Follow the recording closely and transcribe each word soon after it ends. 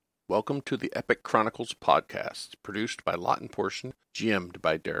Welcome to the Epic Chronicles podcast, produced by Lot and Portion, GM'd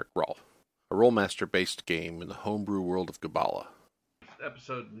by Derek Rolfe, a Rollmaster-based game in the homebrew world of Gabala.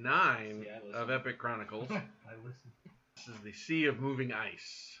 Episode 9 of Epic Chronicles. This is the Sea of Moving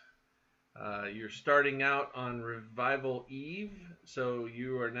Ice. You're starting out on Revival Eve, so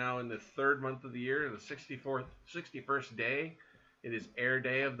you are now in the third month of the year, the 61st day. It is Air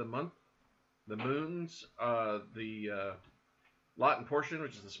Day of the month. The moons, the Lot and Portion,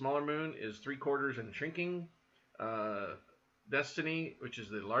 which is the smaller moon, is 3/4 and shrinking. Destiny, which is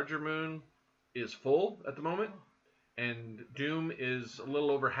the larger moon, is full at the moment. And Doom is a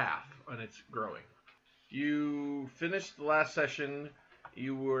little over half, and it's growing. You finished the last session.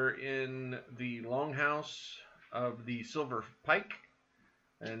 You were in the longhouse of the Silver Pike,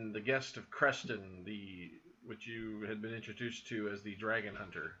 and the guest of Creston, which you had been introduced to as the Dragon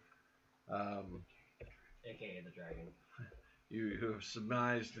Hunter. AKA the Dragon. You have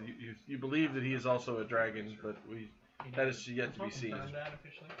surmised, you believe that he is also a dragon, but that is yet to be seen.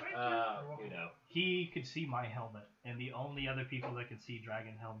 He could see my helmet, and the only other people that can see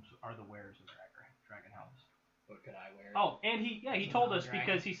dragon helms are the wearers of dragon helms. What could I wear? Oh, and he told us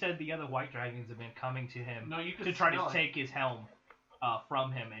because he said the other white dragons have been coming to him to try to take his helm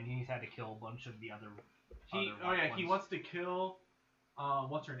from him, and he's had to kill a bunch of the other. He wants to kill.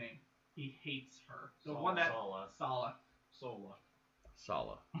 What's her name? He hates her. The one that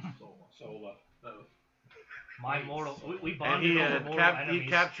Sala. My mortal. We And bonded over mortal enemies. he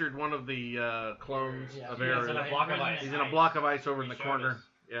captured one of the clones of He's Ares. in a block of ice. He's in a block of ice over in the corner.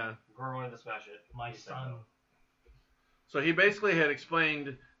 Yeah. We're wanted to smash it. My son. So he basically had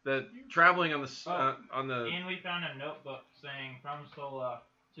explained that traveling on the And we found a notebook saying from Sola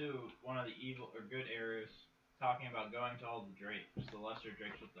to one of the evil or good areas, talking about going to all the drapes, the lesser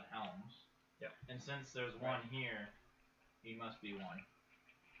drapes with the helms. Yep. And since there's one here, he must be one.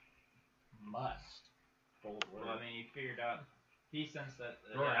 Must. Bold word. Well, I mean, he figured out. He sensed that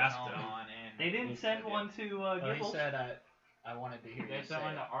Or had a asked helm him. on, and They didn't send one to He Gibbles. said I wanted to hear They you sent say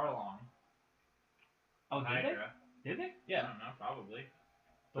one it. to Arlong. Oh, did Hydra. they? Did they? I Yeah, don't know, probably.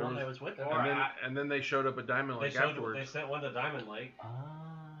 the one that was with him. Or and then they showed up at Diamond Lake They afterwards. sent one to Diamond Lake.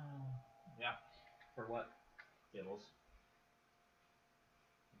 Ah. For what? Gibbles.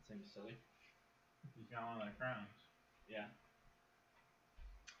 That seems silly. He's got one of their crowns. Yeah.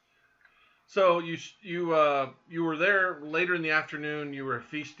 So you were there later in the afternoon. You were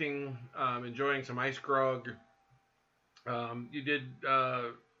feasting, enjoying some ice grog. You did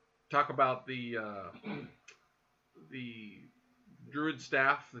talk about the druid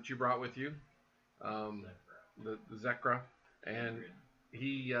staff that you brought with you, the Zekra, and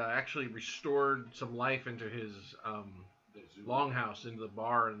he actually restored some life into his longhouse, into the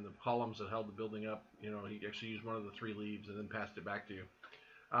bar and the columns that held the building up. He actually used one of the 3 leaves and then passed it back to you.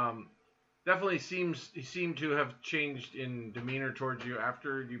 Definitely he seemed to have changed in demeanor towards you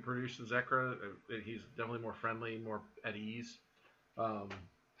after you produced the Zekra. He's definitely more friendly, more at ease.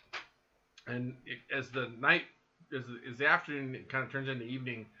 And as the afternoon kind of turns into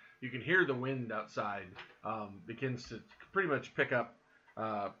evening, you can hear the wind outside begins to pretty much pick up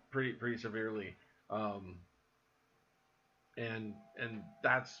pretty severely. And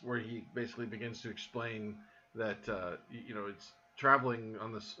that's where he basically begins to explain that it's traveling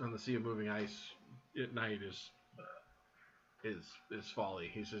on the Sea of Moving Ice at night is folly.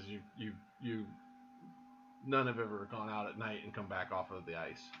 He says you none have ever gone out at night and come back off of the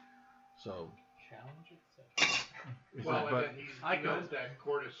ice. So Challenge itself. He knows that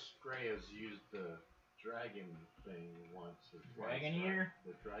Cordis Gray has used the dragon thing once or twice. Dragon Eater?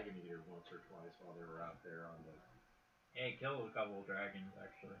 The Dragon Eater once or twice while they were out there on the... Hey, killed a couple of dragons,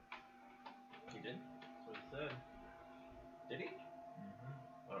 actually. He did? That's what he said. Did he?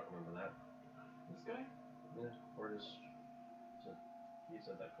 Mm-hmm. I don't remember that. This guy? Yeah, Cordis. He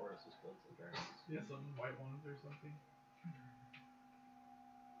said that Cordis has killed some dragons. Yeah, some white ones or something.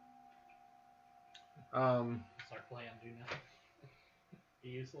 It's our plan, do nothing. Be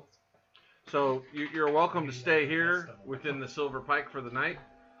useless. So you're welcome to stay here within the Silver Pike for the night,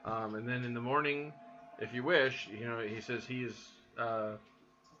 and then in the morning, if you wish, he says he's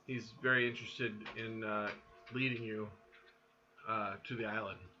very interested in leading you to the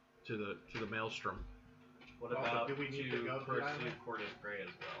island, to the Maelstrom. What about do we need to go to the pursue island? Cordis Gray as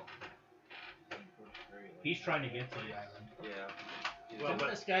well? He's trying to get to the island. Yeah. Well,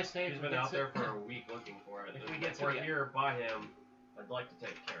 didn't this guy say He's been out there for a week looking for it. If we get If we're to the- here by him, I'd like to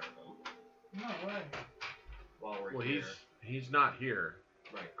take care of him No way. while we're Well, here. he's not here.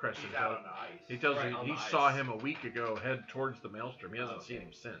 Right. Creston He's out on the ice. He tells Right, you on he the saw ice. him a week ago head towards the Maelstrom. He hasn't Oh, seen okay.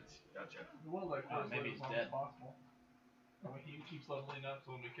 him since. Gotcha. We'll look for maybe as he's long dead. as possible. He keeps leveling up,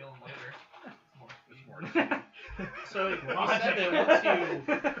 so when we kill him later, it's more. So you said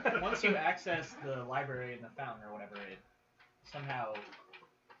that once you access the library and the fountain or whatever, it somehow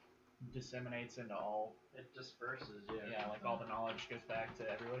disseminates into all. It disperses, yeah. Yeah, like all the knowledge goes back to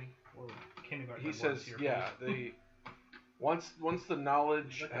everybody. Or kindergarten. He says, once the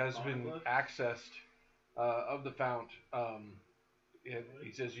knowledge has been accessed of the fount,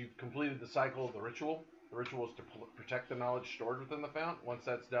 he says you've completed the cycle of the ritual. The ritual is to protect the knowledge stored within the fount. Once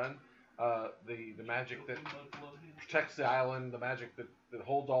that's done, the magic that protects the island, the magic that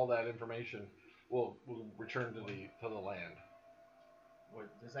holds all that information, will return to the land.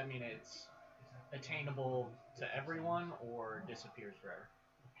 Does that mean it's attainable to everyone or disappears forever?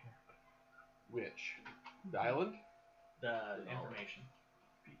 Which? The island? The information.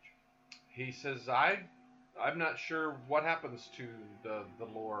 He says, I'm not sure what happens to the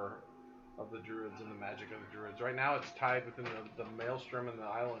lore of the druids and the magic of the druids. Right now it's tied within the maelstrom and the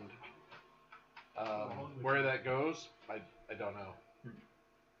island. Where that goes, I don't know.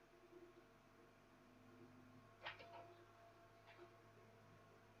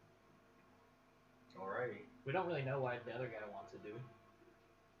 Alrighty. We don't really know what the other guy wants to do.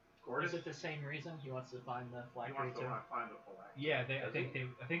 Cordis? Is it the same reason he wants to find the He phylactery wants to too? find the phylactery. Yeah,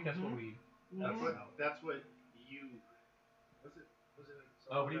 I think that's what we. That's what you. Was it?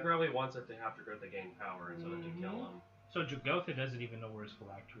 Oh, but he probably wants it to have Dragotha gain power and so that to kill him. So Dragotha doesn't even know where his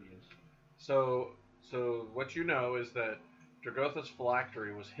phylactery is. So what you know is that Dragotha's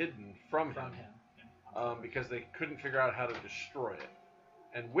phylactery was hidden from him. Because they couldn't figure out how to destroy it.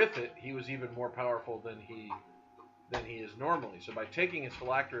 And with it, he was even more powerful than he is normally. So by taking his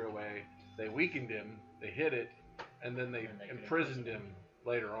phylactery away, they weakened him, they hid it, and then they imprisoned him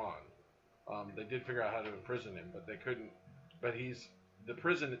later on. They did figure out how to imprison him, but they couldn't. But the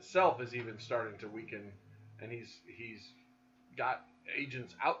prison itself is even starting to weaken, and he's got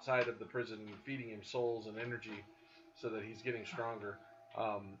agents outside of the prison feeding him souls and energy, so that he's getting stronger.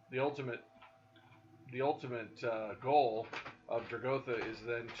 The ultimate goal of Dragotha is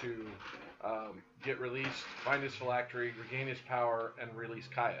then to get released, find his phylactery, regain his power, and release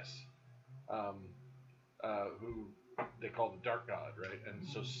Caius, who they call the Dark God, right? And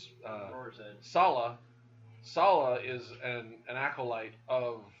so Sala is an acolyte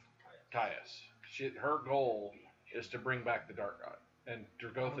of Caius. Her goal is to bring back the Dark God, and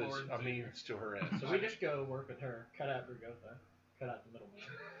Dragotha is a means to her end. So we just go work with her, cut out Dragotha, cut out the middleman.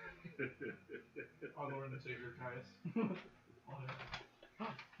 Our Lord and Savior Caius.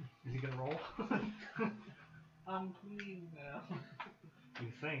 Is he gonna roll? I'm clean now.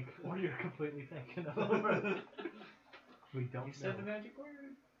 You think, or you're completely thinking of. We don't. You said the magic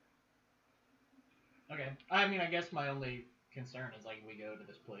word. Okay. I mean, I guess my only concern is like we go to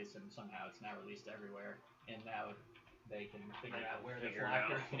this place and somehow it's now released everywhere, and now they can figure out where the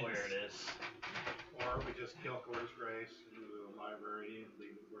phylactery is. Or we just kill Cordis Grace, go to the library, and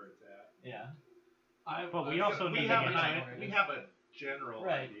leave it where it's at. Yeah. But we also we have a general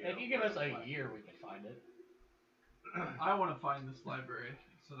right. idea. If you give us a year, we can find it. I want to find this library,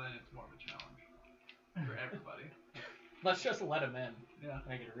 so then it's more of a challenge for everybody. Let's just let them in. Yeah.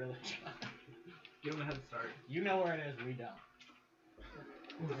 Make it a really challenge. Give them a head start. You know where it is, we don't.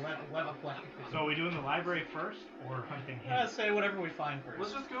 Level play. So are we doing the library first, or hunting him? Let's say whatever we find first.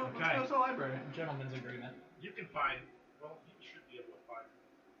 Let's just go. Okay. Let's go to the library. Gentleman's agreement. You can find. Well, you should be able to find.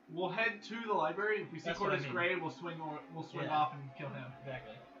 We'll head to the library. If we see That's what I Cordis mean. Gray, we'll swing Yeah. off and kill him.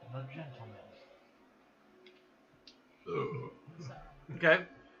 Exactly. The gentleman. Okay,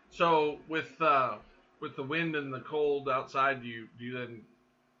 so with the wind and the cold outside, do you then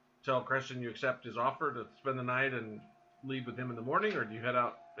tell Creston you accept his offer to spend the night and leave with him in the morning, or do you head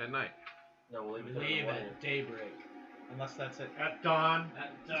out at night? No, we'll leave it Leave there. at daybreak. Unless that's it. At dawn.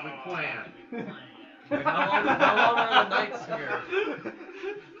 As we plan. How long are the nights here?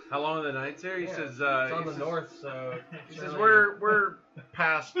 How long are the nights here? He Yeah, says it's on the north, so he says we're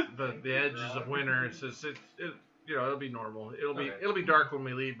past the edges of winter. It says it'll be normal. It'll be dark when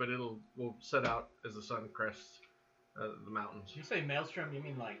we leave, but we'll set out as the sun crests the mountains. Did you say maelstrom? You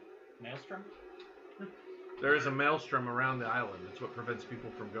mean like maelstrom? There is a maelstrom around the island. That's what prevents people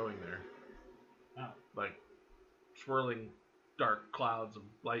from going there. Oh. Like swirling dark clouds of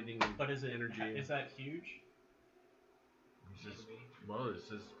lightning and But is it energy. Is that huge? It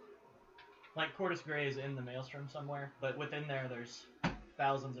says Like Cordis Gray is in the maelstrom somewhere, but within there's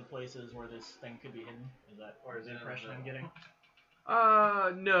thousands of places where this thing could be hidden. Is that the impression I'm getting?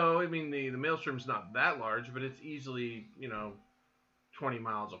 no. I mean the maelstrom's not that large, but it's easily 20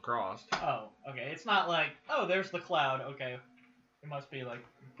 miles across. Oh, okay. It's not like, oh, there's the cloud. Okay, It must be like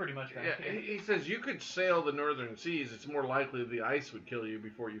pretty much right Yeah, here. he says you could sail the northern seas. It's more likely the ice would kill you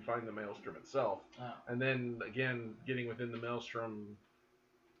before you find the maelstrom itself. Oh. And then again, getting within the maelstrom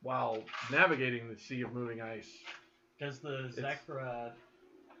while navigating the sea of moving ice. Does the Zekra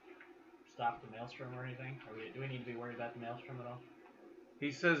stop the maelstrom or anything? Do we need to be worried about the maelstrom at all?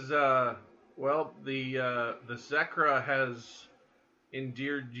 He says, well, the Zekra has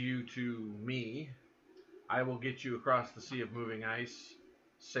endeared you to me. I will get you across the sea of moving ice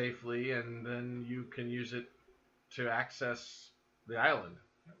safely, and then you can use it to access the island.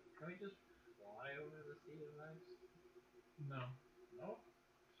 Can we just fly over the sea of ice? No. No?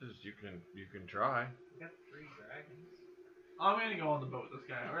 Says you can try. We got 3 dragons. I'm gonna go on the boat with this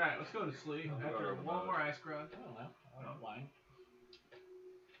guy. Alright, let's go to sleep I'll go after on the one boat. more ice grog. I don't know. I'm flying.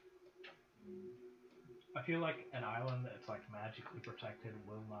 I feel like an island that's like magically protected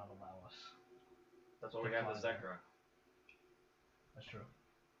will not allow us. That's why we have the Zekra. That's true.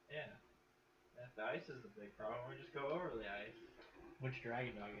 Yeah. If the ice is the big problem, we just go over the ice. Which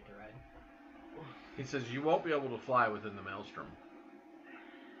dragon do I get to ride? He says you won't be able to fly within the maelstrom.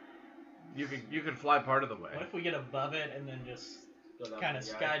 You can fly part of the way. What if we get above it and then just kind of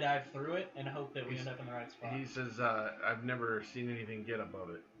skydive through it and hope that we end up in the right spot? He says I've never seen anything get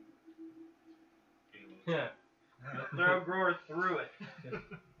above it. Yeah. Throw Grower through it.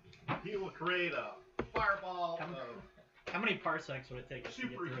 He will create a fireball of How many parsecs would it take us to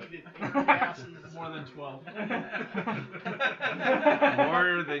get through it? superheated gases. More than 12.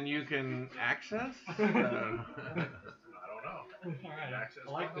 More than you can access? I don't know. Alright, Access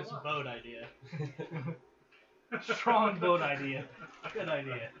I like from this above. boat idea. Strong boat idea. Good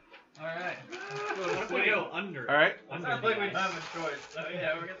idea. Alright. What if we go under it? All right. It sounds like we don't have a choice. So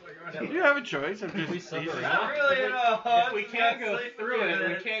yeah, we guess we're going. You have a choice. I'm just submarine. Not really, no. If we can't go through it,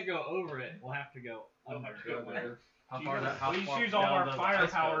 we can't go over it. We'll have to go under it. We use all our fire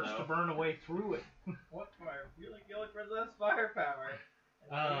powers to burn a way through it. What fire? You like possess firepower.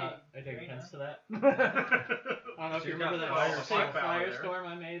 I take offense to that. I don't know if So you you got remember fire that power there. firestorm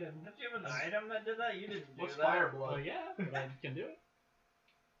I made. And Don't you have an item that did that? You didn't do What's that. fire well, blood? yeah, but I can do it.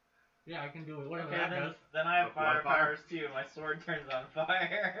 Yeah, I can do it. Whatever Okay, that then, does. then I have Blood fire fire? powers too. My sword turns on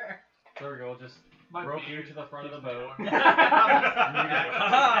fire. There we go. Just Might rope be- you to the front of the boat.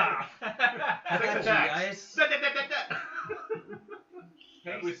 Six attacks.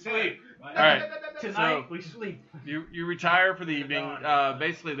 We sleep. All right. Tonight we sleep. You retire for the evening.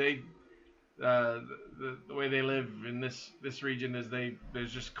 Basically, they the way they live in this region is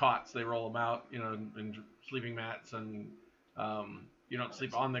there's just cots. They roll them out, and sleeping mats, and you don't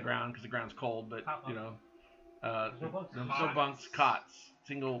sleep on the ground because the ground's cold. But no bunks, cots,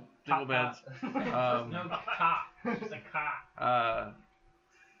 single beds. No cot. Just a cot.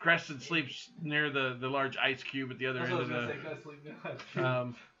 Crested sleeps near the large ice cube at the other That's end what I of was the. gonna say. Gotta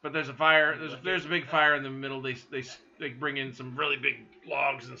sleep. But there's a fire. There's a big fire in the middle. They bring in some really big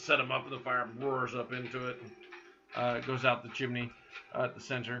logs and set them up, and the fire roars up into it. It goes out the chimney at the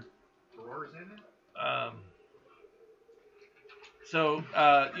center. Roars in it? So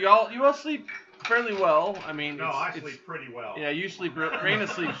you all sleep fairly well. I mean, No, I sleep pretty well. Yeah, you sleep. Raina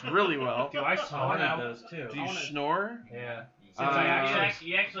sleeps really well. Do I snore now? does too. Do you snore? Yeah. You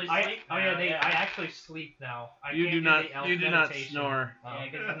actually sleep. I actually sleep now. I You can't do not. the elf You do not meditation. snore. Yeah,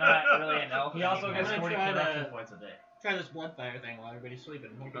 because it's not really an elf. He also anymore. gets I'm 40 gonna try corruption to- points a day. Try this blood fire thing while everybody's sleeping.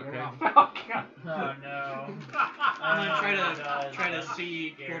 Won't go Okay. wrong. Oh god. Oh no. I'm gonna try God, to that's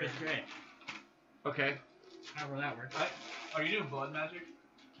see scary. Curtis Gray. Okay. However that works. Are you doing blood magic?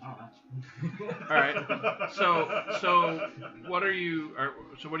 I don't know. All right. So what are you?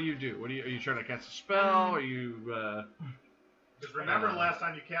 So what do you do? Are you trying to cast a spell? Are you? Because remember last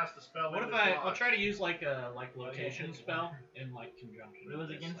time you cast a spell. What in if this I'll lodge? try to use like a location spell in like conjunction. It was with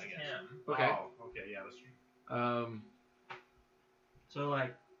this, against I guess. him. Okay. Oh, okay, yeah, that's true. So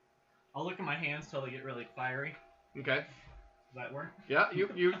like, I'll look at my hands till they get really fiery. Okay. Does that work? Yeah. You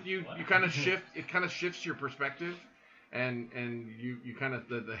kind of shift. It kind of shifts your perspective, and you kind of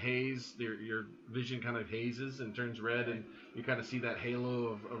the haze. Your vision kind of hazes and turns red, and you kind of see that halo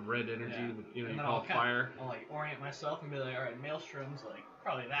of red energy. Yeah. You And then call it fire. I'll like orient myself and be like, all right, maelstrom's like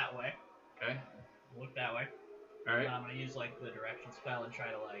probably that way. Okay. Look that way. All right. And I'm gonna use like the direction spell and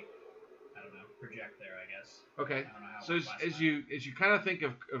try to like, I don't know, project there, I guess. Okay. I don't know how. So as you kind of think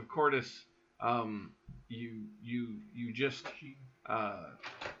of Cordis, you just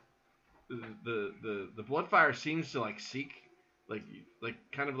the blood fire seems to like seek like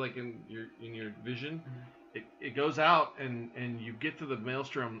kind of like in your vision. It goes out and you get to the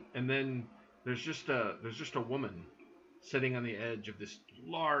maelstrom, and then there's just a woman sitting on the edge of this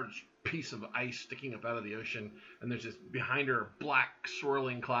large piece of ice sticking up out of the ocean, and there's just behind her black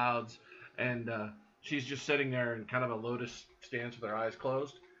swirling clouds, and she's just sitting there in kind of a lotus stance with her eyes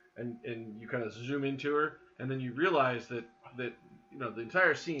closed, and you kind of zoom into her, and then you realize that the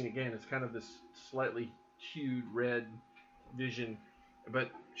entire scene again is kind of this slightly hued red vision,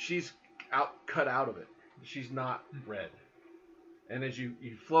 but she's cut out of it. She's not red. And as you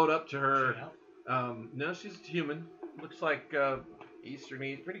float up to her, no, she's human. Looks like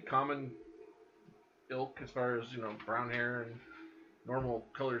Eastern, pretty common ilk as far as brown hair and normal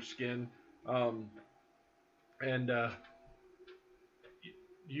colored skin.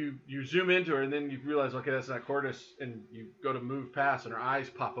 You zoom into her, and then you realize, okay, that's not Cordis, and you go to move past, and her eyes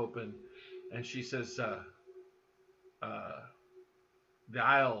pop open, and she says, "The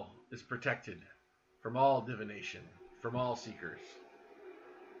Isle is protected from all divination, from all seekers."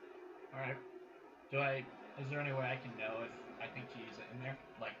 All right. Is there any way I can know if I think he's in there?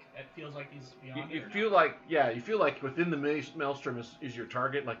 Like, it feels like he's beyond You it, feel like, you feel like within the maelstrom is your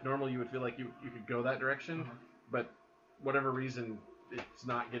target. Like normally you would feel like you could go that direction, but whatever reason, it's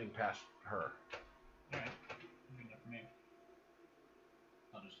not getting past her. All right. Good enough for me.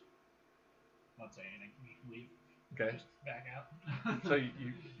 I'll just not say anything. Leave. Okay. Just back out. So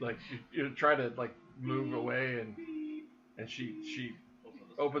you try to like move away, and she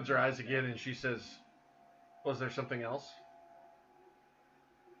opens her eyes again, and she says, "Was there something else?"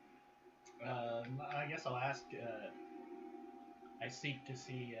 I guess I'll ask. I seek to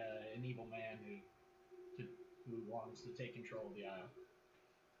see an evil man who wants to take control of the Isle.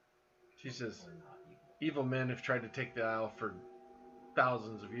 She says, "Evil men have tried to take the Isle for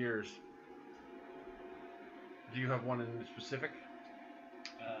thousands of years. Do you have one in specific?"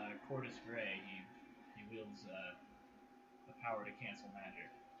 Cordis Gray. He wields the power to cancel magic.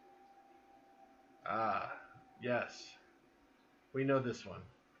 Ah, yes. We know this one.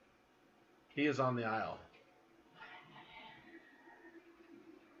 He is on the Isle.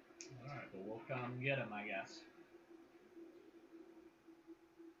 Alright, well, we'll come get him, I guess.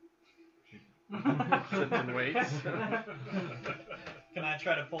 Sits and waits. Can I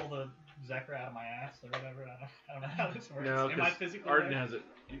try to pull the Zekra out of my ass or whatever? I don't know how this works. No, Am I physically Arden there? has it.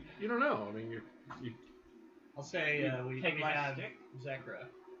 You don't know. I mean, you I'll say we take my have stick? Zekra.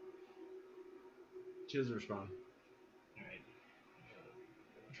 She doesn't respond. Alright.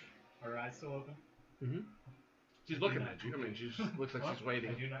 Are her eyes still open? Mm-hmm. She's looking at you. I mean, she just looks like she's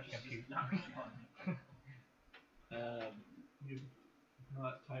waiting. I do not compute. You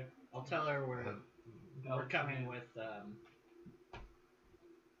not type. I'll tell her we're coming with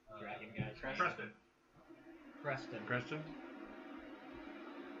dragon guys. Preston. Preston. Creston?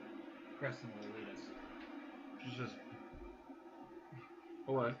 Preston will lead us. She says,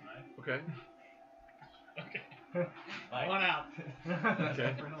 "Hold on. Okay. Okay. One out.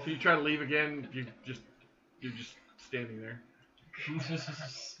 Okay. So you try to leave again. You're just standing there.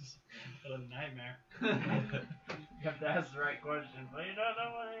 What a nightmare. You have to ask the right question, but you don't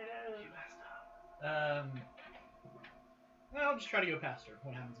know what it is. I'll just try to go past her.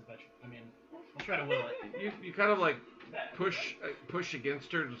 What happens if I'll try to will it. You kind of like push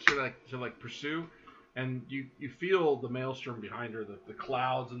against her to sort of pursue, and you feel the maelstrom behind her, the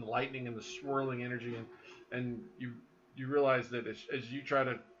clouds and the lightning and the swirling energy, and you realize that as you try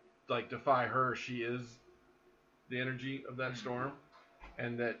to like defy her, she is the energy of that storm,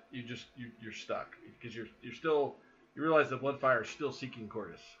 and that you're stuck because you realize the Bloodfire is still seeking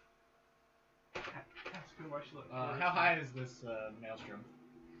Cordis. How high is this maelstrom?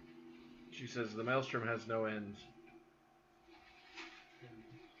 She says the maelstrom has no ends.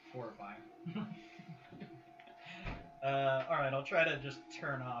 Horrifying. Alright, I'll try to just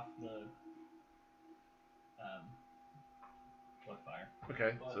turn off the Bloodfire.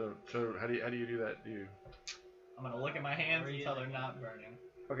 Okay, so how do you do that? I'm gonna look at my hands until they're not burning.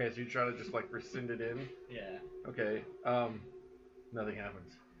 Okay, so you try to just like rescind it in. Yeah. Okay. Nothing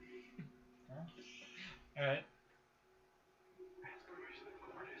happens. Alright.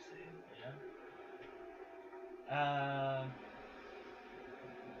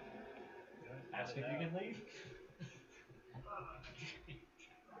 Ask if you can leave.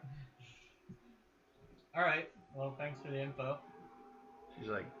 Alright, well, thanks for the info. She's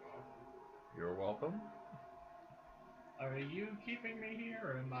like, "You're welcome." Are you keeping me here,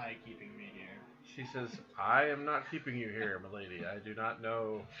 or am I keeping me here? She says, "I am not keeping you here, milady. I do not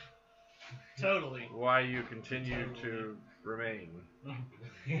know Totally. why you continue to remain."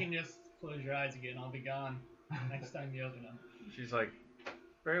 You can just close your eyes again. I'll be gone next time you open them. She's like,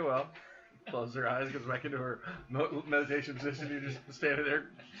 "Very well." Closes her eyes, goes back into her meditation position. You're just standing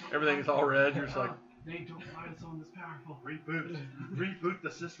there. Everything is all red. You're just like, They don't find someone this powerful. Reboot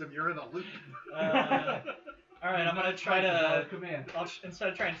the system. You're in a loop. All right, I'm gonna try to. Instead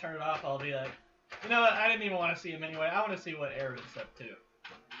of trying to turn it off, I'll be like, you know what? I didn't even want to see him anyway. I want to see what Aravid's up to.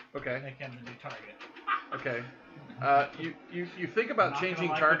 Okay. Make him the new target. Okay. You think about changing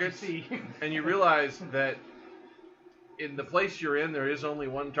targets, and you realize that in the place you're in, there is only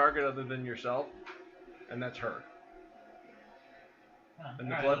one target other than yourself, and that's her.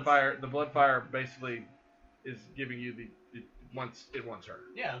 And the blood fire basically is giving you it wants her.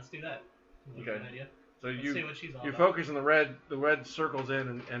 Yeah, let's do that. That's okay. A good idea. So let's see what she's all you about. focus on the red. The red circles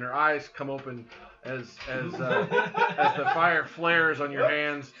in, and her eyes come open as the fire flares on your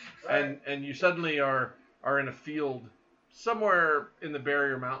hands, and you suddenly are in a field somewhere in the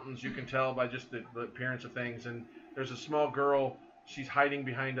barrier mountains. You can tell by just the appearance of things. And there's a small girl. She's hiding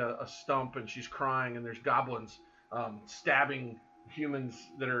behind a stump, and she's crying. And there's goblins stabbing humans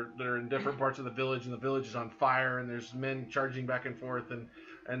that are in different parts of the village, and the village is on fire. And there's men charging back and forth, and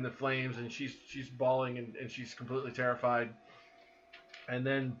the flames. And she's bawling, and she's completely terrified. And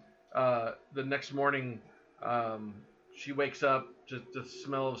then the next morning, she wakes up to the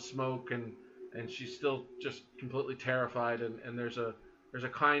smell of smoke, and she's still just completely terrified. And there's a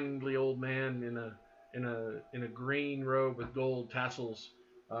kindly old man in a green robe with gold tassels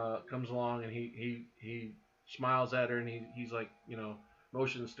comes along, and he smiles at her, and he's like,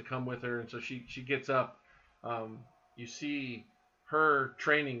 motions to come with her. And so she gets up. You see her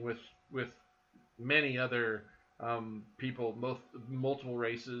training with many other people, multiple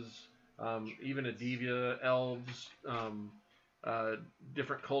races, even Adivia, elves,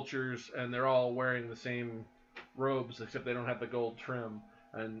 different cultures, and they're all wearing the same robes, except they don't have the gold trim,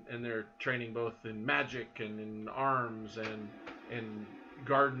 and they're training both in magic and in arms and in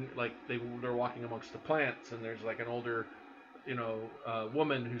garden, like they're walking amongst the plants, and there's like an older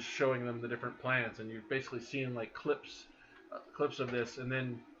woman who's showing them the different plants, and you're basically seeing like clips of this. And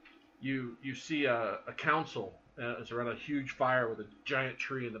then you see a council. It's around a huge fire with a giant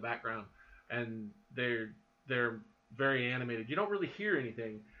tree in the background, and they're very animated. You don't really hear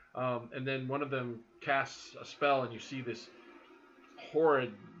anything, and then one of them casts a spell, and you see this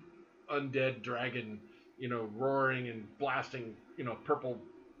horrid undead dragon, roaring and blasting, purple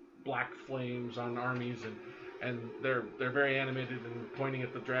black flames on armies, and they're very animated and pointing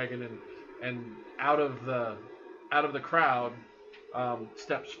at the dragon, and out of the crowd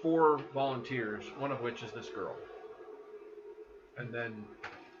steps 4 volunteers, one of which is this girl. And then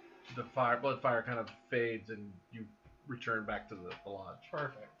the blood fire kind of fades, and you return back to the lodge.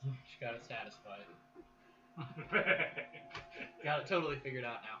 Perfect. She got it satisfied. Got it totally figured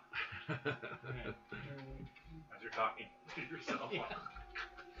out now. As you're talking to yourself. Yeah.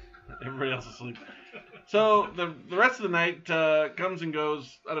 Everybody else is asleep. So the rest of the night comes and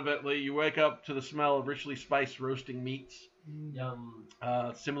goes uneventfully. You wake up to the smell of richly spiced roasting meats. Yum.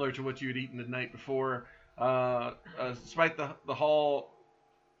 Similar to what you had eaten the night before. Despite the hall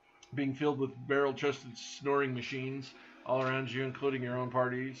being filled with barrel-chested snoring machines all around you, including your own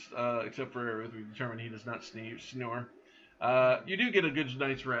parties, except for Aravid, we determined he does not snore. You do get a good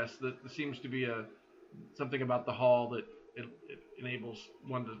night's rest. There seems to be something about the hall that it enables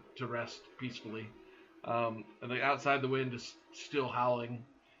one to rest peacefully. And outside the wind is still howling.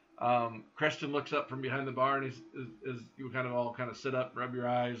 Creston looks up from behind the bar, and as you kind of all sit up, rub your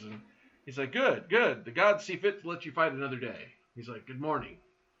eyes, and he's like, good. The gods see fit to let you fight another day. He's like, good morning.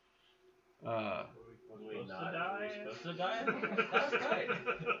 Supposed to die? That's right.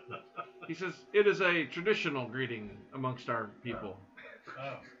 He says, it is a traditional greeting amongst our people.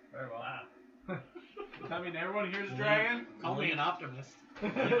 Oh, very well. Does that mean everyone here's a dragon? Only an optimist.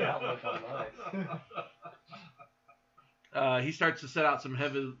 Outlook on life. He starts to set out some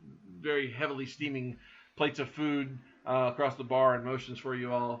very heavily steaming plates of food across the bar and motions for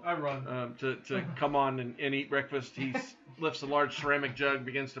you all I run. to come on and eat breakfast. He lifts a large ceramic jug,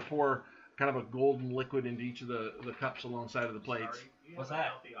 begins to pour kind of a golden liquid into each of the cups alongside of the plates. What's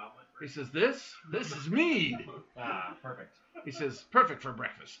that? He says, this is mead. Ah, perfect. He says, perfect for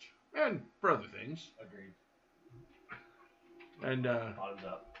breakfast and for other things. Agreed. And Bottoms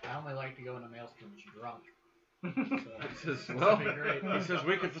up. I only like to go into maelstroms drunk. he says, well, he says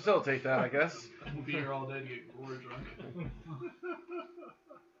we can facilitate that, I guess. We'll be here all day to get gore drunk.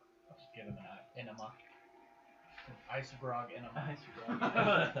 Just give him an enema. Ice grog enema. Ice grog.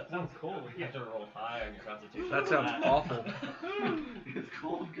 Sounds cool. You have to roll high on your constitution. That sounds awful. It's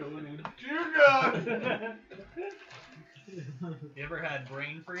cold going in. Dear God! You ever had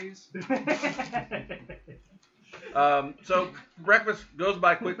brain freeze? So breakfast goes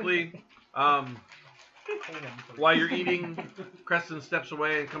by quickly. While you're eating, Creston steps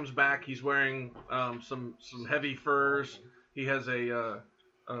away and comes back. He's wearing some heavy furs. He has a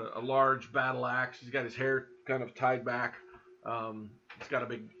large battle axe. He's got his hair kind of tied back. He's got a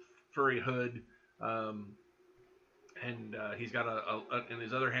big furry hood. And he's got in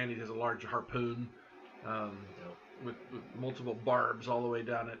his other hand, he has a large harpoon with multiple barbs all the way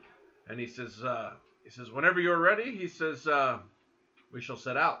down it. And he says, whenever you're ready, he says, we shall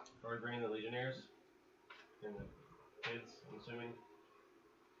set out. Are we bringing the Legionnaires? And the kids, I'm assuming?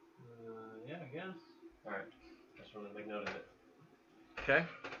 Yeah, I guess. Alright. I just wanted to make note of it. Okay.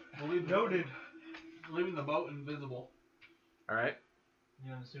 We'll leave noted. Leaving the boat invisible. All right.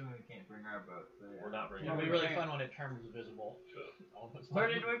 Yeah, I'm assuming we can't bring our boat. We're not bringing It'll it. be really fun when it turns visible. Where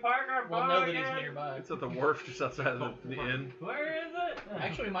did we park our boat? We'll know that again? he's nearby. It's at the wharf just outside of the inn. Where is it?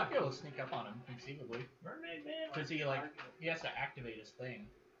 Actually, we might be able to sneak up on him, conceivably. Mermaid Man. Because he has to activate his thing.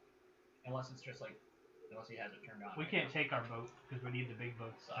 Unless he has it turned on. We can't take our boat because we need the big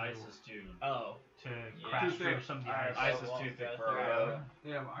boats The ice is too. Oh. to crash Too through thick. some of the Ice ice. is too thick for our boat.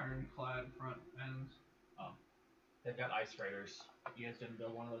 They have ironclad front ends. They've got ice raiders. You guys didn't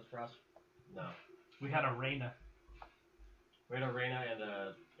build one of those for us? No. We had a Reyna. We had a Reyna and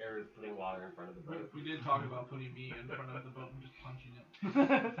a area with putting water in front of the boat. We did talk about putting me in front of the boat and just punching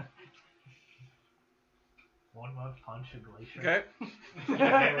it. One month punch a glacier. Okay.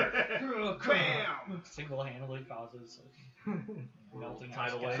 Bam! Single-handedly causes melting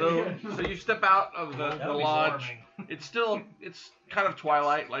ice Tidal cap. wave. So you step out of the That'll be lodge. warming. It's kind of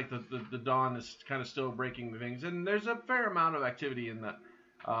twilight, like the dawn is kind of still breaking the things, and there's a fair amount of activity in the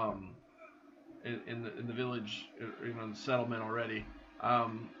in the village, in the settlement already.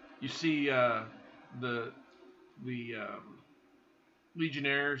 You see the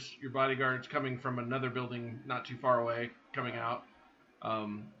legionnaires, your bodyguards, coming from another building not too far away, coming out.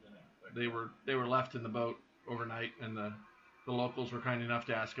 They were left in the boat overnight, and the locals were kind enough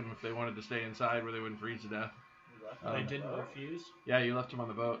to ask them if they wanted to stay inside where they wouldn't freeze to death. They didn't refuse? Yeah, you left them on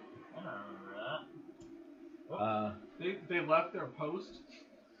the boat. I don't remember that. They left their post.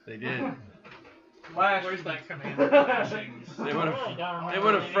 They did. Where's that commander flashing? They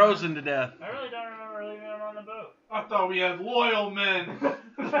would have frozen to death. I really don't remember leaving them on the boat. I thought we had loyal men.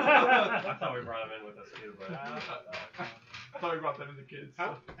 I thought we brought them in with us too, but I thought we brought them in the kids.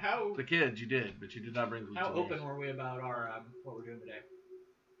 How The kids, you did, but you did not bring the how legionnaires. open were we about our what we're doing today?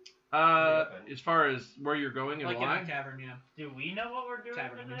 As far as where you're going and Like why, in the tavern, yeah. Do we know what we're doing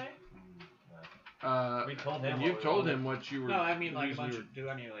Tavern. today? we told him. you've told him what you were. No, I mean like a reason bunch you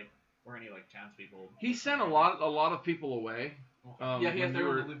of were any townspeople? He sent a lot of people away. Yeah, he when has you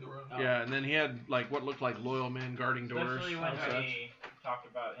everyone were- to leave the room. Yeah, and then he had like what looked like loyal men guarding doors. Especially when and such. we talked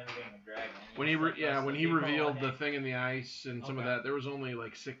about him being a dragon. When he revealed the thing in the ice and some of Okay. that, there was only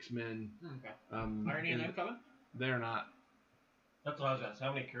like 6 men. Okay. Are Are any of them coming? They're not. That's what I was going to say.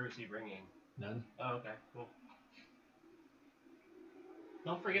 How many crews is he bringing? None. Oh, okay. Cool.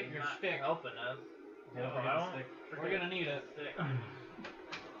 Don't forget He's your not stick. helping us. Yeah, Oh, forget I the don't stick. We're gonna need it. Stick.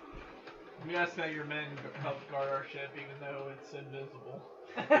 We asked that your men help guard our ship, even though it's invisible.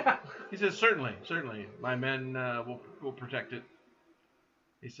 He says, certainly, my men will protect it.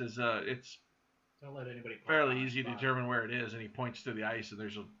 He says, it's Don't let anybody. fairly easy to determine where it is, and he points to the ice, and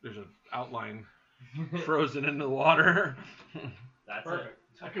there's an outline frozen in the water. That's Perfect.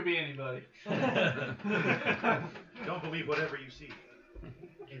 That could be anybody. it. Don't believe whatever you see.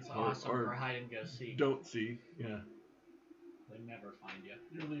 It's Or- awesome or for hide and go seek. Don't see, yeah. They never find you.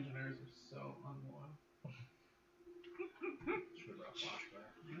 Your legionnaires are so unloyal.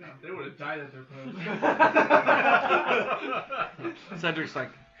 Yeah, they would have died at their post. Cedric's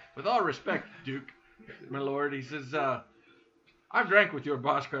like, with all respect, Duke, my lord, he says, I've drank with your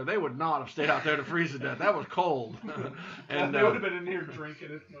bosscar. They would not have stayed out there to freeze to death. That was cold. And they would have been in here drinking.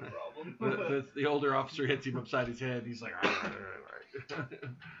 It's no problem. the older officer hits him upside his head. He's like, all right.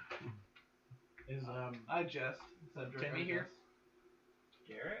 Is I jest. Cedric, Timmy I here? jest.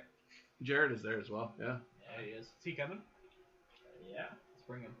 Garrett? Jared is there as well, yeah. Yeah, he is. Is he coming? Yeah. Let's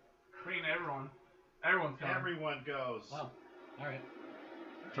bring him. Bringing everyone. Everyone's coming. Everyone goes. Wow. All right.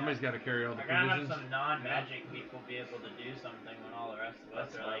 Somebody's got to carry all the I gotta have provisions. some non-magic people be able to do something when all the rest of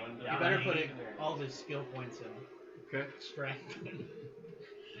us are like You better put dying. all his skill points in Okay. strength.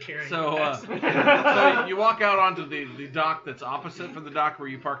 Carrying So, capacity. so you walk out onto the dock that's opposite from the dock where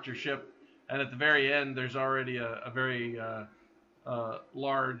you parked your ship, and at the very end, there's already a very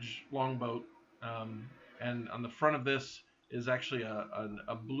large longboat, and on the front of this is actually a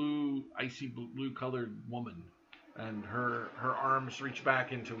icy blue colored woman, and her arms reach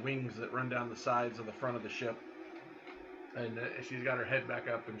back into wings that run down the sides of the front of the ship, and she's got her head back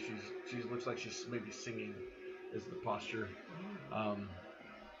up, and she looks like she's maybe singing, is the posture.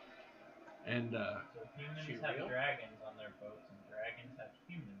 And So humans have dragons on their boats, and dragons have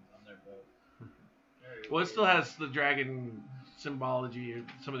humans on their boats. well, it still has the dragon symbology of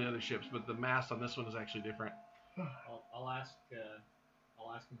some of the other ships, but the mast on this one is actually different. I'll ask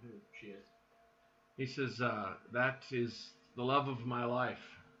him who she is. He says, that is the love of my life.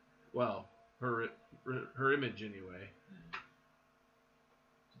 Well, her image anyway.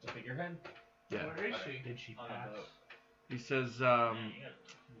 It's a figurehead? Yeah. Where is she? Did she On pass? the boat. He says,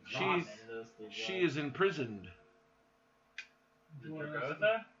 she is imprisoned. Did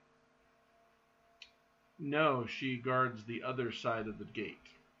Dragotha? No, she guards the other side of the gate.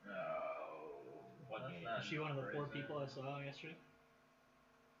 No. What game? Is she one of the 4 people I saw yesterday?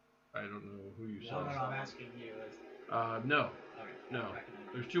 I don't know who you No, saw. I'm asking you. No. Okay. No.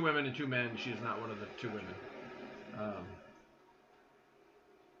 There's 2 women and 2 men. She is not one of the 2 women.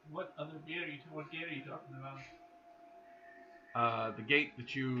 What other gate are you? What gate are you talking about? The gate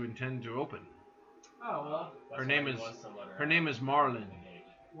that you intend to open. Oh well. Her name is Marlin.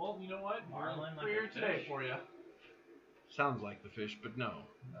 Well, you know what? Marlin, like We're a today fish. for you. Sounds like the fish, but no.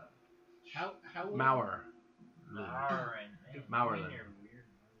 How Mauer. Marlin.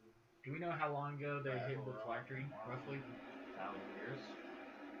 Do we know how long ago they hid the phylactery, roughly? 1,000 years.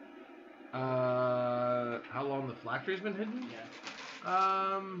 How long the phylactery's been hidden? Yeah.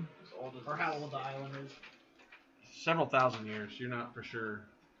 As old as Or how old the island is? Several thousand years. You're not for sure.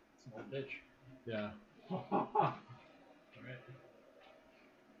 It's an old bitch. Yeah. Alright.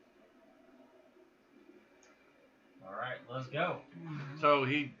 Alright, let's go. So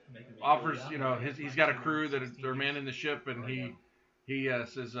he Making me offers, feel you young. know, he's got a crew that are manning the ship, and he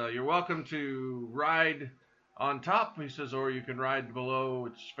says, "You're welcome to ride on top." He says, "Or you can ride below.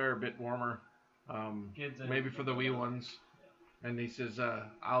 It's a fair bit warmer, maybe for the wee ones." And he says,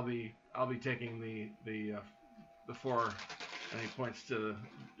 "I'll be taking the 4," and he points to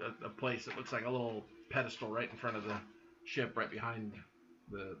a place that looks like a little pedestal right in front of the ship, right behind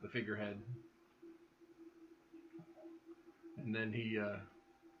the figurehead. And then he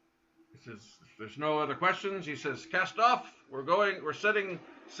says, "If there's no other questions," he says, "Cast off. We're setting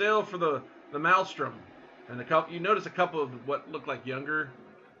sail for the Maelstrom." And you notice a couple of what look like younger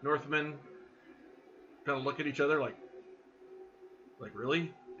Northmen kind of look at each other like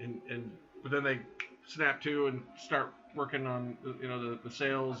really, but then they snap to and start working on the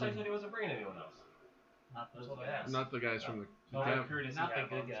sails. I thought you said he wasn't bringing anyone else. Not those That's what I guys. asked. Not the guys from the No, camp. crew doesn't Not the have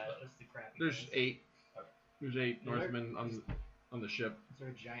good boats, guys, but- just the crappy There's guys. 8. Okay. There's 8 Is there- Northmen on the ship. Is there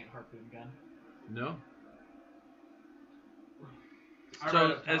a giant harpoon gun? No. I So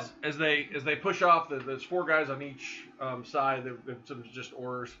read it, as they push off, there's 4 guys on each side. They're sort of just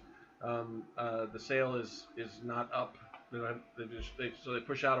oars. The sail is not up. So they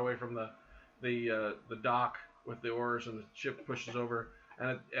push out away from the dock with the oars, and the ship pushes over.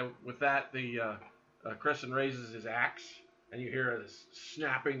 And with that, the Crescent raises his axe, and you hear this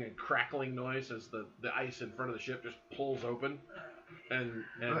snapping and crackling noise as the ice in front of the ship just pulls open. And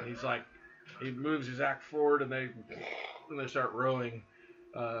he's like, he moves his axe forward, and they start rowing.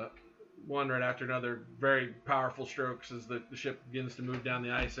 One right after another, very powerful strokes as the ship begins to move down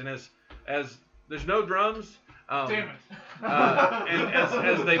the ice. And as there's no drums, Damn it. and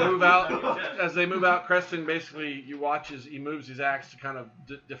as they move out, Creston basically, you watch as he moves his axe to kind of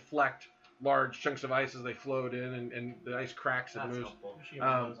deflect large chunks of ice as they float in, and the ice cracks and That's moves. helpful.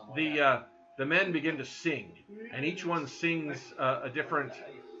 The men begin to sing, and each one sings a different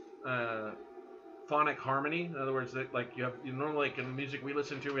phonic harmony. In other words, normally like in music we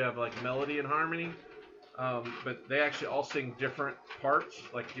listen to, we have like melody and harmony, but they actually all sing different parts.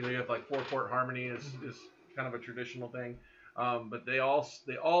 Like you have like 4-part harmony is kind of a traditional thing, but they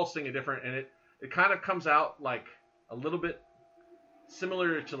all sing a different, and it kind of comes out like a little bit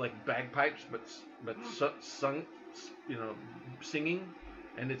similar to like bagpipes, but sung, singing,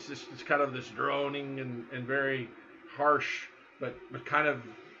 and it's kind of this droning and very harsh, but kind of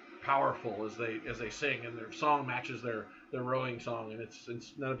powerful as they sing, and their song matches their rowing song, and it's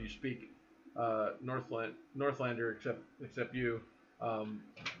none of you speak Northlander except you.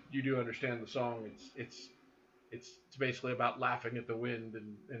 You do understand the song. It's basically about laughing at the wind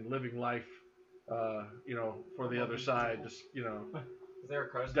and living life, for the other side. Just Is there a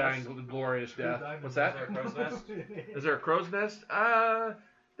crow's dying nest? a glorious death. What's Is that? there a crow's nest? Is there a crow's nest?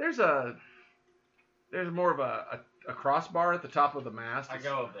 There's more of a crossbar at the top of the mast. I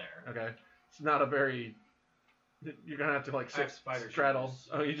go up there. Okay. It's not a very. You're gonna have to like I have spider straddle. shoes.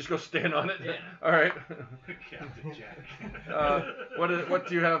 Oh, you just go stand on it. Yeah. All right. Captain Jack. What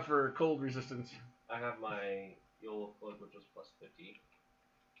do you have for cold resistance? I have my Yule cloak, which was plus 50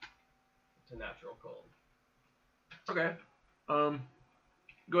 to natural cold. Okay.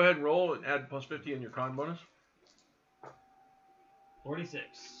 Go ahead and roll and add plus 50 in your con bonus. 46.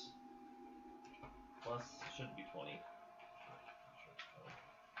 Plus, should be 20.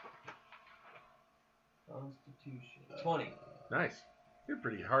 Constitution. 20. Nice. You're a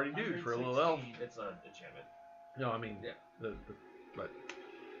pretty hardy dude for a little elf. It's an enchantment. No, I mean, Yeah. But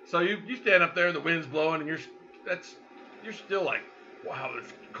so you stand up there, the wind's blowing, and you're still like, wow,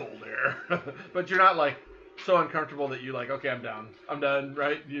 there's cold air, but you're not like so uncomfortable that you're like, okay, I'm done,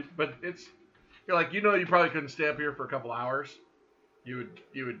 right? But you're like, you probably couldn't stay up here for a couple hours. You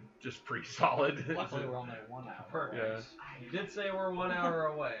would just pretty solid. Luckily, we're only 1 hour. Perfect. Yeah. You did say we're 1 hour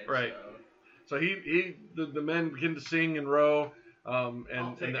away. Right. So the men begin to sing and row, and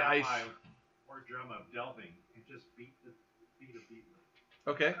the ice. My war drum of delving and just beat the beat.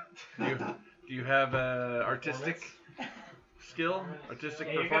 Okay. Do you have artistic skill?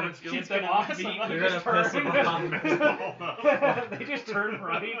 Artistic performance skill? Keep them off. You're gonna piss them off. They just turn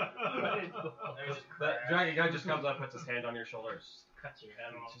right. That dragon guy just comes up, puts his hand on your shoulders, cuts your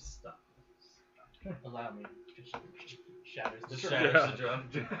head off. Just stop. Allow me. Just shatters the Just drum. shatters the drum.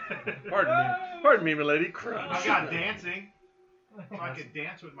 Pardon me, milady. Crunch. I got dancing, so I could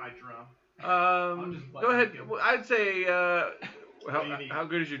dance with my drum. Go ahead. I'd say, how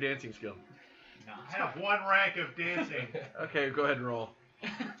good is your dancing skill? I have 1 rank of dancing. Okay, go ahead and roll.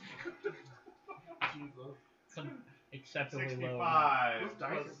 Some acceptably 65 low.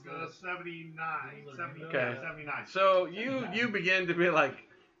 plus 79. 70, Okay. 79. So you begin to be like,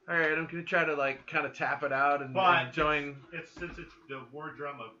 all right, I'm gonna try to like kind of tap it out and join. Since it's the war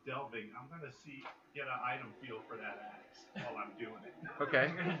drum of delving, I'm gonna get an item feel for that axe while I'm doing it.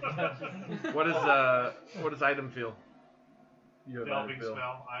 Okay. What does item feel? You have Delving item feel.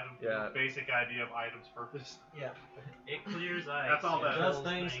 spell, item Yeah. feel, basic idea of item's purpose. Yeah. It clears ice. That's all that Does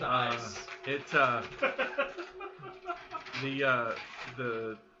things to ice.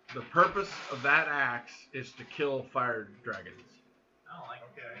 The purpose of that axe is to kill fire dragons. I don't like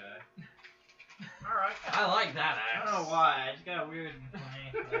Okay. Alright. I like that I axe. don't know why. I just got a weird. I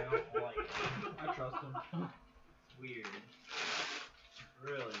don't like it. I trust him. Weird.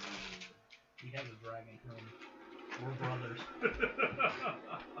 Really weird. He has a dragon home. We're brothers.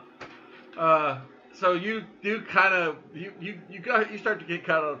 So you do kind of you start to get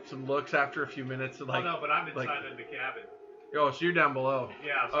kind of some looks after a few minutes. And like, oh no, but I'm inside like- in the cabin. oh, so you're down below.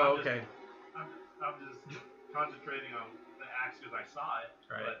 Yeah. So Oh, I'm okay. I'm just concentrating on the axe because I saw it.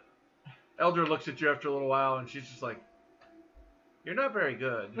 Right. But Eldra looks at you after a little while, and she's just like, "You're not very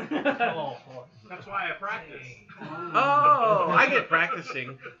good." that's why I practice. Oh, I get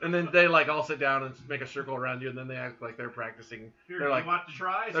practicing, and then they like all sit down and make a circle around you, and then they act like they're practicing. Here, They're you like, want to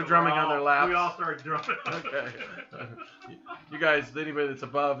try? they're So drumming we're on their all- laps. We all start drumming. Okay. You guys, anybody that's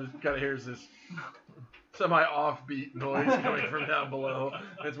above, kind of hears this semi-offbeat noise coming from down below.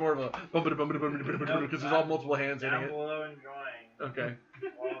 It's more of a because there's all multiple hands hitting Down it. below enjoying Okay.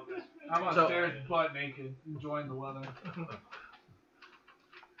 all of this. I'm So- upstairs butt naked, enjoying the weather.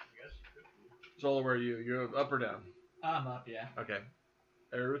 Zola, where are you? You're up or down? I'm up, yeah. Okay.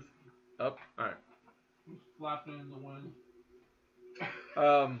 Aerith? Up? Alright. Flapping in the wind.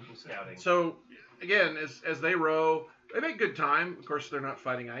 I'm scouting. So, again, as they row, they make good time. Of course, they're not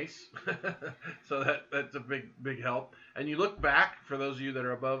fighting ice. So that's a big help. And you look back, for those of you that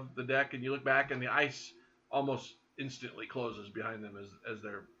are above the deck, and you look back and the ice almost instantly closes behind them as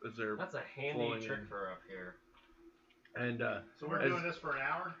they're That's a handy flowing trick in. for up here. And So we're doing this for an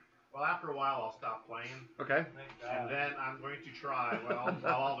hour? Well, after a while, I'll stop playing. okay. And then I'm going to try while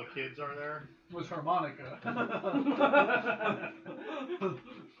all the kids are there. With harmonica.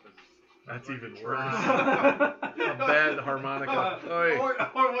 That's even worse. Try. A bad harmonica. Oi. Or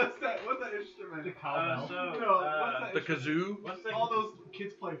what's that instrument? The cowbell. What's The that kazoo? What's the All those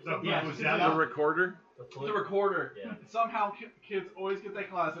kids play. The Yeah. The recorder? The recorder. Yeah. Somehow kids always get that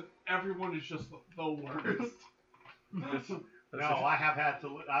class and everyone is just the worst. No,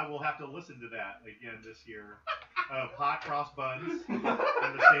 I will have to listen to that again this year. Of hot cross buns and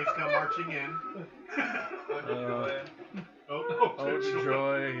the Saints come marching in. Oh,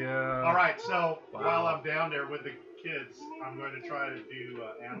 joy, yeah. All right, so Wow. while I'm down there with the kids, I'm going to try to do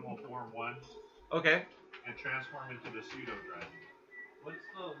animal form 1 Okay. and transform into the pseudo dragon. What's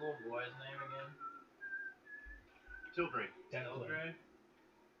the little boy's name again? Tildrake. Tildre?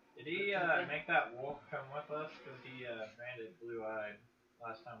 Did he make that wolf come with us? Because he ran it blue-eyed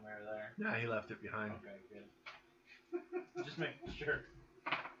last time we were there. Yeah, he left it behind. Okay, good. Just making sure.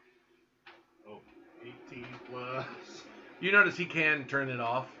 Oh, 18 plus. You notice he can turn it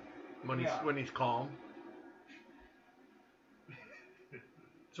off when Yeah. he's calm.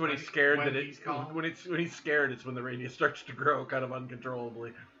 It's when he's scared when that he's calm? when he's scared, it's when the radius starts to grow kind of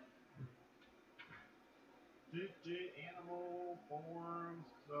uncontrollably. Animal forms.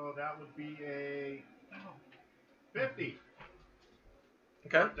 So that would be a 50.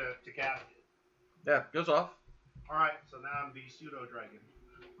 Okay. To cast. Yeah, goes off. All right. So now I'm the pseudo dragon.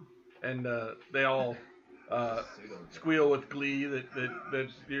 And they all squeal with glee that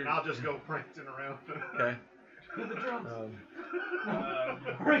you're... And I'll just go prancing around. Okay. The drums.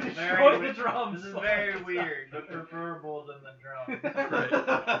 We're the drums. This is very weird, but preferable than the drums.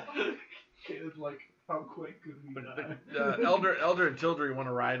 Right. It's like, how quick could we die? Elder and Tildry want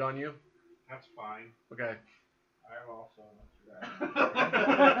to ride on you. That's fine. Okay. I'm also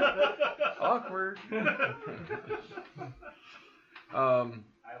Awkward. I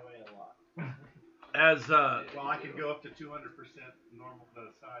weigh a lot. As well, I can go up to 200% normal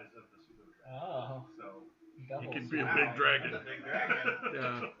the size of the pseudo dragon. Oh. So you can be a big dragon. That's a big dragon.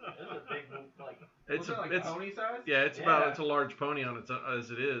 Yeah. This is a big, like. It's like pony size? Yeah, it's about it's a large pony on its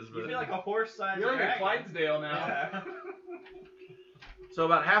as it is. You But feel like a horse-sized You're like a dragon. Clydesdale now. Yeah. so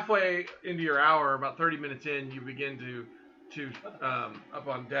about halfway into your hour, about 30 minutes in, you begin to up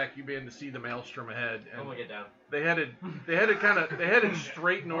on deck. You begin to see the maelstrom ahead. And get down. They headed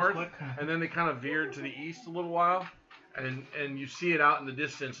straight north, and then they kind of veered to the east a little while, and you see it out in the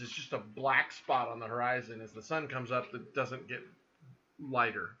distance. It's just a black spot on the horizon. As the sun comes up, it doesn't get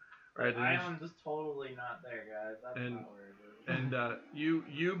lighter, right? The island's just totally not there, guys. That's not where it is. And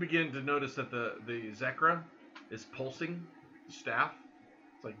you begin to notice that the Zekra is pulsing the staff.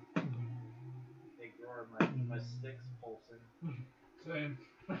 It's like Big roar, my stick's pulsing. Same.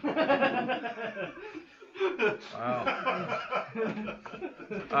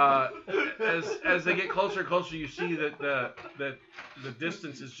 Wow. As they get closer and closer, you see that the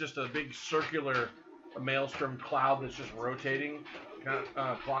distance is just a big circular maelstrom cloud that's just rotating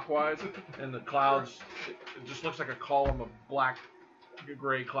clockwise, and the clouds, it just looks like a column of black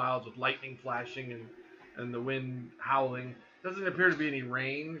gray clouds with lightning flashing and the wind howling. Doesn't appear to be any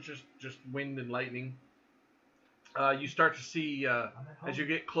rain, it's just wind and lightning. You start to see, as you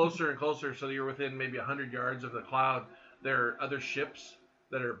get closer and closer, so you're within maybe 100 yards of the cloud, there are other ships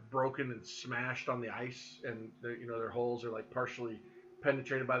that are broken and smashed on the ice, and their holes are like partially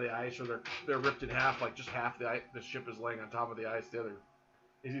penetrated by the ice, or they're ripped in half, like just half the ship is laying on top of the ice, the other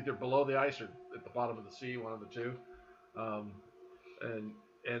is either below the ice or at the bottom of the sea, one of the two. And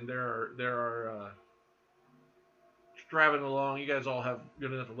there are traveling along. You guys all have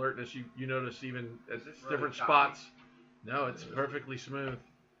good enough alertness. You notice even at different spots. No, it's perfectly smooth.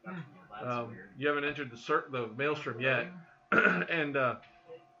 You haven't entered the maelstrom yet, and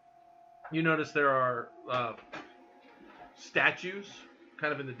you notice there are statues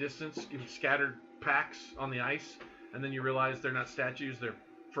kind of in the distance, scattered packs on the ice, and then you realize they're not statues; they're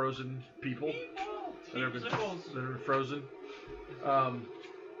frozen people that have been frozen.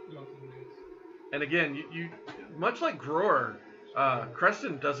 And again, you much like Groer,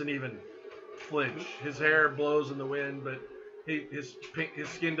 Creston doesn't even flinch. His hair blows in the wind, but his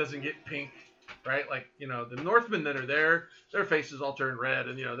skin doesn't get pink, right? Like the Northmen that are there, their faces all turn red,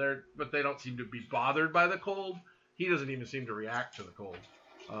 and but they don't seem to be bothered by the cold. He doesn't even seem to react to the cold,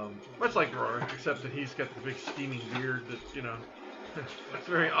 much like Groer, except that he's got the big steaming beard that it's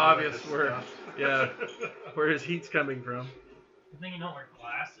very obvious where his heat's coming from. I think you don't wear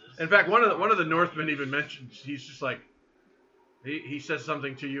glasses. In fact, one of the Northmen even mentions, he's just like, he says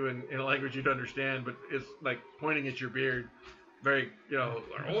something to you in a language you'd understand, but it's like pointing at your beard, very oh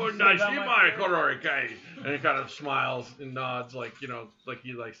nice, and he kind of smiles and nods like like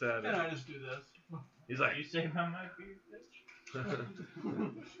he likes that. And I just do this. He's like, You say about my beard, bitch?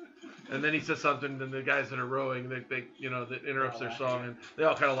 And then he says something, and the guys that are rowing, that interrupts their song, and they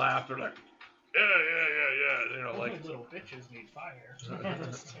all kind of laugh. They're like, yeah. Only little bitches need fire.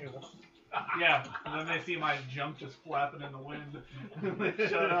 Yeah, and then they see my junk just flapping in the wind.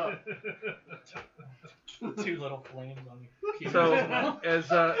 Shut up. 2 little flames on you. So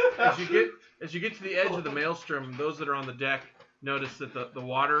as you get to the edge of the maelstrom, those that are on the deck notice that the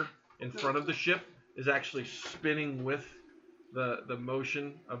water in front of the ship is actually spinning with the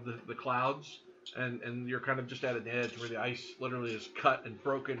motion of the clouds, and you're kind of just at an edge where the ice literally is cut and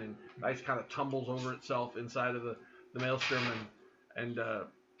broken, and the ice kind of tumbles over itself inside of the maelstrom, and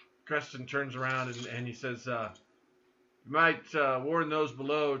Creston turns around and he says, you might warn those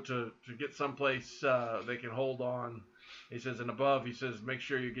below to get someplace they can hold on. He says, and above, he says, make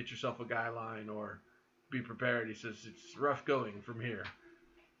sure you get yourself a guy line or be prepared. He says, it's rough going from here.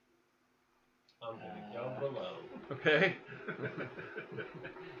 I'm going to go below. Okay. You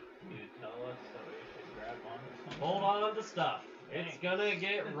tell us that we should grab on to something? Hold on to stuff. It's gonna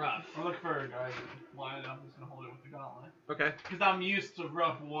get rough. I look for a guy line up. I'm just gonna hold it with the gauntlet. Okay. Because I'm used to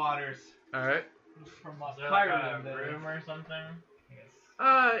rough waters. All right. From my Is there pirate like a days. room or something?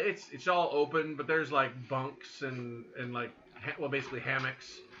 It's all open, but there's like bunks and like basically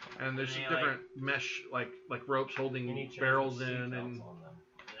hammocks, and there's Any, different mesh like ropes holding barrels in and. Is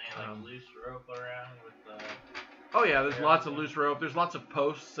there any like loose rope around with the? Oh yeah, there's lots of loose rope. There's lots of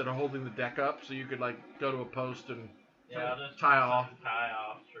posts that are holding the deck up, so you could like go to a post and Yeah, I'll just tie put some off.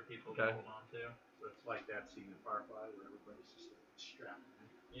 tie-offs for people to Okay. hold on to. So it's like that scene in Firefly where everybody's just like strapped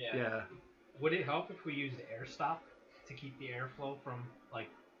in. Yeah. Would it help if we used air stop to keep the airflow from like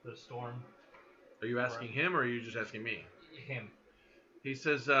the storm? Are you asking him or are you just asking me? Him. He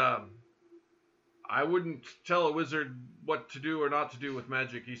says, I wouldn't tell a wizard what to do or not to do with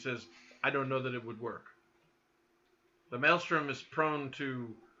magic. He says, I don't know that it would work. The maelstrom is prone to,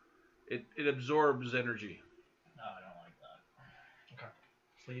 it absorbs energy. No, I don't like that.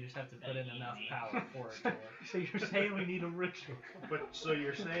 So you just have to put in enough power for it to work. So you're saying we need a ritual? But so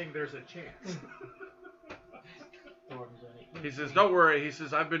you're saying there's a chance? He says, don't worry. He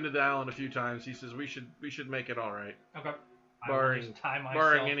says, I've been to the island a few times. He says, we should make it all right. Okay. Barring, I will just tie myself.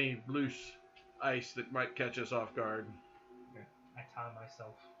 barring any loose ice that might catch us off guard. Okay. I tie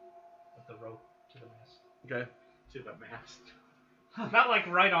myself with the rope to the mast. Okay. To the mast. Not like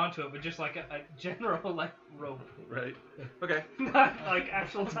right onto it, but just like a general like rope. Right. Okay. Not like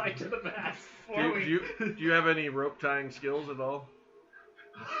actual tied to the mast. Do you have any rope tying skills at all?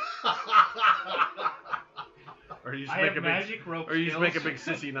 Or you just I make have a big, magic rope or you just make a skills.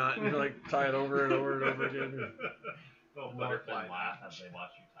 big sissy knot and you like tie it over and over and over again. Oh, Northmen butterfly. laugh as they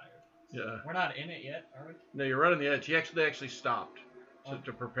watch you tired. Yeah. We're not in it yet, are we? No, you're right on the edge. They actually stopped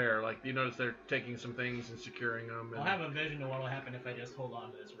to prepare. Like you notice they're taking some things and securing them. And... I'll have a vision of what will happen if I just hold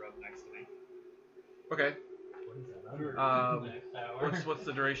on to this rope next to me. Okay. Next hour. What's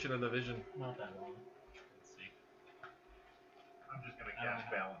the duration of the vision? Not that long. Let's see. I'm just gonna I don't know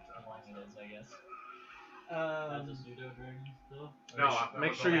cast how balance long on it is, I guess. That's a pseudo dragon still. No,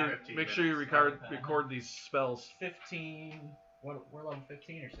 Make sure you record these spells. 15. What? We're level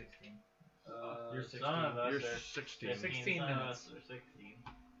 15 or 16? You're 16. Some of us You're are 16. 16 some of minutes. us are 16.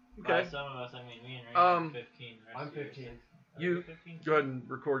 Okay. By some of us, I mean me and Ray are 15. I'm 15. You 15? go ahead and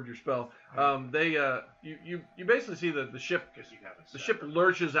record your spell. You basically see the ship. because you haven't. The set ship it.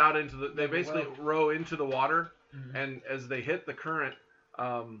 lurches out into the. They basically Well- row into the water, Mhm. and as they hit the current,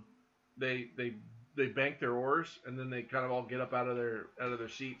 they bank their oars, and then they kind of all get up out of their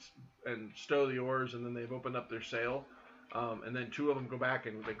seats and stow the oars, and then they've opened up their sail, and then two of them go back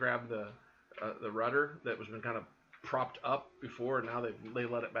and they grab the rudder that was been kind of propped up before, and now they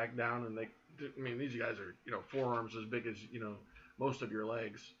let it back down, and these guys are forearms as big as most of your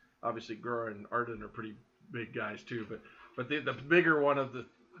legs. Obviously, Gura and Arden are pretty big guys too, but the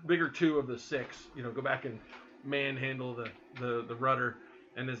bigger two of the six, go back and manhandle the rudder,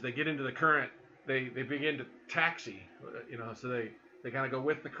 and as they get into the current, they begin to taxi, so they kind of go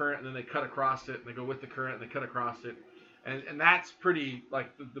with the current, and then they cut across it, and they go with the current, and they cut across it, and that's pretty like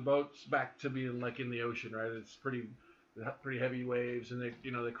the boat's back to being like in the ocean, right? It's pretty heavy waves, and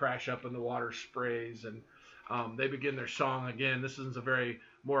they crash up, and the water sprays, and they begin their song again. This is a very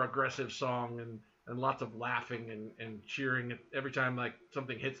more aggressive song, and lots of laughing and cheering. Every time like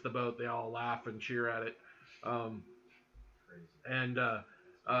something hits the boat, they all laugh and cheer at it.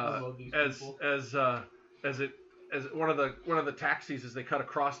 As one of the taxis, as they cut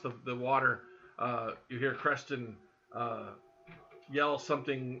across the water, you hear Creston yell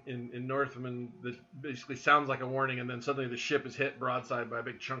something in Northmen that basically sounds like a warning, and then suddenly the ship is hit broadside by a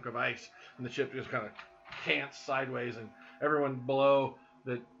big chunk of ice, and the ship just kind of cants sideways, and everyone below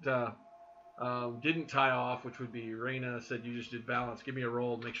that didn't tie off, which would be Reyna, said you just did balance. Give me a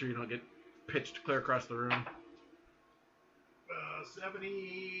roll. Make sure you don't get pitched clear across the room.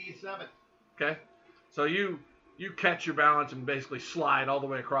 77. Okay, so you catch your balance and basically slide all the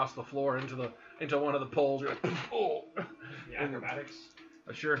way across the floor into one of the poles. You're like, oh. The acrobatics.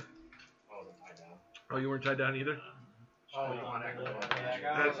 Sure. I wasn't tied down. Oh, you weren't tied down either. Oh, you want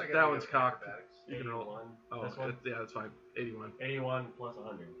acrobatics? That one's cocked. You can 81. roll. Oh, This one? that's fine. 81. 81 plus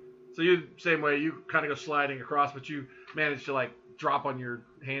 100. So you same way. You kind of go sliding across, but you manage to like drop on your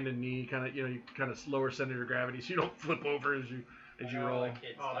hand and knee, kind of you kind of lower center of gravity, so you don't flip over as you roll.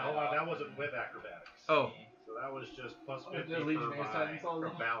 Oh, that wasn't with acrobatics. Oh, So that was just plus 50 Legion for A7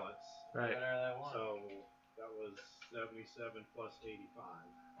 solid. for balance. right. So that was 77 plus 85.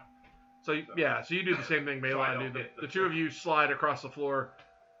 So you do the same thing So I Melon don't did. get The two of you slide across the floor.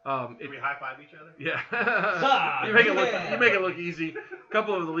 Do we high five each other? Yeah. you make it look easy. A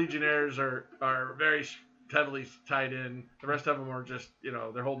couple of the legionnaires are very heavily tied in. The rest of them are just,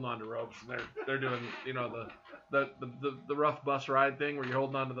 they're holding on to ropes. And they're doing, the rough bus ride thing where you're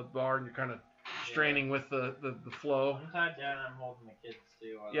holding on to the bar and you're kind of straining with the flow. I'm tied down and I'm holding the kids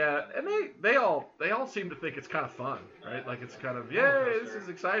too. Yeah, and they all seem to think it's kind of fun, right? Like it's kind of, yay, this is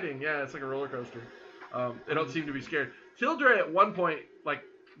exciting. Yeah, it's like a roller coaster. They don't seem to be scared. Tildre at one point, like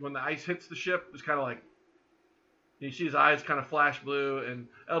when the ice hits the ship, is kind of like, you see his eyes kind of flash blue, and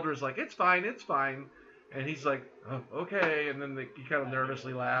Eldra's like, it's fine. And he's like, oh, okay. And then he kind of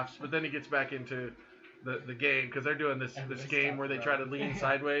nervously laughs, but then he gets back into the game because they're doing this game where they try to lean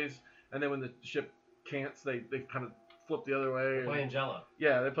sideways, and then when the ship can't, they kind of flip the other way. Playing Jello.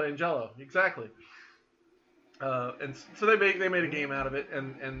 Yeah, they're playing Jello, exactly. And so they made a game out of it,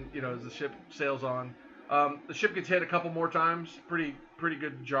 and as the ship sails on, the ship gets hit a couple more times, pretty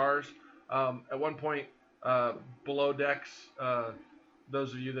good jars. At one point, below decks,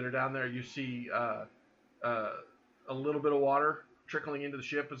 those of you that are down there, you see a little bit of water trickling into the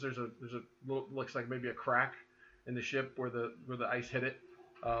ship as there's a little, looks like maybe a crack in the ship where the ice hit it,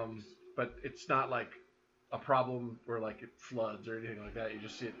 but it's not like a problem where like it floods or anything like that. You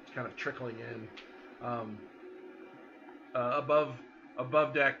just see it kind of trickling in.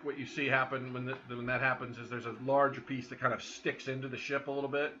 Above deck, what you see happen when that happens is there's a larger piece that kind of sticks into the ship a little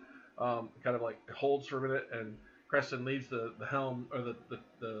bit, kind of like holds for a minute, and Creston leaves the helm or the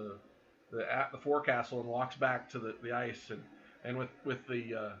forecastle and walks back to the ice, and with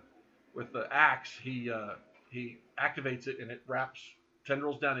the axe he activates it, and it wraps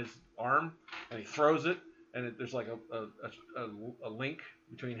tendrils down his arm, and he throws it, and there's like a link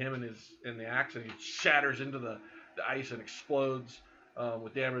between him and the axe, and he shatters into the ice and explodes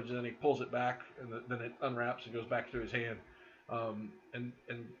with damage, and then he pulls it back, and then it unwraps and goes back to his hand, and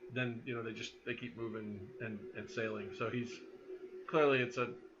then they keep moving and sailing. So he's clearly, it's a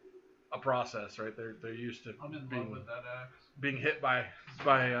process, right? They're used to I'm in love with that axe. being hit by You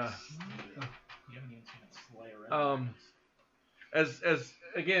haven't even seen it slay around. as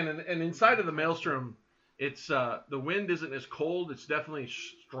again, and inside of the maelstrom, it's the wind isn't as cold. It's definitely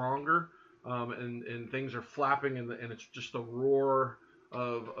stronger, and things are flapping, and it's just the roar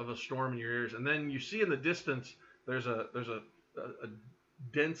of a storm in your ears. And then you see in the distance there's a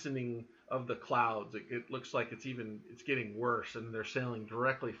densening of the clouds. It looks like it's getting worse, and they're sailing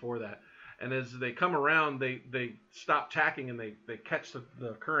directly for that. And as they come around, they stop tacking, and they catch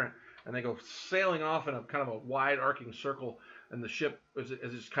the current, and they go sailing off in a kind of a wide arcing circle. And the ship, as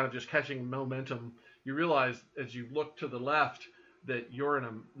it's kind of just catching momentum, you realize as you look to the left that you're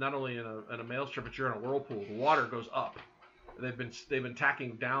not only in a maelstrom, but you're in a whirlpool. The water goes up. They've been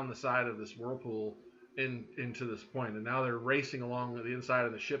tacking down the side of this whirlpool into this point, and now they're racing along the inside,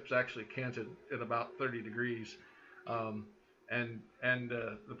 and the ship's actually canted at about 30 degrees. And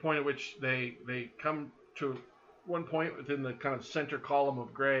the point at which they come to one point within the kind of center column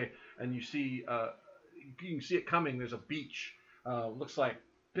of gray, and you can see it coming. There's a beach. Looks like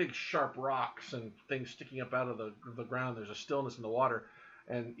big sharp rocks and things sticking up out of the ground. There's a stillness in the water,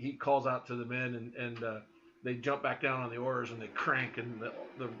 and he calls out to the men, and they jump back down on the oars, and they crank, and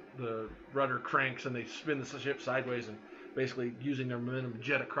the rudder cranks, and they spin the ship sideways, and basically using their momentum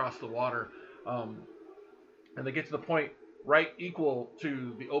jet across the water, and they get to the point right equal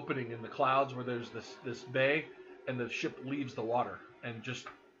to the opening in the clouds where there's this bay, and the ship leaves the water and just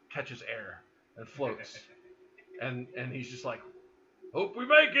catches air and floats. and he's just like, hope we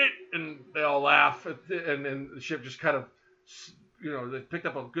make it, and they all laugh, and then the ship just kind of, they picked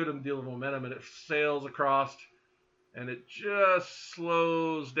up a good deal of momentum, and it sails across, and it just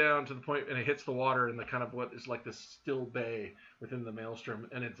slows down to the point, and it hits the water in the kind of what is like this still bay within the maelstrom,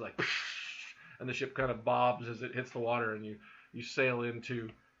 and it's like, and the ship kind of bobs as it hits the water, and you sail into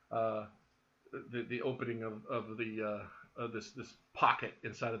the opening of this pocket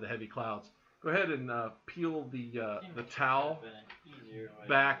inside of the heavy clouds. Go ahead and peel the towel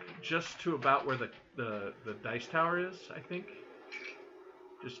back just to about where the dice tower is, I think.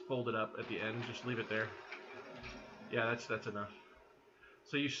 Just fold it up at the end. Just leave it there. Yeah, that's enough.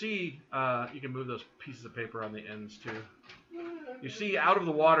 So you see, you can move those pieces of paper on the ends too. You see out of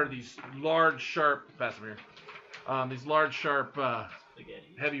the water these large, sharp, these large, sharp,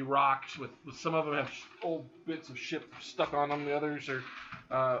 heavy rocks with some of them have old bits of ship stuck on them. The others are,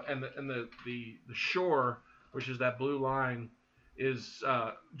 and the shore, which is that blue line, is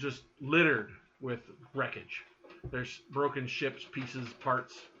just littered with wreckage. There's broken ships, pieces,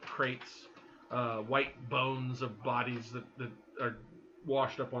 parts, crates, white bones of bodies that are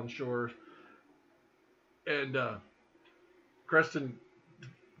washed up on shore. And Creston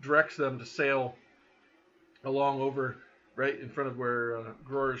directs them to sail along over right in front of where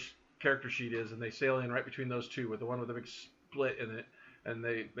Gror's character sheet is, and they sail in right between those two with the one with the big split in it, and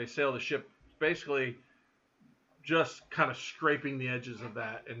they sail the ship basically just kind of scraping the edges of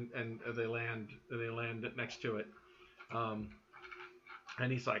that, and they land next to it.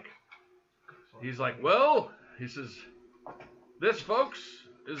 And he's like, well, he says, this, folks,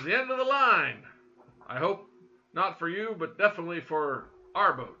 is the end of the line. I hope not for you, but definitely for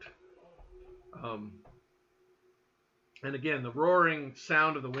our boat. And again, the roaring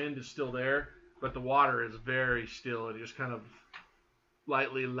sound of the wind is still there, but the water is very still. It just kind of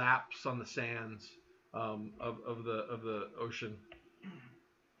lightly laps on the sands of the ocean.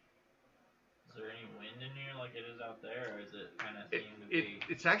 Is there any wind in here like it is out there, or is it kind of seem to be?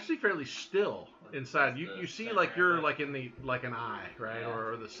 It's actually fairly still inside. You see like you're like in the like an eye, right,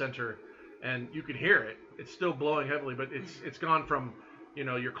 or the center, and you can hear it. It's still blowing heavily, but it's gone from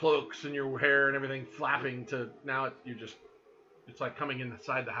your cloaks and your hair and everything flapping to now it's like coming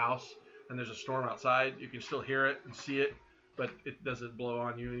inside the house and there's a storm outside. You can still hear it and see it, but it doesn't blow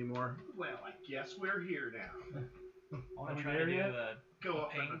on you anymore. Well, I guess we're here now. I want to try to do Go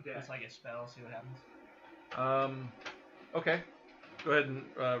up ping. on the deck. It's like a spell. See what happens. Okay. Go ahead and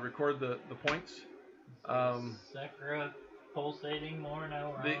record the points. Zekra pulsating more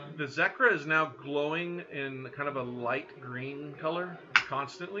now. The Zekra is now glowing in kind of a light green color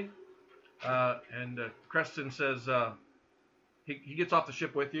constantly. And Creston says he gets off the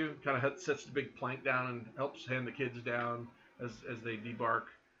ship with you, kind of sets the big plank down and helps hand the kids down as they debark.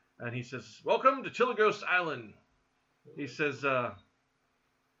 And he says, welcome to Tilagos Island. He says, and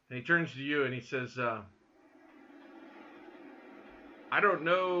he turns to you and he says, I don't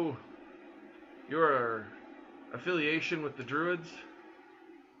know your affiliation with the Druids.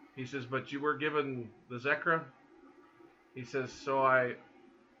 He says, but you were given the Zekra. He says, so I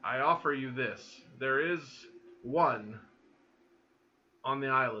offer you this. There is one on the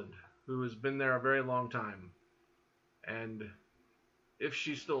island who has been there a very long time. And if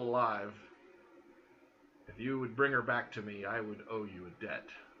she's still alive, if you would bring her back to me, I would owe you a debt.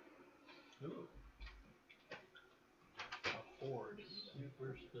 Ooh. A horde.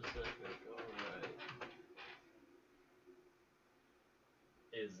 Super specific. Alright.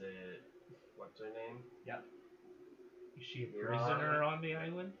 Is it... What's her name? Yep. Is she a prisoner on the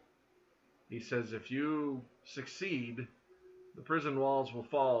island? He says, if you succeed, the prison walls will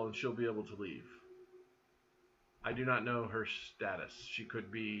fall and she'll be able to leave. I do not know her status. She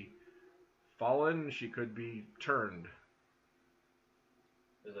could be fallen, she could be turned.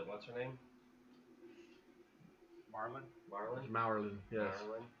 Is it, what's her name? Marlin? Maurlin, yes.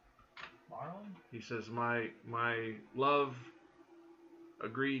 Marlin? He says, my love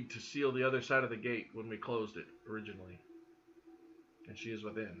agreed to seal the other side of the gate when we closed it originally. And she is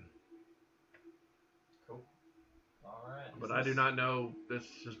within. Cool. Alright. But I do not know. This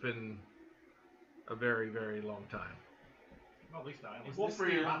has been a very, very long time. Well, at least I Is will this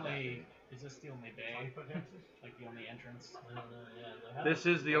free the about only? Is this the only bay? Like the only entrance? I don't know, yeah. This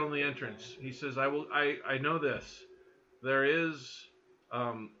is the only entrance. He says, I know this. There is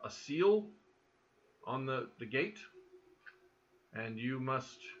a seal on the gate, and you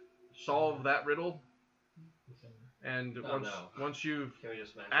must solve that riddle. And once you've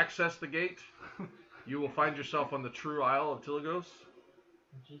accessed the gate, you will find yourself on the true Isle of Tilagos.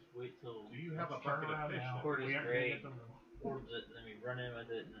 Just wait till... Do you have a bucket of fish? Port is great. Boards it, and then we run in with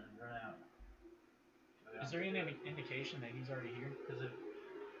it, and then run out. Is there any indication that he's already here? Because if...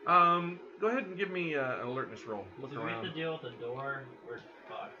 Go ahead and give me an alertness roll. Look we around. have to deal with the door, we're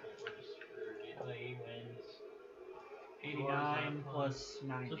fucked. We're just screwed. He wins. 89 plus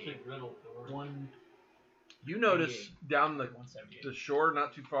 90. Especially riddle doors. You notice down the 178. shore,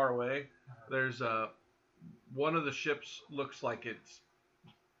 not too far away, there's one of the ships looks like it's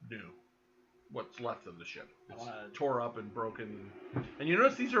new. What's left of the ship. It's tore up and broken. And you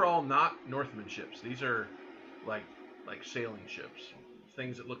notice these are all not Northmen ships. These are like sailing ships.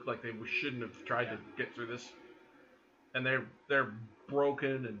 Things that look like they shouldn't have tried to get through this. And they're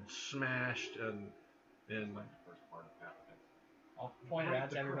broken and smashed and I'll point it out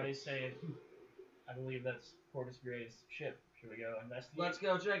to everybody. Say, I believe that's Portis Gray's ship. Should we go investigate? Let's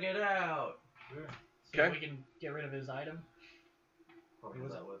go check it out. Sure. See if we can get rid of his item. Probably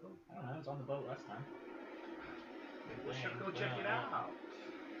was that with him. I don't know. It was on the boat last time. We should go check it out.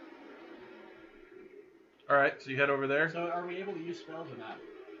 All right, so you head over there. So are we able to use spells or not?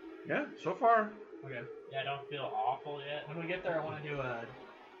 Yeah, so far. Okay. Yeah, I don't feel awful yet. When we get there, I want to do a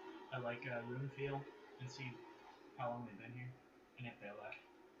room feel and see how long they've been here and if they left.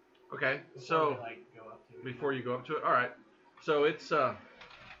 Okay, Before so we, go up to it. before you go up to it, all right. So it's the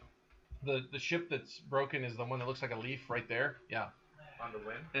ship that's broken is the one that looks like a leaf right there. Yeah. On the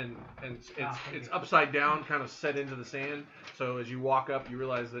wind? And it's upside down, kind of set into the sand. So as you walk up, you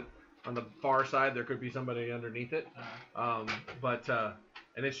realize that on the far side there could be somebody underneath it. And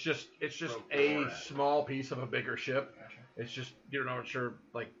it's just a small piece of a bigger ship. It's just, you're not sure,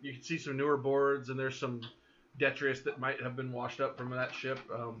 like, you can see some newer boards, and there's some detritus that might have been washed up from that ship.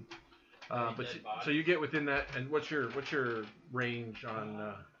 So you get within that, and what's your range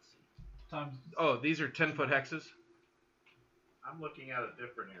on? These are 10-foot hexes. I'm looking at a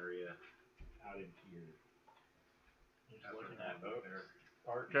different area out in here. Just looking at that boat there.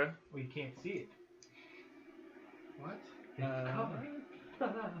 Okay. Well, you can't see it. What? It's covered.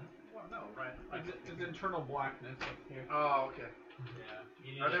 Well, no, right. It's internal blackness up here. Oh, okay.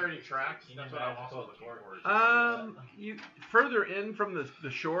 Yeah. Are there any tracks? That's what I'm also looking for. You further in from the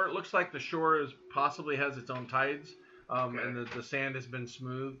shore, it looks like the shore possibly has its own tides, and the sand has been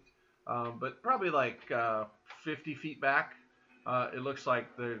smoothed. But probably like 50 feet back, it looks like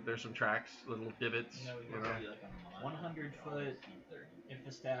there's some tracks, little divots. 100 foot. If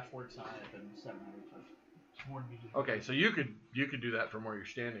the staff works on it, then 700 foot. Okay, so you could do that from where you're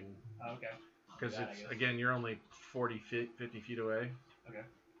standing. Okay. Because again, you're only 50 feet away. Okay.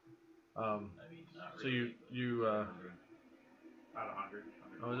 So you about 100.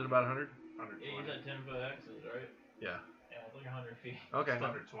 Oh, is it about 100? 120. Yeah, you said 10-foot X's, right? Yeah. Yeah, it's like 100 feet. Okay.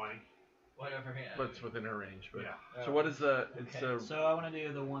 120. Whatever, yeah. But it's within her range. But. Yeah. So what is the? So I want to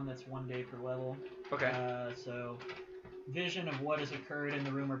do the one that's 1 day per level. Okay. So vision of what has occurred in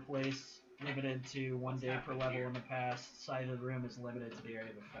the room or place limited to 1 day per level in the past. Size of the room is limited to the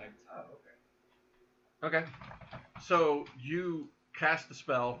area of effect. Oh, okay. So you cast the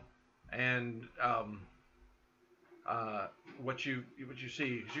spell, and what you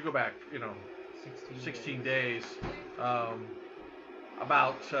see is you go back, 16 days.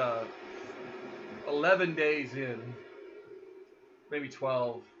 About 11 days in, maybe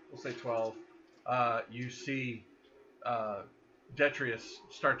 12. We'll say 12. You see detritus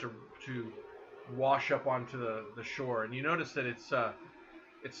start to wash up onto the shore, and you notice that it's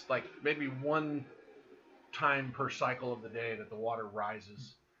like maybe one time per cycle of the day that the water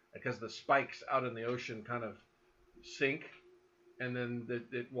rises, because the spikes out in the ocean kind of sink, and then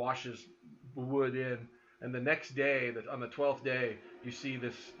it washes wood in, and the next day, on the 12th day, you see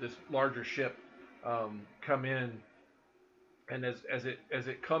this larger ship come in, and as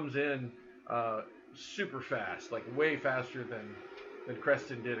it comes in super fast, like way faster than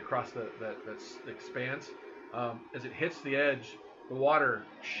Creston did across that expanse. As it hits the edge, the water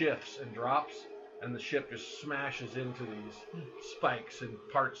shifts and drops, and the ship just smashes into these spikes, and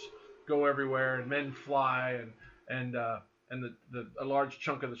parts go everywhere, and men fly, and a large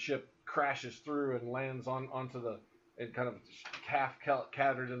chunk of the ship crashes through and lands onto and kind of half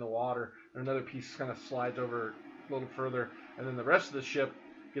catered in the water, and another piece kind of slides over a little further, and then the rest of the ship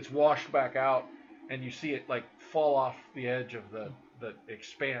gets washed back out, and you see it like fall off the edge of the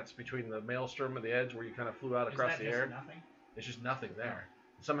expanse between the maelstrom and the edge where you kind of flew out across the air. Nothing? It's just nothing there.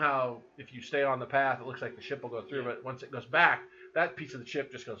 Somehow, if you stay on the path, it looks like the ship will go through, but once it goes back, that piece of the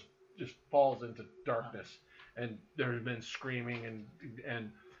ship just falls into darkness, and there's been screaming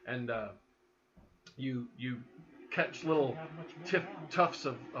and you catch little tufts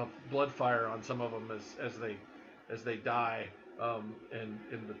of blood fire on some of them as they die, and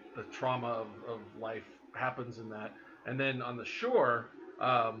the trauma of life happens in that. And then on the shore,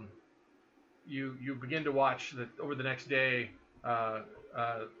 you begin to watch that over the next day.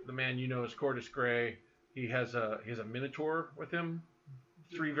 The man is Cordis Gray. He has a minotaur with him,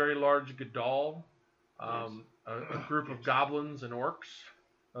 3 very large Gadol, a group of goblins and orcs,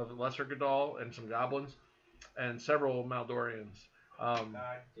 of lesser Gadol, and some goblins, and several Maldorians. Goddamn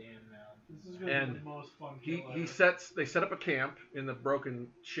Mal. This is going to be the most fun kill ever. They set up a camp in the broken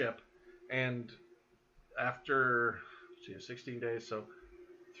ship, and after 16 days, so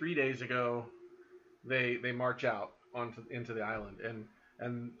 3 days ago, they march out into the island,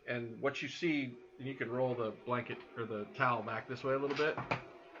 and what you see, and you can roll the blanket or the towel back this way a little bit,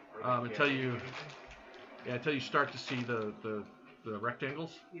 until you start to see the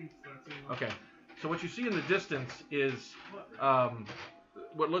rectangles. Okay, so what you see in the distance is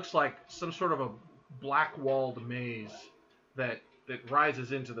what looks like some sort of a black-walled maze that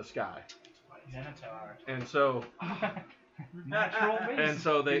rises into the sky. Minotaur. And so Natural maze. and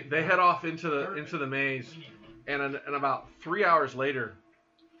so they head off into the maze, and about 3 hours later,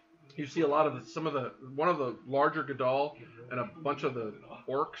 you see one of the larger Gadol and a bunch of the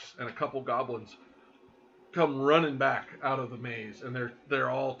orcs and a couple goblins come running back out of the maze, and they're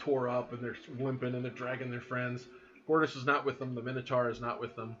all tore up, and they're limping, and they're dragging their friends. Cordis is not with them. The Minotaur is not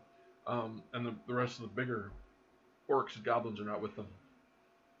with them, and the rest of the bigger orcs and goblins are not with them.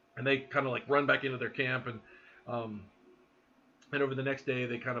 and they kind of like run back into their camp, and over the next day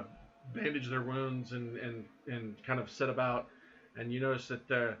they kind of bandage their wounds and kind of set about. And you notice that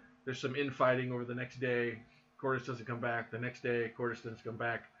there's some infighting over the next day. Cordis doesn't come back. The next day, Cordis doesn't come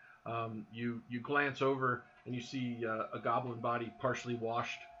back. You glance over and you see a goblin body partially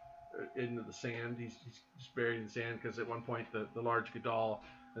washed into the sand. He's just buried in sand because at one point the large Gadol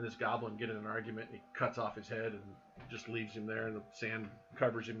and this goblin get in an argument, and he cuts off his head and just leaves him there, and the sand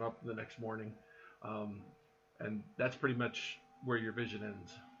covers him up the next morning. And that's pretty much where your vision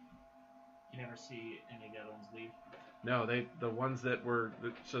ends. You never see any of the other ones leave? No, the ones that were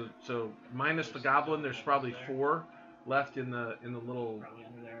so minus the goblin, there's probably 4 left in the little. Probably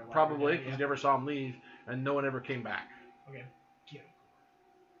under there. Probably, because you never saw them leave, and no one ever came back. Okay.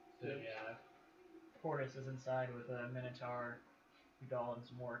 So yeah, Cordis is inside with a Minotaur, Udal, and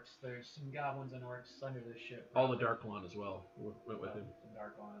some orcs. There's some goblins and orcs under the ship. All the Darklon as well went with him. Some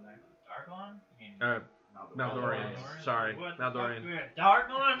Darklon in there. Darklon? Maldorians. Sorry, Maldorian.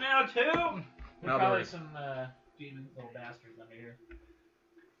 Darklon now too? There's probably some demon little bastards under here.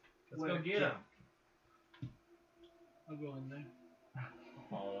 Let's go get them. I'll go in there.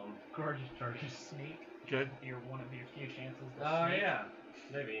 Follow them. Gorgeous charges sneak. Okay. You're one of your few chances to Oh, sneak. yeah.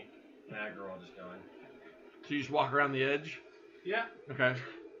 Maybe. Nah, girl, just going. So you just walk around the edge? Yeah. Okay.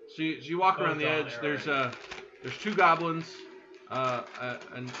 So you walk around the edge. There's 2 goblins, a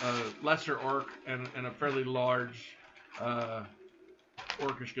lesser orc, and a fairly large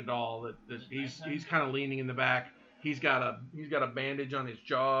orcish Gadol that he's kind of leaning in the back. He's got a bandage on his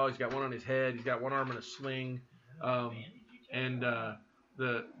jaw. He's got one on his head. He's got one arm in a sling. And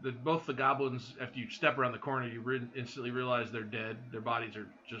both the goblins, after you step around the corner, you instantly realize they're dead. Their bodies are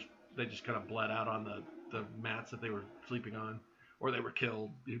just kind of bled out on the mats that they were sleeping on, or they were killed.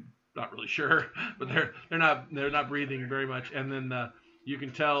 You're not really sure, but they're not breathing very much. And then you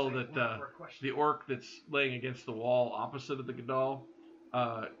can tell that the orc that's laying against the wall opposite of the Gadol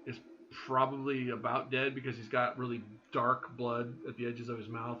is probably about dead, because he's got really dark blood at the edges of his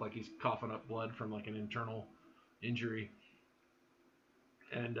mouth, like he's coughing up blood from like an internal injury.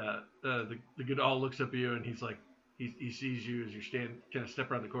 And the Gadol looks up at you, and he's like, he sees you as you're kind of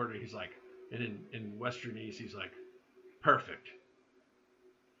step around the corner. He's like, and in Westernese, he's like, perfect.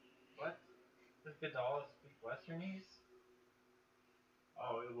 What? Does Gadol speak Westernese?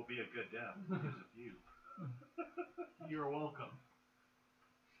 Oh, it will be a good death because of you. You're welcome.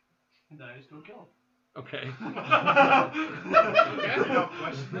 And then I just go kill him. Okay. Okay, no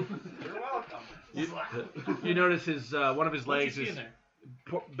question. You're welcome. You notice his one of his legs is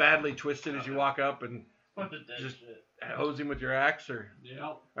badly twisted as you walk up, and just hose him with your axe, or Yep.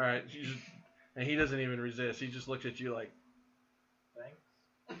 all right. And he doesn't even resist. He just looks at you like,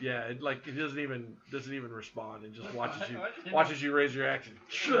 Thanks. yeah, he doesn't even respond, and just watches you raise your axe. And,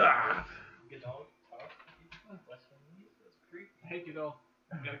 Gadol talk Westernese? That's creepy. Hey, Gadol.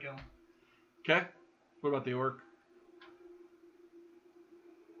 You gotta kill him. okay. What about the orc?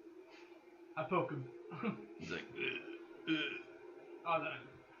 I poke him. He's like, Oh,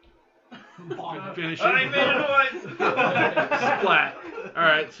 then. finish I him. made a noise! Splat. All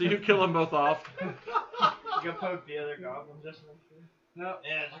right, so you kill them both off. You go poke the other goblin just to make sure. No.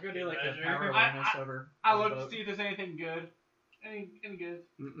 Yeah, I'll go do like a measure. power awareness over. I the look to boat. see if there's anything good. Any good.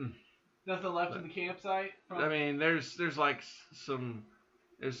 Mm-mm. Nothing left in the campsite. I mean, there's like some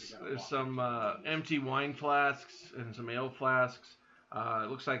empty wine flasks and some ale flasks. It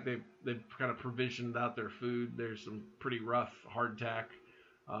looks like they've kind of provisioned out their food. There's some pretty rough hardtack,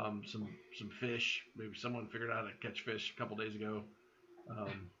 some fish. Maybe someone figured out how to catch fish a couple days ago,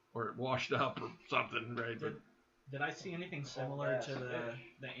 or it washed up or something, right? Did I see anything similar to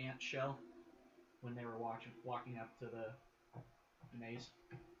the ant shell when they were walking up to the maze?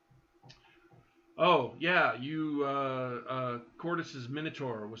 Oh yeah, Cordis's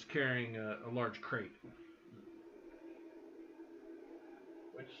Minotaur was carrying a large crate.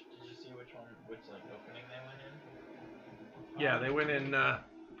 Did you see which opening they went in? Yeah, they went in.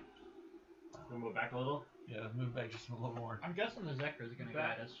 We'll move back a little. Yeah, move back just a little more. I'm guessing the Zekra is going to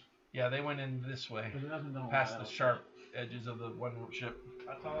guide us. Yeah, they went in this way, Because it hasn't been a past while. the sharp edges of the one ship.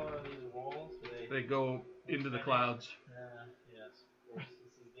 How tall are these walls? They go into the clouds. Yes. Of course,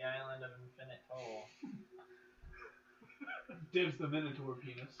 this is the island of infinite tall. Dibs the Minotaur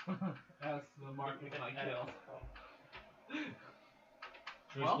penis. That's the mark of my kill.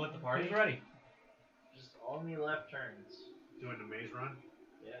 Should we split the party? Who's ready? Just only left turns. Doing the maze run?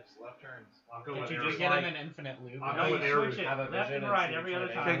 Yes, left turns. I'll go Did with you Aries. just get him an infinite loop? I'll go with Aries. Have a Left vision and right see every which other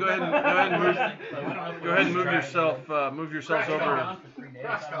way time. to Okay, go ahead and move yourselves over.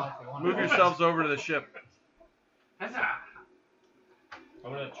 Move yourselves over to the ship. Huzzah!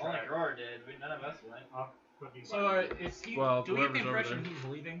 I'm gonna Only try. Roar did. None of us went. So is he? Well, do we have the whoever's over impression there.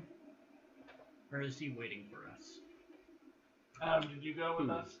 he's leaving, or is he waiting for us? Did you go with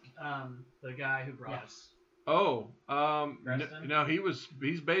us? The guy who brought us. Oh, Preston? no,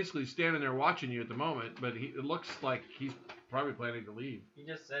 he's basically standing there watching you at the moment, but it looks like he's probably planning to leave. He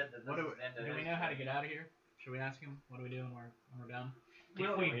just said that this is the end of Do we his know how to trip. get out of here? Should we ask him? What do we do when we're done?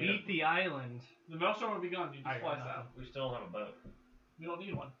 If we beat the island, The maelstrom will be gone. You just fly Alright, south. We still don't have a boat. We don't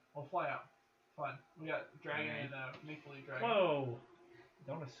need one. We'll fly out. Fine. We got dragon and make-believe dragon. whoa!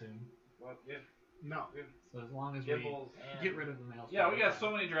 Don't assume. Well, No. So as long as we Gibbles and get rid of the maelstrom. Yeah, we got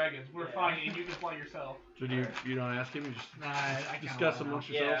so many dragons. We're Yeah. fine, and you can fly yourself. So you don't ask him, you just Nah, I kinda discuss wanna amongst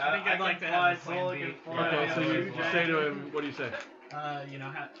know. yourselves? Yeah, I think I'd like to fly have a plan Soul, B. can fly Okay, Yeah, so yeah, you yeah. say to him, what do you say?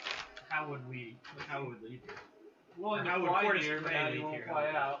 How would we leave here? Willing How to would fly Fortis here, but Gray now leave you won't here? fly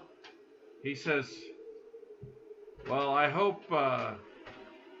out. He says, well, I hope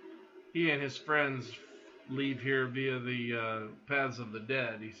he and his friends leave here via the paths of the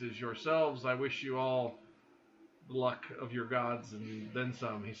dead. He says, yourselves, I wish you all the luck of your gods and then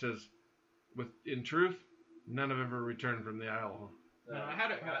some. He says, in truth, none have ever returned from the isle.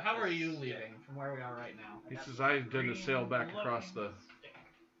 How are you leaving from where we are right now? He says, I intend to sail back across the...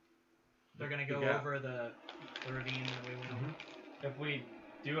 They're gonna go Yeah. over the ravine that we went over. If we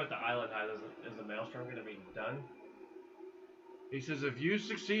do what the island has, is the maelstrom gonna be done? He says, if you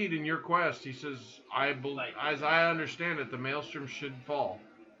succeed in your quest, he says, as I understand it, the maelstrom should fall.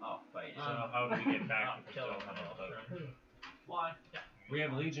 I'll fight. So how do we get back if we kill still him. don't have a boat? Fly. We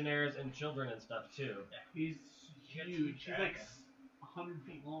have legionnaires and children and stuff too. He's Get huge. He's like dragon. 100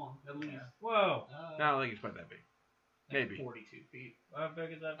 feet long, at least. Whoa! I don't think it's quite that big. Maybe. 42 feet. How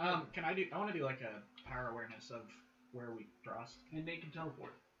big is that? I want to do like a power awareness of where we crossed. And they can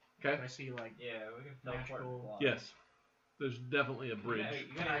teleport. Okay. If I see like Yeah, we can teleport. Magical- and fly. Yes. There's definitely a bridge.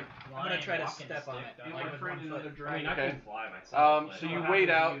 I'm gonna try to step on it. And Like we're with freeing one another foot. dragon. I Okay. can fly myself. but So you what wait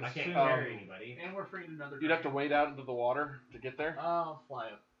happens out. if I can't um, carry anybody. And we're freeing another dragon. You'd have to wade out into the water to get there. I'll fly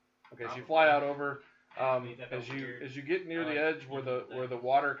up. Okay, so you fly out over. As you get near the edge where the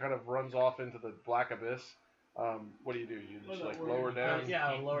water kind of runs off into the black abyss, what do? You just like lower down? Yeah,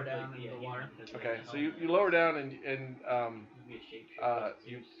 I'll lower down into the water. Okay, so you lower down and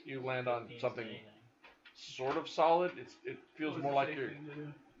you land on something sort of solid. It feels more like you're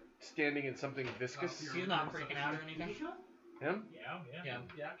standing in something viscous. He's not freaking out or anything. Him? Yeah. Yeah.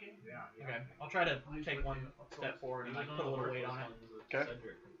 Okay. I'll try to take one step forward and like put a little weight on it. Okay.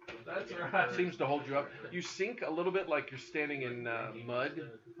 That's right. Seems to hold you up. You sink a little bit like you're standing in mud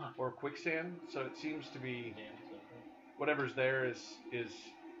or quicksand, so it seems to be whatever's there is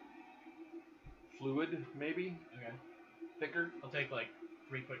fluid, maybe Okay. thicker. I'll take like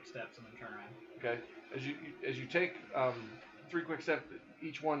 3 quick steps and then turn around. Okay, as you take 3 quick steps,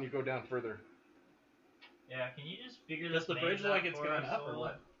 each one you go down further. Yeah, can you just figure Does this the bridge maze look like out it's for going us, up or Sola?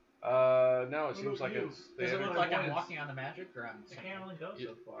 what? No, it seems like it's. they Does it haven't- look like I'm points. walking on the magic or I'm I sinking? can't only go You-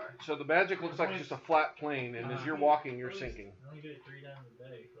 so far. So the magic looks like just a flat plane, and as you're walking, you're sinking. I only do it 3 times a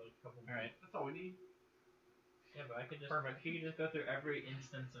day for like a couple Alright. That's all we need. Yeah, but I could just. Perfect. If you could just go through every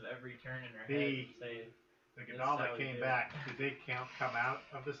instance of every turn in her The- head and say. The That's Gadal how that we came do it. back, did they come out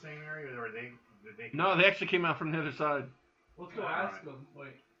of the same area, or did they? No, they actually came out from the other side. Let's go Alright. ask them.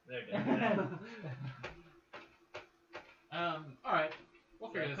 Wait. They're dead. Alright. We'll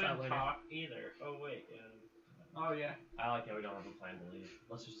I figure this out couldn't later. talk either. Oh wait. Oh, yeah. I like how we don't have a plan to leave.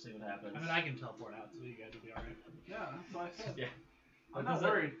 Let's just see what happens. I mean, I can teleport out, so you guys will be alright. Yeah, that's what I said. Yeah. I'm But not does it-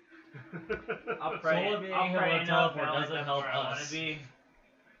 worried. I'll pray. Sola being I'll able pray to enough teleport knowledge doesn't that's help where I wanna us. be.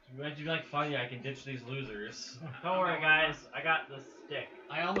 Would you like funny? I can ditch these losers. Don't worry, guys. I got the stick.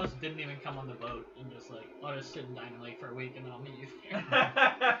 I almost didn't even come on the boat and just like, I'll just sit in Diamond Lake for a week and then I'll meet you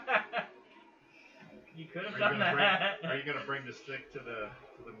there. You could have Are you done gonna that. bring? Are you gonna bring the stick to the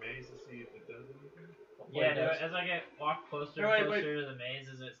maze to see if it does anything? Yeah, do it. As I walk closer Wait, and wait. closer to the maze,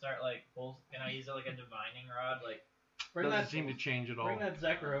 does it start like can I use it like a divining rod? Like Bring Doesn't that, seem to change at all. bring that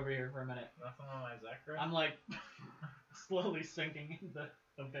Zekra over here for a minute. nothing on my Zekra? I'm like slowly sinking in the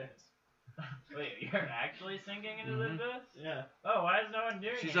abyss. Wait, you're actually sinking into the Mhm. abyss? Yeah. Oh, why is no one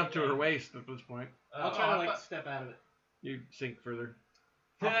doing She's anything? up to her waist at this point. I'll try to like step out of it. You sink further.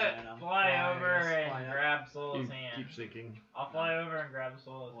 Yeah, no. Fly Fly, over yes, and fly up. grab Sola's You hand. keep sinking. I'll fly over and grab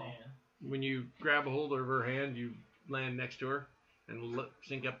Sola's Well. hand. When you grab a hold of her hand, you land next to her and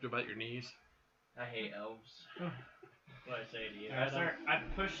sink up to about your knees. I hate elves. What I say to you. Alright, I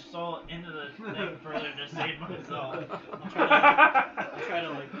push Soul into the thing further to save myself. I'll try to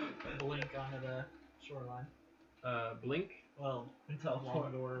like blink onto the shoreline. Blink. Well, Teleport.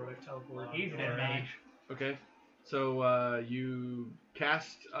 long door or whatever, teleport. He's door. their mage. Okay. So you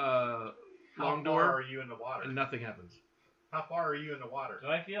cast How long far door, are you in the water? and nothing happens. How far are you in the water? Do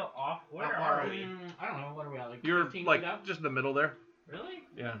I feel off? Where How far are are we? you? I don't know. What are we at? Like You're 15 like feet out? just in the middle there. Really?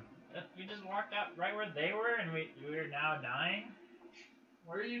 Yeah. We just walked out right where they were, and we're now dying.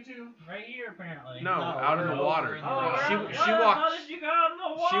 Where are you two? Right here, apparently. No, out in the we're water. over in the Oh, water. She what? walked. How did you go out in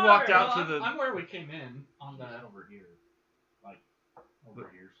the water? She walked out Well, to the. I'm where we came in on the. over here. Like, over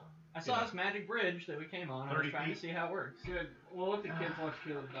here somewhere. I saw this magic bridge that we came on. I was 30 trying to feet. see how it works. Good. We'll let the kids watch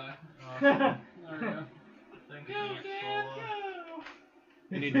Caleb die. Oh, There we go. thanks, Aunt Sola.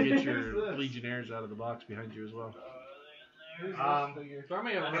 You need to get your legionnaires out of the box behind you as well. Who's Um, this figure? Throw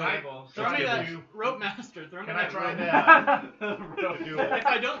me a That's rope. terrible. Throw me that you- rope master. Throw me Can I that try rope. to do it? If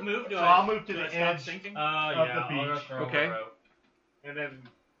I don't move, do So I? I'll move to do I the stop edge sinking? Yeah, the I'll go beach. throw Okay. a rope. and then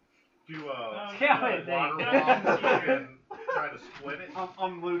do a Oh, Damn no. it, Dave. water Get up bomb here. and try to split it.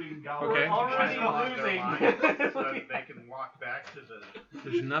 I'm looting goblins. Okay. Already Try to lock their losing. lines so that they can walk back to the.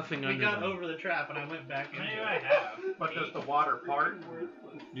 There's nothing We under got them. over the trap, and I went back How many into do I it. have? But does the water part?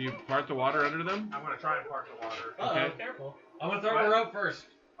 Do you part the water under them? I'm gonna try and part the water. Uh-oh, Okay. careful. I'm gonna throw What? a rope first.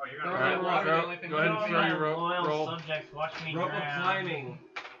 Oh, you're Throw gonna. me Alright, the water, throw- the only thing go ahead and we throw can your do. rope. Loyal Roll. subjects, watch me Rope of drown. climbing.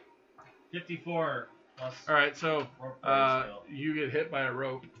 54 plus All right, so rope play skill. you get hit by a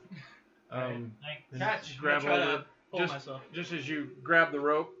rope. Thanks. and Catch. Grab I'm gonna hold try of to pull just- myself. it. Just as you grab the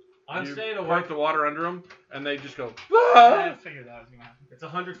rope, I'm you staying away. part the water under them, and they just go. I figured that was gonna happen. It's a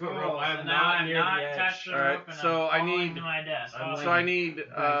 100-foot Cool. rope. I So am now not I'm near not the edge. touched the Alright, rope, and so I I'm falling need- to my death. I'm So I need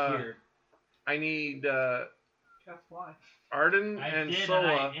Back here. I need Cats fly. Arden I and did, and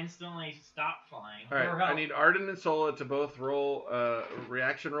Sola. I instantly stopped flying. All right, Or I help. need Arden and Sola to both roll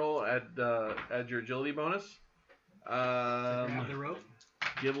reaction roll. Add your agility bonus. Grab the rope.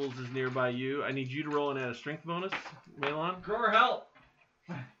 Gibbles is nearby you. I need you to roll and add a strength bonus. Waylon. Grower, help!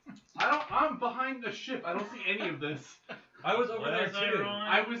 I'm behind the ship. I don't see any of this. I was over What there was I too. rolling?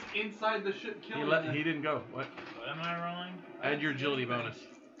 I was inside the ship killing them. He didn't go. What? What am I rolling? Add your agility bonus.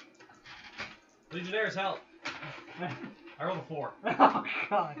 Legionnaires, help! I rolled a 4. Oh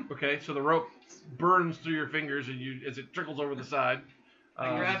god. Okay, so the rope burns through your fingers and as it trickles over the side.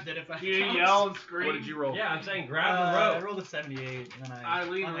 I grabbed it if I You counts. yell and scream. What did you roll? Yeah, I'm saying grab the I rope. rolled a 78, and then I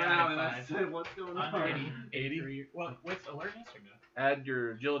leaned finally around added and I 5. said, "What's going on?" 180. 80. What, with alertness or no? Add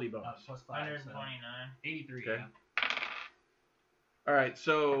your agility bonus. Plus 5. 129. 83. Okay. Yeah. All right,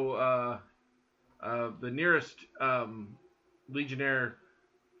 so the nearest legionnaire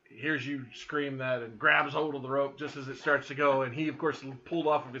hears you scream that and grabs hold of the rope just as it starts to go, and he, of course, pulled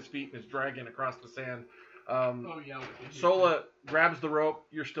off of his feet and is dragging across the sand. Oh yeah. Sola grabs the rope.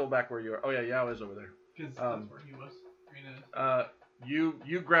 You're still back where you are. Oh yeah, Yao is over there. Because um, that's where he was. I mean,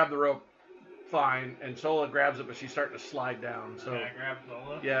 You grab the rope, fine, and Sola grabs it, but she's starting to slide down. So Can I grab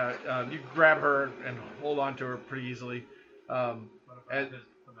Sola? yeah, you grab her and hold on to her pretty easily. And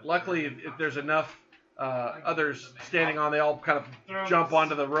luckily, if there's enough others standing on, they all kind of Throw- jump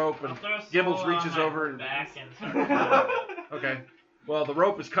onto the rope, I'll and throw Gibbles Sola on reaches my over and- back and start okay. Well, the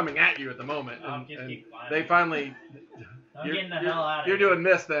rope is coming at you at the moment, I'll and, just and keep climbing. they finally. I'm you're- getting the hell out of You're here. doing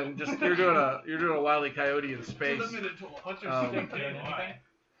this then. Just you're doing a Wile E. Coyote in to space. the Minotaur. Hunter Um, Snake Dude, doing why?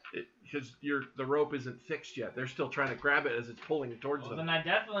 anything? Because the rope isn't fixed yet. They're still trying to grab it as it's pulling towards Well, them. then I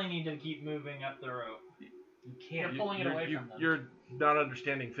definitely need to keep moving up the rope. You You're can't. pulling it away from them. You're not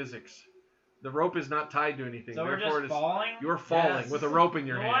understanding physics. The rope is not tied to anything. So we're Therefore, just it is, falling? you're falling Yes. with a rope in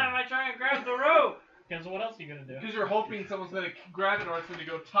your Well, why am hand. I trying to grab the rope? Because what else are you gonna do? Because you're hoping someone's gonna grab it or it's gonna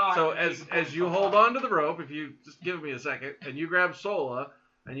go tie. So and as can pull you yourself hold up. on to the rope, if you just give me a second, and you grab Sola,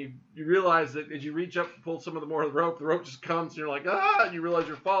 and you realize that as you reach up and pull some of the more of the rope just comes, and you're like, ah, and you realize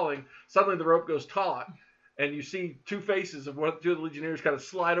you're falling. Suddenly the rope goes taut, and you see two faces of two of the Legionnaires kind of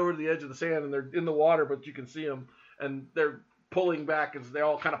slide over to the edge of the sand, and they're in the water, but you can see them, and they're pulling back as they're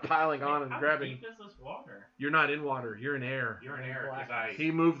all kind of piling on and How grabbing. deep is this water? You're not in water, you're in air. You're in air because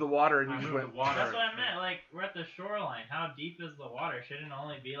He moved the water, and you I just moved went. the water. That's what I meant. Like, we're at the shoreline. How deep is the water? Shouldn't it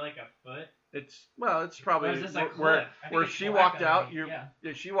only be like a foot? It's probably Or is this a where cliff? I think where it's she black walked out. underneath, You're yeah.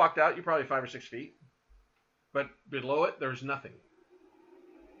 if she walked out, you're probably 5 or 6 feet. But below it, there's nothing.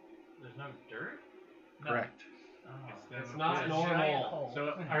 There's no dirt? No. Correct. Oh. It's not It's a normal. giant hole.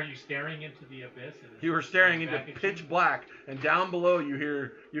 So are you staring into the abyss? And You were staring into back at pitch you? black, and down below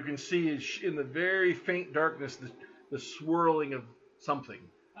you can see in the very faint darkness the swirling of something.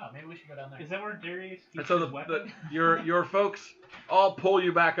 Oh, maybe we should go down there. Is that where Darius keeps And so his weapon? your folks all pull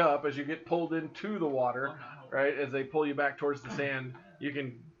you back up as you get pulled into the water, Oh, no. right? As they pull you back towards the sand, you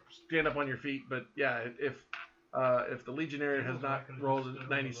can stand up on your feet. But yeah, if the Legionnaire has not rolled a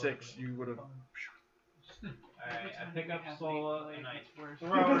 96, you would have. Alright, I pick up Sola and I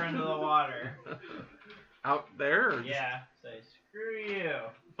throw her into the water. Out there? Yeah. Say screw you.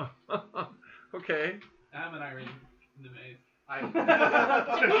 Okay. Adam and I are in the maze. I'm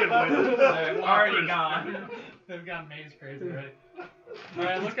Already gone. They've gone maze crazy, right?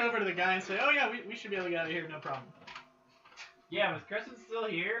 Alright, look over to the guy and say, oh yeah, we should be able to get out of here, no problem. Yeah, was Kristen still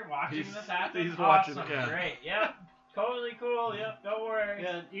here watching this happen? He's watching, awesome. yeah. Great. Yep. Totally cool. Yep. Don't worry.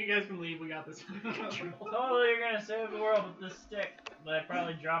 Yeah, you guys can leave, we got this under control. Totally, you're gonna save the world with this stick that I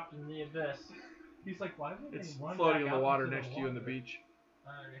probably dropped in the abyss. He's like, why would It's they run floating back in the out water into next to you on the beach.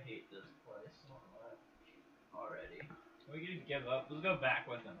 I hate this place already. We can give up. Let's go back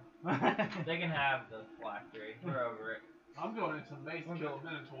with them. They can have the phylactery. We're over it. I'm going into the maze to kill a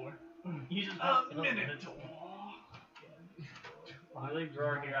Minotaur. You just Minotaur. We leave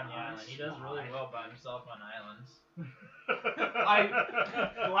Roar here on the island. He does really well by himself on islands.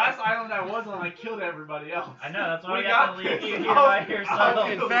 The last island I was on, I killed everybody else. I know, that's why We we got to got leave this. you here by yourself.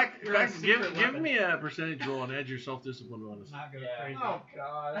 In fact, You're a give secret me a percentage roll and add your self-discipline bonus. Not going Yeah. crazy. Oh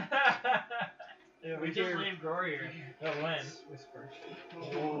god. Dude, we just leave Roar here. He'll win. Whisper.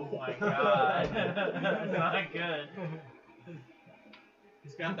 Oh my god. That's not good.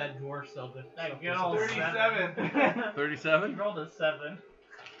 He's got that dwarf self-discipline. That good old 37. 37? He rolled a 7.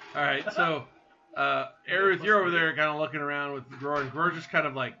 All right, so Aerith, you're over there kind of looking around with Groar, and Groar just kind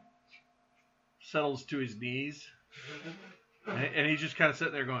of like settles to his knees, and he's just kind of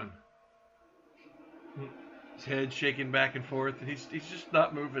sitting there going, his head shaking back and forth, and he's just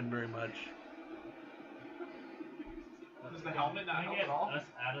not moving very much. Does the helmet not Can help we at get all? us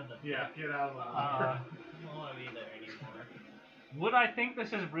out of the Yeah, get out of the I don't want to be there anymore. Would I think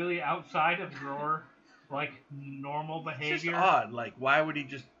this is really outside of Groar, like normal It's just behavior? odd. Like, why would he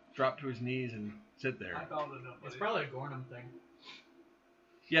just drop to his knees and sit I there? thought it up. It's probably a Gornum thing.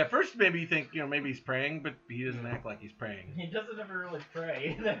 Yeah, at first maybe you think, maybe he's praying, but he doesn't act like he's praying. He doesn't ever really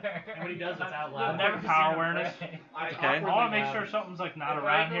pray either. And when he does, it's out I've loud. never Power seen him awareness. pray. Okay. I want to make sure something's like not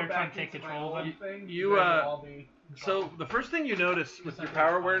around here trying to take control of him. You, So the first thing you notice with your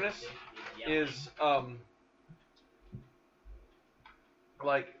power awareness is,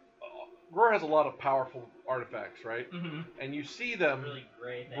 like, Groar has a lot of powerful artifacts, right? Mm-hmm. And you see them Really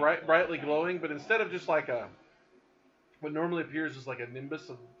great thing. brightly glowing, but instead of just like what normally appears as like a nimbus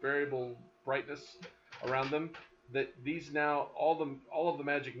of variable brightness around them, that these now, all of the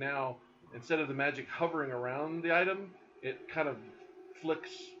magic now, instead of the magic hovering around the item, it kind of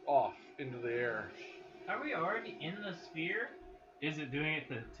flicks off into the air. Are we already in the sphere? Is it doing it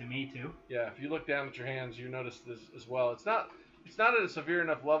to me too? Yeah, if you look down at your hands, you notice this as well. It's not at a severe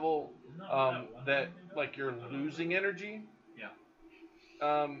enough level that like you're losing energy.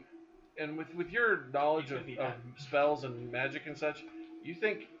 Yeah. And with your knowledge of spells and magic and such,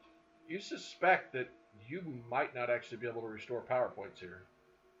 you suspect that you might not actually be able to restore power points here.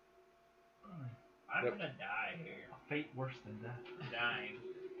 I'm gonna die here. A fate worse than death. Dying.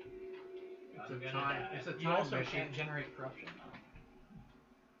 It's a You time also mission. can't generate corruption.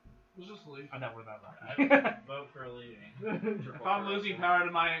 Let's just leave. I know where that I vote for leaving. If I'm losing power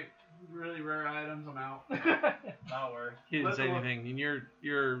to my really rare items, I'm out. Not worth. He didn't Let's say look. anything, and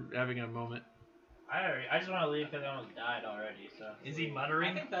you're having a moment. I just want to leave because I almost died already. So. Is he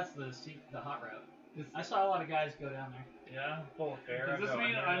muttering? I think that's the hot route. I saw a lot of guys go down there. Yeah, full of fair. Does this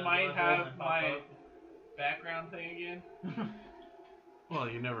mean I might have my background thing again? Well,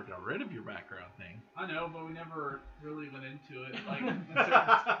 you never got rid of your background thing. I know, but we never really went into it. Like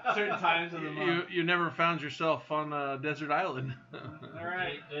certain times of the month. You never found yourself on a desert island All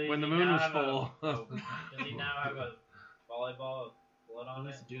right. when the moon was full. Does he now have a volleyball of blood on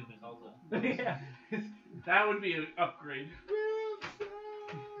it? Yeah. That would be an upgrade.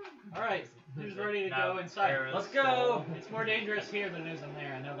 All right, who's ready to Now go inside? Paris Let's go. stole. It's more dangerous here than it is in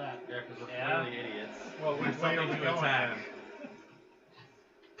there. I know that. Yeah, because we're Yeah. really idiots. Well, Give us which way are something we to going attack. then?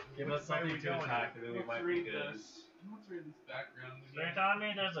 Give us Which way are something we to going? attack, and then we Let's might read be good. this. Let's read this background So you're again. telling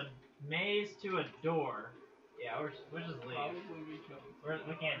me there's a maze to a door? Yeah, we'll just leave. Probably we could.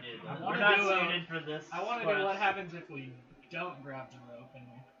 We can't do I this. wanna We're not do, suited for this. I want to quest. know what happens if we don't grab the rope and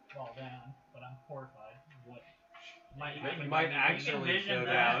we fall down, but I'm horrified. What might You happen? might We actually envision go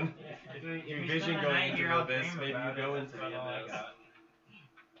that. down. If we You envision spend the going night into here, the I'll abyss, dream maybe about you go it. into That's the about all I abyss. got.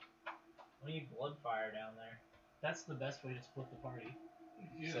 We need blood fire down there. That's the best way to split the party.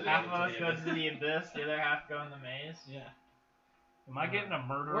 So Half of into us the go abyss. to the abyss, the other half go in the maze. Yeah. Am I getting a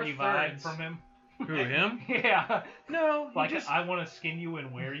murdery We're vibe thirds. from him? Who, him? Yeah. No, Like I want to skin you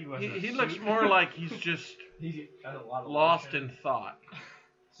and wear you as a he suit. looks more like he's just He has a lot of lost lotion. in thought.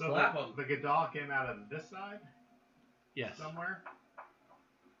 So Slap the Gadol came out of this side Yes. somewhere.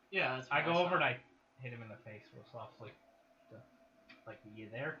 Yeah. That's I what go over saw. and I hit him in the face real softly. Like, you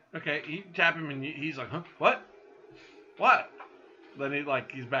there? Okay, you tap him and he's like, huh? What? What? Then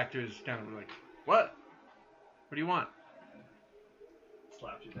he's back to his kind of like, what? What do you want?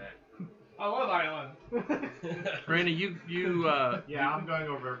 Slapped you back. I love islands. Randy, you Yeah, I'm going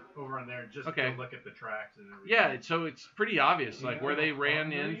over on there just Okay. to look at the tracks and everything. yeah, so it's pretty obvious, like where they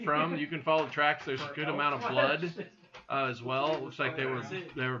ran in from. You can follow the tracks. There's a good amount of blood as well. It looks like they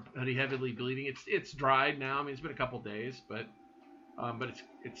were pretty heavily bleeding. It's dried now. I mean, it's been a couple days, but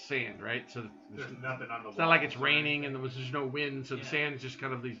it's sand, right? So There's nothing on the it's not like it's raining and there's no wind, so the sand is just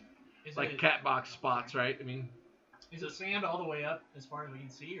kind of these like cat box spots, right? I mean, Is it sand all the way up as far as we can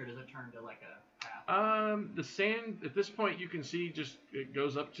see, or does it turn to like a path? the sand at this point you can see just it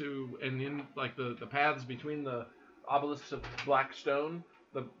goes up to and in like the paths between the obelisks of black stone,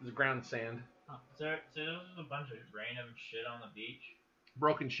 the ground sand, So there's a bunch of random shit on the beach.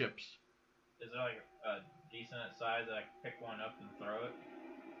 broken ships. Is there like a decent size that I can pick one up and throw it?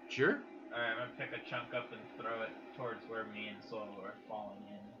 Sure. Alright, I'm gonna pick a chunk up and throw it towards where me and Soul are falling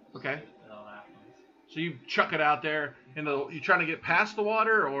in. Okay. See what happens. So you chuck it out there, and you trying to get past the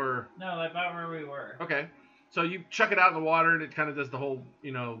water, or No, like about where we were. okay. So you chuck it out in the water, and it kind of does the whole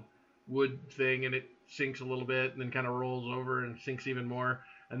wood thing, and it sinks a little bit, and then kind of rolls over and sinks even more,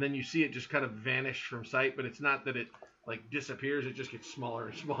 and then you see it just kind of vanish from sight. But it's not that it like disappears; it just gets smaller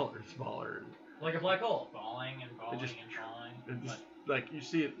and smaller and smaller. Like a black hole. Falling and falling just- and falling. It just like you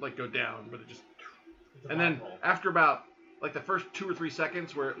see it like go down, but it just It's a and black then hole. after about like the first 2 or 3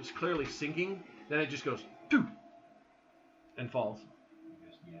 seconds where it was clearly sinking, then it just goes doo and falls.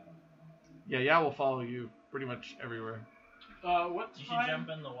 Yeah, will follow you pretty much everywhere. What You should time? jump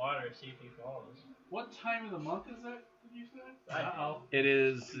in the water, see if he falls. What time of the month is it? Did you say? Uh-oh. It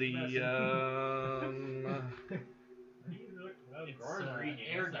is the It's Reading,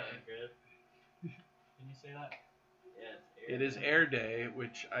 air it's day. not good. Can you say that? Yeah, it's air it is day. Air Day,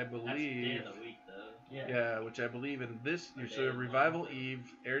 which I That's the day believe of the week, though. yeah, which I believe in this Or so day of the Revival month.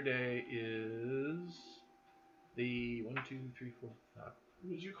 Eve. Air Day is the 1, 2, 3, 4, 5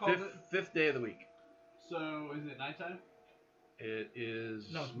 Would you call it? fifth day of the week. So is it nighttime? It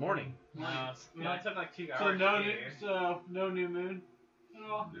is No, it's morning. No, it only took like 2 hours. So no to new, get here. so no new moon. At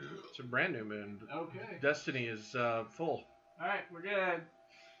all? It's a brand new moon. Okay. Destiny is full. All right, we're good.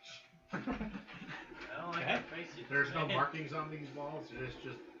 I don't like that face you There's no made. markings on these walls. It's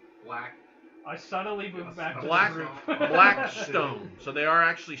just black. I suddenly moved back to Black the room. black stone. So they are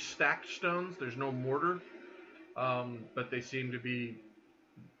actually stacked stones. There's no mortar, but they seem to be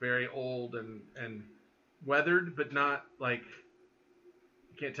very old and weathered, but not like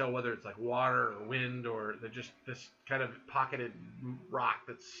you can't tell whether it's like water or wind or they're just this kind of pocketed rock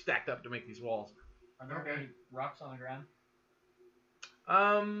that's stacked up to make these walls. Are there Okay. any rocks on the ground?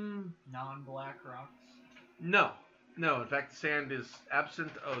 Non-black rocks? No. In fact, the sand is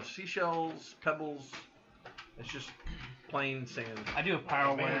absent of seashells, pebbles. It's just plain sand. I do a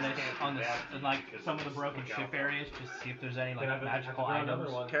power awareness on like some of the broken ship areas, just to see if there's any like magical items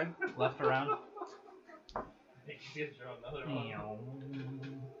Okay. left around. You guys draw another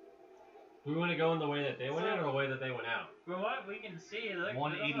one. Do we want to go in the way that they went in or the way that they went out? From what we can see, look,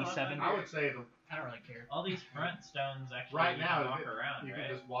 187. I would say I don't really care. all these front stones actually right you now can walk around, you right?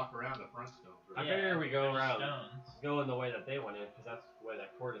 can just walk around the front stones. I Right? figure we go there's around. Stones. Go in the way that they went in, because that's the way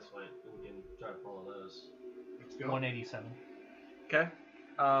that Cordis went, and we can try to follow those. Let's go. 187. Okay.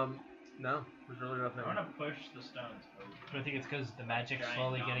 No, there's really nothing. I want to push the stones over. I think it's because the magic's Giant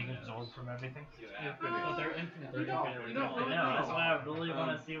slowly getting dominoes. absorbed from everything. See what Yeah, happens. But they're infinite. You don't really I know, that's know. why I really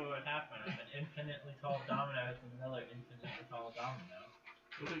want to see what would happen if an infinitely tall domino hits another infinitely tall domino.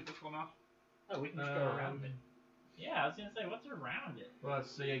 What's going on? Oh, we can just go around it. Yeah, I was gonna say, what's around it? Well,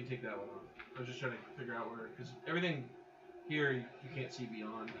 let's say you can take that one off. I was just trying to figure out where, because everything here you can't see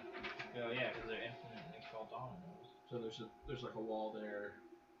beyond. Oh yeah, because they're infinitely tall dominoes. So there's like a wall there,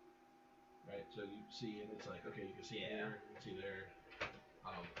 right? So you see, and it's like okay, you can see Yeah. here, you can see there.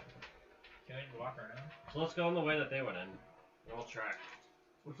 Can we walk around? So let's go in the way that they went in. We'll track.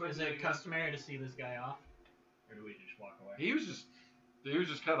 Is it customary to see this guy off? Or do we just walk away? He was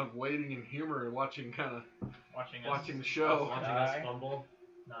just kind of waiting in humor and watching Watching the show. Watching us fumble.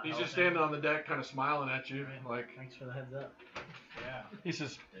 Not He's just helping. standing on the deck, kind of smiling at you, like Thanks for the heads up. Yeah. he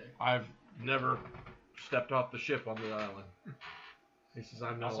says, "I've never stepped off the ship on the island." He says,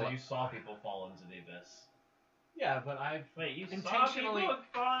 "I'm not." Also, you saw people fall into the abyss. Yeah, but I've Wait, you saw Intentionally- people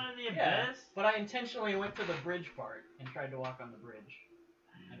fall into the yeah, abyss? but I intentionally went to the bridge part and tried to walk on the bridge,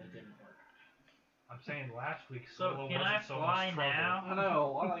 and it didn't work. I'm saying last week So Solo can wasn't I so fly much trouble. now? I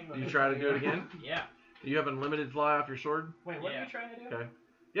know. I don't even. You try to do it again? Yeah. You have unlimited fly off your sword? Wait, what Yeah. are you trying to do? Okay.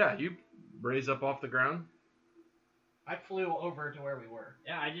 Yeah, you raise up off the ground. I flew over to where we were.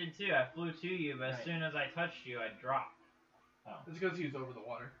 Yeah, I did too. I flew to you, but as Right. soon as I touched you, I dropped. It's because he's over the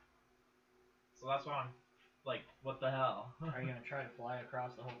water. So that's why I'm like, what the hell? Are you gonna try to fly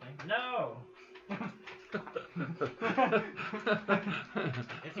across the whole thing? No!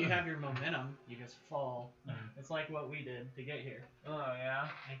 If you have your momentum, you just fall. It's like what we did to get here. Oh, yeah?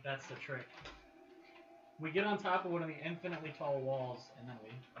 I think that's the trick. We get on top of one of the infinitely tall walls, and then we...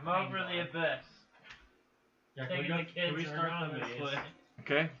 I'm over the abyss. Yeah, Taking the kids can we start around this this way?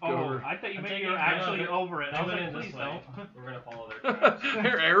 Okay, go Oh, over. I thought you I'm meant taking you were it actually another- over it. I was Moving like, in please this way. don't. We're gonna follow their tracks.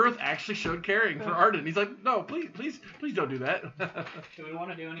 Aerith actually showed caring for Arden. He's like, no, please don't do that. Do we want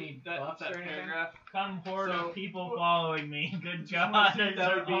to do any buffs That or anything? paragraph. Come horde So- of people following me. Good Just wanna God. see if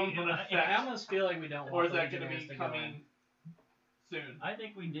that would be they're an all effect. I almost feel like we don't Or want is that going to Legionnaires be go in. coming soon? I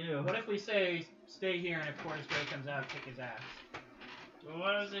think we do. What if we say, stay here, and if Portis Gray comes out, kick his ass? Well,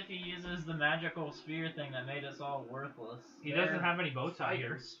 what if he uses the magical sphere thing that made us all worthless? He doesn't have any boats out here.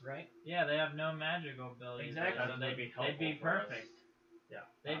 Fighters, right? Yeah, they have no magical abilities. Exactly. So They'd be they'd be helpful for us. perfect. Yeah.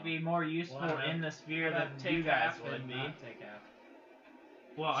 They'd be more useful Well, in the sphere How than about take you guys half would and be. not take half?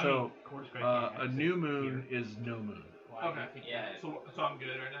 Well, I So, mean, of course, Greg a can't new access moon here. is no moon. Why Okay. do you think Yeah. So I'm good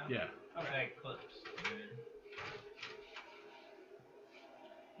right now? Yeah. Okay, clips, dude.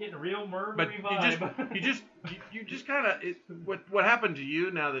 Getting a real But murdery vibe. you just kind of what happened to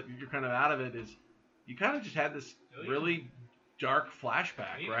you now that you're kind of out of it is you kind of just had this really dark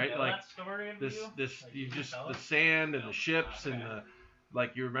flashback, Do you right? know Like that story of this you? this Like, you can just tell the us? sand and No. the ships and Okay. the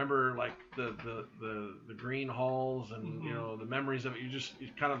like you remember like the green halls and you know the memories of it. You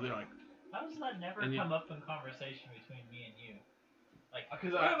kind of like How does that never And you- come up in conversation between me and you? Like,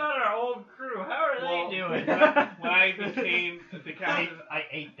 Because what about our old crew? How are Well, they doing? when I became the captain, I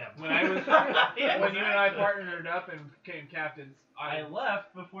ate them. when I was Yeah, when you and I exactly. partnered up and became captains, I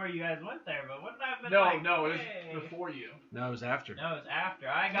left before you guys went there, but wouldn't I have been no, like, no, it was hey. before you. no, it was after. No, it was after.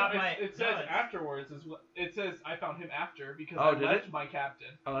 I got No, my. it says no, it's- afterwards. It says I found him after because Oh, I did left it? my captain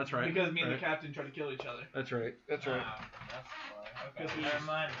Oh, that's right. because me and Right. the captain tried to kill each other. That's right. That's right. Oh, that's why. Okay, Because we never just-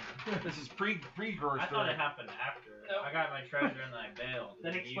 mind. This is pre-Gross. I thought it happened after. Nope. I got my treasure and then I bailed. That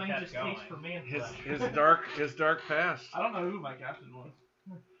and you explains kept his going. taste for man his flesh. his dark past. I don't know who my captain was.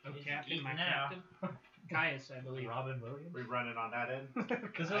 He's Captain, my eating now. captain? Caius, I believe. Robin Williams. We run it on that end.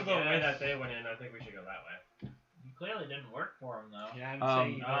 Because I of the way guess. that they went in, I think we should go that way. You clearly didn't work for him though. Yeah, I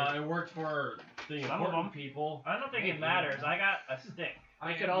would say you It worked for the Some of important people. I don't think Maybe. it matters. I got a stick.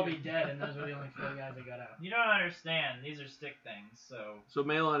 we could all be dead, and those were the only 4 guys that got out. You don't understand. These are stick things, so. So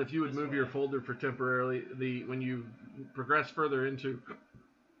Malon, if you would This move way. your folder for temporarily, when you progress further into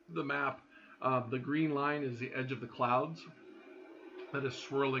the map, the green line is the edge of the clouds that is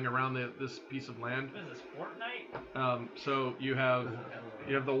swirling around this piece of land. What is this, Fortnite? So you have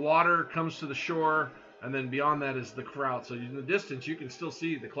the water comes to the shore, and then beyond that is the crowd. So in the distance, you can still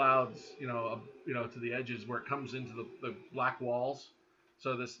see the clouds, to the edges where it comes into the black walls.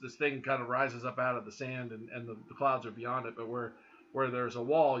 So this thing kind of rises up out of the sand, and the clouds are beyond it. But where there's a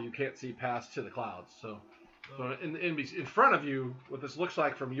wall, you can't see past to the clouds. So in front of you, what this looks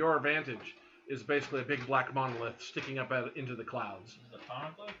like from your vantage is basically a big black monolith sticking up into the clouds. Is it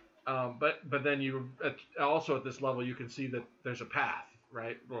a poneglyph? But then you also at this level you can see that there's a path,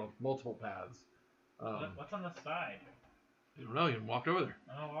 right? Well, multiple paths. What's on the side? I don't know. You can walk over there.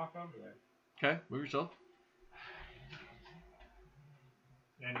 I'm gonna walk over there. Okay, move yourself.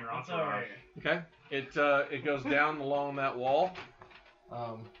 And you're What's also over here? Okay, it goes down along that wall.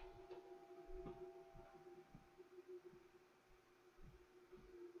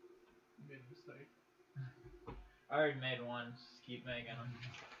 You made a mistake. I already made one. Just keep making them.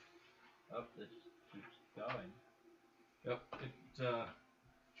 Oh, this keeps going. Yep.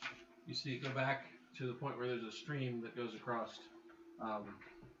 You see it go back to the point where there's a stream that goes across.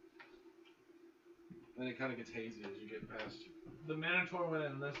 Then it kind of gets hazy as you get past. The Minotaur went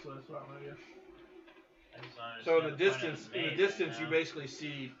in this way, so I'm gonna guess. I just don't So in the understand the point distance, of in the maze distance, right you now. basically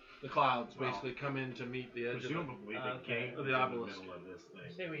see the clouds basically come in to meet the edge of presumably the Okay. cave Of is the in the obelisk. middle of this I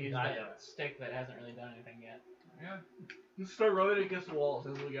thing. say we use I that know. stick that hasn't really done anything yet. Yeah. Just start rolling against the walls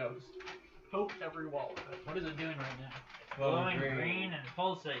as we go. Just poke every wall. What is it doing right now? Glowing green and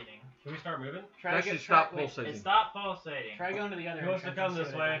pulsating. Can we start moving? Try Actually, to get stop wait, pulsating. It stopped pulsating. Try going to the other Who wants to entrance come and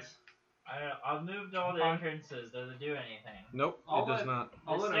this see what it way? does. I've moved all the entrances. Does it do anything? Nope, I'll it does let- not.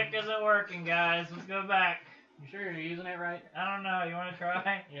 I'll The let stick him. isn't working, guys. Let's go back. You sure you're using it right? I don't know. You want to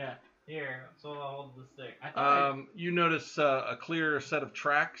try? Yeah. Here, so I'll hold the stick. I thought You notice a clear set of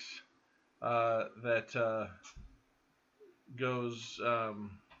tracks that goes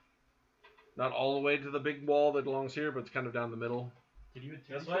not all the way to the big wall that belongs here, but it's kind of down the middle. did you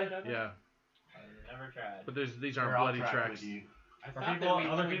This attempt way? it ever? Yeah, I never tried. but these Here, aren't I'll bloody track tracks. with you. I Are thought people- that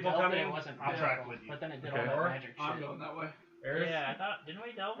other when we people built coming? It wasn't I'll track critical, with you. but then it did Okay. all that magic I'm shit. going that way. Eris? Yeah, I thought. Didn't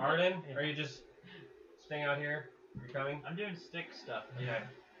we delve? Arden, are you just staying out here? Are you coming? I'm doing stick stuff. Okay.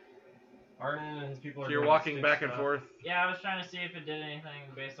 Arden and his people are. So you're doing walking stick back and stuff. forth. Yeah, I was trying to see if it did anything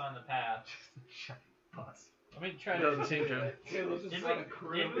based on the path. Let me try It to. doesn't seem to. Did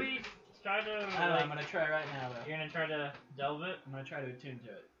we try to? I don't know, I'm gonna try right now though. You're gonna try to delve it? I'm gonna try to attune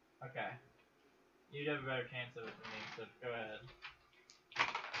to it. Okay. You'd have a better chance of it than me, so go ahead.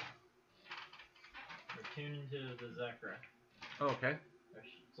 We're tuned into the Zekra. Oh, okay.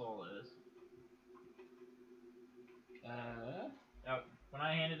 That's all it is. Uh, When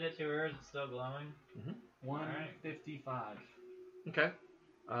I handed it to her, is it still glowing? 155. Okay.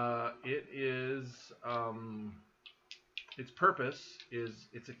 It is. Its purpose is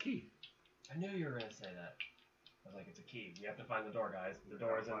it's a key. I knew you were gonna say that. I was like, it's a key. We have to find the door, guys. The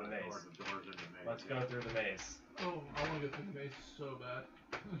door is in the maze. The door's in the maze. Let's go through the maze. Oh, I want to go through the maze so bad.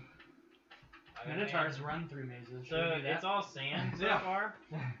 Minotaurs run through mazes. So Should we do that? it's all sand so Yeah. far,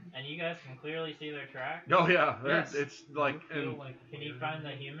 and you guys can clearly see their tracks. Oh yeah, Yes. it's like and Can you find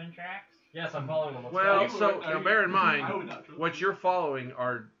the human tracks? Yes, I'm following them. Let's well, go. so now bear in mind I would not trust what you're following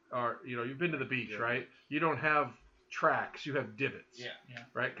are you've been to the beach, right? You don't have tracks, you have divots. Yeah.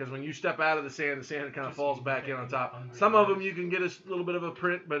 Right? Because when you step out of the sand kind of falls back in on top. Some of them you can get a little bit of a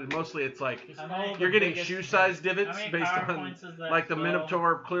print, but mostly it's like How many- you're getting biggest- shoe-sized How divots many based on PowerPoints is that like the spell?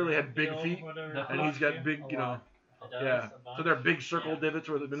 Minotaur clearly had big Build, feet, whatever and he's got big, It does, yeah. a bunch. So they're big circle Yeah. divots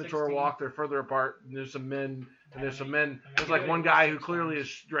where the Minotaur 16. walk. They're further apart. And there's some men, and there's some men. How There's many like one do guy you who do? clearly is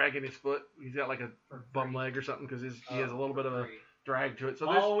dragging his foot. He's got like a bum leg or something because he has a little bit of a drag to it. So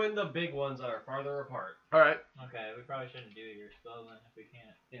there's Following the big ones that are farther apart. all right. Okay, we probably shouldn't do your spell then if we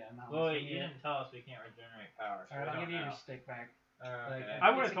can't. Yeah, not Well, listening you yet. didn't tell us we can't regenerate power. So Alright, we I'll don't give you know. your stick back. Okay. Like,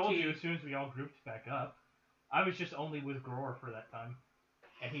 I would It's have a told key. you as soon as we all grouped back up. I was just only with Gror for that time,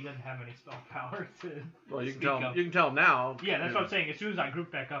 and he doesn't have any spell power to. Well, you can speak tell. of. You can tell him now. Yeah, that's you what know. I'm saying. As soon as I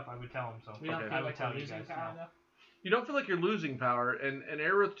grouped back up, I would tell him. So We don't Okay. I feel would like tell we're you losing guys power now. though. You don't feel like you're losing power, and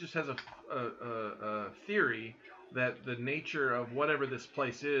Aerith just has a theory that the nature of whatever this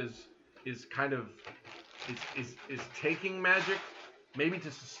place is kind of is taking magic, maybe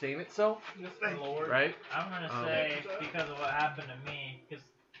to sustain itself, Yes, my lord. right? I'm gonna say it's because of what happened to me. Because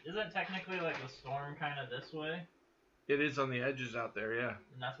isn't technically like the storm kind of this way? It is on the edges out there, yeah.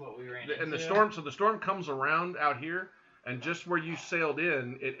 And that's what we ran And the into? storm comes around out here, and just where you sailed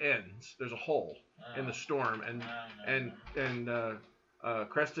in, it ends. There's a hole in the storm, and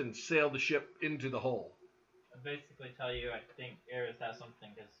Creston sailed the ship into the hole. I basically tell you, I think Eris has something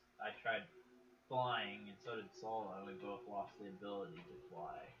because I tried flying and so did Solo. We both lost the ability to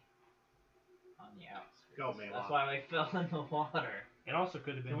fly on the outskirts. Go, Mela. That's why we fell in the water. It also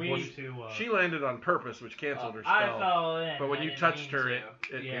could have been We- due to. She landed on purpose, which canceled her I spell. fell in. But when I you didn't touched mean her,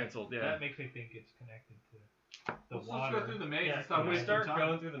 to. it canceled. Yeah. That makes me think it's connected to the Let's water. go through the maze Yeah, and stop Can we wasting start time.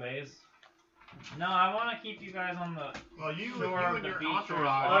 going through the maze? No, I want to keep you guys on the Well, you shore and of the your beach entourage for as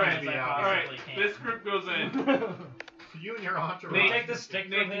are long going as to be I out All here. right, possibly this can. group goes in. So you and your entourage. Nate, take the stick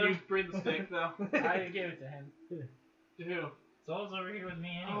Nate, from can you him. bring the stick though? I gave it to him. To who? Soul's over here with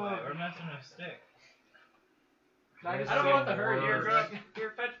me anyway. We're messing with stick. I Yes, don't sir. want the hurry You're, here.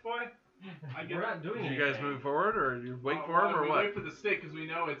 you're fetch boy. I get We're it. not doing Did anything. you guys move forward, or you wait for him, or we what? wait for the stick because we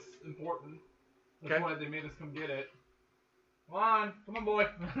know it's important. That's Okay. why they made us come get it. Come on, boy.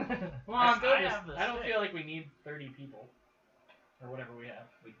 Come I on. still I just, have the I don't stick. feel like we need 30 people. Or whatever we have.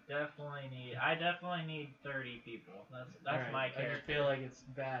 I definitely need 30 people. That's Alright, my I character. just feel like it's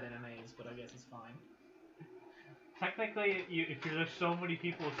bad in a maze, but I guess it's fine. Technically, if there's so many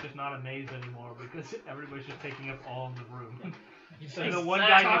people, it's just not a maze anymore because everybody's just taking up all of the room. And the one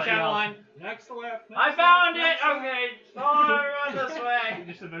guy Exactly. gets out. line. Next to left. I found it! Okay, follow everyone this You way.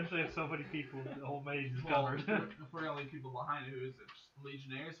 just eventually have so many people, the whole maze is Well, covered. if we're gonna leave people behind, who is it? Just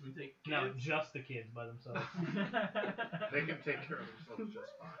Legionnaires? We take kids? No, just the kids by themselves. They can take care of themselves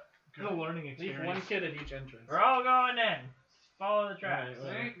just fine. It's a learning Leave experience. one kid at each entrance. We're all going in. Follow the tracks.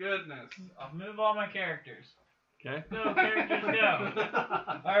 Right, Thank goodness. I'll move all my characters. Okay. Go, characters, go.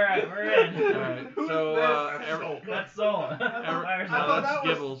 Alright, we're in. All right. So That's Soul. that's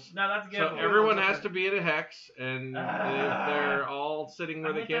Gibbles. No, that's So Gibbles. everyone has to be in a hex, and if they're all sitting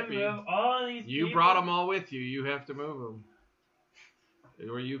where they can't be, All these you people. brought them all with you. You have to move them.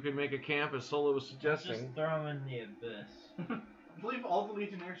 Or you can make a camp, as Solo was Just suggesting. throw them in the abyss. Leave all the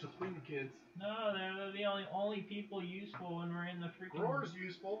Legionnaires just bring the kids. No, they're the only people useful when we're in the freaking. Roar's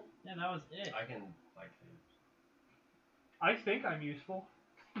useful. Yeah, that was it. I can like things. I think I'm useful.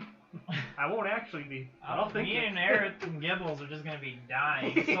 I won't actually be. I don't think Me it. and Eric and Gibbles are just gonna be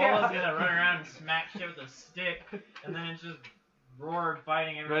dying. Solo's gonna run around and smack shit with a stick, and then it's just roared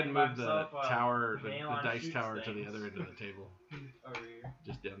fighting Go ahead everything and by move the himself. while tower, the Malon dice shoots tower to the things. other end of the table. Over here.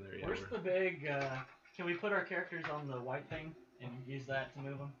 Just down there, yeah. Where's the big? Can we put our characters on the white thing and use that to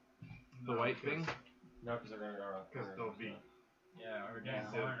move them? The white thing? No, because they're going to go around. Because they'll be Yeah, over Yeah. down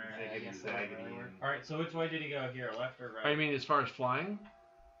the corner. I guess that would really work. Alright, so which way did he go here? Left or right? I mean, as far as flying?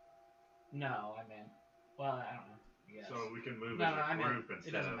 No, I mean, well, I don't know. I guess. so we can move no, as a I mean, group it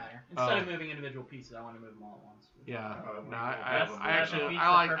instead doesn't of. matter. Instead of moving individual pieces, I want to move them all at once. Yeah. No, That's- I actually, that defeats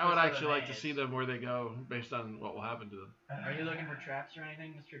I the would purpose of actually the like to maze. see them where they go based on what will happen to them. Are you looking for traps or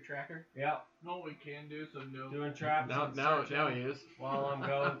anything, Mr. Tracker? Yeah, No, we can do so. No. doing traps. and Now searching he is. While I'm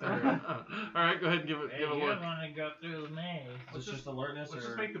going through. All right, go ahead and give Hey, a you look. want to go through the maze. Is this just alertness Let's or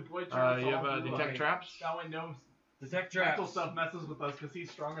just make the boy traps. You have all a do, detect like, traps. That way, no detect mental traps? stuff messes with us because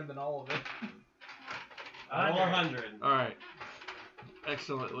he's stronger than all of it. Roll 100. All right.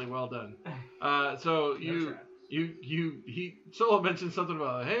 Excellently well done. So he Solo mentioned something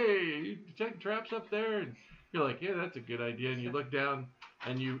about, hey, you detect traps up there, and you're like, yeah, that's a good idea. And you look down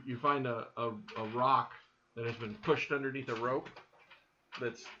and you find a rock that has been pushed underneath a rope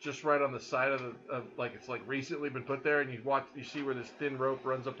that's just right on the side of like it's like recently been put there, and you see where this thin rope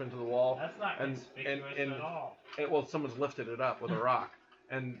runs up into the wall. That's not And- conspicuous and- at all. Well, someone's lifted it up with a rock,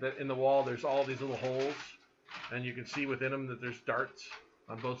 and in the wall there's all these little holes, and you can see within them that there's darts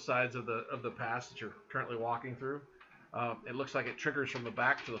on both sides of the pass that you're currently walking through. It looks like it triggers from the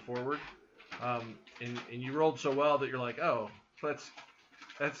back to the forward, and you rolled so well that you're like, oh, that's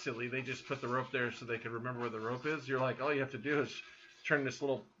silly. They just put the rope there so they can remember where the rope is. You're like, all you have to do is turn this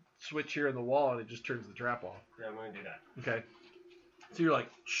little switch here in the wall, and it just turns the trap off. Yeah, I'm going to do that. Okay. So you're like,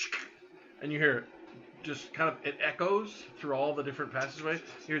 shh, and you hear it just kind of, it echoes through all the different passageways.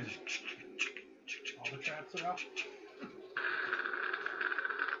 You hear this. All the traps are up.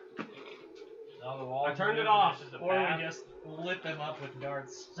 All the walls I turned are it moving, off. there's just a Or path. we just lit them up with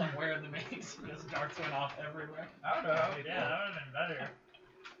darts somewhere in the maze because darts went off everywhere. I don't know. Yeah, that would have been better.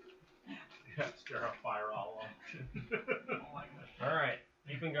 Yeah, scare a fire all along. Alright,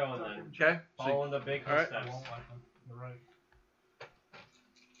 keep on going then. Okay. So, Following the big All right. steps. Right.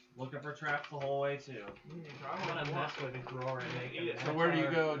 Looking for traps the whole way too. I want to mess with the drawer and make them. so where do you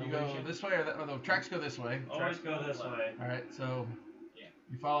go? Do you go this way or that? Or the tracks go this way. Always go this way. All right. So Yeah.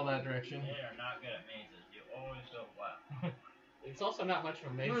 you follow that direction. They are not good at mazes. You always go left. It's also not much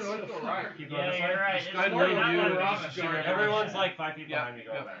of a maze. No, so it's far. alright. Keep going Yeah, this you're way. right. Just It's go ahead and more move not you like and rock just garden. shoot Everyone's like 5 feet Yeah, behind me.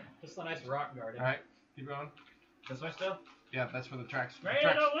 Go yeah. back. Just a nice rock garden. All right. Keep going. This way still? Yeah, that's where the tracks. Ready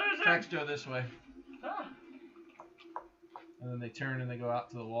tracks, to lose it? tracks go this way, Huh. and then they turn and they go out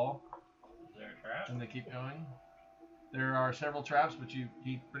to the wall, Is there a trap? and they keep going. There are several traps, but you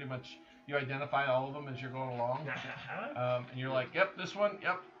pretty much you identify all of them as you're going along, and you're like, yep, this one,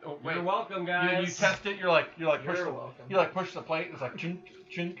 yep. Oh wait, You're welcome, you guys. test it. You're like push You're the, welcome. you like push the plate. And it's like chink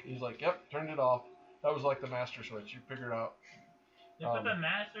chink. He's like, yep, turned it off. That was like the master switch. You figured out. They put the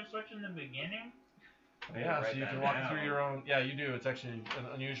master switch in the beginning? Yeah, write so you that can walk down. through your own. Yeah, you do. It's actually an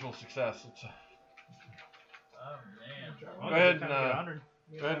unusual success. It's Oh, man.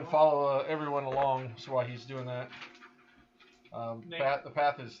 go ahead and follow everyone along. So while he's doing that, the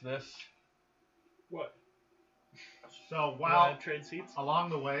path is this. So You while wanna trade seats? along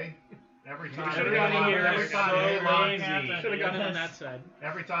the way, every time should've gone in here, every it's time so Malon- Should have gone in on that side.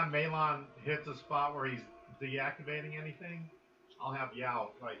 every time Malon hits a spot where he's deactivating anything, I'll have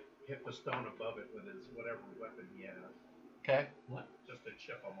Yao like hit the stone above it with his whatever weapon he has, Okay. just to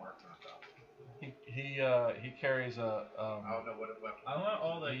chip a mark on top. He carries a I don't know what weapon. I want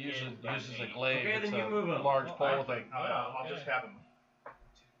all the he kids uses by a me. glaive. Okay, it's then you a move 'em. large Well, pole with a. I'll just have him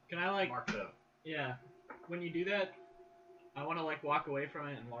Can I like, mark the. yeah, when you do that, I want to like walk away from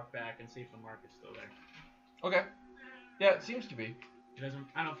it and walk back and see if the mark is still there. Okay. Yeah, it seems to be. It doesn't.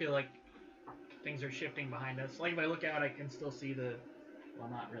 I don't feel like things are shifting behind us. Like if I look out, I can still see the. Well,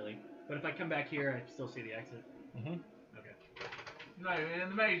 not really. But if I come back here, I still see the exit. Mhm. Okay. Not even in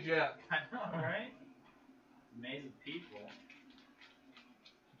the maze yet. I know, right? Maze of people.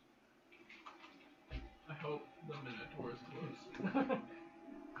 I hope the Minotaur is close.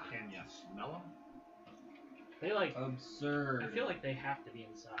 Can you smell him? They like. Absurd. I feel like they have to be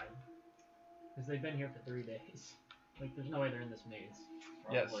inside because they've been here for 3 days. Like there's no way they're in this maze.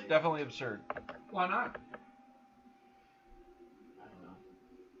 Yes, Probably. definitely absurd. Why not? I don't know.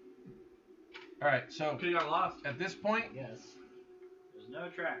 All right, so Could have got lost. at this point, I guess. There's no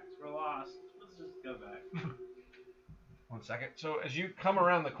tracks. We're lost. Let's just go back. 1 second. So as you come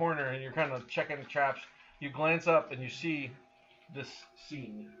around the corner and you're kind of checking the traps, you glance up and you see this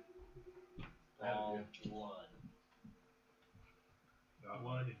scene. All blood.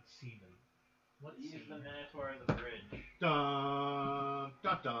 Blood and semen. What Use scene? the Minotaur as a bridge. Dun,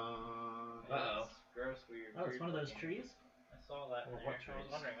 dun, dun. Uh-oh. Gross, weird. Oh, it's one of those looking. trees? I saw that. Or There. what I was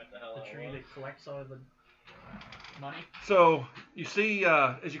trees? wondering what the hell The that tree was. that collects all the money? So you see,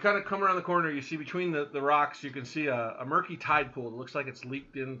 as you kind of come around the corner, you see between the rocks, you can see a murky tide pool. It looks like it's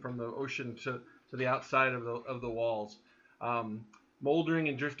leaked in from the ocean to the outside of the walls. Moldering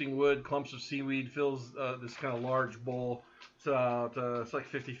and drifting wood, clumps of seaweed fills this kind of large bowl. It's like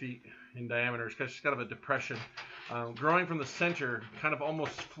 50 feet in diameter. It's just kind of a depression. Growing from the center, kind of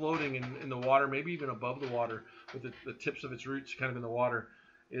almost floating in the water, maybe even above the water, with the tips of its roots kind of in the water,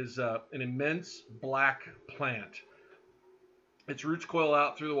 is an immense black plant. Its roots coil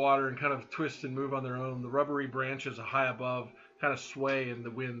out through the water and kind of twist and move on their own. The rubbery branches high above kind of sway in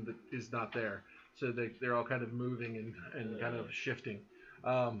the wind that is not there. So they're all kind of moving and kind of shifting.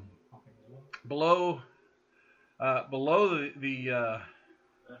 Below the What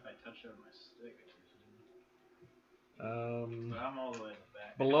if I touch it with my stick? But I'm all the way in the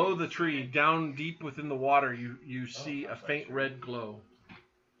back. below the tree, down deep within the water, you see a faint red glow.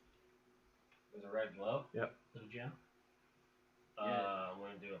 There's a red glow? Yep. Little gem? I'm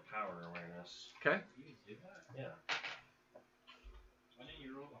going to do a power awareness. Okay. You can do that? Yeah. Why didn't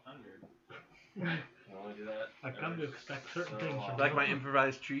you roll 100? I only do that. I've come to expect certain So, things from Like my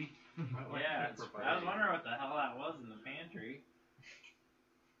improvised tree. Yeah, I was wondering what the hell that was in the pantry.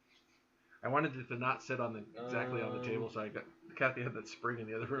 I wanted it to not sit on exactly on the table, so I got Kathy had that spring in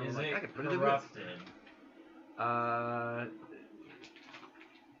the other room. Is I'm like, it I could put it in corrupted? this.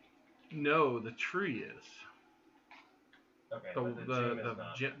 No, the tree is. Okay, but the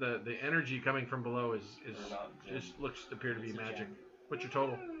gem is not. The energy coming from below is Or not gem. just looks appear to be It's a magic. gem. What's your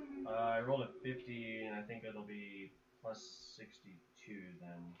total? I rolled a 50, and I think it'll be plus 62 then.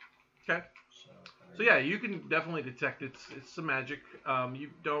 Okay. So yeah, you can definitely detect it's some magic. You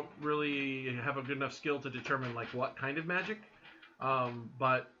don't really have a good enough skill to determine like what kind of magic,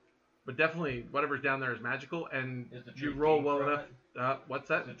 but definitely whatever's down there is magical, and Is the tree you roll feeding well from enough. What's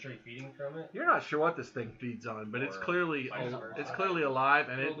that? Is the tree feeding from it? You're not sure what this thing feeds on, but it's Or clearly vice versa. it's clearly alive,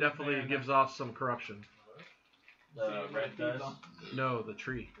 and it Totally definitely fair gives off some corruption. The red does? No, the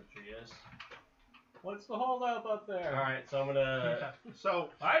tree. The tree is? What's the holdup up there? Alright, so I'm gonna... So,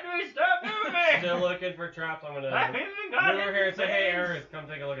 Why do we stop moving? Still looking for traps. I'm gonna I move haven't got over here and say, hey, anything. Aerith, come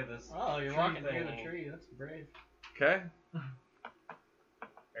take a look at this. Oh, you're tree walking through thing. the tree. That's brave. Okay.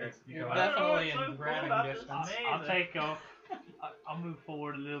 Aerith, you You're come out. definitely what's so in cool grabbing about this distance. place. I'll take off. I'll move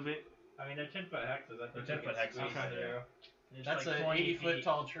forward a little bit. I mean, they're 10-foot hexes. I think They're we 10-foot can hexes, squeeze yeah. through. It's That's like an 20 80-foot feet.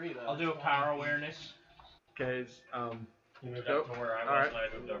 tall tree, though. I'll do a power awareness. Okay. You moved Nope. up to where I was, Alright. and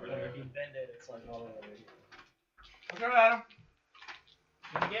I moved over But there. if you bend it, it's like all over. I'll go at him.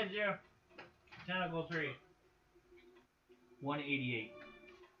 Gonna get you. Tentacle tree. 188.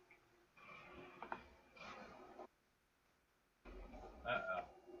 Uh-oh.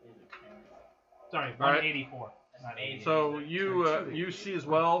 Sorry, All right. 184. Not 80. So you see as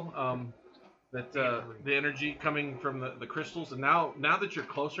well that the energy coming from the crystals, and now that you're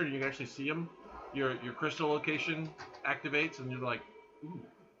closer and you can actually see them, your crystal location activates, and you're like, ooh,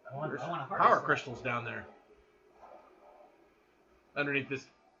 I want there's to harvest power that. crystals down there. Underneath this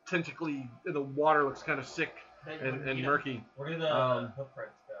tentacly, the water looks kind of sick and murky. Where do the Um, hoof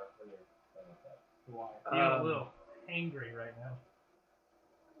prints go when you're done with that? The water. Feeling a little angry right now.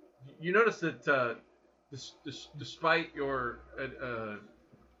 You notice that despite your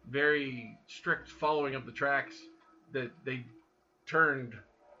very strict following of the tracks, that they turned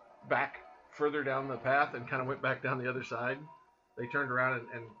back further down the path and kind of went back down the other side. They turned around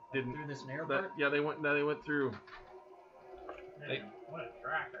and didn't. Through this narrow That, part? yeah, they went through. What a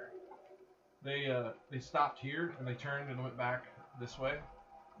tracker. They stopped here and they turned and went back this way.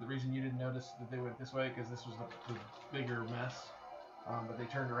 The reason you didn't notice that they went this way because this was the bigger mess. But they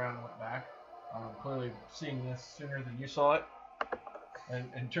turned around and went back. Clearly seeing this sooner than you saw it,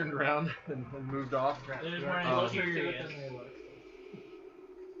 and turned around and moved off. They just weren't Um, as curious.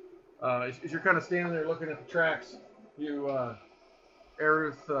 As you're kind of standing there looking at the tracks, you,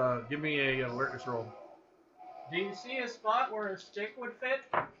 Aerith, give me a alertness roll. Do you see a spot where a stick would fit?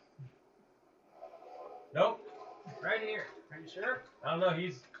 Nope. Right here. Are you sure? I don't know,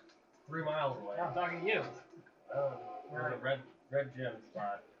 he's 3 miles away. I'm talking to you. Oh, there's a red gem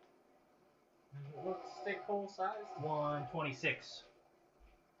spot. Does it look stick hole size? 126.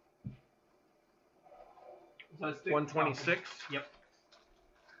 126. Yep.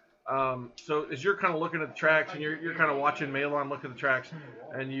 So as you're kind of looking at the tracks and you're kind of watching Malon look at the tracks,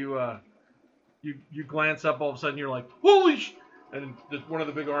 and you glance up, all of a sudden you're like, holy sh! And one of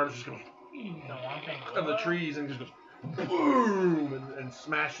the big arms just goes of the trees and just goes boom and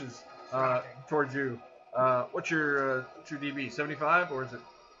smashes towards you. What's your true DB? 75 or is it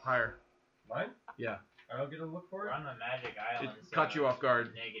higher? Mine? Yeah. I don't get a look for We're it. on the Magic Island. It caught you off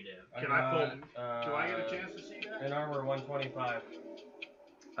guard. Negative. Can I pull? Do I get a chance to see that? An armor 125.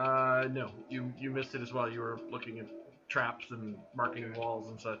 No. You missed it as well. You were looking at traps and marking walls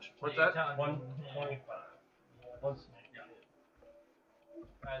and such. What's Yeah, that? you're telling me- 125.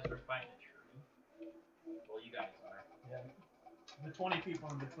 Guys, we're fighting a tree. Well, you guys are. The 20 people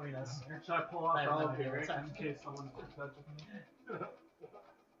in between us. Should I pull out I have the no elevator idea what's in happening. case someone's touching me?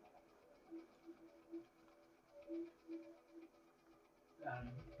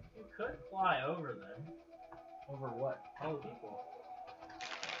 You could fly over them. Over what? Oh, people.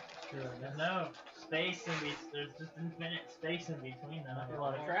 Sure, I guess. No space in between. There's just infinite space in between them. There's a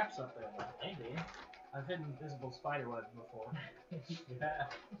lot of traps up there. Maybe. I've hidden invisible spider webs before. Yeah.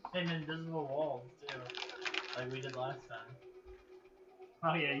 And invisible walls too, like we did last time.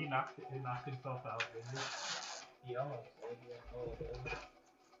 Oh yeah, you knocked himself out, didn't you? He almost did. Yeah. Oh, good.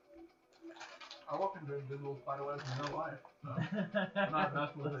 I walk into invisible spiderwebs in real life. Not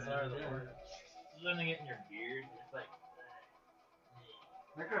mess with it. Sorry, the word. Something get in your beard. It's like.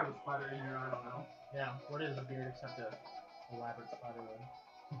 I could have a spider in here, I don't know. Yeah, what is a beard except a elaborate spider web?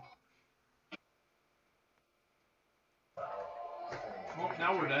 Well,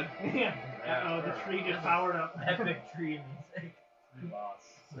 now we're dead. Yeah. Oh, the tree just powered up. Epic tree music. We lost.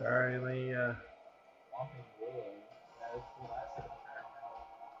 Sorry, let me. Walking wood. That was the last time.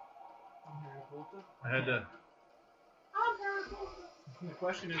 I had to. The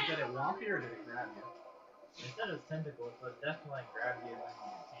question is, did it womp you or did it grab you? It said it's tentacles, but it definitely grab you when you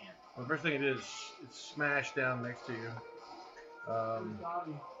can't. Well, the first thing it is, it's smashed down next to you.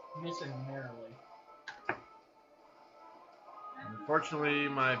 Missing narrowly. Unfortunately,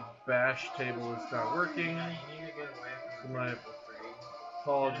 my bash table is not working. Yeah, you need to get away So from my the tentacles tree.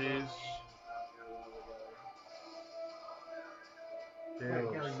 apologies. Right,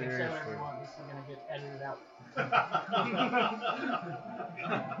 Caleb, Kelly, you can say seriously. whatever you want. This is gonna get edited out.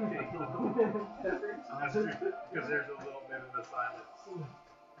 That's true, because there's a little bit of the silence.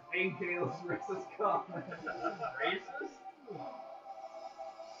 Ain't Caleb's racist cop. Racist?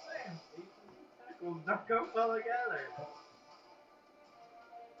 Same. Tentacles don't go well together.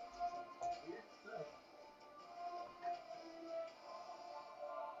 Weird stuff.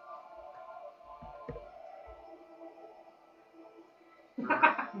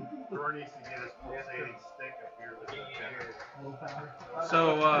 Thor needs to get his pulsating stick up here with the center.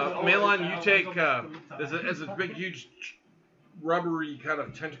 So, Malon, you take as a big, huge, rubbery kind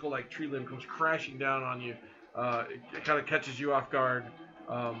of tentacle-like tree limb comes crashing down on you. It kind of catches you off guard,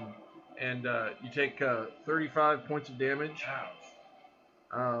 and you take 35 points of damage.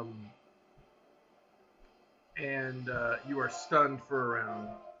 Ouch. And you are stunned for a round.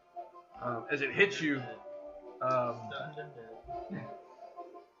 As it hits you, Stunned and dead.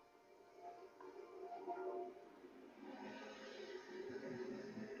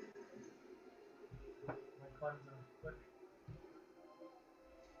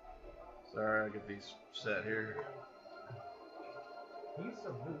 sorry, I get these set here. He's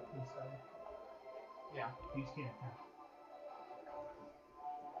so weak and stuff. Yeah, These can't.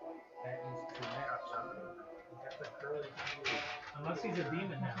 that is true. Got the curly hair. Unless he's a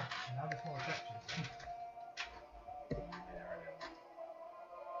demon now. Now there's more sections.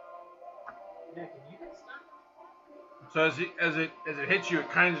 Yeah, can you get stunned? So as it hits you,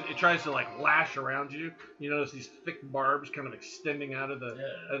 it tries to like lash around you. You notice these thick barbs kind of extending out of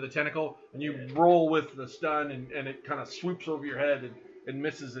the tentacle, and you roll with the stun, and it kind of swoops over your head and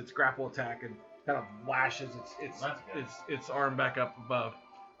misses its grapple attack and kind of lashes its arm back up above.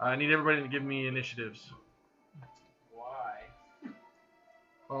 I need everybody to give me initiatives. Why?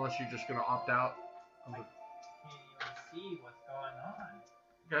 Unless you're just gonna opt out. Can't even see what's going on.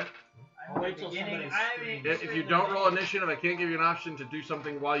 Okay. I'll wait till somebody If you don't roll initiative, I can't give you an option to do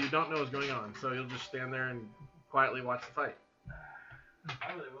something while you don't know what's going on. So you'll just stand there and quietly watch the fight.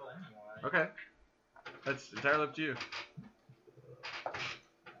 I really will anyway. Okay. That's entirely up to you. I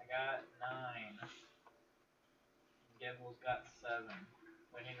got 9. Gibble's got 7.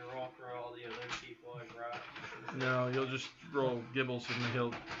 We need to roll for all the other people I brought. No, you'll just roll Gibbles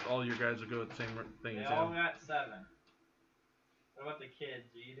and all your guys will go with the same thing They as all him. got 7. What about the kids?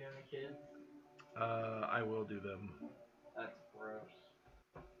 Are you doing the kids? I will do them. That's gross.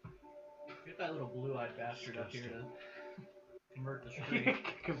 Get that little blue-eyed bastard up here to convert the tree.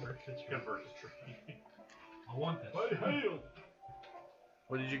 Convert the tree. I want this.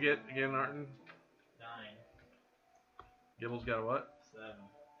 What did you get again, Arton? 9. Gibbles got a what? 7.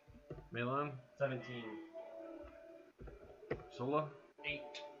 Malon? 17. Sola? 8.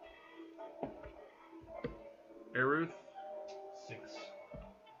 Aruth, 6.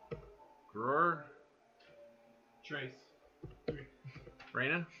 Gror, Trace.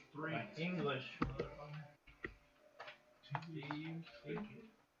 Raina. 3. English.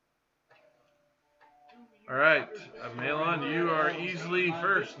 All right, Malon, you are easily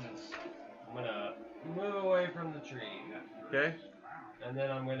first. I'm gonna move away from the tree. Okay. And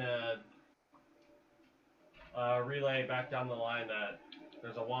then I'm gonna relay back down the line that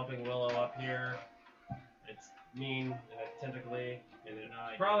there's a whomping willow up here. It's mean and it's tentacly, and it's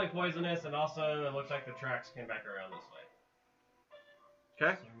probably poisonous, and also it looks like the tracks came back around this way.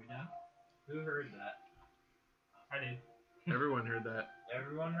 Okay. So are we done? Who heard that? I did. Everyone heard that.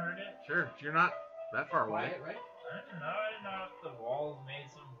 Everyone heard it? Sure, you're not that far away. Quiet, right? I don't know. I didn't know if the walls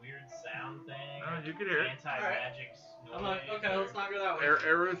made some weird sound thing. No, you could hear it. Anti-magic noise. I'm like, okay, let's not go that way.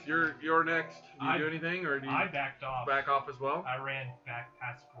 Aruth, you're next. Do you do anything, or do you I backed off. back off as well? I ran back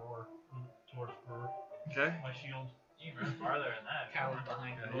past Gror, towards Gror. Okay. My shield. You can run farther than that. Coward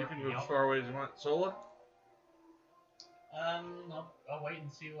behind Yeah, me. you can move as far away as you want. Sola? I'll wait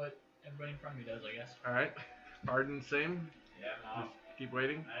and see what everybody in front of me does, I guess. All right. Arden, same. Yeah, no. Just keep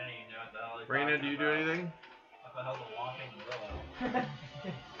waiting. I didn't even know what the hell he's Raina, talking do you do about. anything? What the hell's a whomping willow?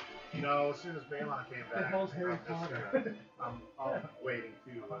 You know, as soon as Balon came back, hell's Harry I'm waiting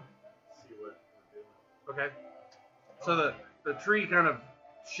to see what we're doing. Okay. So the tree kind of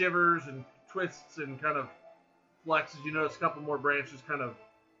shivers and twists and kind of flexes. You notice a couple more branches kind of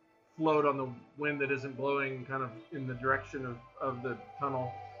float on the wind that isn't blowing kind of in the direction of the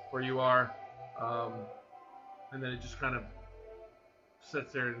tunnel where you are. And then it just kind of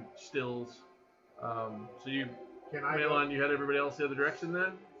sits there and stills. So you, Malon, you had everybody else the other direction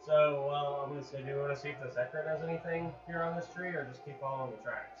then? So, I'm gonna say, do you want to see if the Zekra does anything here on this tree, or just keep following the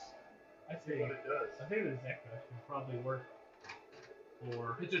tracks? I see what it does. I think the Zekra should probably work.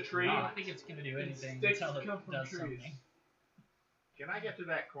 Or It's a tree. No, I don't think it's gonna do anything Sticks until it come from does trees. something. Can I get to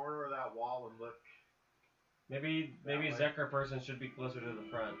that corner of that wall and look? Maybe That way. Zekra person should be closer to the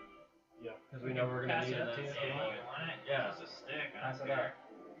front. Yeah. Because we know we're gonna Pass need it it. up to you. Yeah, you want it? Yeah. It's a stick. I Pass don't it care.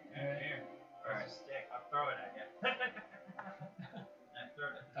 up. Here. Alright. It's a stick. I'll throw it at you. I throw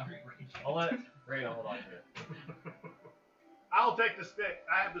it at the tree. I'll let Raina hold on to it. I'll take the stick.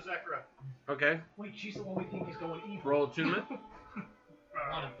 I have the Zekra. Okay. Wait, she's the one we think is going evil. Roll attunement.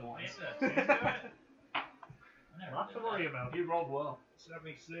 One of the ones. It's a stick to it. I never not did to that. worry about. He rolled well.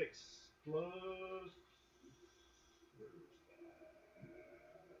 76 plus.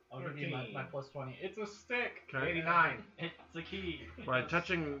 I'll give you my plus 20. It's a stick. Okay. 89. It's a key.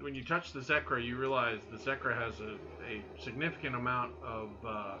 When you touch the Zekra, you realize the Zekra has a significant amount of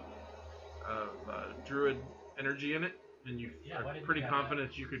druid energy in it, and you Yeah, why are didn't pretty you have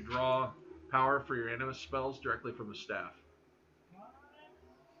confident you could draw power for your animus spells directly from the staff.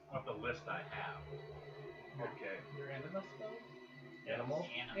 Of the list I have. Okay. Your animus spell? Animal?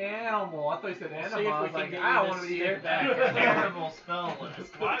 Animal. I thought you said We'll see animal. if I we was can like, get I you don't this want to be stick here. That terrible spell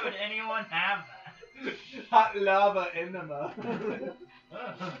list. Why would anyone have that? Hot lava enema.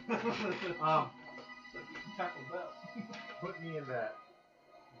 Taco Bell. Put me in that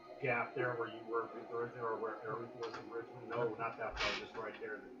gap there where you were originally, or where Eric was originally. No, not that far, just right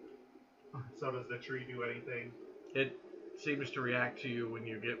there. So does the tree do anything? It seems to react to you when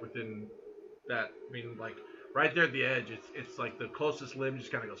you get within that. I mean, like right there at the edge, it's like the closest limb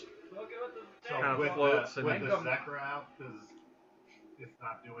just kind of goes. So Kind of with floats the, and- with the Zekra out, it's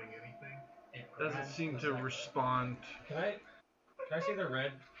not doing anything? Doesn't seem to respond. Can I see the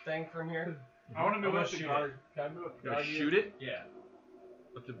red thing from here? I want to move I'm up gonna the shoot guard. Can I move up the You gonna guard? shoot it Yeah.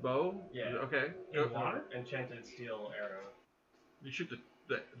 with the bow? Yeah. Okay. In Go. water? Enchanted steel arrow. You shoot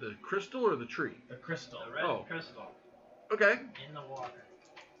the crystal or the tree? The crystal. The red Oh. crystal Okay. in the water.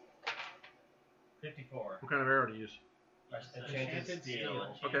 54. What kind of arrow do you use? Enchanted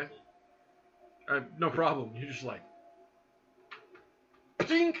steel. Okay. No problem. You just like,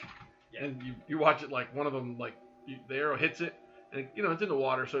 tink, Yeah. and you watch it like one of them the arrow hits it, and it's in the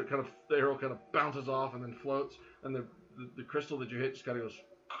water, so the arrow kind of bounces off and then floats, and the crystal that you hit just kind of goes,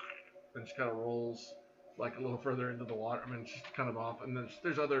 and just kind of rolls like a little further into the water. I mean, it's just kind of off, and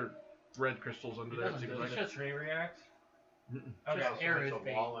there's other red crystals under there. It seems Does like. the tree react? Mm-mm. Okay. Just arrow There's a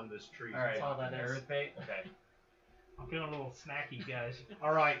bait. wall in this tree. Alright. That's all that is. Arrow bait? Okay. I'm feeling a little snacky, guys.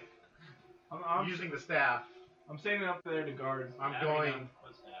 All right. I'm Using the staff, I'm standing up there to guard. I'm Yeah, going.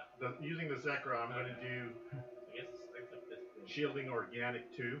 What's that? Using the Zekra, I'm going to do I guess it's like this thing. shielding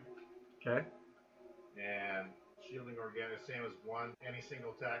organic 2, Okay. and shielding organic same as 1. Any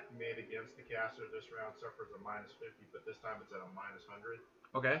single attack made against the caster this round suffers a -50, but this time it's at a -100.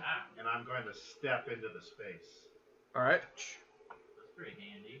 Okay. Ah, And I'm going to step into the space. All right. that's pretty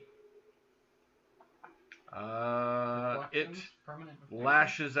handy. It Permanent effect.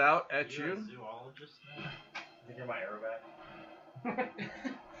 lashes out at You're a you. zoologist now. Think you're my arrow back?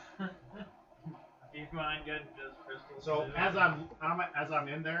 Keep mine good, just crystals. So too. as I'm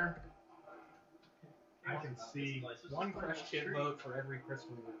in there, I can see. One crushed hit vote for every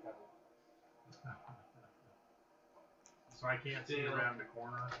crystal we recover. So I can't see around the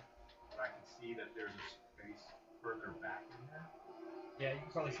corner, but I can see that there's a space further back in there. Yeah, you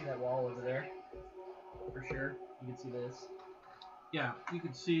can probably see that wall over there. For sure. You can see this. Yeah, you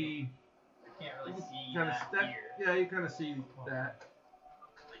can see. I can't really see Kind of that step. here. Yeah, you kind of see that.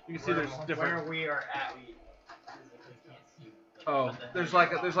 You can see there's different. Where we are at, we physically can't see. Oh, there's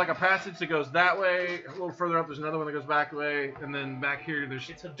like a passage that goes that way. A little further up, there's another one that goes back way, and then back here there's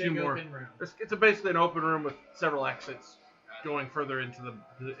It's a two big more. open room. It's basically an open room with several exits going further into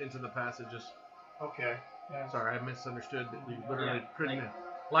the passages. Okay. Sorry, I misunderstood that you literally Yeah, couldn't like,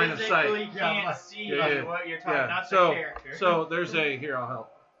 line of sight. Physically can't Yeah, see yeah. what you're talking. Yeah. Not So the character. so there's a here I'll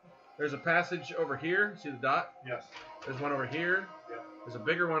help. There's a passage over here. See the dot? Yes. There's one over here. Yeah. There's a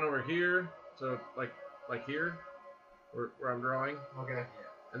bigger one over here. So like here, where I'm drawing. Okay.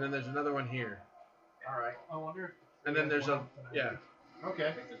 And then there's another one here. All right. I wonder. And then there's a yeah.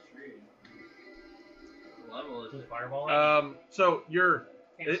 Okay. What level is it? Fireball? So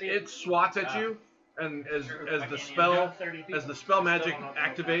Can't see it swats at you, and as I the can't spell 30 feet. as the spell magic Still not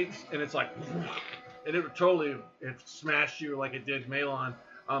activates, and it's like, and it smashed you like it did Malon.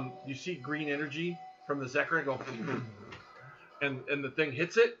 You see green energy from the Zekra go, and the thing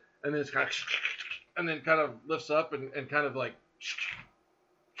hits it, and then it's kind of, and then kind of lifts up and kind of like,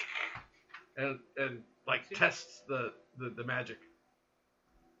 and like tests the magic.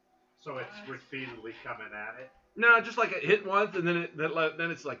 So it's repeatedly coming at it. No, just like it hit once, and then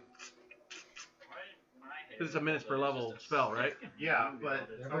it's like. It's a minutes per level spell, right? Yeah, but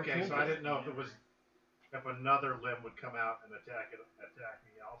okay. So I didn't know if another limb would come out and attack me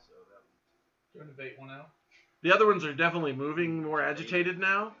also. Do you want to bait one out? The other ones are definitely moving, more agitated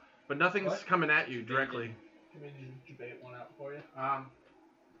now, but nothing's coming at you directly. Can we just bait one out for you? Yeah,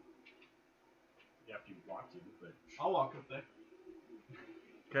 if you want to, but I'll walk up there.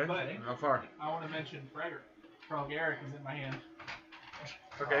 Okay. But- How far? I want to mention Frog Eric is in my hand.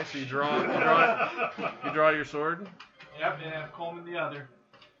 Okay, so you draw your sword. Yep, and have Coleman the other.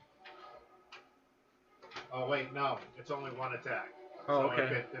 oh wait, no, it's only one attack. Oh, so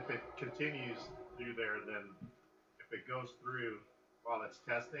okay. If it continues through there, then if it goes through while it's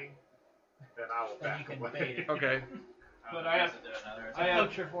testing, then I will Then you back can away. bait it. Okay. But I have- I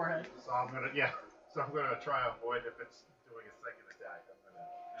have your forehead. So I'm gonna try to avoid if it's doing a second attack.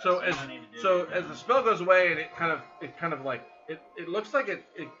 As the spell goes away and it kind of like it looks like it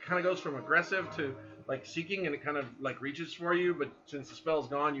kind of goes from aggressive to like seeking, and it kind of like reaches for you, but since the spell's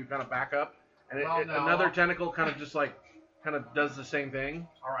gone, you kind of back up, and another tentacle kind of just like kind of does the same thing.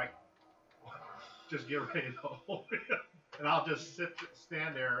 All right, just get ready to hold it, and I'll just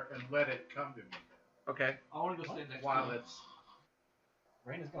stand there and let it come to me. Okay. I want to go stand next While to him. it's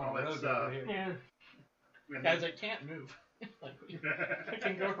Rain is going Well, rogue it's, over here. Yeah. Guys, I can't move. Like, I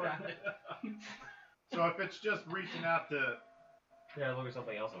can go around it. So if it's just reaching out to, Yeah, look at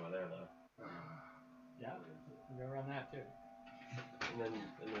something else over there though. Yeah, we can go around that too. And then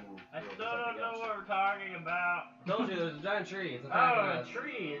I you know, still something don't know else. what we're talking about. I told you there's a giant tree. It's Oh, attacking a us.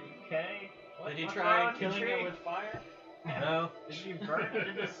 tree. Okay. Did you What's try wrong with the killing tree? it with fire? No. Did you burn it?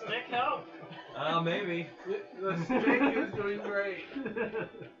 Did the stick help? Maybe. The stick is doing great.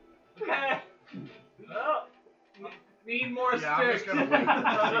 Okay. Well, Need more yeah, I'm just sticks. gonna wait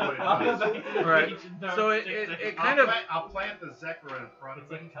and see what it does. Right. reach and throw So sticks it at kind of. I'll plant the Zekra in front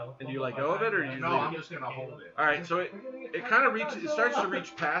of me. And do you let go of it, or do you? No, leave I'm it? just gonna hold it. All right. So it kind of reaches. It starts to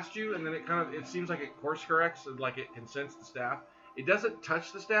reach past you, and then it seems like it course corrects, and like it can sense the staff. It doesn't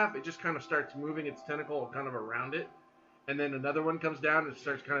touch the staff. It just kind of starts moving its tentacle kind of around it, and then another one comes down and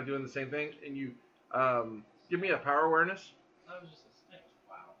starts kind of doing the same thing. And you give me a power awareness. That was just a stick.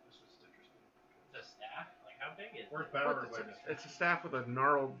 Wow, this is interesting. It's a staff? Like, how big is it? Where's better Well, awareness? it's a staff with a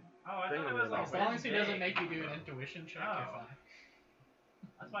gnarled. Oh, I thing thought it on was the like As long as he doesn't big. make you do an intuition check, you're Oh. fine.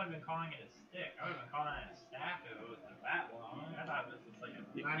 That's why I've been calling it a stick. I would have been calling it a staff if it was that long. I thought this was like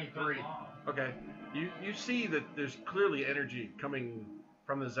a 93. long. Okay. You see that there's clearly energy coming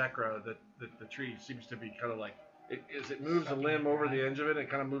from the Zekra. That the tree seems to be kind of like as it moves a limb over the edge of it, it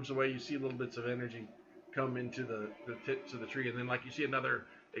kind of moves away. You see little bits of energy come into the tips of the tree, and then like you see another.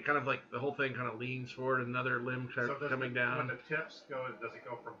 It kind of like the whole thing kind of leans forward. Another limb starts does coming When down. the tips go, does it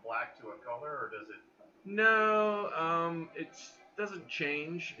go from black to a color, or does it? No, it doesn't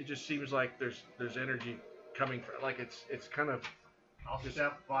change. It just seems like there's energy coming from. Like it's kind of. I'll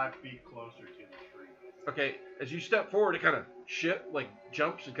step 5 feet closer to the tree. Okay, as you step forward, it kind of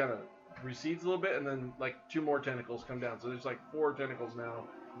jumps and kind of recedes a little bit, and then like 2 more tentacles come down. So there's like 4 tentacles now.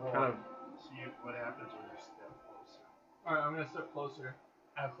 Kind of. See what happens when you step closer. Alright, I'm gonna step closer.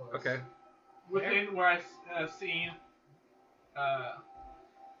 How close? Okay. Within where I have seen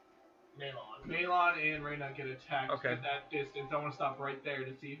Malon and Reyna get attacked Okay. at that distance. I want to stop right there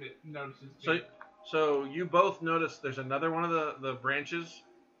to see if it notices me. So you both notice there's another one of the branches,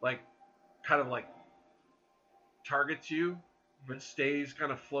 kind of targets you, but stays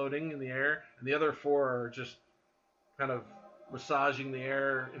kind of floating in the air, and the other 4 are just kind of massaging the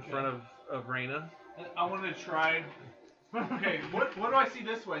air in front of Reyna. I want to try. Okay, what do I see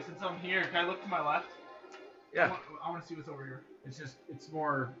this way? Since I'm here, can I look to my left? Yeah. I want to see what's over here. It's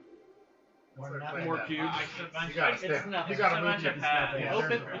more More cubes. You gotta step. nothing. You gotta It's a move bunch your of paths. yeah, Open.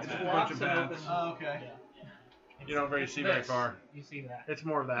 there's It's a blocks of and paths. opens. Oh, okay. You don't really see very This. far. You see that? It's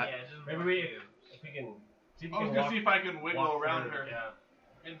more of that. Yeah, it's just Maybe more we, cubes. if we can, see if I we was can gonna walk, see if I can wiggle walk around through, her Yeah.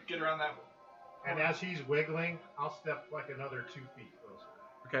 and get around that. And as he's wiggling, I'll step like another 2 feet closer.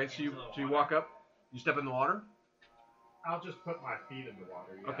 Okay, so Into the you water. walk up, you step in the water. I'll just put my feet in the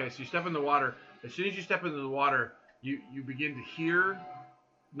water. Yeah. Okay, so you step in the water. As soon as you step into the water, you begin to hear,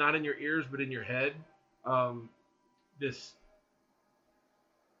 not in your ears but in your head, this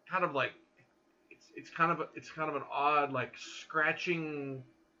kind of like it's kind of an odd scratching,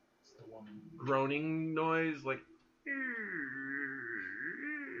 groaning noise like.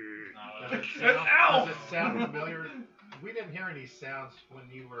 Does it sound familiar? We didn't hear any sounds when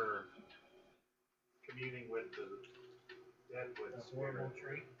you were communing with the Deadwood spirit.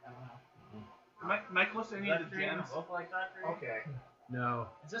 tree. I don't know. Am I close to any of the gems? Look like that tree? Okay. No.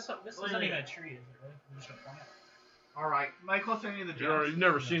 This Well, isn't yeah. even a tree, is it? Really? Just a plant. All right. Am I close to any of the You've gems?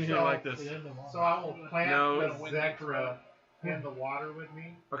 never seen anything So- like this. So I will plant No. the Zekra in the water with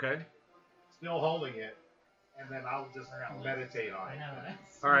me, Okay. still holding it, and then I'll just meditate on I it. know.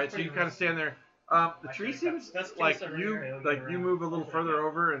 That's All right, so pretty you kind of risky. stand there. The tree seems That's like closer you here, it'll get you around. move a little further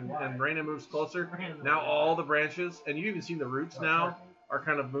over, and Reyna moves closer. Now all the branches, and you even see the roots now, are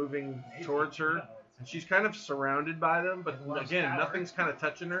kind of moving towards her. And she's kind of surrounded by them, but again, nothing's kind of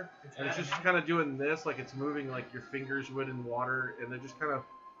touching her. And it's just kind of doing this, like it's moving like your fingers would in water, and they're just kind of,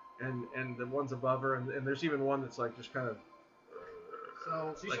 and the ones above her, and there's even one that's like just kind of.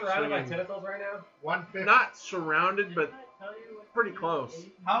 So She's Like surrounded by swinging. tentacles right now. 150. Not surrounded, but pretty close.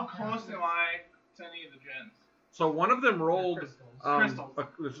 How close am I to any of the gems? So one of them rolled. Crystals.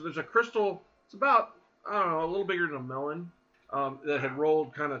 There's a crystal. It's about I don't know, a little bigger than a melon. That had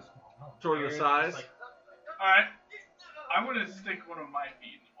rolled kind of toward the size. Alright. I'm gonna stick one of my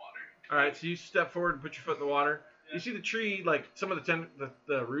feet in the water. All right, so you step forward and put your foot in the water. You see the tree, like some of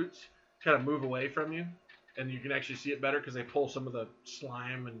the roots, kind of move away from you, and you can actually see it better because they pull some of the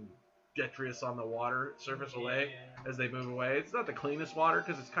slime and detritus on the water surface away as they move away. It's not the cleanest water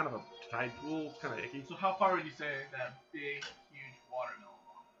because it's kind of a tide pool. It's kind of icky. So how far would you say that big, huge watermelon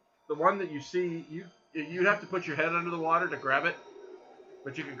was? The one that you see, you'd have to put your head under the water to grab it,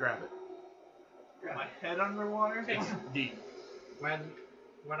 but you can grab it. My head underwater? Deep. When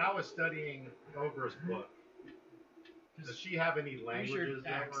I was studying Ogra's book, does she have any languages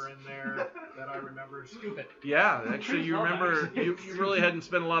that were in there that I remember? Stupid. Yeah, actually, you remember you really hadn't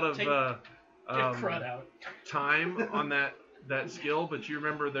spent a lot of Get crud out. time on that skill, but you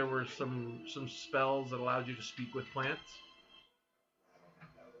remember there were some spells that allowed you to speak with plants.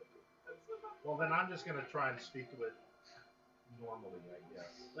 Well, then I'm just gonna try and speak to it normally, I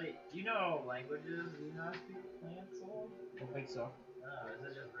guess. Wait, do you know languages? Do you know how to speak plants at all? I think so. Is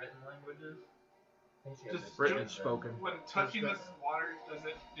it just written languages? Just Written and spoken. When touching this water, does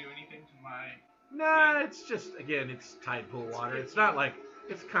it do anything to my... Nah, it's just again, it's tide pool water. It's not like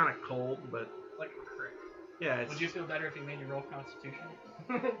it's kind of cold, but Like a crick. yeah. It's, Would you feel better if you made your roll Constitution?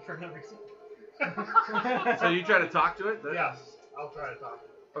 For no reason. so you try to talk to it? Yes, I'll try to talk to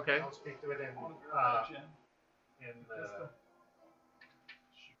it. Okay. I'll speak to it in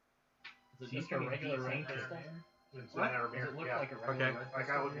Is it just a regular rain crystal? in Aramir, Does it look yeah. like a regular Okay. red Like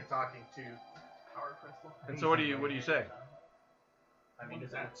crystal? I would be talking to. Power crystal. And so what do you say? I mean,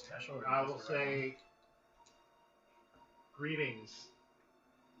 does it look special? Or I just will a regular- say, greetings.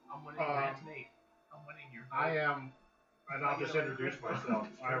 I'm winning Grant's mate. I'm winning your vote. I am, and I'll just introduce myself.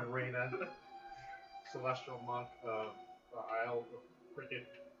 I am Reyna, celestial monk of the Isle of Cricket.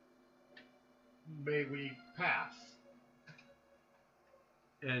 May we pass?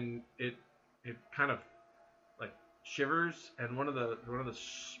 And it kind of like shivers, and one of the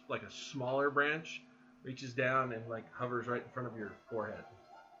like a smaller branch reaches down and like hovers right in front of your forehead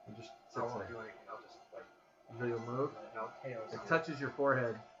and just I sits won't there. do anything. I'll just like So you'll move. no. It touches your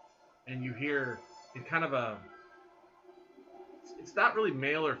forehead, and you hear in kind of a. It's not really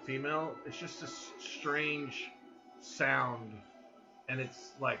male or female. It's just a strange sound, and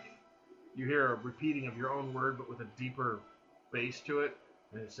it's like you hear a repeating of your own word, but with a deeper bass to it,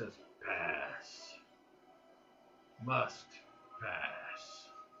 and it says "pass, must pass,"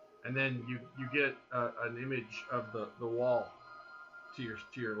 and then you get an image of the wall to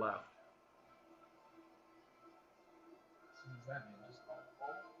your left. What does that mean? Just a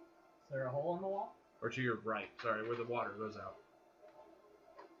hole? Is there a hole in the wall? Or to your right, sorry, where the water goes out.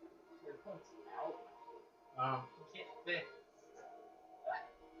 It points out. Can't fit.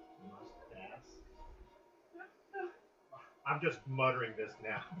 Must pass. I'm just muttering this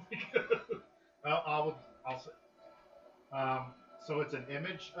now. I'll say. So it's an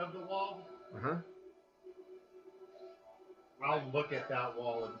image of the wall. Uh-huh. I'll look at that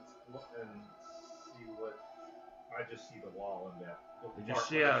wall and see what. I just see the wall in that. You just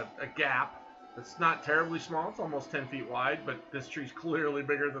see a gap. It's not terribly small. It's almost 10 feet wide, but this tree's clearly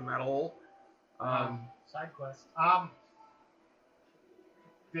bigger than that hole. Side quest.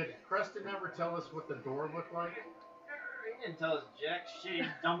 Did Preston ever tell us what the door looked like? He didn't tell us jack shit.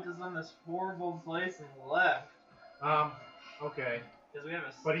 He dumped us on this horrible place and left. Okay. Because we have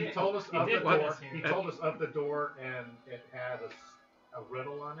a But he stick. told us of the what? door. He told us of the door, and it had a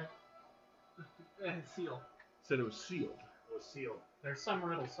riddle on it. Seal. Said it was sealed. It was sealed. There's some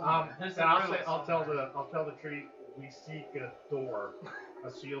riddle somewhere. There's And a I'll riddle tell somewhere. the tree we seek a door,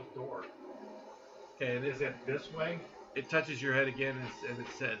 a sealed door. Okay, and Is it this way? it touches your head again, and it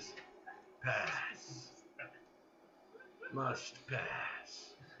says, "Pass, must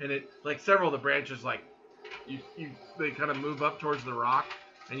pass." And it, like several of the branches, like they kind of move up towards the rock,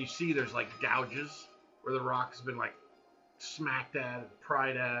 and you see there's like gouges where the rock has been like smacked at and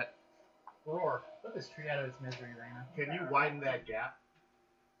pried at. Or Put this tree out of its misery, Raina. can you widen that gap?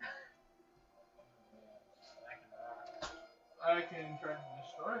 I can try to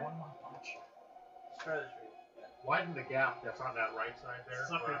destroy it. One more punch. Destroy the tree. Widen the gap that's on that right side there.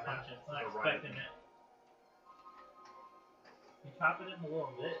 Sucker where I'm punch at. it. It's not The right. expecting it. You chop it in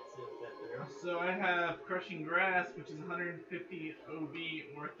little bits, see if it fit through. So I have Crushing Grass, which is 150 OB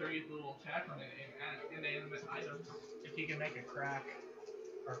or 30 little attack on an inanimate item. If you can make a crack,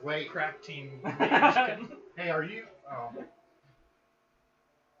 or Wait. crack team. Hey, are you?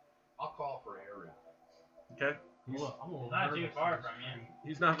 I'll call for Aaron. Okay, I'm a little Not too nervous far for from this you.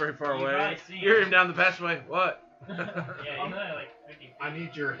 he's not very far You've away. probably seen You hear him. him down the passageway. What? Yeah, you're only like 50 feet. I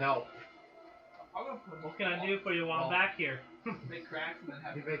need your help. I'll go put What can I do for you while I'm back here? make cracks and then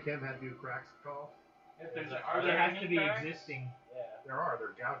have You make him do cracks call. if there's Are It there has any to be cracks? existing. Yeah. There are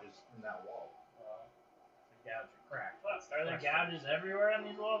gouges in that wall. Gouge or crack. What? Are there gouges everywhere on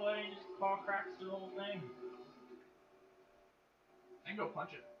these walls? Why don't you just call cracks to the whole thing? and go punch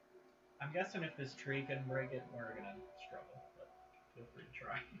it. I'm guessing if this tree can break it, we're gonna struggle. But feel free to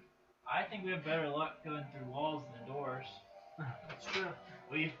try. I think we have better luck going through walls than doors. That's true.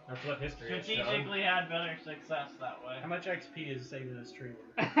 We've That's what history has shown. strategically had better success that way. How much XP is saving this tree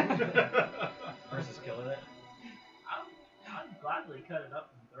versus killing it? I'd gladly cut it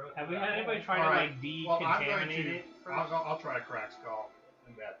up and throw it. Have we through had that anybody hole. try to Alright, like well, I'm going decontaminate to. it? I'll try a cracks call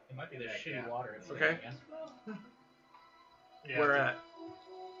in that. It might be the Yeah, shitty yeah. water. It's Okay. again. Yeah, Where at?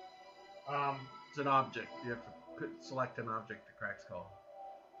 It's It's an object. You have to select an object to cracks call.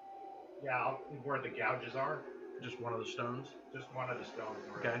 where the gouges are. Just one of the stones. Just one of the stones.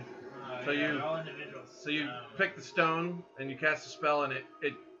 Where Okay. So yeah, you- they're all individual. So you pick the stone and you cast a spell, and it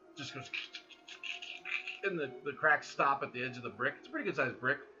just goes, and the cracks stop at the edge of the brick. It's a pretty good sized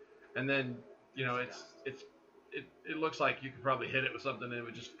brick, and then it looks like you could probably hit it with something and it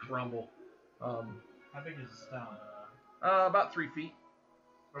would just crumble. How big is the stone? About 3 feet.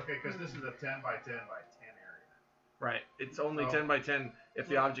 Okay, because this is a 10 by 10 by 10 area. Right. It's only So- 10 by 10 if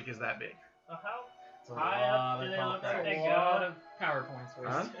the object is that big. So how It's a high lot up do of they look concrete. like they A lot go? of PowerPoints.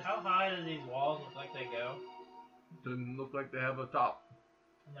 Huh? wasted. How high do these walls look like they go? Doesn't look like they have a top.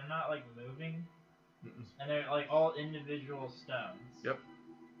 And they're not like moving, Mm-mm. and they're like all individual stones. Yep.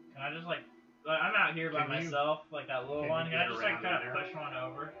 Can I just like I'm out here by Can you- myself, like that little can one. you Can I get just like around kind in of there? push one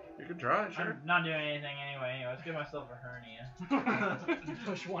over? You could try, sure. I'm not doing anything anyway. Let's give myself a hernia. You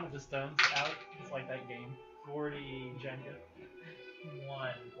push one of the stones out. It's like that game. 40 Jenga.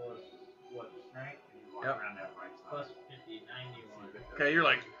 1 plus what strength? Walk Yep. around that right side. Plus 50, 91. Okay, you're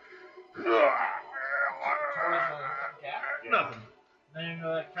like, Yeah. nothing. Then you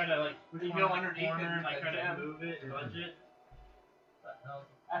like try to like push You one go in the underneath corner it and like try to jab. move it, budge it. What the hell?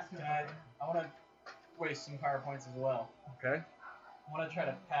 Ask me. I want to waste some PowerPoints as well. Okay. I want to try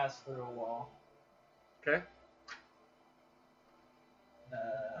to pass through a wall. Okay.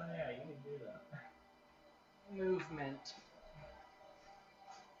 Oh yeah, you can do that. movement.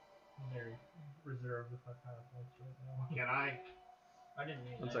 I'm very reserved with my power points right now. Can I? I didn't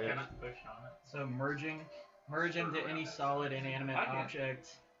use One it. second. I just pushed on it. So merge into any solid inanimate object.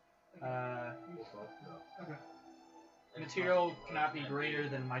 Material cannot be greater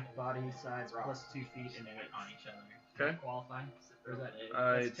than my body size plus 2 feet in it. On each other. Okay. Qualifying? Or is that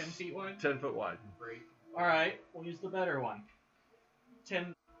It's that's 10 feet wide? 10 foot wide. Great. Alright, we'll use the better one.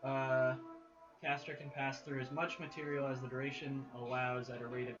 10, caster can pass through as much material as the duration allows at a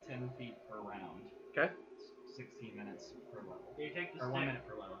rate of 10 feet per round. Okay. 16 minutes per level. Can you take the Or stick? 1 minute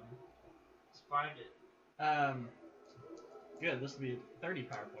per level. Let's find it. Good, this will be 30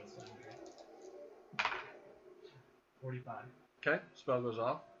 power points down here. 45. Okay. Spell goes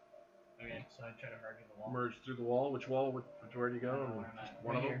off. Okay. So I try to merge in the wall. Merge through the wall. Which wall? Where do you go? Where am I?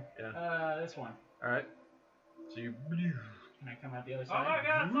 One Right of them? here. Yeah. This one. Alright. So you. Can I come out the other Oh side? my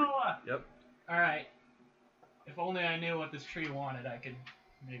god, Sola! Yep. Alright. If only I knew what this tree wanted, I could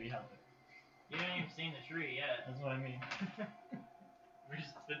maybe help it. You haven't even seen the tree yet. That's what I mean. We've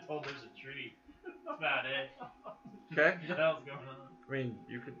just been told there's a tree. That's about it. Okay. What the hell's going on? I mean,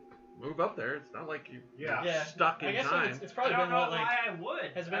 you could move up there. It's not like you're Yeah. stuck in I guess time. it's probably I don't been know what, like, why I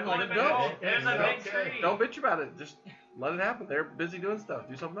would. has it been I've like only been no, told there's a big okay. tree. Don't bitch about it. Just let it happen. They're busy doing stuff.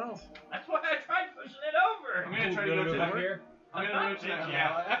 Do something else. That's why I tried pushing it over. I'm gonna try to go to Didn't that. work? I'm gonna move to that Yeah,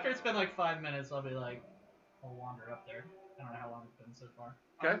 gap. after it's been like 5 minutes, I'll be like, I'll wander up there. I don't know how long it's been so far.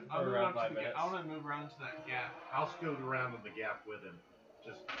 Okay. I'll move Around up 5 to the gap. minutes. I want to move around to that gap. I'll scoot around in the gap with him.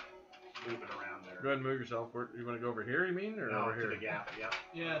 Just moving around there. Go ahead and move yourself. Where, you want to go over here, you mean? Or No, over to here? the gap, yeah.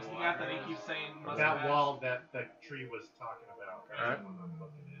 Yeah, it's the gap that he keeps saying. Must That match. wall that tree was talking about. That's Alright. the one I'm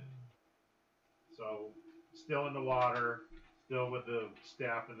looking at. So, still in the water, still with the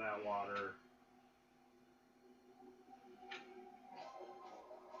staff in that water.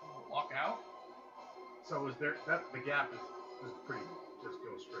 Walk out. So is there the gap is pretty just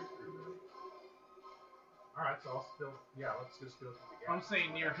go straight through, right? Alright, so I'll still let's just go through the gap. I'm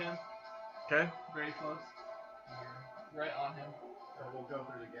saying near him, Okay. very close. Right on him. So we'll go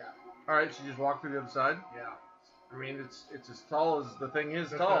through the gap. All right. So you just walk through the other side. Yeah. I mean, it's as tall as the thing is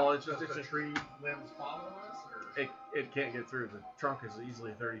Does tall. the- It's just does it's the a, tree limbs follow us, or it can't get through. The trunk is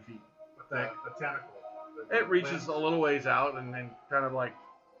easily 30 feet. but the tentacle? The It reaches limbs? a little ways out and then kind of like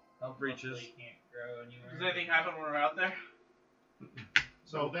Hopefully reaches. it can't grow anywhere. Does anything happen when we're out there?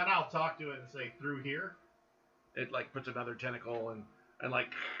 So then I'll talk to it and say through here. It like puts another tentacle and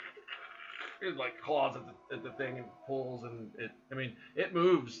like it like claws at the thing and pulls and it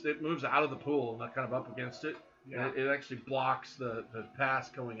moves out of the pool and like kind of up against it. Yeah. And it actually blocks the pass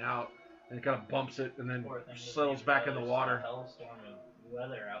going out and it kind of bumps it and then Poor thing, this settles is back in the there's water. A hellstorm of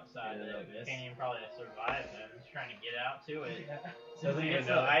weather outside Yeah, that this. can't even probably survive them. Just trying to get out to it. Doesn't even It's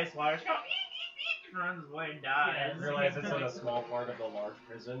the know. ice water. Runs away and dies. I didn't realize it's in a small part of the large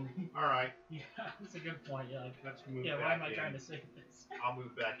prison. All right. Yeah, that's a good point. Yeah, like, Let's move. yeah. back Why am I in. trying to say this? I'll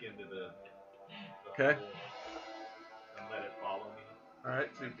move back into the Okay. pool and let it follow me. All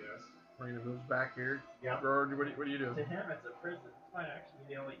right, so I guess. Marina moves back here. Yeah. Rory, what do you do? To him, it's a prison. It might actually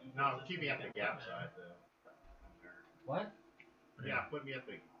be the only. No, keep me at the gap side though. What? Yeah, put me at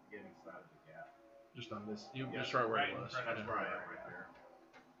the beginning side of the gap. Just on this. You Yeah, just right where right it in was. front That's Yeah. where I am right there.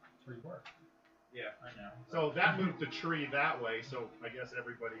 That's where you were. Yeah. I know. So that moved the tree that way. So I guess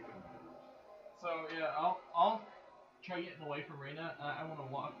everybody can. So yeah, I'll try getting away from Reyna. I want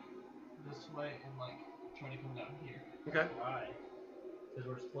to walk this way and like try to come down here Okay. Why? Because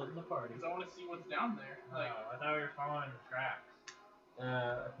we're splitting the party. because I want to see what's down there. Like I thought we were following the tracks.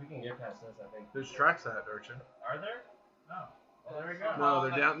 If we can get past this, I think. There's tracks that direction. Are there? Oh. Well, there we go. No,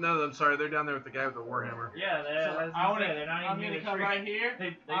 they're down. No, I'm sorry. They're down there with the guy with the warhammer. Yeah, they're. So I wanna- They're not I'm even gonna in the come tree. right here.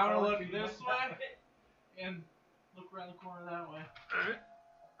 They I wanna follow look trees this like way. that. and look around the corner that way.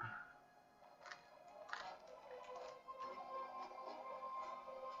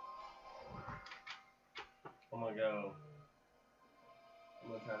 I'm gonna go.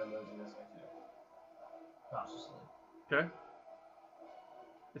 I'm gonna try to mosey this way too. Cautiously. Okay.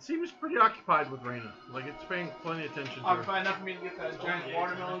 It seems pretty occupied with Raina. Like it's paying plenty of attention to I'll her. find enough for me to get that giant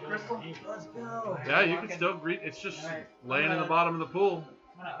watermelon crystal. Let's go. Yeah, you can still read. It's just Alright. laying in the bottom of the pool.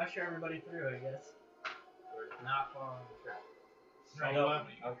 I'm gonna usher everybody through, I guess. We're not following the tracks. Sola.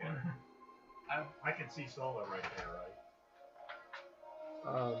 Okay. I can see Sola right there,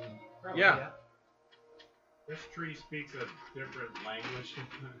 right? Um, yeah. This tree speaks a different language,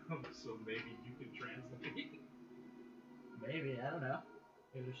 so maybe you can translate. Maybe, I don't know.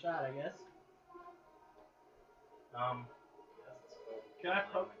 Give it a shot, I guess. Can I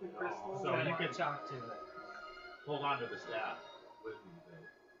poke the crystal? So you can can talk to it. hold on to the staff with me,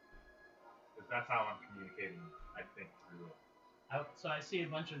 though. Is That's how I'm communicating, I think, through it. So I see a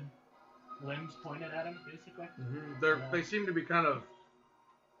bunch of limbs pointed at him, basically. They seem to be kind of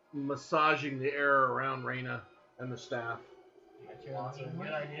massaging the air around Reyna and the staff. That's a good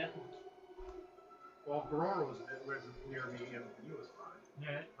idea. Well, Garora was near me and he was fine.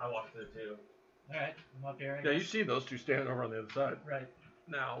 Alright. I walked through too. Alright, I'm up here. Yeah, you see those two standing over on the other side. Right.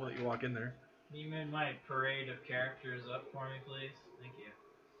 Now that you walk in there. Can you move my parade of characters up for me, please? Thank you.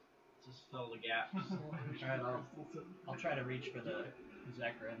 Just fill the gaps. Alright, I'll try to reach for the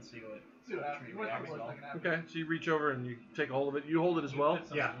Zekra and see what tree What reacts happens. well. Okay, so you reach over and you take a hold of it. You hold it as well? Put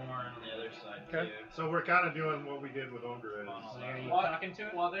some Yeah. more on the other side Okay. too. So we're kind of doing what we did with Ondra. So are you What? talking to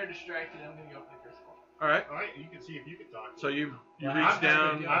it? While they're distracted, I'm gonna go for the crystal. All right. All right, you can see if you can talk. So you Yeah, reach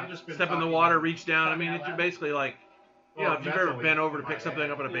down, I've just been step in the talking water, to- reach down. I mean, Talking out it's loud? basically like, you know, if you've ever mentally bent over to in pick my something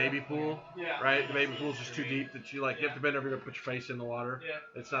head. up in a baby pool, Yeah. right? The baby pool's just too deep that you you have to bend over to put your face in the water. Yeah.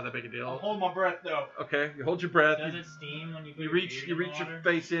 It's not that big a I'll deal. hold my breath though. Okay, you hold your breath. Does it steam when you put You your reach feet you in reach the your water?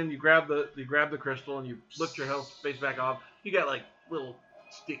 face in, you grab the crystal and you lift your face back off. You got like little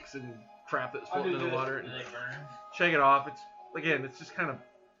sticks and crap that's floating in the water. Do And they burn? shake it off. It's just kind of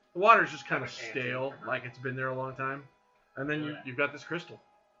the water's just kind of stale, like it's been there a long time. And then you've got this crystal.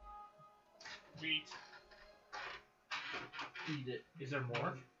 Eat it. Is there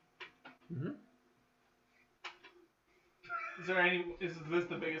more? Mm-hmm. Is this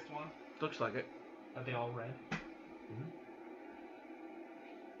the biggest one? Looks like it. Are they all red? I'm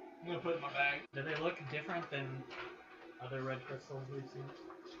gonna put it in my bag. Do they look different than other red crystals we've seen?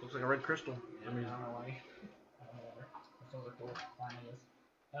 Looks like a red crystal. I mean, I don't know why. Whatever. Crystals are cool. Fine, I guess.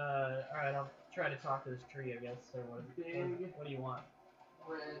 Alright, I'll try to talk to this tree, I guess. Or what do you want?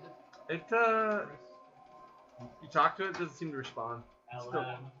 Red. it you talk to it, it doesn't seem to respond. Out Still-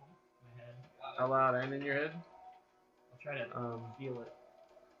 loud. My head. Out loud and in your head. I'll try to feel it.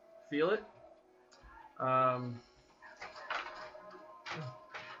 Feel it.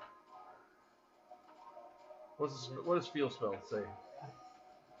 What does feel spell say?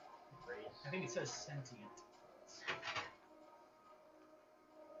 I think it says sentient.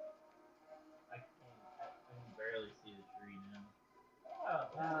 I can barely see the tree now.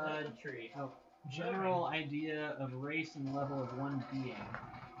 The tree. Oh, general idea of race and level of one being.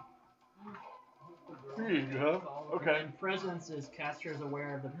 Okay. And presence is caster is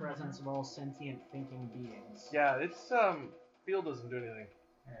aware of the presence of all sentient thinking beings. Yeah, it's feel doesn't do anything.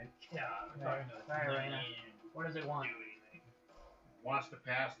 Alright. Yeah, I'm Alright, talking to alright, Raina. What does it want? Wants to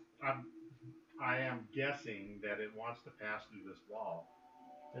pass. I am guessing that it wants to pass through this wall.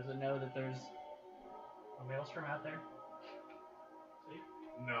 Does it know that there's a maelstrom out there?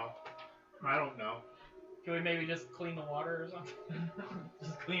 No, I don't know. Can we maybe just clean the water or something?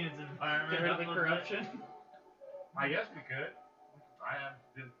 Just clean its environment. Get rid of up the a little bit. corruption? I guess we could.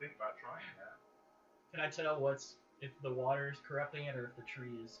 Didn't think about trying that. Can I tell if the water is corrupting it or if the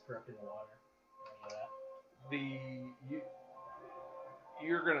tree is corrupting the water? Any of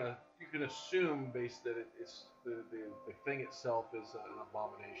that? You can assume based that it's the thing itself is an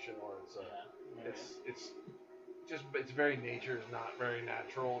abomination or its very nature is not very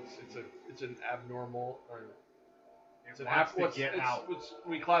natural. It's an abnormal or It wants to get out.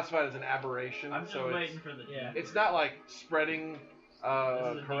 we classify it as an aberration. I'm just so waiting for the Yeah. it's not like spreading This is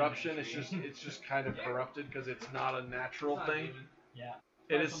a corruption. demon tree. It's just kind of corrupted because it's not a natural It's not thing. demon. Yeah.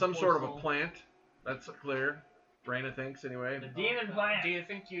 It is some sort of a poison. plant. That's clear. Raina thinks anyway. The demon plant. Do you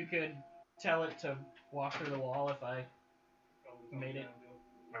think you could tell it to walk through the wall if I made it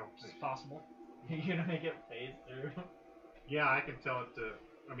possible? You're gonna make it phase through. Yeah, I can tell it to.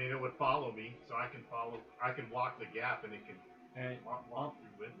 I mean, it would follow me, so I can follow. I can walk the gap, and it can Alright. walk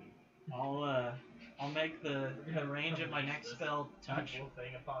through with me. I'll make the range of my next spell touch,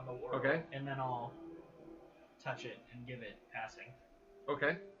 Thing upon the world. Okay. and then I'll touch it and give it passing.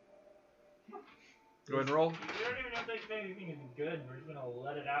 Okay. Go ahead and roll. We don't even know if anything is good. We're just gonna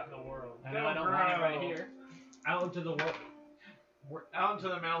let it out in the world. I know I don't want it right here. Out into the world. We're out into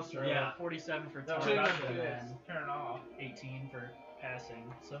the maelstrom. Yeah, 47 for No, touch we're Turn not it doing to this. and Turn it off. 18 for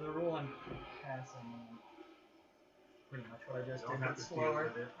passing. So the rule on passing, pretty much what I just did, but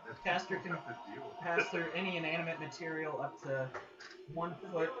slower. Caster can pass through any inanimate material up to 1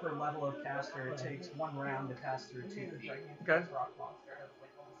 foot per level of caster. It takes 1 round to pass through 2 feet. Okay.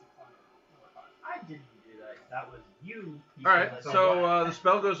 I didn't do that. That was you. All right. So the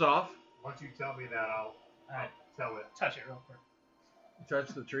spell goes off. Once you tell me that, I'll Alright. tell it. Touch it real quick. You touch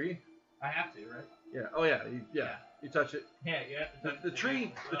the tree. I have to, right? Yeah. Oh yeah. You touch it. Yeah, you have to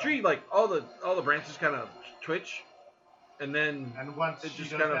touch The tree, like all the branches kind of twitch, and then And once It she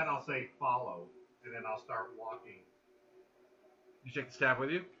just does kind of- that, I'll say follow, and then I'll start walking. you take the staff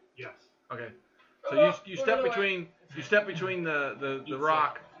with you. Yes. Okay. So you step between the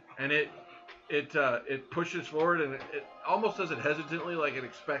rock, and it pushes forward, and it almost does it hesitantly, like it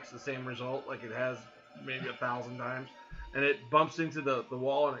expects the same result, like it has maybe 1,000 times, and it bumps into the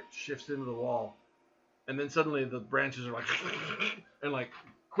wall, and it shifts into the wall, and then suddenly the branches are like and like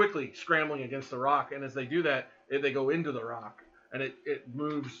quickly scrambling against the rock, and as they do that, they go into the rock, and it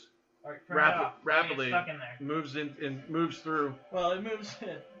moves rapidly, Stuck in there. moves in and moves through. Well, it moves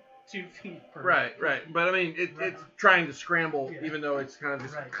 2 feet per. Right. But I mean, it's trying to scramble, even though it's kind of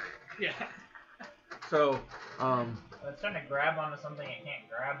just. Right. Yeah. So. It's trying to grab onto something it can't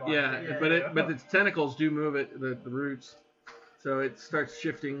grab onto. Yeah, but its tentacles do move it, the roots, so it starts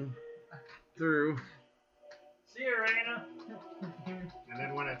shifting through. See you, Raina. And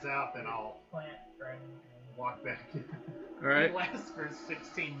then when it's out, then I'll Plant right. walk back in. All right. It lasts for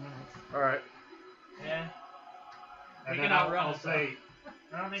 16 minutes. All right. Yeah. And We then can outrun I'll it, say,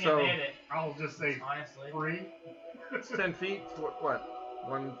 I don't think So- it made it, I'll just say honestly. free. It's 10 feet. What?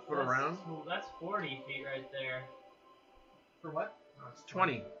 1 foot around? That's 40 feet right there. For what? It's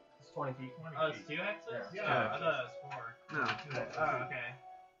 20. It's 20 feet. Oh, it's 2 hexes? Yeah. I thought it was 4. No. Oh, okay.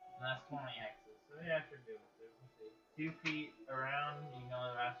 And that's 20 hexes. So yeah, I should do it. Let's see. 2 feet around, you can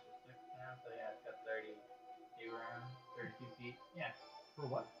only last for 6 rounds, so yeah, it's got 32 around, 32 feet. Yeah. For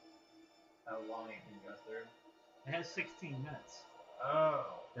what? How long it can go through. It has 16 minutes. Oh.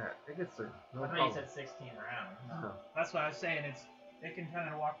 Yeah, it gets through. No I thought you problem. said 16 rounds. No. That's what I was saying. It can kind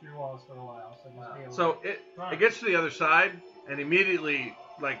of walk through walls for a while. So just be able So to it gets to the other side, and immediately,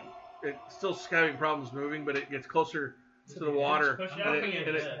 like, it's still having problems moving, but it gets closer to the water, Push it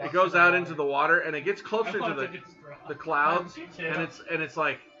and up it goes out into the water, and it gets closer to the clouds, Me too. and it's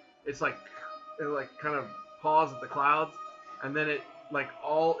like it kind of paws at the clouds, and then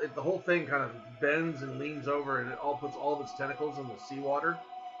the whole thing kind of bends and leans over, and it all puts all of its tentacles in the seawater,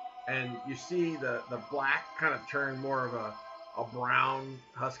 and you see the black kind of turn more of a brown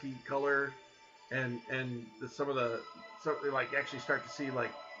husky color, and like actually start to see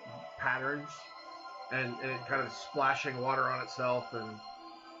like patterns, and it kind of splashing water on itself, and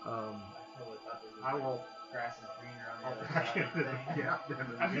I will. Grass is greener on the I'll other back side. into yeah.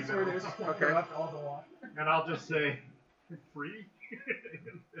 I'm just where there's Okay. left all the water. And I'll just say free.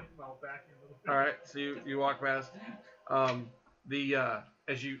 And I'll back in a little bit. all right, so you walk past,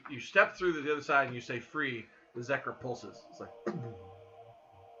 as you step through to the other side and you say free, the Zekra pulses. It's like Do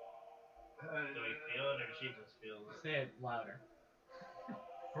we feel it, or she just feels it? Say it louder.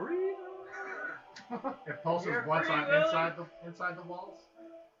 Free. It pulses You're once free, I'm Willie. inside the walls.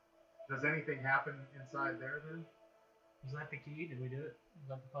 Does anything happen inside there then? Was that the key? Did we do it? Was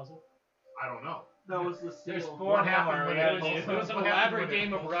that the puzzle? I don't know. That was the There's seal. 4 What happened more. when It it was, pulsed? it was an What happened elaborate when it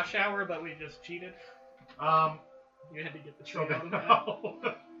game of pulsed? Rush Hour, but we just cheated. You had to get the So tree then, on the map.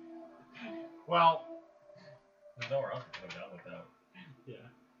 no. Well, There's nowhere else to go down with that.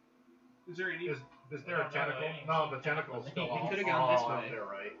 Is there any? is there a I don't know tentacle? any. No, the tentacle's still We all could've gone this out way. there,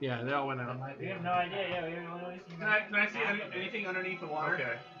 right? yeah, they all went out. We have no idea. Yeah, we haven't really seen Can I see anything underneath the water?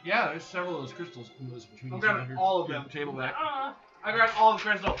 Okay. Yeah, there's several of those crystals in those between I'm these grabbing all of them. Table back. I grabbed all the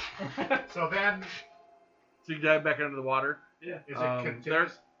crystals. So then, So you dive back under the water. Yeah. is it They're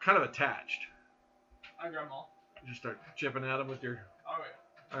continuous? kind of attached. I grabbed them all. You just start chipping at them with your. All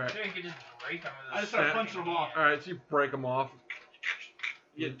right. All right. Sure, you could just break them with I a just started Yeah. punching them off. All right, so you break them off.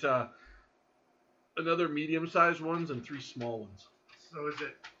 You get another medium-sized ones and 3 small ones. So is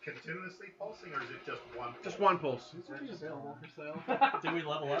it continuously pulsing, or is it just one? Just one pulse. Is there available for sale? Did we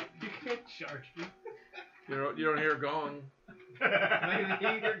level up? You can't charge me. You don't hear a gong.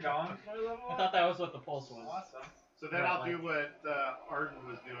 You're gone. I thought that was what the pulse was. Awesome. So then I'll do what Arden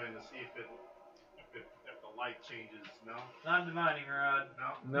was doing to see if the light changes. No. Not divining rod.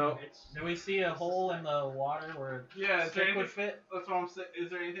 No. No. It's Do we see a hole in the water where Yeah, a is there stick would anything? fit? That's what I'm saying. Is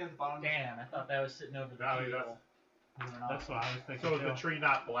there anything at the bottom? Damn, I thought that was sitting over the No, keyhole. That's what I was thinking. So is the tree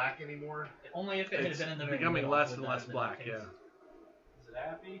not black anymore? Only if it had It's been in the very becoming middle less would and that less have been black. the Yeah. case. Is it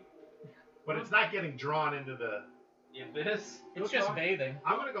happy? But it's not getting drawn into the. The abyss. It's just bathing.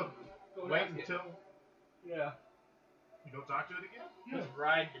 I'm gonna go Go wait ask it. until Yeah. you go talk to it again. Just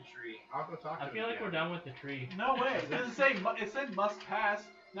ride the tree. I'll go talk to I it feel like again. we're done with the tree. No way. It doesn't say. It said must pass.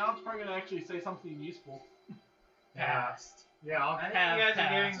 Now it's probably gonna actually say something useful. Passed. Yeah, I'll. I think Have you guys are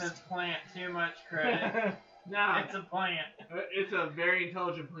giving passed. this plant too much credit. Nah. It's a plant. It's a very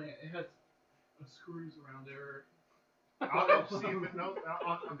intelligent plant. It has screws around there. I'll go see if it knows.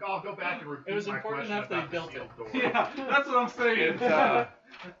 I'll go back and repeat It was my important question enough they about the built sealed it. door. Yeah, that's what I'm saying.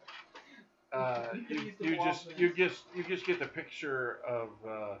 It's, you just get the picture of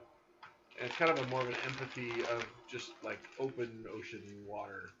it's kind of a more of an empathy of just like open ocean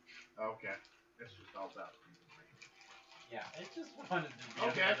water, Okay. It's just all about. Yeah, it just wanted to be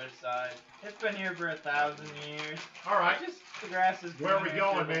Okay. on the other side. It's been here for 1,000 years. All right. Just the grass is. Where are we greener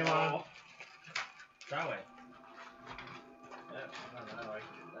going, through the Malon? hole. That way. Yeah, I don't know. I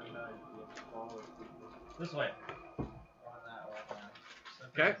don't know. You have to follow people. This way. On that way now.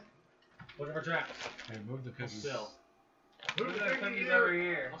 Okay. Looking for traps. Okay, move the cookies. Still. Move the cookies over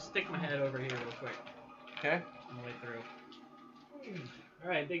here. I'll stick my head over here real quick Okay. on the way through.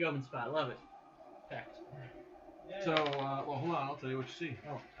 Alright, big open spot. Love it. Fact. So, well, hold on. I'll tell you what you see.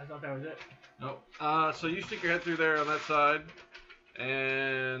 Oh, I thought that was it. Nope. So you stick your head through there on that side,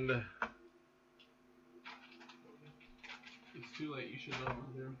 and It's too late. You should have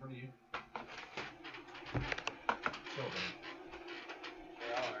over there in front of you.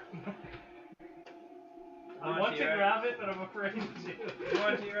 I want to grab it, but I'm afraid to. You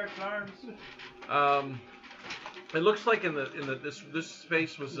want T-Rex arms? it looks like this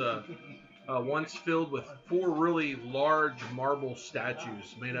space was once filled with 4 really large marble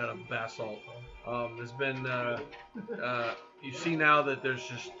statues made out of basalt. There's been you see now that there's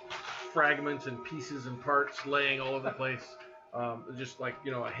just fragments and pieces and parts laying all over the place. Just like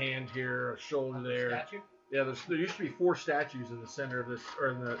a hand here, a shoulder there. Statue? Yeah, there used to be 4 statues in the center of this, or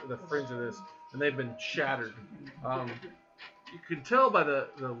in the fringe of this, and they've been shattered. You can tell by the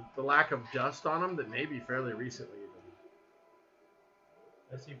lack of dust on them that maybe fairly recently even.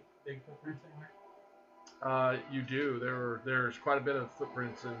 I see big footprints anywhere. You do. There's quite a bit of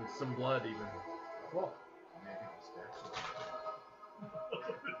footprints and some blood even. Cool.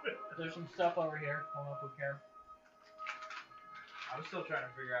 There's some stuff over here. I don't know if we care. I was still trying to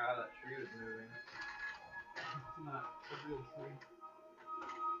figure out how that tree was moving. It's not a real tree.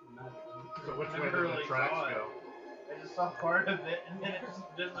 So which way Never did the really tracks saw it. go? I just saw part of it, and then it just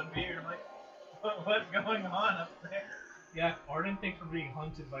disappeared. I'm like, what's going on up there? Yeah, Arden thinks we're being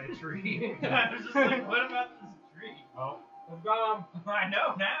hunted by a tree. I was just like, what about this tree? Oh. I've got him. I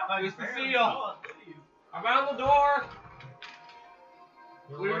know now. I It's the barely seal. saw it leave. I found the door.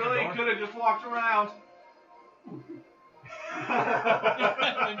 We really could have just walked around.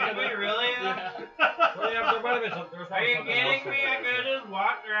 Did we really? Yeah. Well, yeah, there might have been there was Are probably you something kidding else me? over I there. could have just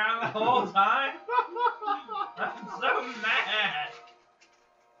walked around the whole time. I'm so mad.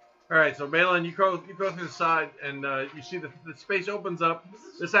 All right, so Malin, you go through the side, and you see the space opens up.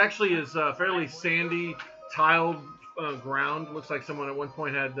 This actually is fairly sandy, tiled ground. Looks like someone at one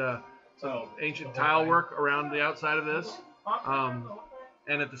point had some ancient tile work around the outside of this.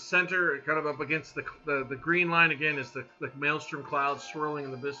 And at the center, kind of up against the green line again, is the maelstrom clouds swirling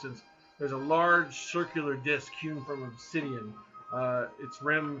in the distance. There's a large circular disc hewn from obsidian. Its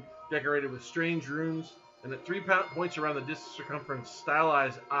rim decorated with strange runes, and at 3 points around the disc's circumference,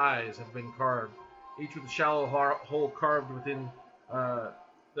 stylized eyes have been carved, each with a shallow hole carved within that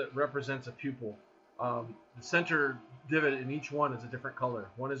represents a pupil. The center divot in each one is a different color.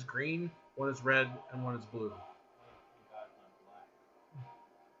 One is green, one is red, and one is blue.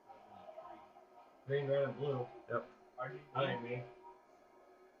 Green, red, and blue. Yep. That ain't me.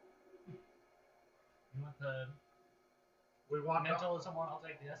 You want the We walk up, mentalism one? I'll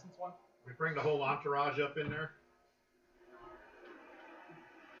take the essence one. we bring the whole entourage up in there.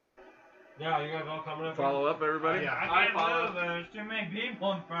 Yeah, you guys all coming up? Follow up, everybody? Yeah. I can't move. There's too many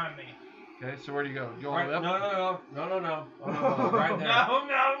people in front of me. Okay, so where do you go? You all Right, the way up? no. Right there. No.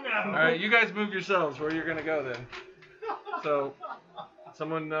 All right, you guys move yourselves. Where you're gonna go then? So,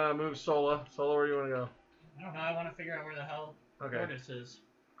 someone move Sola. Sola, where do you want to go? I don't know. I want to figure out where the hell Okay. Tortoise is.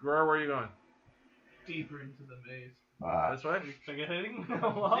 Guerrero, where are you going? Deeper into the maze. This way? Forgetting?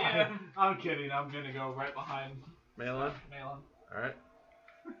 Yeah. I'm kidding. I'm gonna go right behind Malin? Malin. All right.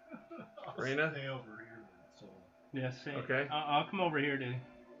 Rena? Stay over here then, so. Yes. Okay. I'll come over here to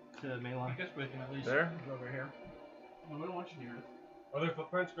Malon. I guess we can at least There? go over here. No, we don't want you near it. Are there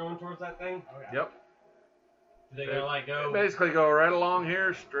footprints going towards that thing? Oh, yeah. Yep. Do they go like go, Basically go right along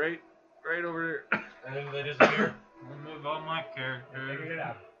here, straight over here. and then they disappear? Remove all my characters. I figured it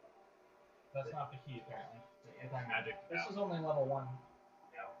out. That's not the key, apparently. The anti-magic. This is only level 1.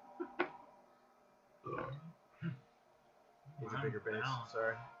 Needs a bigger base.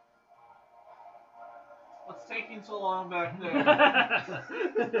 Sorry. What's taking so long back there?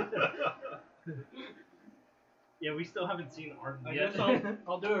 Yeah, we still haven't seen Arden I yet. guess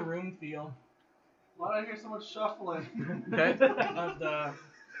I'll do a room feel Why did I hear so much shuffling? Okay. of the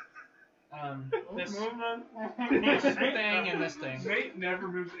this thing and this thing. Nate never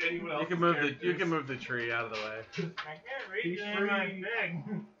moves anyone else. You can move the tree out of the way. I can't reach He's any of my free.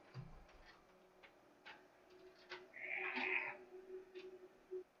 thing.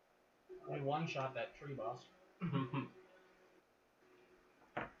 We one-shot that tree boss.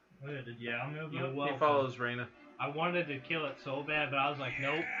 Did Yao move You're up? welcome. He follows Reyna. I wanted to kill it so bad, but I was like,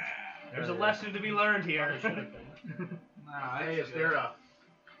 nope. There's a lesson to be learned here. Nah, Hey, is there a?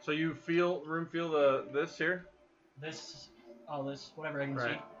 So you feel this here? This, all this, whatever I can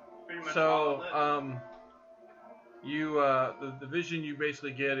Right. see. Pretty much all So of it. you the vision you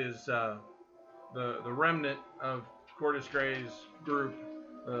basically get is the remnant of Cordis Grey's group,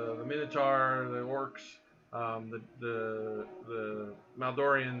 the Minotaur, the orcs, the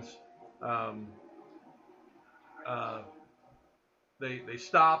Maldorians. They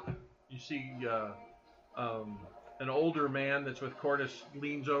stop. You see an older man that's with Cordis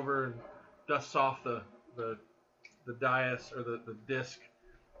leans over and dusts off the dais or the disc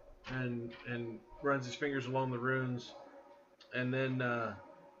and runs his fingers along the runes, and then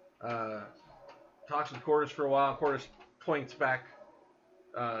talks with Cordis for a while. Cordis points back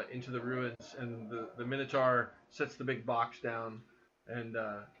into the ruins, and the Minotaur sets the big box down, and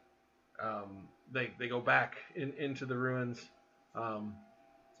they go back into the ruins, It's a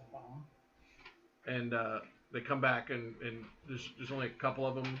bomb. and they come back, and there's only a couple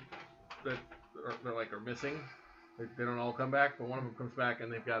of them that are missing. They don't all come back, but one of them comes back,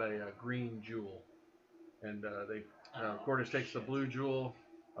 and they've got a green jewel, and Cordis takes the blue jewel,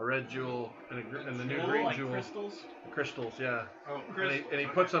 a red jewel, and the new green like jewel. crystals? Crystals, yeah. Oh, And he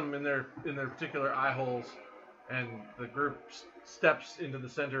puts them in their particular eye holes, and the group steps into the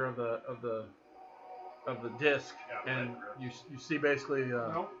center of the disc, and you see basically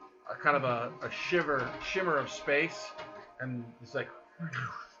a kind of a shimmer of space, and it's like,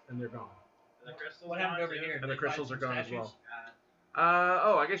 and they're gone. The crystals What happened gone over too? here? And Did the they crystals find are some gone as statues?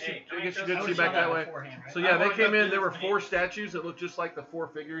 well. I guess Hey, you I did I see would've back saw that way. beforehand, right? So yeah, I they walked came up in. to There were this 4 man. statues that looked just like the 4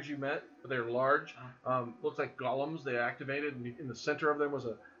 figures you met, but they were large. Looks like golems. They activated, and in the center of them was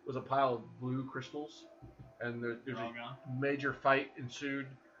a pile of blue crystals, and there's They're all a gone. major fight ensued.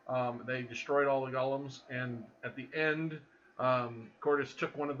 They destroyed all the golems, and at the end, Cordis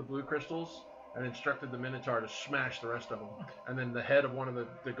took one of the blue crystals and instructed the Minotaur to smash the rest of them. And then the head of one of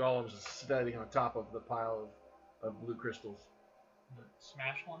the golems is sitting on top of the pile of blue crystals. The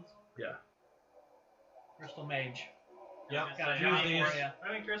smash ones? Yeah. Crystal Mage. Yep. Got a Use giant these. for ya.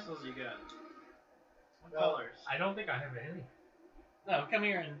 How many crystals you got? What Well, colors? I don't think I have any. No, come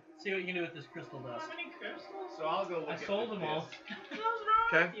here and see what you can do with this crystal dust. How many crystals? So I'll go look I at sold them all. What's wrong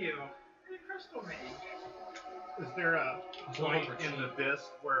Okay. with you? You're a crystal mage. Is there a point for in the disc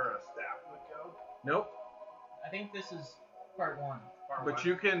where a staff would go? Nope. I think this is part 1. But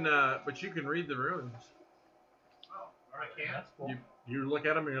you can read the runes. I can't. That's cool. You look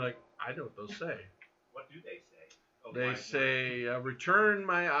at them and you're like, I know what those say. What do they say? Oh, They my say, return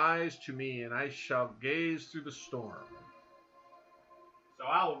my eyes to me, and I shall gaze through the storm. So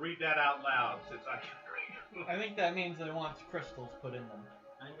I'll read that out loud since I can read. I think that means that it wants crystals put in them.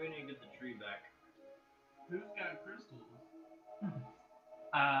 I'm going to get the tree back. Who's got crystals?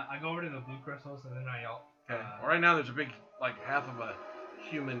 I go over to the blue crystals and then I yell. Okay. Well, right now there's a big, like half of a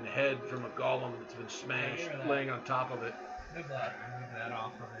human head from a golem that's been smashed, hear that. laying on top of it. Move that. Move that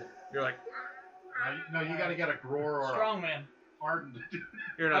off of it. You're like, No, you got to get a Gror or Strong man. a Ardent.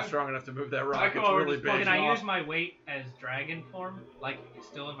 you're not strong enough to move that rock. I It's come over really just big. Can I use my weight as dragon form? Like,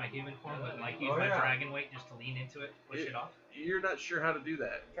 still in my human form, but like use my dragon weight just to lean into it, push it off? You're not sure how to do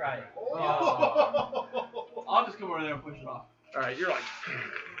that. Try it. I'll just come over there and push it off. All right, you're like,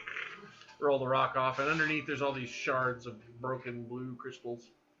 roll the rock off, and underneath there's all these shards of broken blue crystals.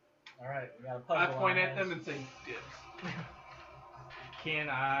 Alright, we got a puzzle. I point on at them this. and say, dibs.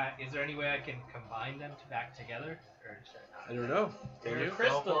 Is there any way I can combine them back together? Or is there not? I don't know. Can You're a you?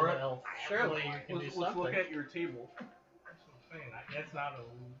 crystal for it. elf. Surely you can do Let's something. look at your table. That's what I'm saying. That's not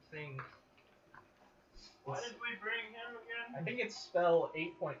a thing. Why did we bring him again? I think it's spell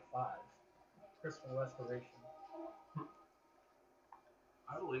 8.5. Crystal Restoration.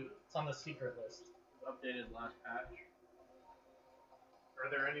 I believe it. It's on the secret list. Updated last patch. Are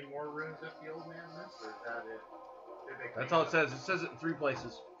there any more runes that the old man missed, or is that it? Did they That's clean all it it says. It says it in 3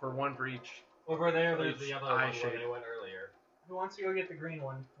 places, one for each. Over there, there's there's the the other other eye one shape. where they went earlier. Who wants to go get the green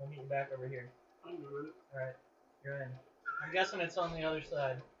one? We'll meet you back over here. I'm good with it. Alright, you're in. I'm guessing it's on the other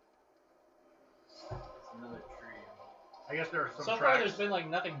side. It's another tree. I guess there are some So far, tracks. there's been like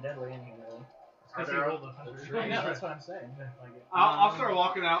nothing deadly in here, really. Are Because he there rolled a I 100. know, that's what I'm saying. Like, I'll start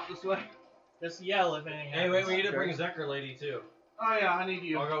walking out this way. just yell if anything Hey, wait, happens. we need to bring Zecker Lady too. Oh yeah, I need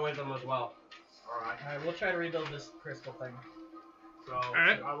you. I'll go with them as well. Alright. Alright, we'll try to rebuild this crystal thing. So,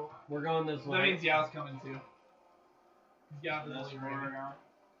 Alright. I will, We're going this That way. means Yao's coming too. Yao's This only horde. ready.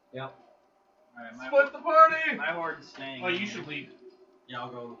 Yep. Alright, my, Split the party! my horde's staying. Oh, you here. should lead. Yeah, I'll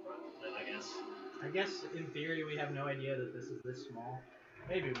go in the front then, I guess. I guess in theory we have no idea that this is this small.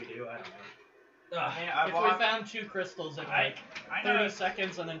 Maybe we do. I don't know. I If walked- we found 2 crystals in like I 30 know.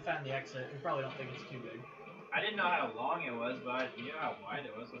 seconds and then found the exit, we probably don't think it's too big. I didn't know how long it was, but I knew how wide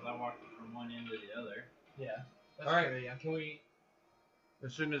it was because I walked from one end to the other. Yeah. That's All right. true, yeah. Can we?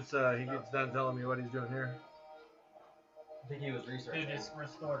 As soon as he gets done telling me what he's doing here, I think he was researching. Dude, just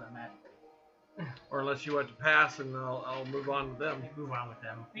restore them magically. or unless you want to pass, and I'll move on with them. Move on with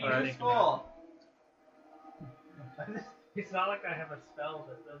them. All right. It's cool. It's not like I have a spell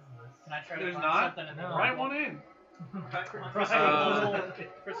that does this. Can I try to There's find not? something in the Write one in. Crystal puzzle.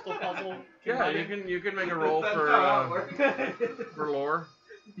 Crystal puzzle. Yeah, you can make a roll That's for how it works. for lore.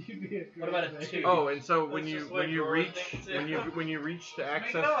 What about a 2? Oh, and so when That's you just when what you Lore reach thinks too. when you reach to Make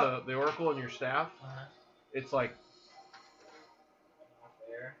access it up. the oracle and your staff, Uh-huh. it's like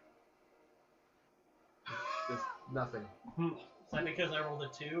There. it's nothing. Is that because I rolled a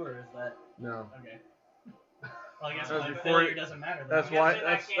 2, or is that No. okay? Well, I guess That was my before failure you- doesn't matter. Then. that's I'm why- guessing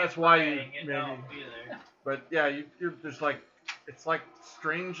I can't that's why you fight, it maybe- don't either. But yeah, you're just like it's like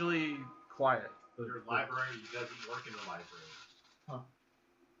strangely quiet. Your library doesn't work in the library.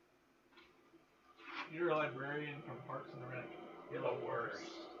 You're a librarian from Parks and Rec. You're the worst.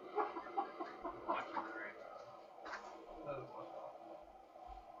 That was my fault.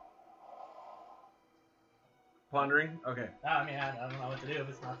 Pondering. Okay. I mean, I don't know what to do if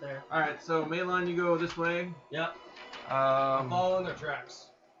it's not there. All right. So Malon, you go this way. Yep. I'm Um. following their tracks.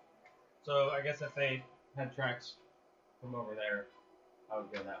 So I guess if they had tracks from over there, I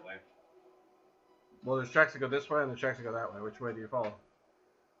would go that way. Well, there's tracks that go this way and there's tracks that go that way. Which way do you follow?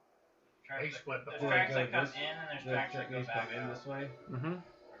 Tracks split the there's floor. tracks Go that come this- in and there's The tracks that go these back come in out. this way. Mm-hmm.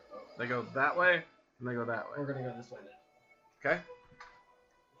 They go that way and they go that way. We're gonna go this way then. Okay.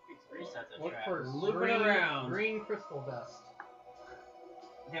 Reset the Look tracks. for Loop it green, around. green crystal dust.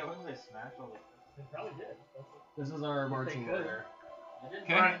 Yeah, wasn't they smash all the... They probably did. This is our If marching they could. order. They didn't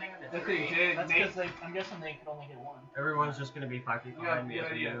Okay. do anything with the Yes, they tree. did. That's Nate. because I'm guessing they could only hit 1. Everyone's just gonna be 5 feet Yeah, behind me yeah,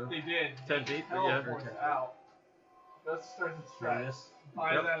 as we yeah, move. they did. 10 feet. But yeah. Teleports out. Let's start the Like strike. this.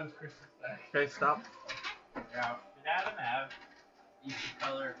 Find Yep. that as Crystal Stack. Okay. Stop. Yeah. Did Adam have each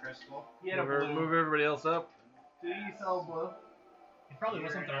color crystal? He had a Move, blue. move everybody else up. Did he sell blue? It probably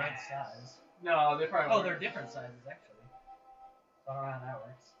wasn't the right size. No, they probably Oh, weren't. they're different sizes actually. I don't know how that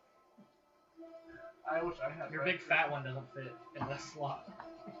works. I wish I had Your red big fat one doesn't fit in this slot.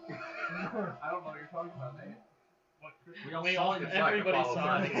 crystal. I don't know what you're talking about, Nate. What crystal? We all, It's like everybody a follow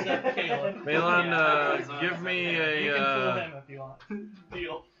saw it sign. except Caleb. Malon, Yeah, give me You can fool a him if you want.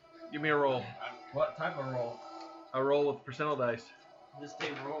 Deal. give me a roll. What type of roll? A roll with percentile dice. Just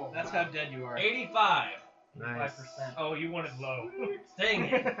take roll. That's how dead you are. 85. Nice. 5%. Oh, you wanted low. Dang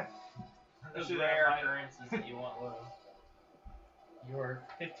it. Those Should rare have occurrences that you want low. You are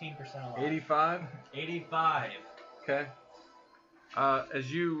 15% alive. 85. 85. Okay.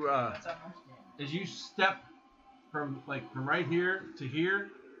 As you That's how much damage. as you step from right here to here,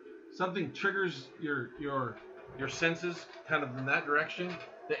 something triggers your senses kind of in that direction.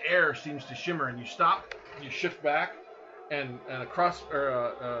 The air seems to shimmer, and you stop. You shift back, and a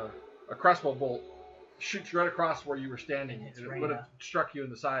crossbow bolt shoots right across where you were standing. It's And it would have Reyna. struck you in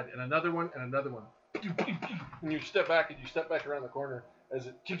the side, and another one, and another one. And you step back, and you step back around the corner as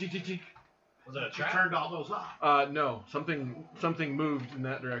it. Was it a You trap? turned all those off. No, something moved in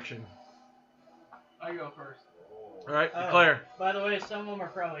that direction. I go first. All right, Oh. Claire. By the way, some of them are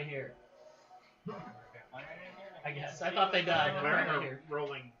probably here. I guess. I thought they died. They're We're probably here.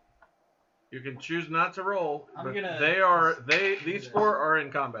 rolling. You can choose not to roll, I'm but gonna these 4 are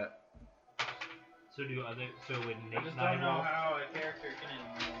in combat. So do other. So when I Nate just and I don't know roll, how a character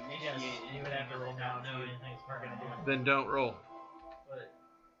can initiate Yes, you would have to roll not down know to- anything's we're gonna do it. Then don't roll. But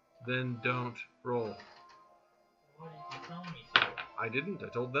Then don't roll. what did you tell me to? I didn't. I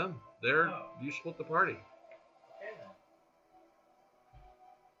told them. They're Oh. you split the party. Okay then.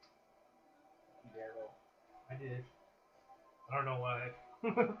 I did. I don't know why,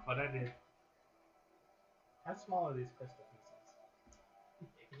 but I did. How small are these crystal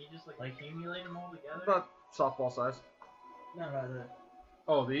pieces? Can you just like accumulate them all together? About softball size. No, the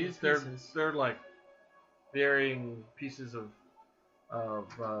Oh, these The pieces. they're like varying pieces of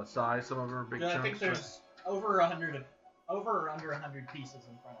size. Some of them are big I chunks. think there's over 100 over or under 100 pieces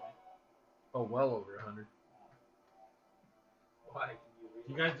in front of me. Oh, well over 100. Why?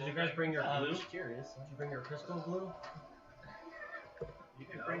 Did you guys bring your I glue? was Did curious. you bring your crystal glue? You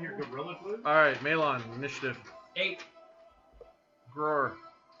can bring your gorilla glue. All right, Malon, initiative. 8. Gror,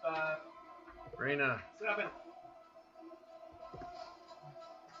 7. Reyna.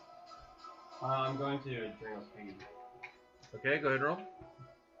 I'm going to Adrenal Speed. Okay, go ahead and roll.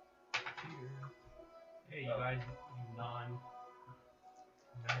 Hey, you guys, you non.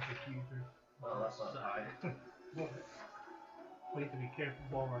 magic user. Well, that's not high. We have to be careful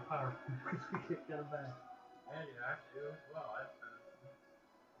of all our power because we can't get them back. Yeah, you have to as well.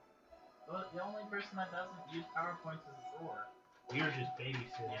 Well, the only person that doesn't use PowerPoints is Roar. You're just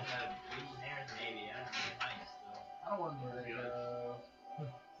babysitting. Yeah, the Legionnaires maybe. I don't know, mine still. I don't want to do it.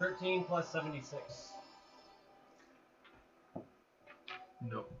 13 plus 76.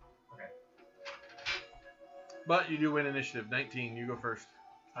 Nope. Okay. But you do win initiative. 19. You go first.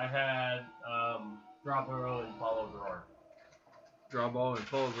 I had drop arrow and follow Roar. Draw ball and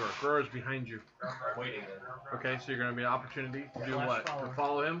follow Gror. Gror is behind you. I'm waiting then. Okay, so you're going to be an opportunity to do Flash what? follow. To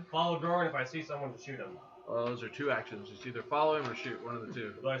follow him? Follow Roar, and if I see someone to shoot him. Well, those are two actions. It's either follow him or shoot. One of the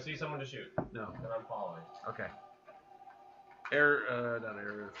two. Do I see someone to shoot? No. Then I'm following. Okay. Not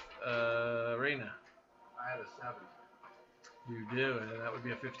Reyna. I had a 7. You do, and that would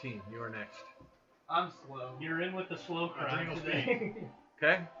be a 15. You are next. I'm slow. You're in with the slow crowd Adrenal today.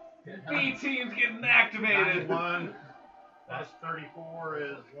 Okay? B team's getting activated. 91 plus 34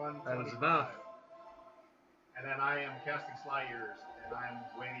 is 125. That is enough. And then I am casting Slayers, and I'm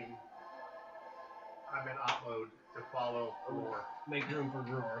waiting. I'm in op mode to follow Roar. Make room for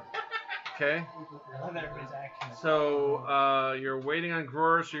Roar. Okay. I love everybody's action. So you're waiting on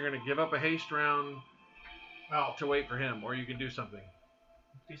Gror, so you're going to give up a haste round Oh, to wait for him, or you can do something.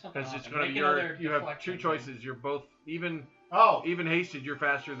 Do something Because it's awesome. going to Make be another you have deflection two choices. You're both even oh, hasted. You're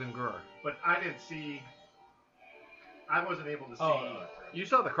faster than Gror. but I didn't see. I wasn't able to see. Oh. You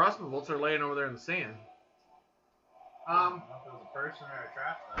saw the crossbow bolts are laying over there in the sand. I don't know if it was a person or a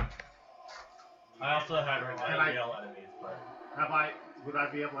trap though. I also had Can I- yell enemies, but Would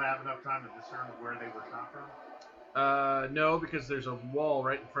I be able to have enough time to discern where they were shot from? No, because there's a wall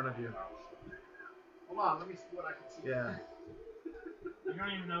right in front of you. Hold on, let me see what I can see. Yeah. You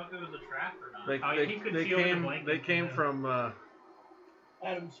don't even know if it was a trap or not. They he concealed in the blanket came from from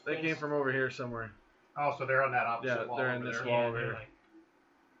Adam's they came from over here somewhere. Oh, so they're on that opposite Yeah, wall. they're in over this there. wall over here.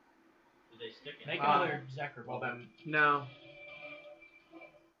 Did they stick it? Make another Zekker Well ball. then, No.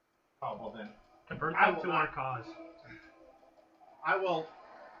 oh well then, Convert I them will to not. our cause. I will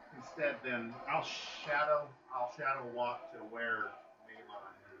instead then I'll shadow walk to where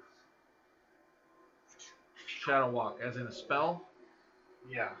Malon is. Shadow walk, as in a spell.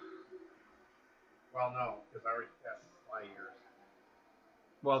 Yeah. Well, no, because I already cast Slayers.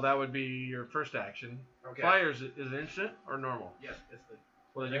 Well, that would be your first action. Okay. Fires is it instant or normal? Yes, it's the.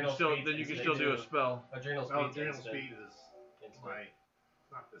 Well, then you can Adrenal still speed's then you can instant still do a too. spell. Adrenal Oh, speed's Adrenal instant. Speed is Instant. my.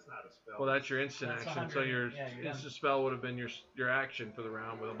 It's not a spell. Well, that's your instant That's action. 100, So your yeah, you're instant spell would have been your action for the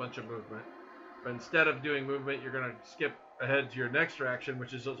round with a bunch of movement. But instead of doing movement, you're gonna skip ahead to your next action,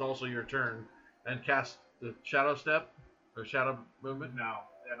 which is also your turn, and cast the shadow step or shadow movement. No,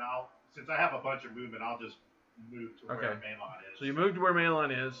 and since I have a bunch of movement, I'll just move to where Okay. Malon is. So you move to where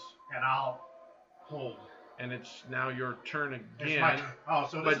Malon is, and I'll hold. and it's now your turn It's again.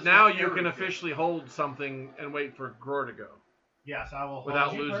 so this But is now what you can Aaron did. officially hold something and wait for Gror to go Yes, I will without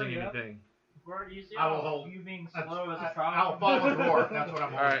hold. losing hurry up? anything. Where do you see I will how hold. you being That's- slow as a I'll problem? follow Roar. That's what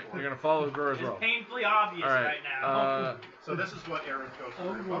I'm All holding right, for. you're gonna follow Gror as It's well. painfully obvious All right. right now. So this is what Aaron goes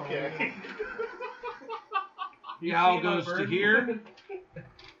Oh, through. no. Okay. The owl seen my goes to bird? here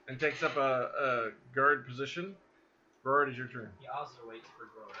and takes up a guard position. Gror, it is your turn. He also waits for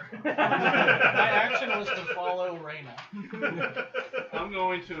Roar. My action was to follow Reyna. I'm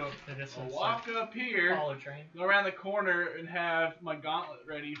going to To just walk up here, follow train. go around the corner, and have my gauntlet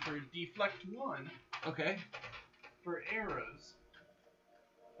ready for deflect 1 Okay. for arrows.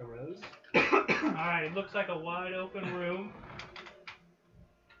 A rose? Alright, it looks like a wide open room.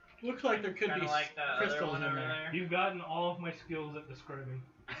 Looks like there could Kind be of like that other crystals one in over there. there. You've gotten all of my skills at describing.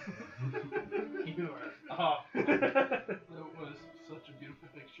 You are. Oh. That was such a beautiful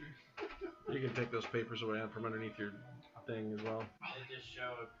picture. You can take those papers away from underneath your thing as well. It just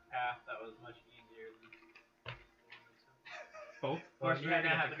showed a path that was much easier than. Both? Of course, you're gonna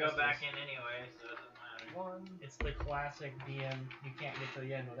have to go back in anyway, so it doesn't matter. It's the classic DM. You can't get to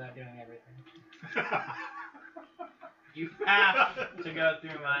the end without doing everything. You have to go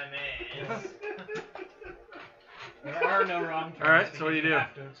through my maze. There are no wrong turns. All right, so because what do you do?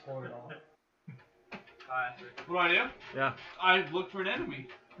 have to explore it all. Classic. What do? Yeah, I look for an enemy.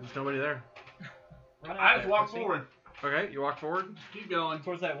 there's nobody there. Run I out just there, walk pussy. forward. Okay, you walk forward. Keep going.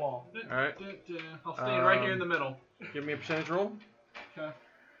 Towards that wall. All right. I'll stand right here in the middle. Give me a percentage roll. Okay.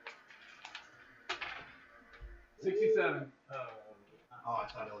 67. Oh. Oh, I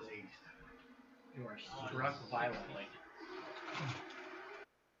thought it was 87. You are struck violently.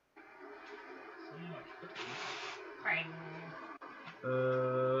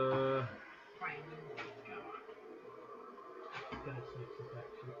 Got a 6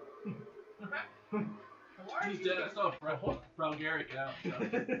 effect. He's dead. I saw Frau Garrick out. So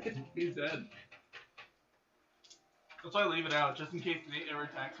he's dead. That's why I leave it out, just in case Nate ever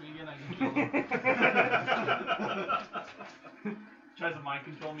attacks me again, I can kill him. Tries to mind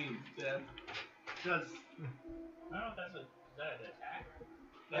control me, he's dead. I don't know if that's is that an attack?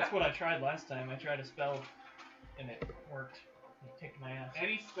 That's what I tried last time. I tried a spell, and it worked. It kicked my ass.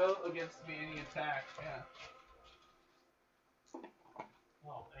 Any spell against me, any attack, yeah.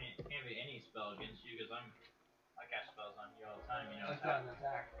 Well, I mean, it can't be any spell against you, because I cast spells on you all the time, you know. That's not an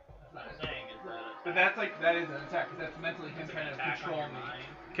attack. That's what I'm saying, is that But that is an attack, because that's mentally him trying to control me.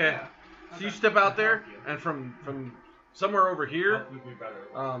 Okay. So you step out there, and from somewhere over here,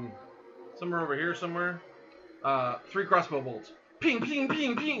 somewhere, 3 crossbow bolts. Ping, ping,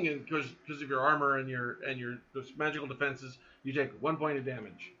 ping, ping, and because of your armor and your magical defenses, you take 1 point of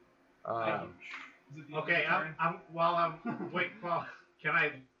damage. Okay, can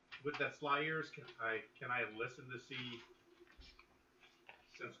I, with that sly ears, can I listen to see,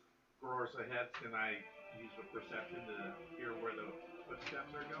 since Groar's ahead, can I use the perception to hear where the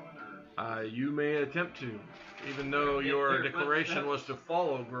footsteps are going, or? You may attempt to, even though your declaration was to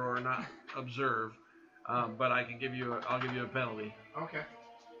follow Groar, not observe. But I'll give you a penalty. Okay.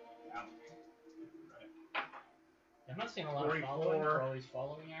 I'm not seeing a lot of following for all these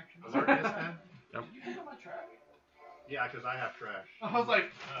following actions. Yep. Did you pick up my track? Yeah, because I have trash. I was like,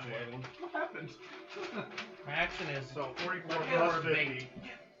 what happened? My action is So 44 plus 50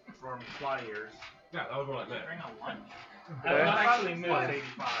 from fly ears. Yeah, that was what I meant. bring a lunch. I will not actually move. Plus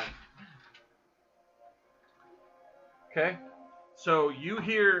 85. Okay. So you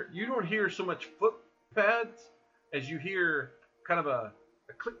don't hear so much footpads as you hear kind of a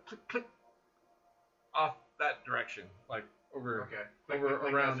click, click, click off that direction, like over, Okay. over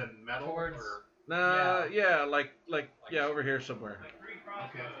like around. as in metal, Towards- or? Yeah, like over here somewhere. Like 3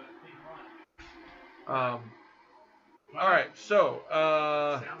 crossbows, Okay. please run. All right. So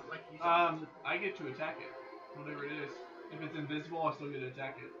Sounds like he's I get to attack it, whatever it is. If it's invisible, I still get to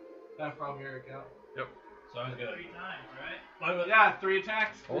attack it. That Frau Garrick out. So I was good. 3 times, right? Yeah, 3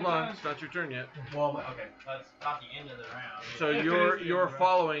 attacks. hold 3 on, times. it's not your turn yet. Well, okay. That's not the end of the round. So Yeah, you're finish the you're round.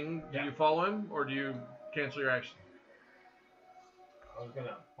 following. Do Yeah. you follow him or do you cancel your action? I was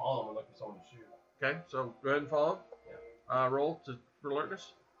gonna follow him and look for someone to shoot. Okay. So go ahead and follow. Roll for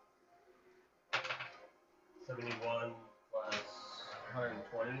alertness. 71 plus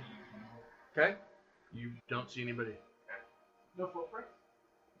 120. Okay. You don't see anybody. No footprints?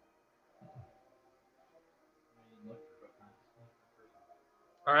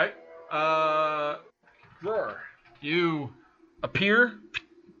 All right. Roar. You appear,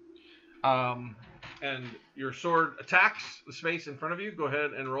 and your sword attacks the space in front of you. Go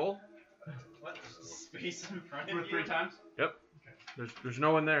ahead and roll. What? Space in front of For you? 3 times? There's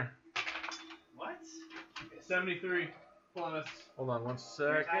no one there. What? 73 plus. Hold on 1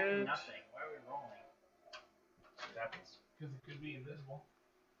 You're attacking second. nothing. Why are we rolling? What happens? Because it could be invisible.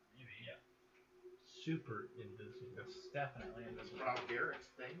 Maybe, yeah. Super invisible. It's definitely invisible. Frau Garrick's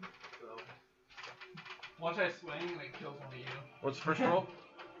thing, so. Once I swing, it kills one of you. What's the first roll?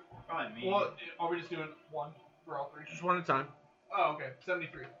 Probably me. Well, are we just doing 1 for all 3? Just one at a time. Oh, okay.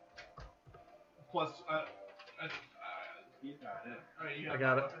 73. Plus, He's got it. alright, you I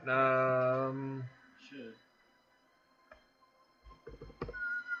got it. Should.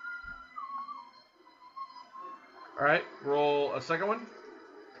 All right. Roll a second one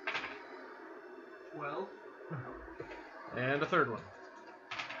 12. and a third one.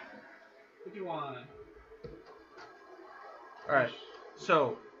 51. All right.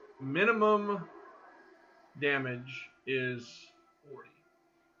 So minimum damage is 40.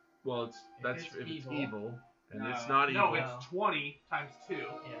 well, that's it's if it's evil. evil, and No. it's not evil. No, it's 20 times 2. Yeah.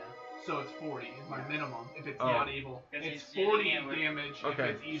 So it's 40 is my minimum if it's Oh. not evil. Because It's he's- 40 yeah, we're- damage Okay,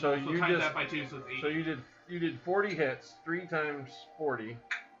 if it's evil. so So, you times just- that by 2, so it's 8. So you did 40 hits. 3 times 40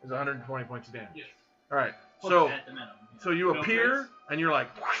 is 120 points of damage. Yes. All right. Plus So At the minimum. so you No appear crits? and you're like,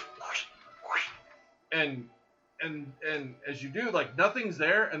 and as you do, like nothing's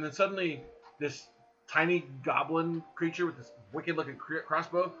there, and then suddenly this tiny goblin creature with this wicked looking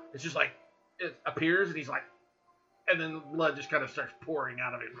crossbow, it's just like it appears, and he's like, and then blood just kind of starts pouring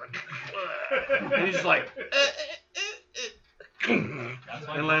out of him, like, and he's just like, That's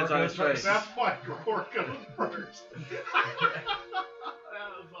and lands on his face. That's why Groar goes first. That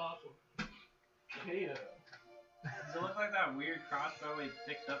was awesome. Hey, Does it look like that weird crossbow we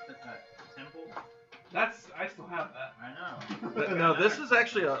picked up at that temple? I still have that. I know. No, this is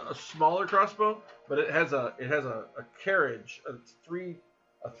actually a smaller crossbow, but it has a carriage.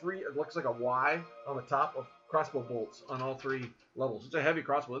 It looks like a Y on the top crossbow bolts on all 3 levels. It's a heavy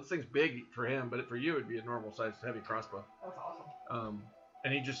crossbow. This thing's big for him, but for you it'd be a normal sized heavy crossbow. That's awesome.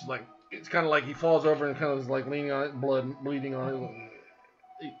 And he just like, it's kind of like he falls over and kind of is like leaning on it, blood bleeding on it.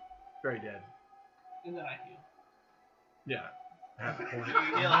 Very dead. And then I heal. Yeah. Half a point.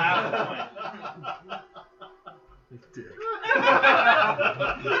 Heal half a point. Dick.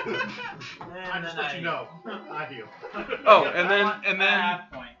 I just let you know. I heal. Oh, and then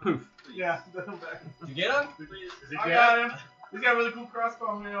Half point. poof. Yeah, then I'm back. Did you get him? Is he I dead? got him. He's got a really cool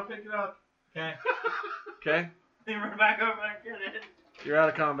crossbow. Man, I'll pick it up. Okay. Okay. They run back over and get it. You're out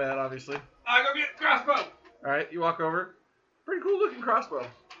of combat, obviously. I go get crossbow. All right, you walk over. Pretty cool looking crossbow.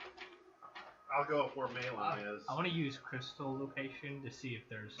 I'll go up where Malin is. I want to use crystal location to see if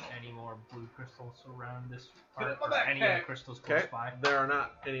there's any more blue crystals around this Get part, up my or any other backpack. crystals close Okay. by. There are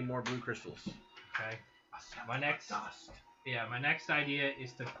not any more blue crystals. Okay. My next idea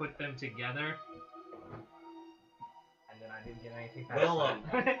is to put them together. And then I didn't get anything past Will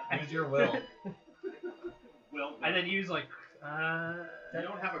that. Use your will. Well, And then use like you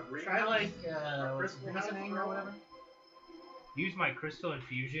don't have a green Try house? like Crystal reasoning or whatever. use my crystal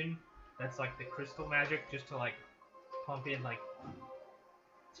infusion. That's like the crystal magic, just to like pump in like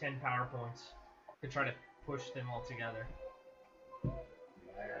 10 power points to try to push them all together.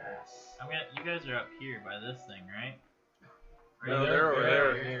 You guys are up here by this thing, right? No, they're over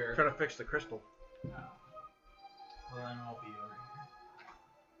there here. trying to fix the crystal. Well, then I'll be over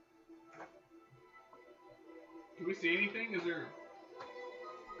here. Do we see anything? Is there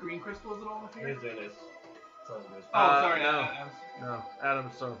green crystals at all in here? He's in his. Oh, sorry. no. I was- No,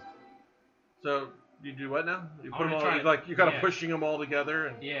 Adam. So you do what now? You I put them wanna all try to- like you kind of yeah. pushing them all together,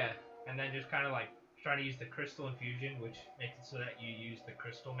 and Yeah, and then just kind of like trying to use the crystal infusion, which makes it so that you use the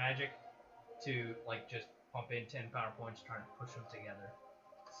crystal magic to like just pump in 10 power points, trying to push them together.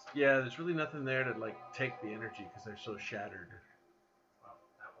 yeah, there's really nothing there to like take the energy because they're so shattered. Well,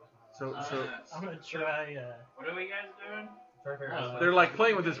 that was So I'm gonna try. What are we guys doing? they're like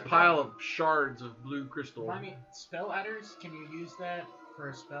playing with this pile of shards of blue crystal. I mean, spell ladders. Can you use that for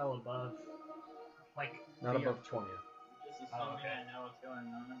a spell above? Like Not the- above 20. This is Oh, something okay. I know what's going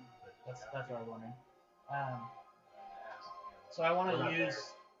on. But That's what I was wondering. So I want We're not to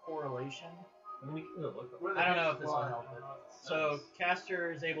use correlation. What are I don't the know if this will fly? help. So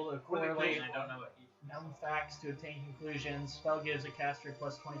caster is able to What are the correlate I don't know what known facts to obtain conclusions. Spell gives a caster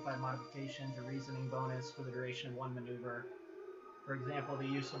plus 25 modifications or reasoning bonus for the duration of one maneuver. For example, the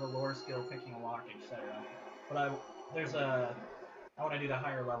use of a lore skill, picking a lock, etc. But I want to do the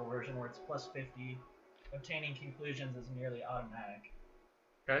higher level version where it's plus 50. Obtaining conclusions is nearly automatic.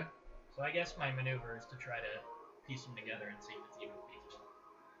 Okay. So I guess my maneuver is to try to piece them together and see if it's even pieces.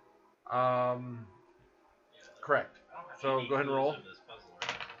 Correct. So go ahead and roll.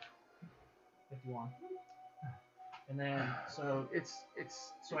 51. And then so It's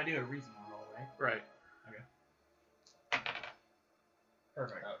so I do a reasoning roll, right? right.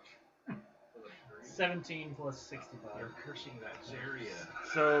 Perfect. 17 plus 65. You're cursing that area.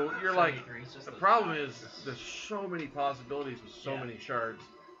 So you're like, 73. the problem is there's so many possibilities with so Yeah. many shards.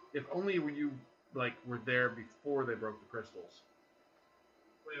 If only you like were there before they broke the crystals.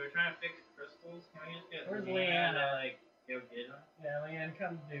 Wait, we're trying to fix crystals? Can we just get Where's Leanne to Leanne? like go get them? Yeah, Leanne,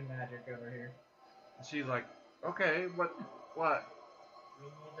 come do magic over here. And she's like, okay, what? We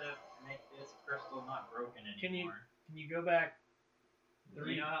need to make this crystal not broken Can you- anymore. Can you go back Do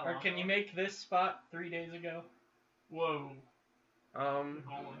you know how or long can you make this spot 3 days ago? Whoa.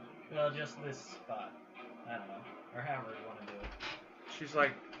 Well, just this spot. I don't know. Or however you want to do it. She's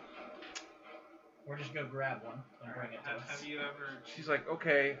like, Or just go grab one and bring it to us. Have you ever she's like,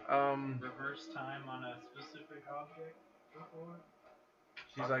 okay, reverse time on a specific object before?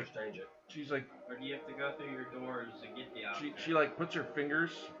 she's like, Or do you have to go through your doors to get the object? she like puts her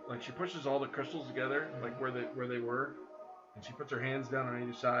fingers, like she pushes all the crystals together, like where they were, and she puts her hands down on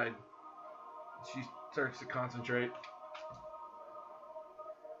either side. She starts to concentrate,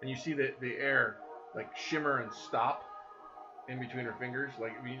 and you see the air like shimmer and stop in between her fingers.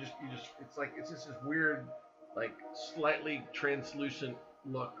 Like I mean, it's just this weird, like slightly translucent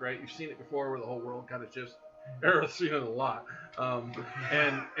look, right? You've seen it before, where the whole world kind of shifts. Arrow's seen it a lot,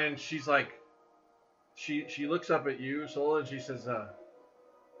 and she's like, she looks up at you, Sola, and she says,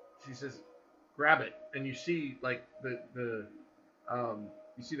 grab it, and you see like the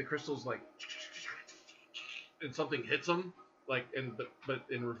you see the crystals like, and something hits them, like but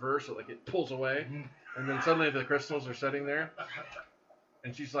in reverse, so like it pulls away, and then suddenly the crystals are sitting there,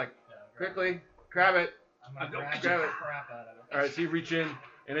 and she's like, quickly grab it. I'm gonna grab grab the it. crap out of it. All right, so you reach in,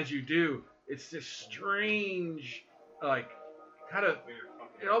 and as you do, it's this strange, like, kind of,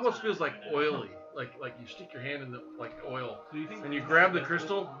 it almost feels like oily. like you stick your hand in the like oil, Do you think and you grab the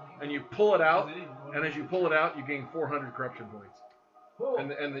crystal and you pull it out, and as you pull it out, you gain 400 corruption points. Cool. And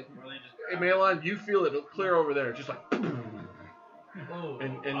Really just hey, Malon, you feel it clear over there, just like. Oh,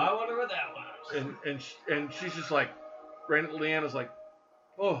 and I wonder what that was. and she's just like, Leanna's like,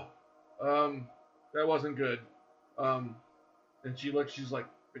 oh, that wasn't good. And she looks, she's like,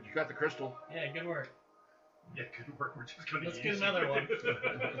 but you got the crystal. Yeah, good work. Yeah, good work. We're just going to Let's get another one.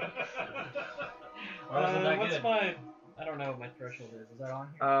 Wasn't that What's good? my? I don't know what my threshold is. Is that on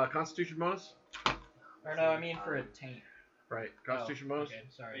here? Constitution bonus? Or no, I mean for a taint. Right, Constitution bonus. Okay,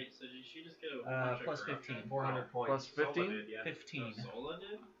 sorry. Wait, so did she just get a whole bunch of Plus corruption? 15. 400 points. Plus 15? Sola did, yeah. 15. Oh, Sola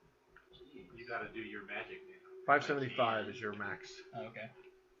did? Jeez. You got to do your magic now. 575 is your max. Oh, okay.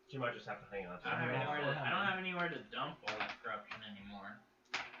 She might just have to hang on to I don't, it. have anywhere to dump all that corruption anymore.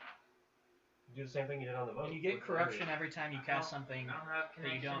 Do the same thing you did on the boat. You get corruption every time you cast something. I don't have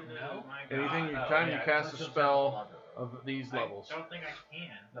That you don't connection to know? my Anything god. time you yeah, cast a let's just spell hold on to it. of these levels. I don't think I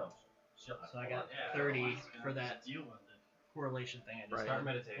can. No. She'll So I got Yeah, 30 otherwise it's for gonna that deal with it. correlation thing I just Right. start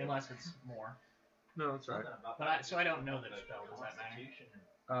did. meditating. Unless it's more. No, that's right. Something about But that so I don't is know that the spell, does that matter? constitution and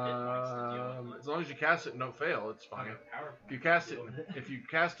hit points to deal with. As long as you cast it and don't fail, it's fine. Okay, power If you points cast to it, deal with if you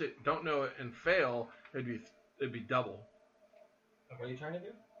cast it, don't know it, and fail, it'd be double. What are you trying to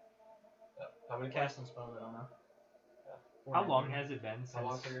do? How many Casting spell, I don't know. How long has it been How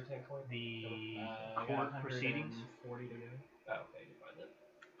long since for your 10 point? the I got court proceedings? 140 to go. Oh, okay, you find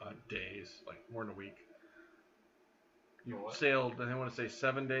it. Days, like more than a week. You For what? sailed, I want to say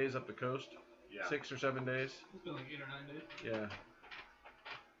 7 days up the coast. Yeah. 6 or 7 days. It's been like 8 or 9 days. Yeah.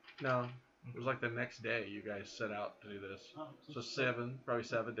 No, it was like the next day you guys set out to do this. Oh, So probably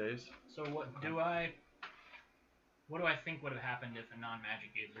 7 days. So what do I think would have happened if a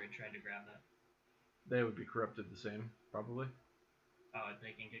non-magic user had tried to grab that? They would be corrupted the same, probably. Oh,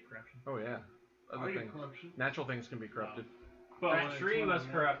 they can get corruption. Oh yeah. I Other get things, corruption. natural things can be corrupted. But That tree was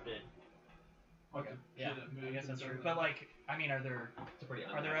corrupted. Okay. Yeah, I guess that's true. But like, I mean, are there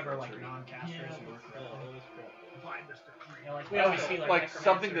ever like non-casters who are corrupted? Yeah, like we always see like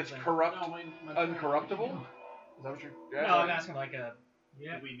something that's necromancers and- corrupt, No, my uncorruptible. Is that what you're? No, I'm asking like a Do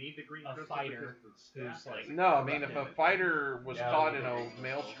we need the green A crystal fighter because the who's staff like- has it? No, I mean if a fighter was Yeah, caught we in do. a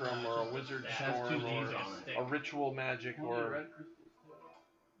maelstrom or a wizard storm or a ritual magic or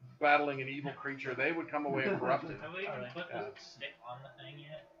battling an evil creature, they would come away corrupted. Have we even Alright. put Yeah. the stick on the thing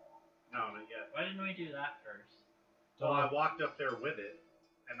yet? No, not yet. Why didn't we do that first? Well, I walked up there with it,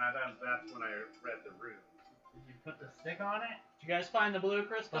 and that's when I read the rune. Did you put the stick on it? Did you guys find the blue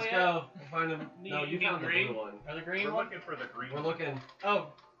crystal Let's yet? go. We'll find him. No, you You found the green? blue one. Or the green We're one? looking for the green. We're looking.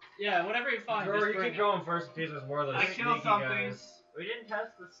 Oh, yeah. Whatever you find. Or just you bring keep it. going first in case there's more of those I sneaky killed something. guys. We didn't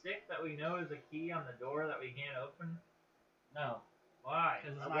test the stick that we know is a key on the door that we can't open. No, Why?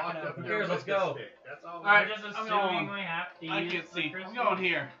 because it's I not walked gonna up open. there Here's, with let's the go. stick. That's all. Alright, We're just I'm assuming going. we have to I use can the see. I'm crystal. going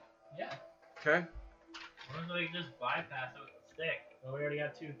here. Yeah. Okay. What if we just bypass it with the stick? Well, we already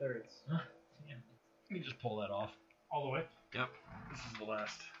got 2/3. You just pull that off. All the way. This is the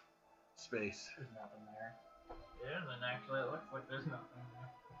last space. There's nothing there. Yeah, then actually it looks like there's nothing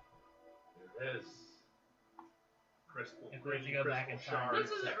there. It is. Crystal. If we have to green go back in crystal time. shards.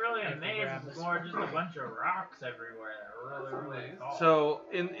 This isn't really a If we maze, grab it's this more one. just a bunch of rocks everywhere that are really, really tall. So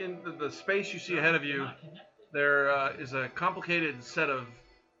in the space you see ahead of They're you, not connected. there is a complicated set of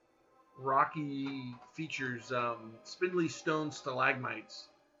rocky features, spindly stone stalagmites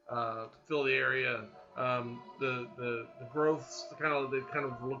fill the area. The growths they kind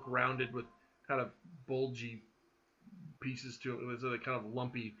of look rounded with kind of bulgy pieces to it, so they're kind of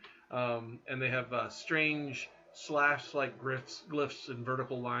lumpy, and they have strange slash-like glyphs and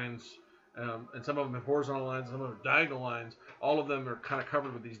vertical lines, and some of them have horizontal lines, some of them have diagonal lines. All of them are kind of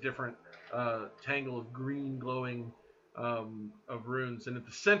covered with these different tangle of green glowing of runes, and at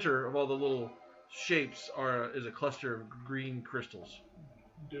the center of all the little shapes is a cluster of green crystals.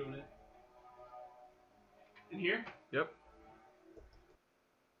 Doing it. In here? Yep.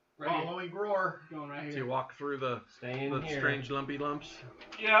 Right here. Following Roar. Going right So you here. walk through the Stay in here. strange lumpy lumps.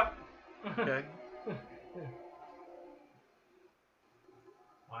 Yep. Okay.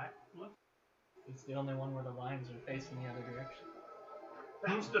 What? It's the only one where the lines are facing the other direction.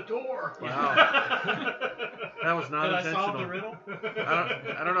 That's the door. Wow. That was not Did I intentional. solve the riddle?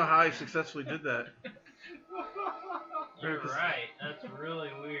 I don't know how I successfully did that. You're right. That's really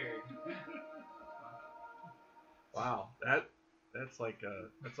weird. Wow. That's like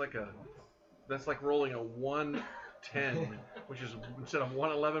rolling a 110, which is instead of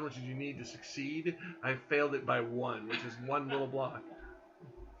 111, which is you need to succeed. I failed it by 1, which is one little block.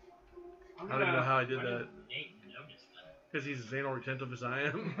 I don't even know how I did Why that. didn't Nate notice that? Because he's as anal retentive as I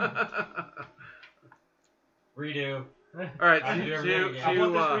am. Redo. All right, I so do you, everything so again. you, I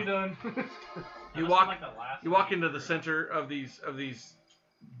want this redone. you walk into the center of these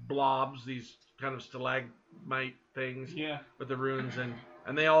blobs, these kind of stalagmite things Yeah. with the runes,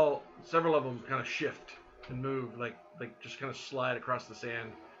 and they all, several of them kind of shift and move, like just kind of slide across the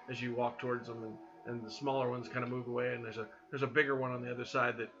sand as you walk towards them, and the smaller ones kind of move away, and there's a bigger one on the other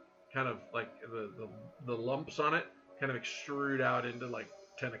side that kind of like the lumps on it kind of extrude out into like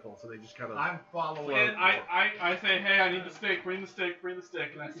tentacles, so they just kind of. I'm following. And I say, hey, I need the stick. Bring the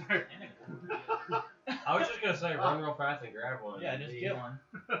stick. And I start. I was just gonna say, run real fast and grab one. Yeah, just get one.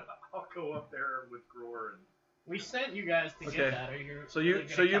 I'll go up there with Gror and. We sent you guys to Okay. get that. Are you? So really you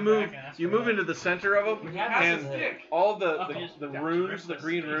gonna come move back and ask you for move that? into the center of them, We have and the stick. all the Oh, runes, the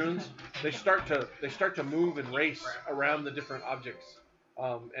green runes, they start to move and race around the different objects,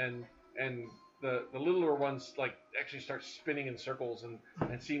 and the littler ones like actually start spinning in circles and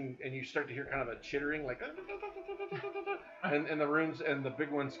you start to hear kind of a chittering like, and the runes and the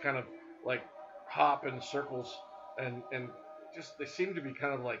big ones kind of like hop in circles and just they seem to be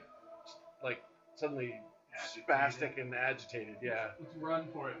kind of like suddenly spastic and agitated, yeah. Let's run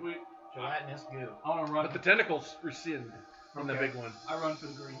for it. Gelatinous goo. I want to run. But the tentacles rescind from the big one. I run for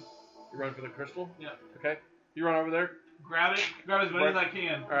the green. You run for the crystal? Yeah. Okay. You run over there. Grab it. Grab as many as I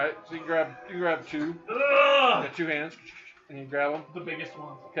can. All right. So you grab two. You Ugh! got two hands, and you grab them. The biggest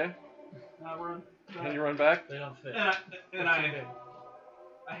one. Okay. And I run. And you run back. They don't fit. And They're I too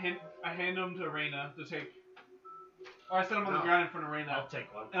big. hand them to Reyna to take. Or I set them on the No. ground in front of Reyna. I'll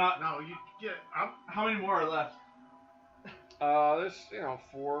take one. And No, you get. how many more are left? There's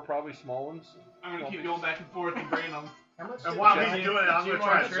 4 probably small ones. I'm gonna keep going back and forth and bringing them. How much And did while you he's guys- doing it, I'm do you gonna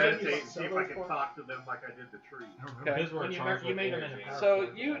try want to to trade meditate and these see if I can for? talk to them like I did the tree. Okay. Because we're When you charged you with made them in energy. a power So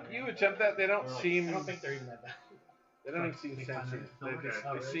plant. you attempt that. They don't I seem. don't think they're even that bad. They don't even seem sentient. Okay.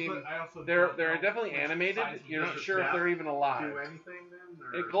 They seem. But I also They're don't know definitely which animated. size You're not Does sure if that they're even alive. Do anything then?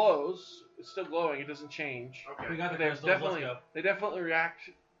 Or? It glows. It's still glowing. It doesn't change. Okay. We got the They crystals. Let's definitely go. they definitely react.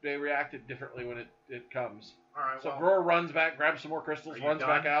 They reacted differently when it comes. All right. So Well, Gror runs back, grabs some more crystals, Are you runs done?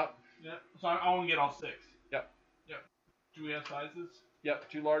 back out. Yeah. So I want to get all 6. Yep. Do we have sizes? Yep,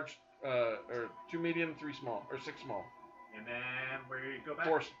 2 large, or 2 medium, 3 small, or 6 small. and then we go back.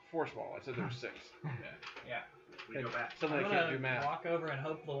 4 small. I said there were 6. We go back. Suddenly I'm I can't do gonna math. walk over and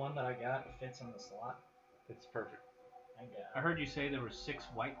hope the one that I got fits in the slot. It's perfect. I guess. I heard you say there were 6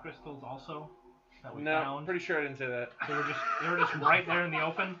 white crystals also that we No, found. pretty sure I didn't say that. They were just right there in the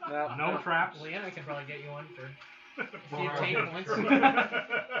open. No traps. Well, yeah, I can probably get you one for a few Wow. tank points.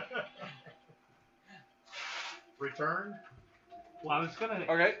 Return. Well, I was gonna.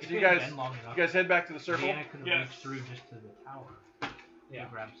 Okay, if so you it had guys been long enough, head back to the circle. Deanna could have Yes. reached through just to the tower. Yeah. To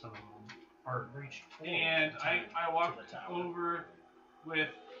grab some of them. Or reach. And I walk to the tower. over with.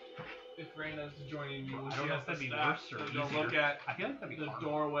 If Reyna's joining you, I she don't know has if that'd the be staff, worse or so go easier. look at I feel like that'd be the harder.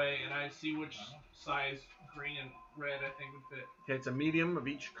 doorway, and I see which size green and red I think would fit. Okay, it's a medium of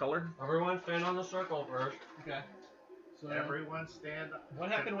each color. Everyone stand on the circle first. Okay. So Everyone stand.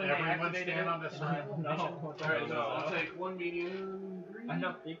 What happened when they Everyone activated stand it? on this in my circle. vision? Alright, so No. I'll take 1 medium green. I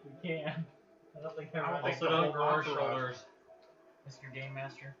don't think we can. I don't think everyone. think Also the don't whole grow our entourage- shoulders. Mr. Game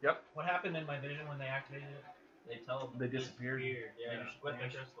Master. Yep. What happened in my vision when they activated it? They tell They disappeared. Yeah, They just with the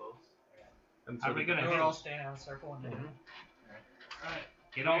vanished. crystals. And Are we gonna They hit were all standing on a circle and Mhm. Alright.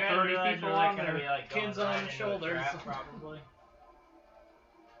 Get all You're gonna 30 realize people we're, like, on gonna there? be, like, going Kids on right into a shoulders. trap, probably.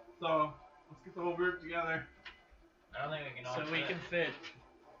 So let's get the whole group together. I don't think we can all. So we fit. can fit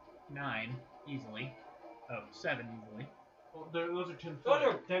 9 easily. Oh, 7 easily. Well, those are 10 Those foot.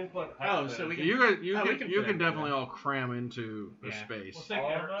 are 10-foot. Oh, so we can. You Oh, we can can fit definitely it. all cram into the Yeah. space. We'll take All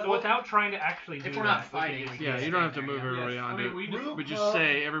care of of us? So without trying to actually do If we're not that, we fighting, could we just- Yeah, can you don't have to stand move there, everybody Yes, I onto mean, we just, but just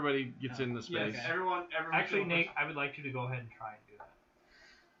say everybody gets in the Yeah, space. okay. everyone. Actually, Nate, I would like you to go ahead and try and do that.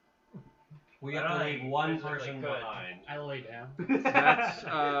 We I have to don't leave think one physically person could. behind. I lay down. That's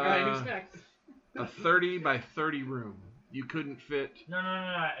Alright, who's next? a 30 by 30 room. You couldn't fit. No.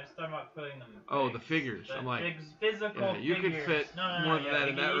 I was talking about putting them. In Oh, the figures. The I'm like, physical yeah, you could figures. fit No, more than yeah, that we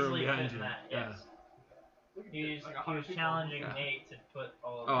in could that room easily behind fit in you. that, Yeah. yes. He was, Like he 100 was people. challenging Yeah. Nate to put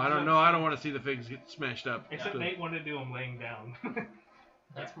all of Oh, I them. don't know. I don't want to see the figs get smashed up. Except So- Nate wanted to do them laying down.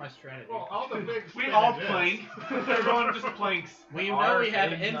 That's my strategy. Well, all the big. We all plank. Everyone just planks. We know we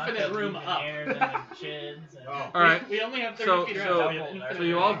have Artists, not infinite the room up. legionnaires and the chids and Oh. All right. We only have 30 So feet around. so we have infinite so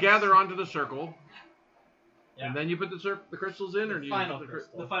you room all up. gather onto the circle, Yeah. and then you put the crystals in, or The do you final put the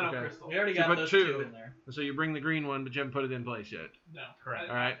crystal. The final Okay. crystal. We already So you got put those 2. 2 in there. So you bring the green one, but you haven't put it in place yet. No. Correct.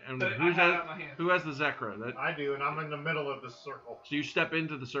 All right. And But I who's had it has, in my hand. who has the Zekra? That I do, and I'm in the middle of the circle. so you step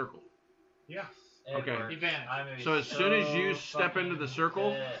into the circle. Yes. It Okay. works. He vanished. I'm gonna be So as soon as you so step into the fucking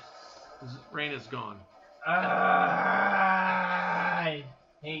circle, pissed. Rain is gone. I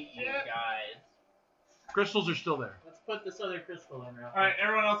hate you guys. Crystals are still there. Let's put this other crystal in real quick. Alright,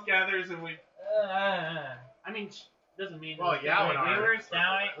 everyone else gathers and we. I mean, doesn't mean. Well, it's yeah, good.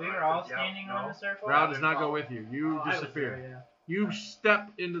 We were all standing on the circle. Rao does not go with you. You Oh, I was disappear. there, yeah. You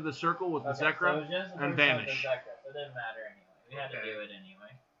step into the circle with the So Zekra it was just the and first one with vanish. the Zekra, so it didn't matter anyway. We had to Okay. do it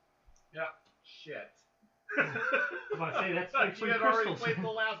anyway. Shit. I was about to say, that's I like thought three you had already crystals. played the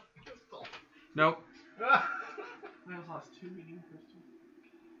last crystal. Nope. I just lost 2 medium crystals.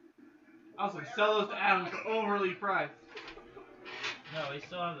 I was gonna sell those to Adam for overly priced. No, we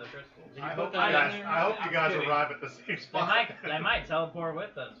still have the crystals. I hope you guys kidding. arrive at the same They spot. might teleport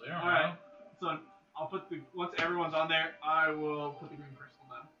with us. We don't know. Alright, so I'll put once everyone's on there, I will put the green crystal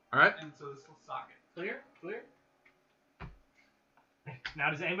down. All right. And so this will socket. Clear? Now,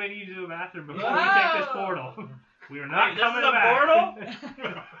 does anybody need to do a bathroom before we Whoa! take this portal? We are not Wait, this coming is a back. portal?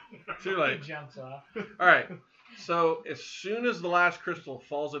 Too He late. jumps off. All right. So as soon as the last crystal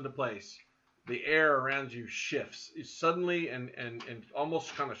falls into place, the air around you shifts suddenly and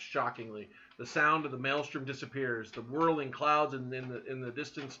almost kind of shockingly. The sound of the maelstrom disappears. The whirling clouds in the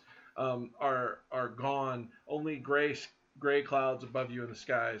distance are gone. Only gray clouds above you in the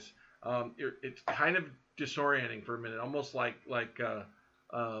skies. It's kind of disorienting for a minute, almost like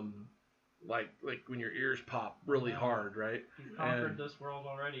when your ears pop really hard, right? You've conquered And- this world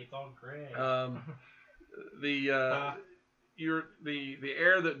already. It's all great. The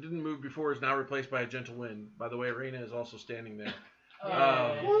air that didn't move before is now replaced by a gentle wind. By the way, Reina is also standing there,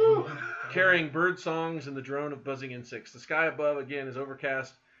 carrying bird songs and the drone of buzzing insects. The sky above again is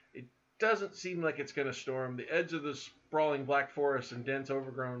overcast. It doesn't seem like it's going to storm. The edge of the sprawling black forest and dense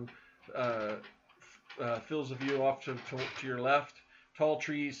overgrown fills the view off to your left. Tall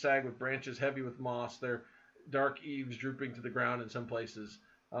trees sag with branches heavy with moss. Their dark eaves drooping to the ground in some places.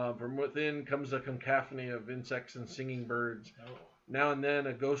 From within comes a cacophony of insects and singing birds. Now and then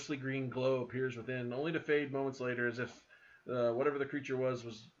a ghostly green glow appears within, only to fade moments later as if whatever the creature was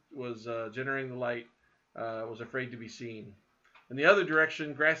generating the light was afraid to be seen. In the other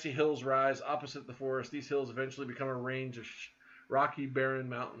direction, grassy hills rise opposite the forest. These hills eventually become a range of rocky, barren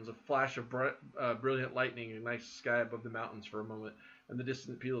mountains. A flash of brilliant lightning ignites the sky above the mountains for a moment, and the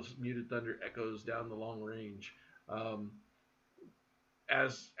distant peal of muted thunder echoes down the long range.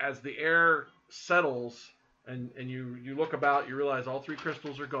 As the air settles and you look about, you realize all 3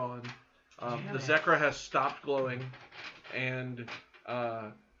 crystals are gone. The Zekra has stopped glowing, and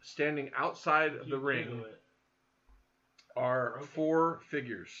standing outside of the ring are 4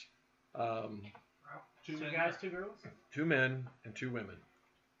 figures. 2 guys, 2 girls? 2 men and 2 women.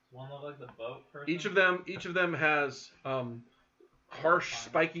 One look like the boat person. Each of them has harsh,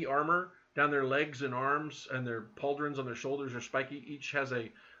 spiky armor down their legs and arms, and their pauldrons on their shoulders are spiky. Each has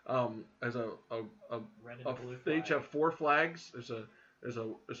a Red and blue they each have 4 flags. There's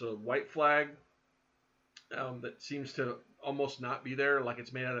a white flag that seems to almost not be there, like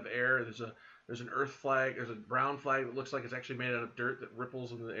it's made out of air. There's an earth flag. There's a brown flag that looks like it's actually made out of dirt that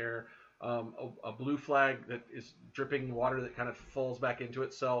ripples in the air. A blue flag that is dripping water that kind of falls back into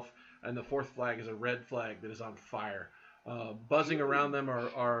itself, and the 4th flag is a red flag that is on fire. Buzzing around them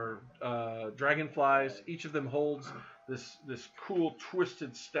are dragonflies. Each of them holds this cool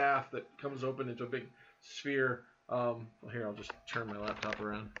twisted staff that comes open into a big sphere. Here, I'll just turn my laptop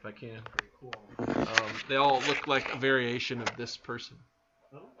around if I can. Pretty cool. They all look like a variation of this person.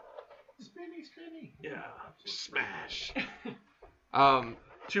 Spinny. Yeah. Smash.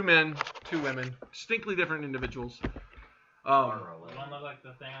 2 men, 2 women, distinctly different individuals. One look like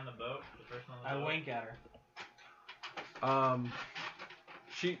the thing on the boat. The person on the boat. I wink at her.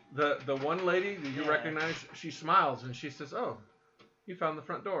 The one lady that you recognize, she smiles and she says, "Oh, you found the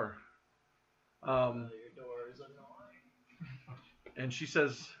front door." Your door is annoying. And she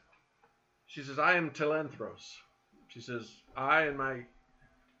says, "I am Telanthros." She says, "I and my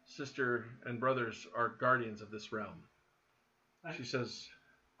sister and brothers are guardians of this realm." She says,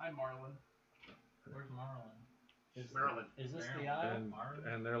 I'm Marlin. Where's Marlin? Maryland. Is this the eye?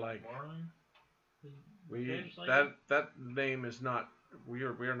 and they're like, Marlin? "We Fish lady? that name is not. We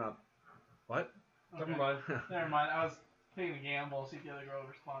are not. What? Okay. Never mind. Never mind. I was taking a gamble. See if the other girl will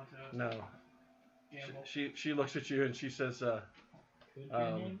respond to it. No." Gamble. She looks at you and she says, Could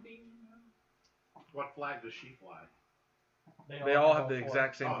your name be? What flag does she fly? "They all have the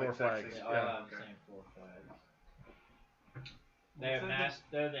exact same Oh, 4 exact flags." same. They all Yeah. have the same 4 flags.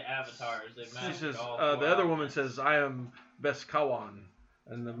 They're the avatars. They've She mastered says, all the 4 other woman elements. says, "I am Beskawan,"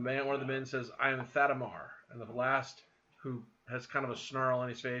 and one of the men says, "I am Thadamar," and the last, who has kind of a snarl on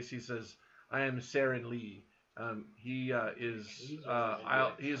his face, he says, "I am Saren Lee." He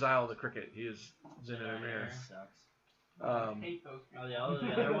is Isle the Cricket. He is Zinamir. Sucks. I hate those Are people.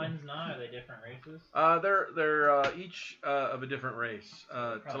 the other ones not? Are they different races? They're each of a different race.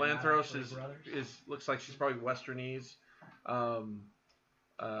 Probably not Talantros actually brothers. is looks like she's probably Westernese.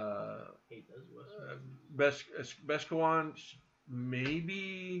 Hate those Western. Beshkawan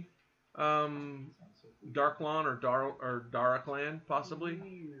maybe Darklan or Daraklan possibly.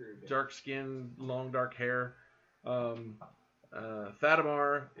 Weird. Dark skin, long dark hair.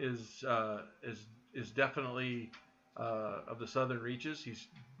 Thadamar is definitely of the southern reaches. He's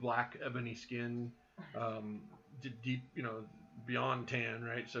black ebony skin, deep, beyond tan,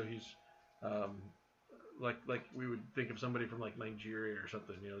 right? So he's like we would think of somebody from like Nigeria or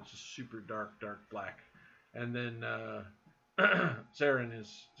something. It's just super dark black. And then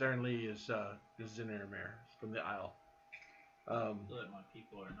Saren Lee is Zinarmere from the Isle. So that my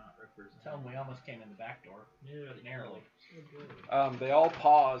people are not represented. Tell them we almost came in the back door. Narrowly. They all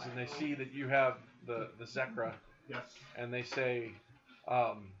pause and they see that you have the Zekra, Yes. and they say,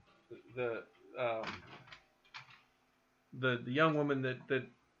 the young woman that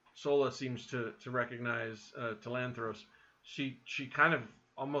Sola seems to recognize, Talantros, she kind of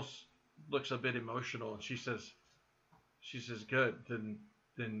almost looks a bit emotional, and she says, good, then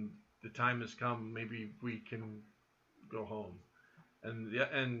the time has come. Maybe we can go home. And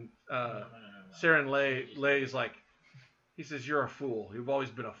No. Saren Lay is like, he says, you're a fool. You've always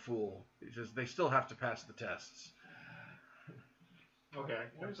been a fool. He says, they still have to pass the tests. Okay.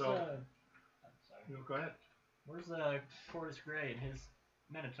 Where's So, I'm sorry. no, go ahead. Where's Cordis Gray and his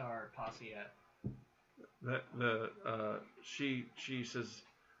Minotaur posse at? She says,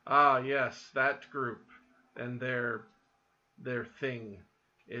 ah, yes, that group and their thing.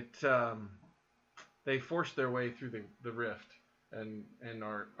 They forced their way through the rift and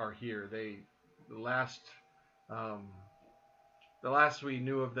are here. The last we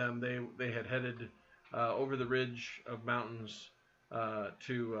knew of them, they had headed over the ridge of mountains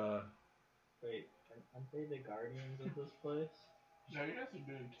to. Wait, aren't they the guardians of this place? No, you guys are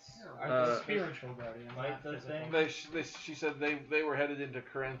doing terrible. Are the spiritual guardians? Like not the physical. thing? She said they were headed into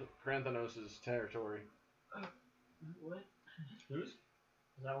Caranthanos' territory. What? Whose?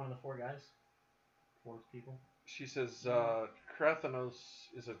 Is that one of the four guys? Four people? She says Caranthanos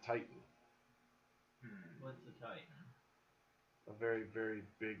is a titan, What's a titan? a very, very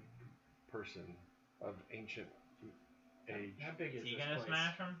big person of ancient age. How big is Is he this gonna place?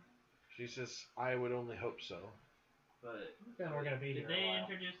 smash him? She says, I would only hope so. But Then we're gonna be did here they a while.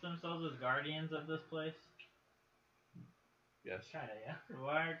 introduce themselves as guardians of this place? Yes. Kinda, yeah.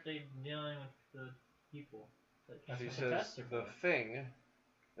 Why aren't they dealing with the people? That's She what the says, tests are the for. thing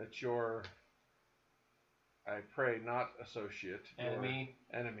that your, I pray not associate, your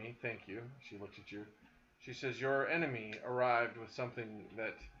enemy, thank you. She looks at you. She says, your enemy arrived with something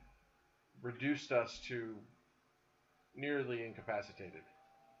that reduced us to nearly incapacitated.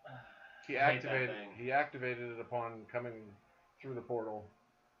 He I hate that activated it upon coming through the portal,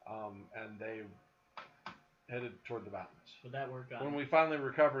 and they headed toward the mountains. Would that work on? When we finally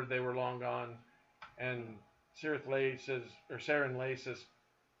recovered, they were long gone, and Saren Lay says,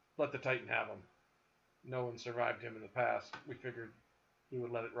 let the Titan have him. No one survived him in the past. We figured we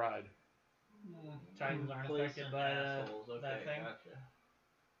would let it ride. Titans aren't Place affected and by assholes. Okay, that thing? gotcha.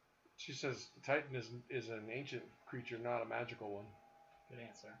 She says the Titan is an ancient creature, not a magical one. Good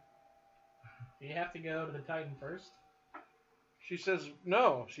answer. Do you have to go to the Titan first? She says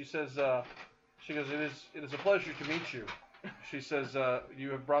no. She says she goes, it is a pleasure to meet you. She says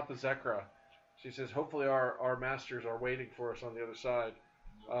you have brought the Zekra. She says hopefully our masters are waiting for us on the other side.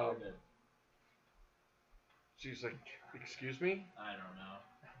 She's like, excuse me? I don't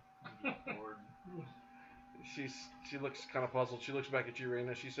know. I'm bored. She looks kind of puzzled. She looks back at you,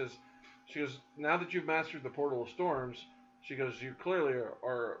 Raina. She goes, now that you've mastered the Portal of Storms, she goes, you clearly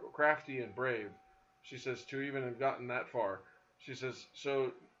are crafty and brave. She says, to even have gotten that far. She says,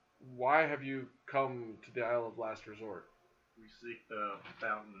 so why have you come to the Isle of Last Resort? We seek the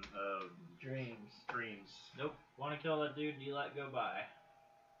Fountain of Dreams. Dreams. Nope. Want to kill that dude you let go by.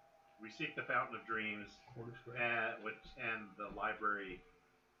 We seek the Fountain of Dreams and the library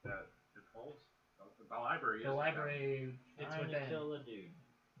that it holds. The library is The library, it's Trying to within. kill the dude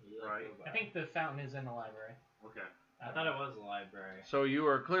you let Right. go by. I think the fountain is in the library. Okay. I thought it was a library. So you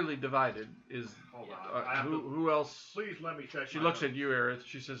are clearly divided. Hold on. I have to, Who else? please let me check. She my looks notes. at you, Aerith.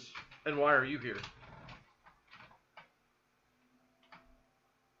 She says, and why are you here?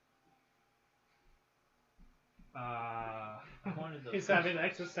 I wanted to He's push- having an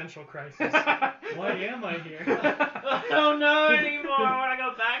existential crisis. Why am I here? I don't know anymore. I want to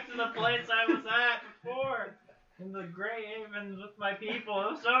go back to the place I was at before in the Grey Havens with my people.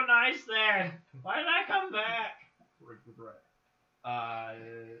 It was so nice there. Why did I come back? Regret.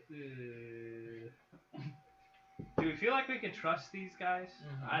 Do we feel like we can trust these guys?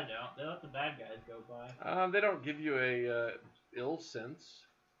 I don't. They let the bad guys go by. They don't give you a ill sense.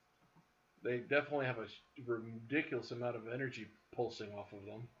 They definitely have a ridiculous amount of energy pulsing off of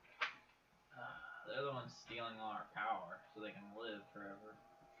them. They're the ones stealing all our power so they can live forever.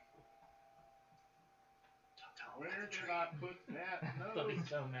 Where did I put that? They'll No. be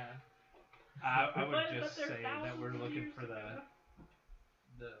so mad. I would But just they're say that thousands we're of looking years for the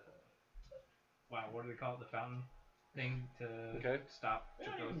wow, what do they call it? The fountain thing to Okay. stop We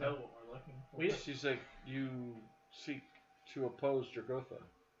don't even Jagotha. know what we're looking for. She's like, you seek to oppose Jagotha.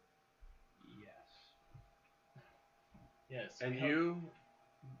 Yes. Yes. And we hope- you,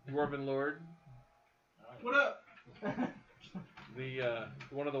 Dwarven Lord, What up? the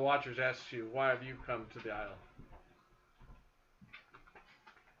one of the Watchers asks you, why have you come to the Isle?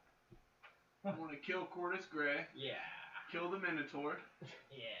 I want to kill Cordis Grey, Yeah. kill the Minotaur,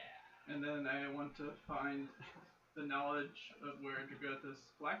 Yeah. and then I want to find the knowledge of where Jagotha's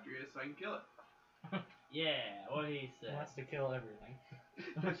phylactery is so I can kill it. Yeah. What he He said. wants to kill everything.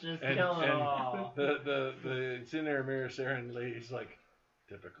 Let's just And- kill it and- all. The it's in there, Mirror Saren Lee's like,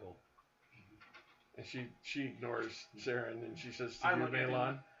 typical. And she ignores Saren and she says to I you, look at him.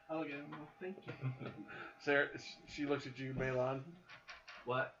 Malon. I look at him. Well, thank you. Sarah, she looks at you, Malon,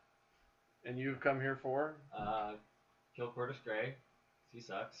 What? and you've come here for? Kill Cordis Grey. He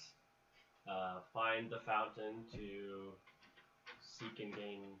sucks. Find the fountain to seek and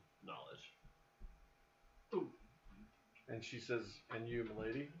gain knowledge. And she says, and you,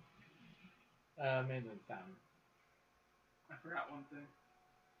 milady? Maybe the fountain. I forgot one thing.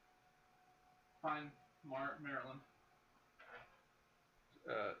 Find Maryland.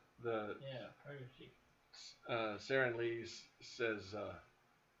 Yeah. Where is she? Saren Lee says,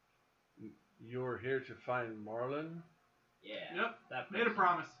 you're here to find Marlin? Yeah. Yep. That Made a person.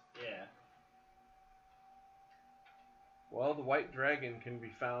 promise. Yeah. Well, the white dragon can be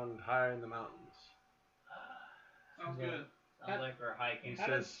found high in the mountains. Sounds Yeah. good. Sounds like we're hiking. He How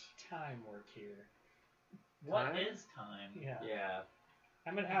says, does time work here? What Time? is time? Yeah. Yeah.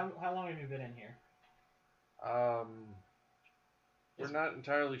 How long have you been in here? we're not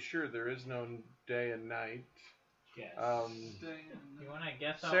entirely sure. There is no day and night. Yes. You want to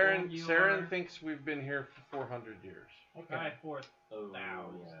guess how Saren old you are? thinks we've been here for 400 years. Okay. Probably 4,000 Oh,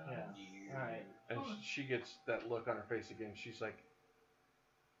 yeah. Yeah. years. Alright. And Oh. she gets that look on her face again. She's like,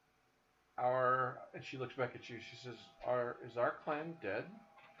 and she looks back at you. She says, is our clan dead?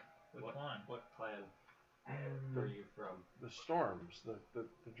 Which What? one? What clan are you from? The Storms, the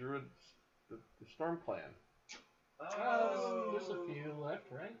Druids, the Storm clan. There's a few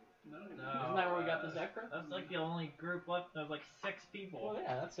left, right? No. Isn't that where we got the Zekra? That's like the only group left. There's like 6 people. Well,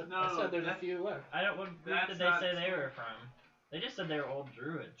 yeah, that's it. No, I said there's a that's- few left. I don't. What group That's did they not say they true. were from? They just said they were old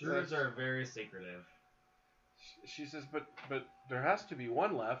druids. Druids are very secretive. She says, but there has to be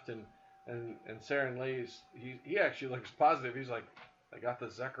one left, and Saren Lee's he actually looks positive. He's like, I got the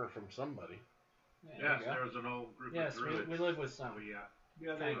Zekra from somebody. Yeah, Yes, there you there was an old group go. Yes, of druids. we live with some. Oh, yeah.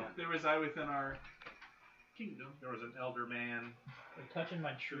 Yeah, Kinda. they reside within our kingdom. There was an elder man. They're touching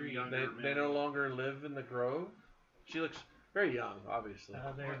my tree. young- They no longer live in the grove. She looks very young, obviously.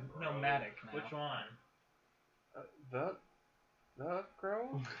 They're nomadic now. Which one? The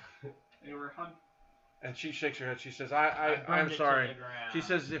grove. They were hunt. And she shakes her head. She says, I burned I'm it to sorry. the ground. She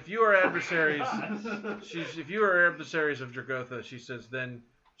says, if you are adversaries, if you are adversaries of Jagotha, she says, then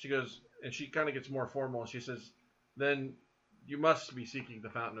she goes, and she kind of gets more formal. She says, then you must be seeking the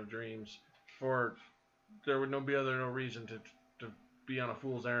Fountain of Dreams, for there would no reason to be on a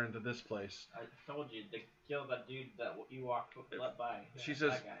fool's errand to this place. I told you to kill that dude that you walked let by. She Yeah,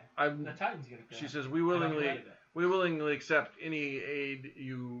 says, that guy. The Titan's gonna go. She says, I don't believe it. we willingly accept any aid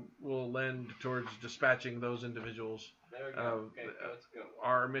you will lend towards dispatching those individuals. There we go. Okay, let's go.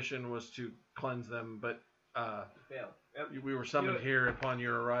 Our mission was to cleanse them, but Failed. Yep. we were summoned Do it. here upon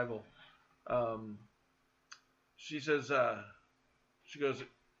your arrival. She says, she goes,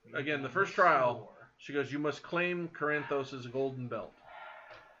 again, the first trial, she goes, you must claim Corinthos' golden belt.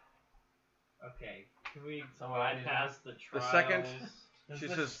 Okay. Can we So bypass the The trials? second, Does she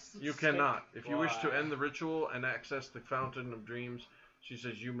this says, you stick- cannot. If you wish to Why? end the ritual and access the Fountain of Dreams, she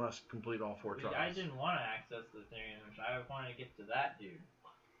says, you must complete all 4 trials. I didn't want to access the Ethereum. I wanted to get to that dude.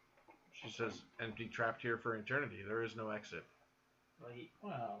 She says, and be trapped here for eternity. There is no exit. Well,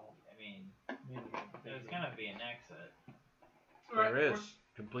 Well, I mean, maybe there's gonna be an exit. There is.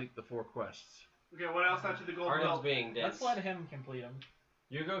 Complete the 4 quests. Okay, what else after the gold Arden's belt? being dead. let's let him complete them.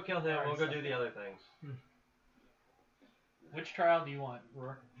 You go kill him. We'll go do the other things. Which trial do you want,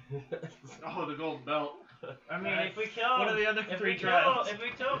 Rourke? Oh, the gold belt. I mean, if we kill What are the other if three we kill trials? if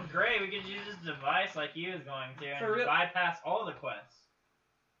we kill Gray, we could use this device like he was going to For and real? bypass all the quests.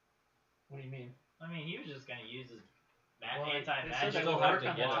 What do you mean? I mean, he was just gonna use his Well, they anti-magic said that to won't work work to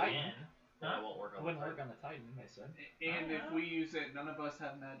on get the him Titan. in. Yeah, it won't work It on wouldn't the work on the Titan, they said. And if we use it, none of us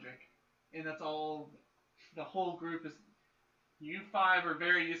have magic. And that's all. The whole group is. You 5 are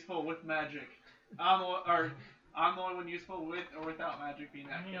very useful with magic. I'm the only one useful with or without magic being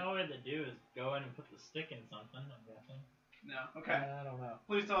I active. mean, all we had to do is go in and put the stick in something. I'm guessing. No. Okay. I don't know.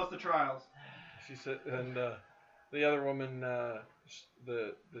 Please tell us the trials. She said, and the other woman,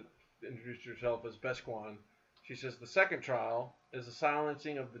 the introduced herself as Besquan. She says the second trial is the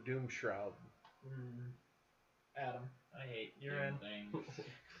silencing of the Doom Shroud. Adam. I hate You're doing in. things.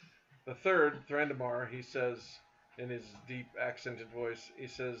 The third, Thrandamar, he says in his deep accented voice, he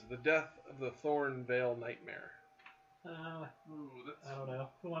says the death of the Thorn Veil Nightmare. Ooh, that's. I don't know.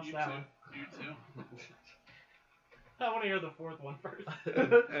 Who wants You that too. one? You too. I want to hear the fourth one first.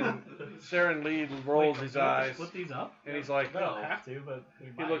 And Saren Lee rolls his eyes, Split these up? and he's like, We don't have to, but we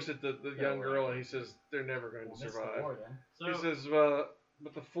he might. looks at the young girl, and he says, they're never going We'll to miss the survive. war then. So, He says, well,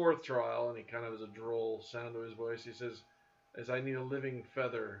 but the fourth trial, and he kind of has a droll sound to his voice, he says, is I need a living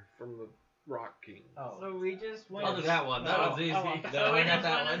feather from the Rock King. Oh. so we just went. I'll do that one. That Oh, one's easy. oh, No, So we I got just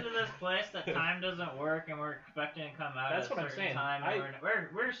that went one. into this place that time doesn't work, and we're expecting to come out That's at a what I'm certain saying. time. And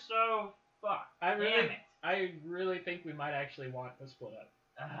we're so fucked. I Damn it. I really think we might actually want to split up.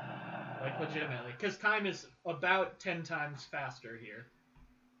 Like, legitimately. Because time is about 10 times faster here.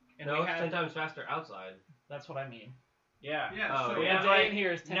 And No, we it's have, 10 times faster outside. That's what I mean. Yeah. Yeah. Oh, so We A have day like in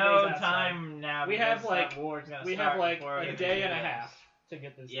here is 10 no days outside. time now. We because have, like- that war's gonna We start have like before we a can day do and a this. half to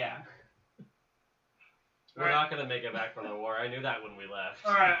get this Yeah. done. We're not going to make it back from the war. I knew that when we left.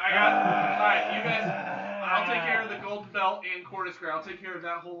 Alright, Alright, you guys. I'll take care of the golden belt and Cordis Gray. I'll take care of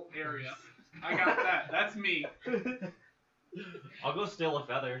that whole area. I got that. That's me. I'll go steal a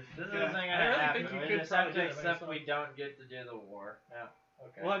feather. This Yeah. isn't gonna I really happen. think you We could just have probably to do it by accept yourself. we don't get to do the war. Yeah.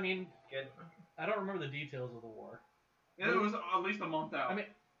 Okay. Well, I mean, Good. I don't remember the details of the war. And it was at least a month out. I mean,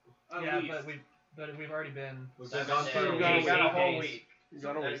 at yeah, least. but we've already been. We've Seven gone days. through We've got We got a whole days. week. You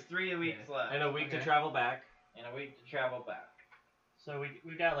got a There's week. 3 weeks left. And a week to Okay. travel back. And a week to travel back. So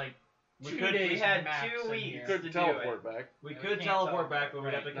we got like We 2 could- days we had max 2 in weeks. here. Could to do teleport back. We Yeah, we could can't teleport teleport, back, but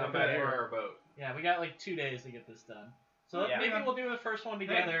we'd have to right. come Not back there. for our boat. Yeah, we got like 2 days to get this done. So Yeah. maybe we'll do the first one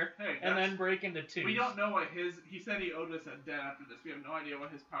together Hey, and that's- then break into 2. We don't know what he said he owed us a debt after this. We have no idea what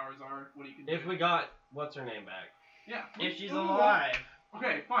his powers are, what he can do. If we got what's her name back. Yeah. If she's Ooh. alive.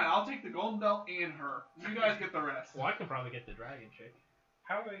 Okay, fine. I'll take the golden belt and her. You guys get the rest. Well, I can probably get the dragon chick.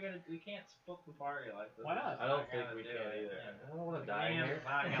 How are we gonna? We can't split the party like this. Why not? I don't We're think gonna we do can it. either. Yeah. I don't want to The die in game's here.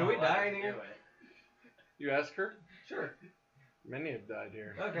 not gonna Can we let die us in here? do it. You ask her? Sure. Many have died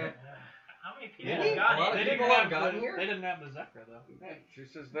here. Okay. How many people Many? got A lot it? of They didn't people have have gotten the, here? They didn't have the Zekra though. She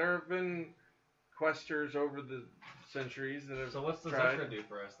says there have been questers over the centuries that have So what's the tried. Zekra do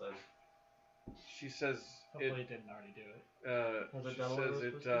for us then? She says Hopefully it didn't already do it. Has it she done what it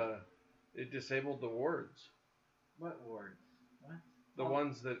says was supposed it disabled the wards, What wards? the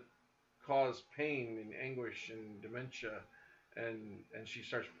ones that cause pain and anguish and dementia, and she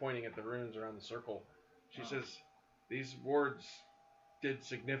starts pointing at the runes around the circle. She says these wards did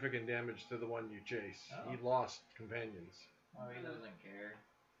significant damage to the one you chase. Oh. He lost companions. Oh, he doesn't care.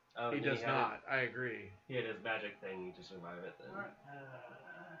 Oh, He did does have not. I agree. He had his magic thingy to survive it then. Alright.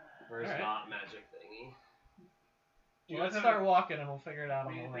 Or his Alright. not magic thingy. Do you Well, let's guys start walking and we'll figure it out I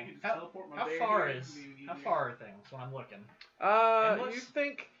on mean, the they way. can just How, teleport my how bear far here. is It'd be how easier. far are things when I'm looking? You Endless?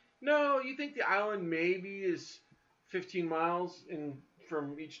 think you think the island maybe is 15 miles in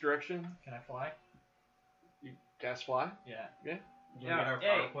from each direction? Can I fly? You cast fly? Yeah. Did we get our hey,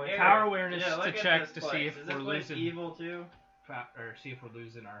 power points? Eric, Power awareness yeah, to look at check this to place. see if Is we're this place losing evil too. or see if we're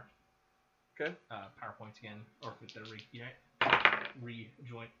losing our Okay. power points again, or if they're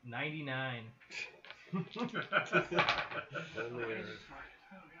rejoin 99. Only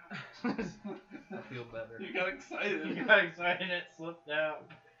I feel better. You got excited. You got excited, it slipped out.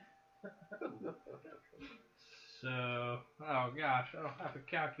 So, oh gosh, I don't have a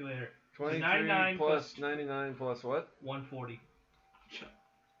calculator. 23 99 plus 99 plus what? 140.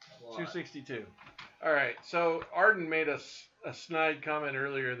 262. All right. So Arden made a snide comment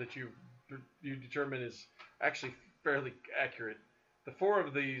earlier that you determine is actually fairly accurate. The 4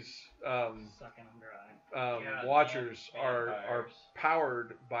 of these Sucking them dry. Yeah, watchers yeah, are vampires.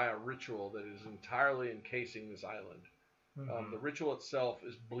 powered by a ritual that is entirely encasing this island. Mm-hmm. The ritual itself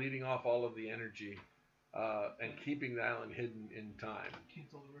is bleeding off all of the energy and keeping the island hidden in time.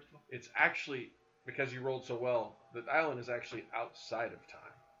 Cancel the ritual. It's actually, because you rolled so well, the island is actually outside of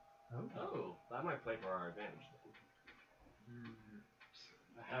time. Oh, that might play for our advantage.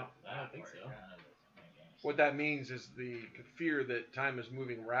 I don't think so. What that means is the fear that time is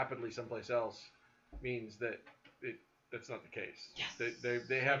moving rapidly someplace else means that that's not the case. Yes.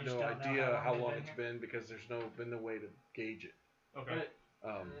 They have They just no don't know idea how how long long they've it's been been because there's been no way to gauge it. Okay.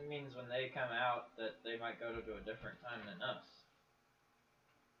 It means when they come out that they might go to a different time than us.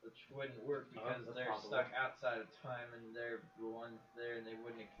 Which wouldn't work because that's they're possible. stuck outside of time and they're the ones there and they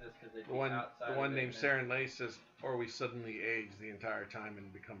wouldn't exist because they'd The be one, outside the of one it named and then- Saren Lay says, or we suddenly age the entire time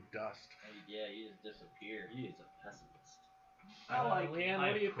and become dust. Yeah, you just disappear. He is a pessimist. I like Leanne.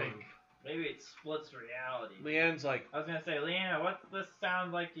 What do you think? Maybe it splits reality. Leanne's like, I was gonna say, Leanna, what's this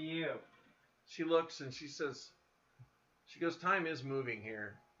sound like to you? she looks and she says, she goes, time is moving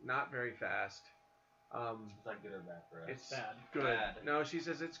here, not very fast. Is that good or bad for us? It's Bad. good. Bad. No, she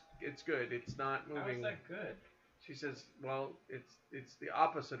says it's good. It's not How is moving. that good? She says, well, it's the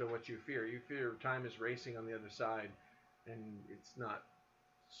opposite of what you fear. You fear time is racing on the other side, and it's not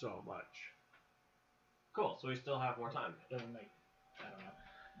so much. Cool, so we still have more time. Doesn't make. I don't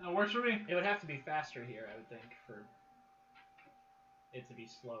know. No, works for me. It would have to be faster here, I would think, for it to be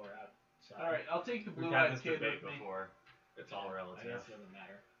slower outside. All right, I'll take the We've had blue-eyed this kid debate with me. before. It's all I relative. guess it doesn't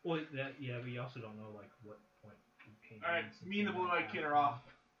matter. Well, we also don't know like what point you came All right, in. since me and the they blue-eyed went kid out. are off.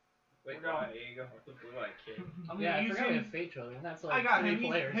 Wait, We're going. there you go with the blue-eyed kid. I'm Yeah, gonna I use forgot we have him. Fate Children. That's I like got 3 him.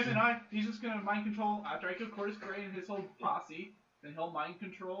 players. Him and I. He's just gonna mind control after I kill Cordis Gray and his whole posse. Then he'll mind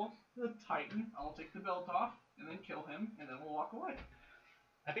control the Titan. I'll take the belt off and then kill him, and then we'll walk away.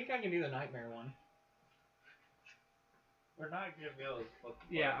 I think I can do the Nightmare one. We're not gonna be able to split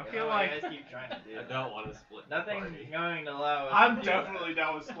the Yeah, party. I feel know like- you guys keep trying to do I that. don't want to split the Nothing's party. going to allow us I'm to do that. definitely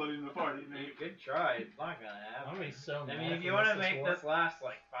down with splitting the party, You mate. could try. It's not gonna I'm happen. gonna be so I mad. mean, if we you want to miss make war. this last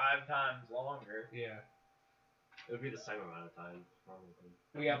like 5 times longer, Yeah. It would be the same amount of time, probably.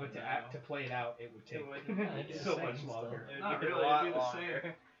 Yeah, but to play it out, it would take it would Yeah, it's so the much same longer. it would Not be really, a lot it'd be the longer.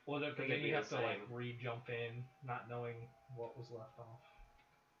 same. Well, because Think then it'd you be have the to like same. re-jump in, not knowing what was left off.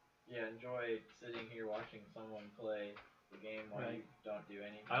 Yeah, enjoy sitting here watching someone play the game while Right. you don't do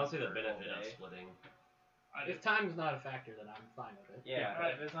anything. I don't see the for a benefit whole of day. splitting. If time's not a factor, then I'm fine with it. Yeah,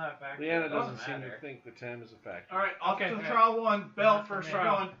 but if it's not a factor, Leanna it doesn't doesn't seem matter. to think the time is a factor. All right, off Okay. to trial 1. Bell Not for first me. we're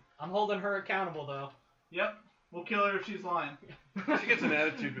going. I'm holding her accountable though. Yep, we'll kill her if she's lying. She gets an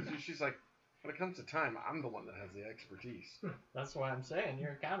attitude with you. She's like, when it comes to time, I'm the one that has the expertise. That's why I'm saying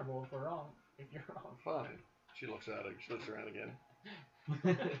you're accountable if we're wrong. If you're wrong. Fine. She looks at it. She looks around again.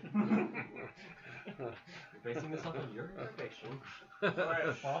 You're basing this off of your information.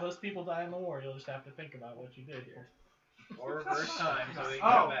 Alright. All those people die in the war. You'll just have to think about what you did here. Or reverse time so we can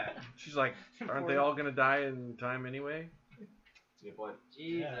Oh. go back. She's like, aren't they all gonna die in time anyway? That's a good point.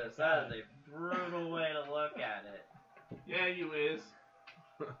 Jesus, Yeah, that is a brutal way to look at it. Yeah, you is.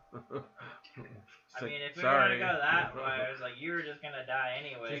 I mean, if we Sorry. were to go that way, I was like, you were just gonna die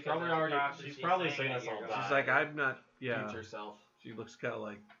anyway. She's 'cause probably it's already- prophecy she's probably saying seen that us you're all going die. She's like, I'm not. Yeah. Future self. She looks kind of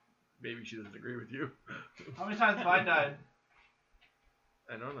like maybe she doesn't agree with you. How many times have I died?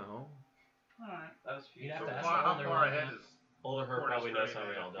 I don't know. Alright. That was You'd have future. to ask How older far one, ahead yeah. is Older her Cordis probably knows Gray how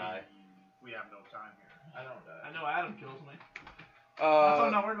we all that die. We have no time here. I don't die. I know Adam kills me. That's why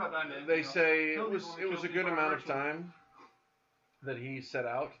I'm not worried about dying. They say Kill it was people when a kill good people amount are of time that he set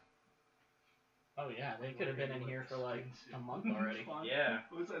out. Oh yeah, they could have been in here for like a month already. Fun. Yeah.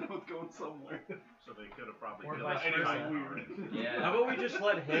 At least I know it's going somewhere. So they could have probably Or killed vice us versa. already. Yeah. How about we just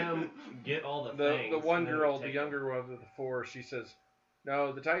let him get all the The things? one and then girl, we the take younger of the 4, she says,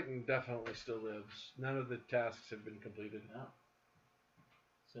 "No, the Titan definitely still lives. None of the tasks have been completed." No.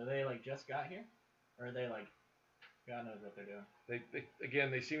 So they like just got here, or they like God knows what they're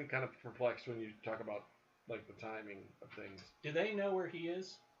doing. They seem kind of perplexed when you talk about like the timing of things. Do they know where he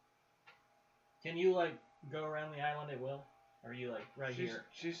is? Can you like go around the island at will? Or are you like right here?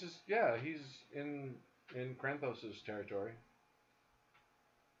 She says, "Yeah, he's in Kranthos' territory,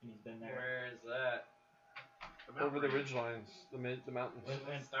 And he's been there. Where is that? over the ridgelines, the mountains."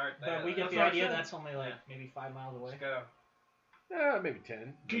 And- Start there. But we get That's the what I idea said. that's only like Yeah. maybe 5 miles away. Let's go. Yeah, maybe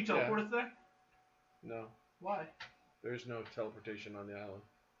 10. Can you but yeah. teleport us there? No, Why? there's no teleportation on the island.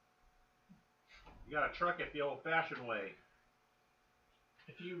 You gotta truck it the old-fashioned way.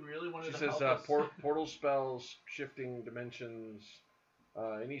 If you really wanted She to says help us, portal spells, shifting dimensions,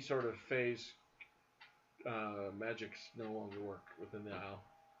 any sort of phase magics no longer work within the isle.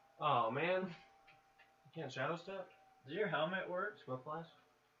 Oh man. You can't shadow step? Does your helmet work? Smoke flash?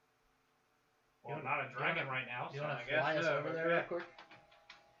 Well, I'm not a dragon right now, You so want I to guess fly us so, over there okay. real quick?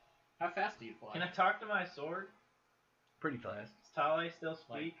 How fast do you fly? Can I talk to my sword? Pretty fast. Does Tali still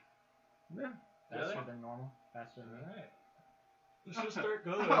speak? Yeah. Faster Really? than normal. Faster than me. Alright. Let's just start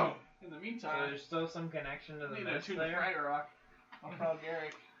going. Oh, in the So meantime, there's still some connection to the need to mist tune the there? Fragger Rock. I'll call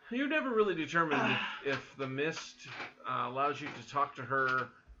Garrick. You never really determined if the mist allows you to talk to her,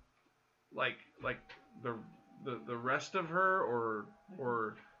 like the rest of her,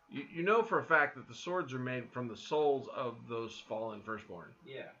 or you know for a fact that the swords are made from the souls of those fallen firstborn.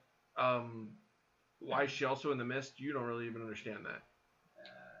 Yeah. Why is she also in the mist? You don't really even understand that.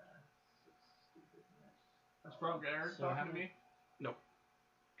 That's from Garrick So talking how to many- me. Nope.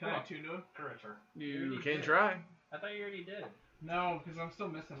 Can I tune to him? Correct, sir. You already can did. try. I thought you already did. No, because I'm still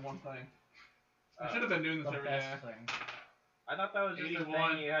missing one thing. I should have been doing this The every day. best thing. I thought that was just a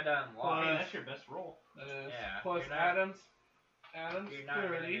 81 thing you had to unlock. Hey, that's your best roll. That is. Yeah, Plus you're not- Adam's You're not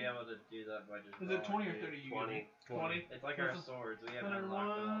going to 30. be able to do that by just Is it 20 or rolling, 30 dude. you 20. get? 20. It's like our Plus swords. We haven't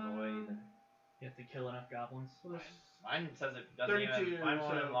unlocked them all the way either. You have to kill enough goblins. Mine says it doesn't 32, even. Mine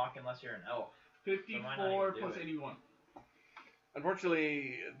won't so- unlock unless you're an elf. So why not 54 even do plus it? 81.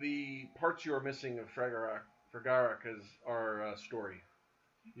 Unfortunately, the parts you are missing of Fragarak are story.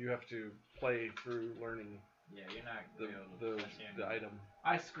 You have to play through learning Yeah, you're not the going to be able to. unless you're- the item.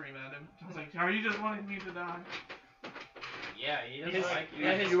 I scream at him. I was like, are you just wanting me to die? Yeah, he doesn't His- like you.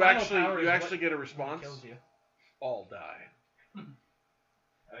 yeah, his You final actually power is what get a response. Kills you. All die.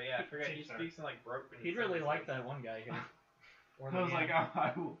 Oh yeah, I forgot he speaks in like broken. He'd really sentences. like that one guy here. Or I was the like, man.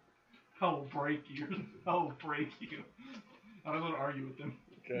 I will break you. I will break you. I was going to argue with him.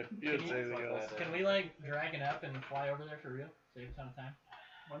 Okay. You didn't say anything else. Can we like drag it up and fly over there for real? Save a ton of time.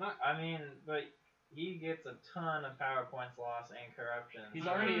 Why not? I mean, but he gets a ton of power points lost and corruption. He's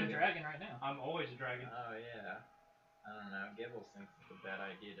already a dragon right now. I'm always a dragon. Oh yeah. I don't know. Gibbles thinks it's a bad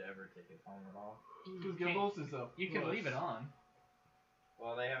idea to ever take his helmet off. Because Gibbles is a You can puss. leave it on.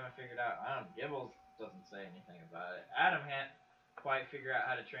 Well, they haven't figured out. I don't. Gibbles doesn't say anything about it. Adam can't quite figure out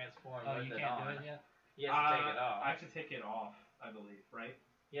how to transform Oh, with you it can't on. do it yet? He has to take it off. I have to take it off, I believe, right?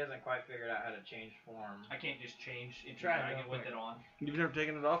 He hasn't quite figured out how to change form. I can't just change into Try it dragon real with quick. it on. You've never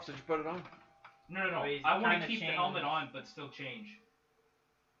taken it off since you put it on? No. Well, he's I want kinda to keep the changed. helmet on, but still change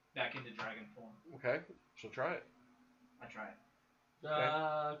back into dragon form. Okay. So try it. I try it.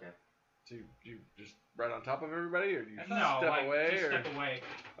 Okay. So you just right on top of everybody, or do you No, step like, away? just or? step away.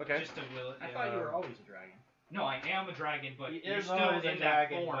 Okay. Just to will it. I thought you were always a dragon. No, I am a dragon, but He you're is still always in a that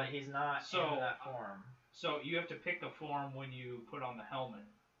dragon, form. but he's not So- in that form. So you have to pick the form when you put on the helmet,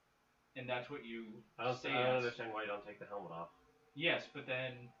 and that's what you I don't say. I don't as. understand why you don't take the helmet off. Yes, but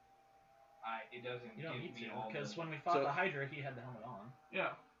then it doesn't You don't give need me to, all because the... when we fought So- the Hydra, he had the helmet on,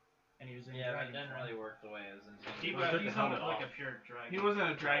 Yeah. and he was in Yeah, but it dragon didn't form. really work the way it was intended. He, Well, took he's the not helmet like off. a pure dragon. He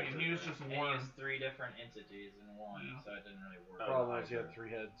wasn't a dragon. He was just a And he worm. used 3 different entities in one, Yeah. so it didn't really work. The problem is he had 3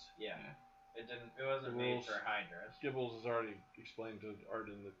 heads. Yeah. Yeah. It didn't. It wasn't The made rules- for Hydra. Gibbles has already explained to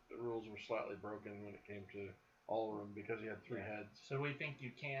Arden that the rules were slightly broken when it came to all of them because he had 3 heads. So we think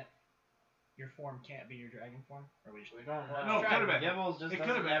you can't, your form can't be your dragon form? Or we We don't know. No, it could've been. Gibbles just It could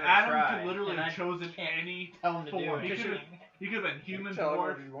doesn't have been. ever Adam try, could literally and I have chosen can't any tell him to do form. He anything. could have been human, Tell him dwarf.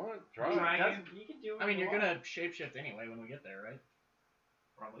 whatever you want. Try it. Dragon. You can do. I mean, you're what you gonna shapeshift anyway when we get there, right?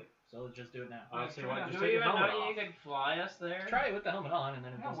 Probably. So let's just do it now. Honestly, try why it. want. just Do we take the even helmet know off? you could fly us there? Try it with the helmet on, and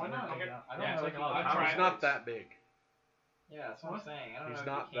then if it Yeah, doesn't why work, not? take it out. I don't Yeah, know. take Like, a lot of I'll power. He's not that big. Yeah, that's what I'm saying. I don't He's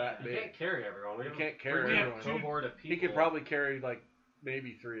know not if you that can. big. You can't carry everyone. We You have can't carry we have everyone. a cohort of people. He could probably carry like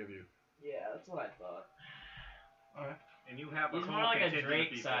maybe 3 of you. Yeah, that's what I thought. And you have He's a more whole like a contingent of Drake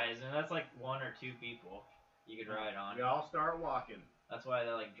people. size, and that's like 1 or 2 people you could ride on. We all start walking. That's why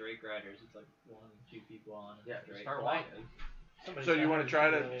they're like Drake riders. It's like 1, 2 people on a Yeah, Drake. start Like- walking. Somebody So you said wanna 100 try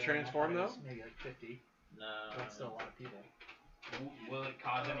to people, transform, I thought it though? was Maybe like 50. No. That's still a lot of people. Will it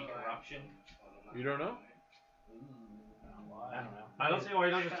cause any corruption? You don't know? I don't know. I don't see why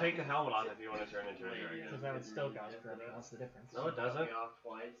you don't just take the helmet off if you want to turn into a dragon. Because that would still cause corruption. That's the difference. No, it doesn't.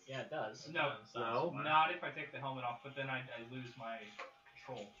 Yeah, it does. No. No. Not if I take the helmet off, but then I lose my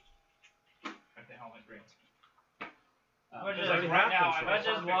control. If the helmet grants. But Because just, I right have now, control. if I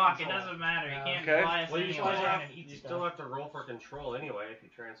just walk, it doesn't matter. You can't Okay. fly us Well, you anywhere. still have and eat you stuff. still have to roll for control anyway if you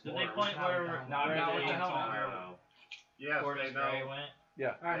Did transform. they point where Not where now the with the helmet. I don't know. Yes, Tortoise Gray went?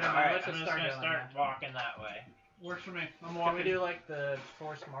 Yeah. Alright, All no, right, let's I'm just just start gonna going start then. walking that way. Works for me. I'm Can walking. we do like the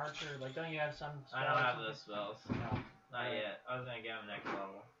forced march or like don't you have some spell I don't or have something? those spells. No. Not yet. I was gonna get them next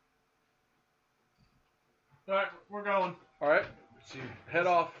level. Alright, we're going. All right. So you head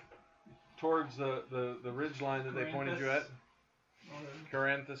off towards the ridge line that they pointed you at.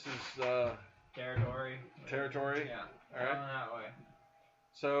 Corinthus' Territory. territory. Yeah. All right. Going that way.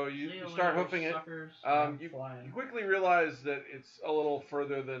 So See you you start later, hoofing it. suckers. You flying. quickly realize that it's a little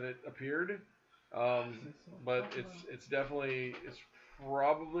further than it appeared, but it's definitely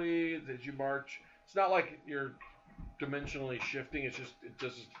probably as you march. It's not like you're dimensionally shifting. It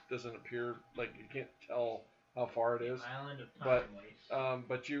just doesn't appear like you can't tell how far it is. Island of time waste.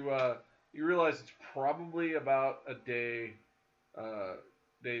 But you realize it's probably about a day's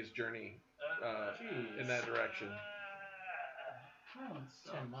journey in that direction. It's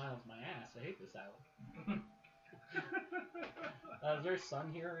 10 miles my ass. I hate this island. Is there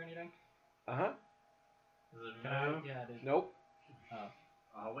sun here or anything? Uh huh. Does it Can I? move? Yeah, it is. Nope.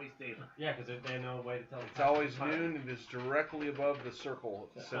 Always daylight. Yeah, because they have no way to tell. It's always noon. It is directly above the circle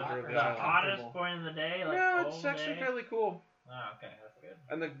at the center of the The island. hottest point in the day, like Yeah, all it's actually day? fairly cool. Oh, okay, that's good.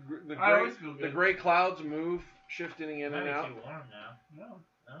 And the I always feel the good. gray clouds move, shifting in Might and be out. too warm now. No.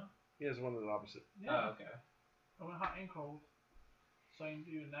 He has one of the opposite. Yeah. Oh, okay. I went hot and cold. Same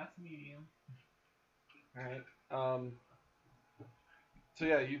dude, and that's medium. All right. So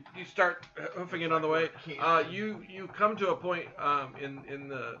yeah, you start hoofing it on the way. You come to a point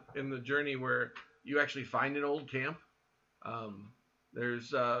in the journey where you actually find an old camp.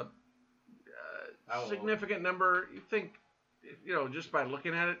 There's a significant number. You think, just by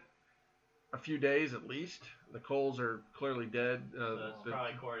looking at it, a few days at least. The coals are clearly dead. So it's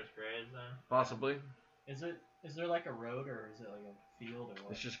probably Cordis Graves then? Possibly. Is there like a road or is it like a field or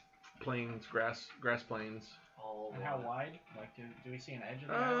what? It's just plains, grass plains. And how wide? Like, do we see an edge of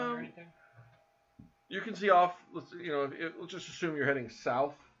the island or anything? You can see off. Let's just assume you're heading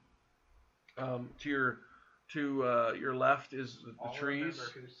south. To your left is the I'll trees, remember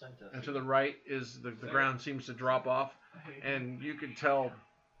who sent us. and to the right is the ground seems to drop off, and you can tell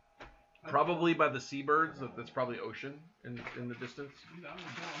probably by the seabirds that's probably ocean in the distance.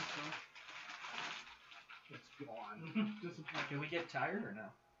 It's gone. Do we get tired or no?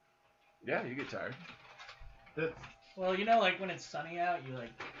 Yeah, you get tired. Well, like when it's sunny out, you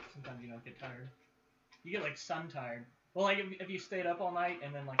sometimes you don't get tired. You get like sun tired. Well, like if you stayed up all night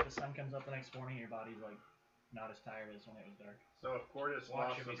and then like the sun comes up the next morning, your body's like not as tired as when it was dark. So if Cordis Watch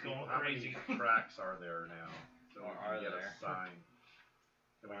lost him, some he's people, going how crazy. many tracks are there now? So Or we are can get there? a sign.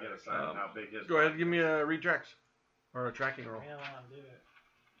 Can we get a sign of how big his Go ahead, body give me is? a read tracks or a tracking roll. I don't want to do it.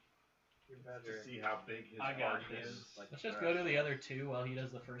 You're better. To see how big his I got body this. is. Let's just go to the other two while he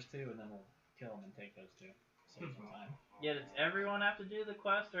does the first two, and then we'll kill him and take those two. Save some time. Yeah, does everyone have to do the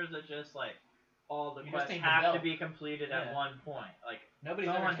quest, or is it just like all the You just quests need the have to belt. be completed at Yeah. one point? Like Nobody's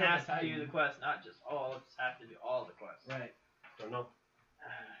someone ever killed has a to do Titan. the quest, not just have to do all the quests. Right. Don't know.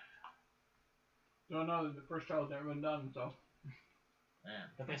 Don't know, the first trial's never been done, so. Man.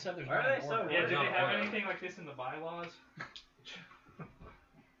 But they said there's Why are one they order. so Yeah, do Not they have order. anything like this in the bylaws?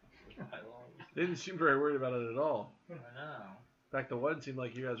 They didn't seem very worried about it at all. I know. In fact, the one seemed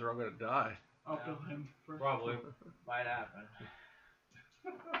like you guys were all going to die. I'll No. kill him first. Probably. Might happen.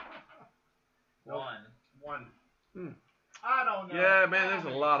 One. One. Hmm. I don't know. Yeah, man,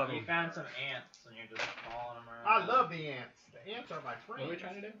 there's a lot of You them. found some ants and you're just following them I around. love the ants. The ants are my friends. What are we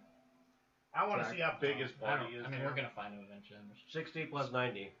trying to do? I want to see how big his I body is. mean, we're gonna find him eventually. We should 60 plus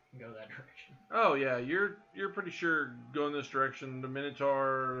 90. go that direction. Oh yeah, you're pretty sure going this direction. The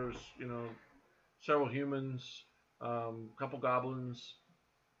Minotaur, several humans, couple goblins.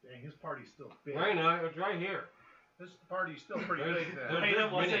 Dang, his party's still big. Right now, it's right here. This party's still pretty big then. Rena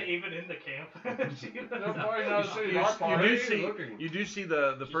wasn't even in the camp. Nobody knows who You, you are, you party. do see looking? you do see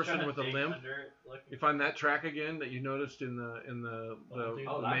the She's person trying with to a dig limp. under it, looking You find that track again that you noticed in the Old dude.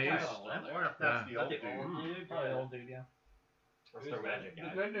 Oh, the that maze. guy's Oh, I wonder if that's the Is that old the dude. old dude? Probably Yeah. old dude, yeah. That's their magic The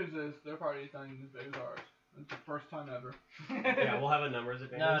guy. good news is their party's not even as big as ours. It's the first time ever. Yeah, we'll have a numbers No,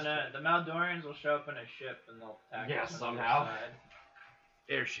 advantage. no, the Maldorians will show up in a ship and they'll attack Yeah, us from the somehow. side.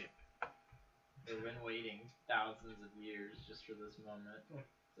 Airship. They've been waiting thousands of years just for this moment.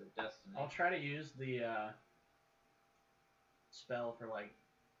 It's a destiny. I'll try to use the spell for like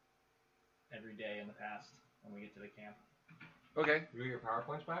every day in the past when we get to the camp. Okay. You get your power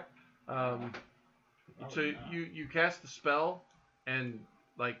points back? So you cast the spell, and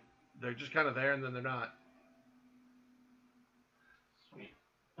like they're just kind of there, and then they're not. Sweet.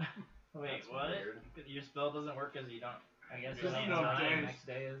 Wait, what? Your spell doesn't work because you don't. I guess Because it's you know time James- next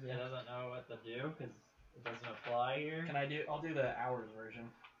day is. It Yeah. doesn't know what to do because it doesn't apply here. Can I do? I'll do the hours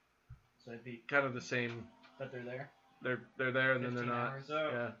version. So it'd be Kind of the same. that they're there. They're there, and then they're 15 not. hours. So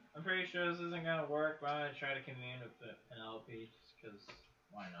Yeah. I'm pretty sure this isn't gonna work, but I'm gonna try to commune with Penelope just because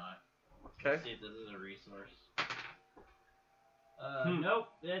why not? Okay. See if this is a resource. Nope,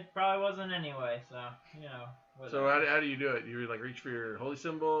 it probably wasn't anyway. So So how do you do it? You like reach for your holy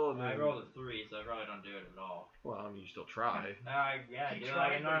symbol? And I then... rolled a 3, so I probably don't do it at all. Well, I mean, you still try. Yeah, I do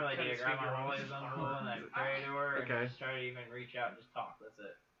like I normally do. Grab my holy symbol and I pray to her Okay. and just try to even reach out and just talk. That's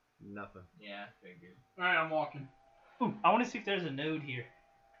it. Nothing. Yeah, figured. Alright, I'm walking. Ooh, I want to see if there's a node here.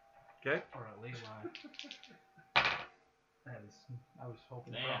 Okay. Or a ley line. I was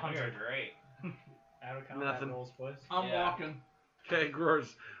hoping for Man, you're 100. great. Out of combat Nothing. rolls, boys. I'm Yeah. walking. Okay,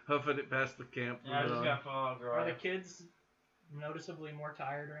 Gror's huffing it past the camp. Yeah, I just got follow Are the Groy. kids noticeably more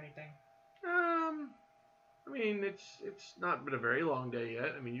tired or anything? I mean, it's not been a very long day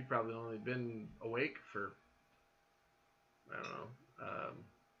yet. I mean, you've probably only been awake for, I don't know,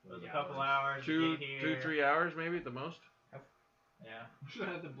 It was a couple hours. two, to get here. 3 hours maybe at the most. Yeah. Should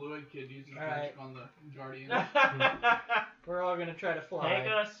have had the blue-eyed kid use his Alright. magic on the Guardian. We're all gonna try to fly.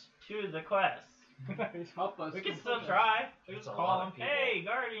 Take us to the quest. Help us. We can still try. We There's just a call lot them. of people. Hey,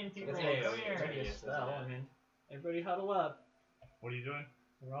 Guardian people, It's come already here. a spell. I mean, everybody huddle up. What are you doing?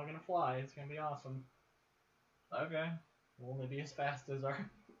 We're all gonna fly. It's gonna be awesome. Okay. We'll only be as fast as our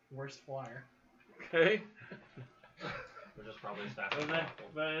worst flyer. Okay. We're just probably as fast as Isn't, possible.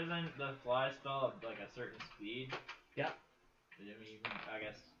 but isn't the fly spell at like a certain speed? Yep. I mean, I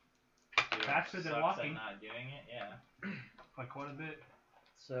guess. Faster than sucks walking. At not doing it, yeah. Like quite a bit.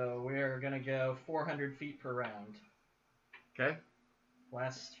 So we're gonna go 400 feet per round. Okay.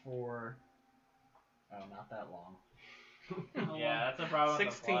 Lasts for not that long. Yeah, that's a problem.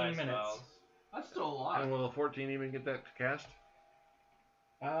 16 with the fly minutes. spells. That's still a lot. And will a 14 even get that to cast?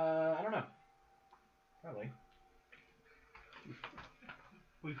 I don't know. Probably.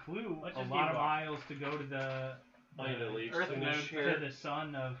 We flew Let's a just lot keep of walking. miles to go to the I need to leave Earth soon. node to the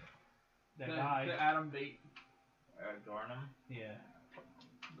son of that guy. The Adam bait. Gornum. Yeah.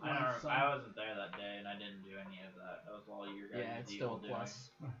 I wasn't there that day, and I didn't do any of that. That was all your guys' Yeah, it's deal still a doing. plus.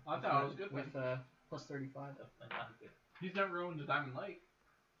 I thought it was good. With plus 35. Definitely not good. He's never ruined the Diamond Lake.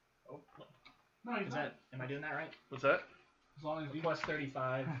 Oh, No, he's Is not. that? Am I doing that right? What's that? As long as you Plus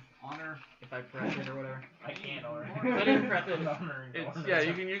 35 honor. if I press it or whatever. I can't order. I didn't prep it. It's, yeah,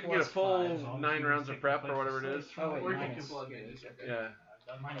 you can get a Plus full 5, as long as 9 you rounds stick of prep to or whatever it is. places. Oh wait, Or you minus. can plug in. Just okay. Yeah.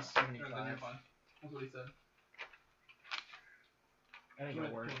 Minus Then you're 75. fine. That's what he said. I think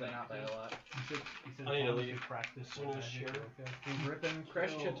it works, but not by a lot. He said I need to as long as leave. you practice Soon with as magic, sure. you're okay. We're ripping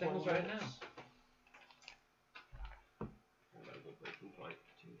crash chip things right now. I gotta go break some flight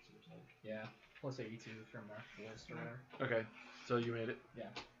too sometime. Yeah. Plus 82 from the list or whatever. Okay, so you made it. Yeah.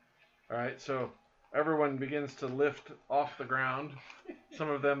 All right, so everyone begins to lift off the ground. Some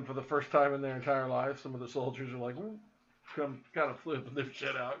of them for the first time in their entire life. Some of the soldiers are like, kind of flipping their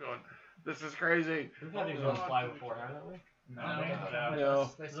shit out, going, "This is crazy." We've had these ones fly before, haven't we? No. No.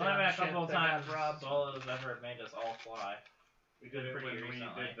 There's only been a couple of times Solo's ever made us all fly. We did it Pretty when we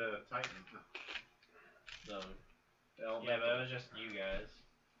recently. did the Titan. So, Elemental. yeah, but it was just you guys.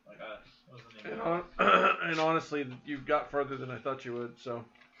 Like us. Wasn't even And honestly, you've got further than I thought you would, so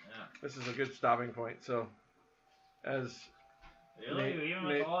Yeah. this is a good stopping point. So, as Really? Even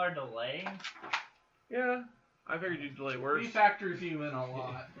with Nate- all our delay? yeah, I figured you'd delay He words. factors you in a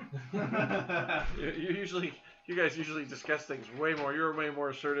lot. You guys usually discuss things way more. You're way more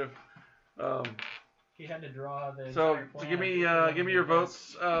assertive. He had to draw the. So entire plan give me your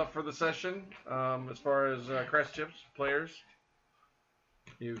votes for the session. As far as Crest Chips players,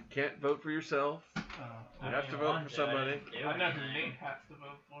 you can't vote for yourself. You have to vote for somebody. I know who Nate has to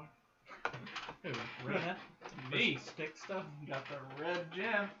vote for. Who? Rena? Me. Stick stuff. Got the red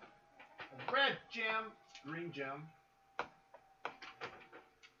gem. Red gem, green gem.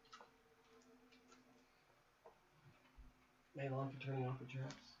 Malon for turning off the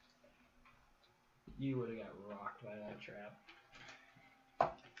traps. You would have got rocked by that trap.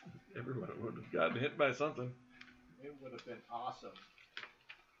 Everyone would have gotten hit by something. It would have been awesome.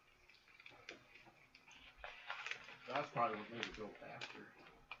 That's probably what made it go faster.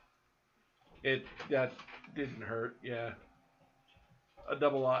 That didn't hurt. Yeah, a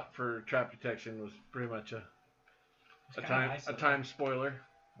double lot for trap detection was pretty much a time spoiler.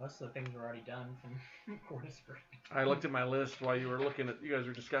 Most of the things were already done from Quarter Spring. I looked at my list while you guys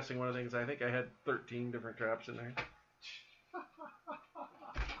were discussing one of the things. I think I had 13 different traps in there.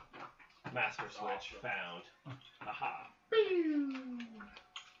 Master switch found. Aha.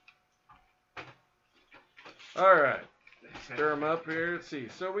 All right, stir them up here. Let's see.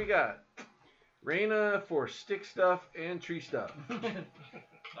 So we got Reyna for stick stuff and tree stuff. That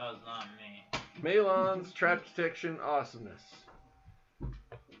was not me. Malon's trap detection awesomeness.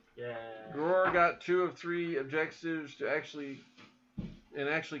 Yeah. Gror got 2 of 3 objectives to actually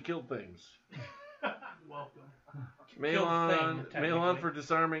killed things. Welcome. Thing, Malon for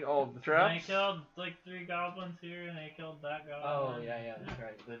disarming all of the traps. I killed like 3 goblins here, and I killed that goblin. Oh, yeah, that's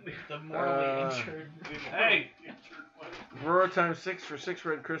right. The mortally injured. Hey! Aurora times 6 for 6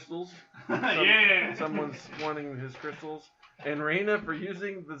 red crystals. Yeah! Someone's wanting his crystals. And Raina for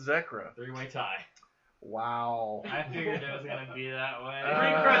using the Zekra. 3-way tie. Wow. I figured it was gonna be that way.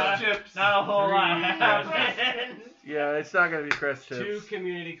 3 crest chips. Not a whole lot 3 happened. Yeah, it's not going to be crest chips. 2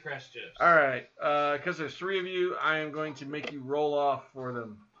 community crest chips. All right. Because there's 3 of you, I am going to make you roll off for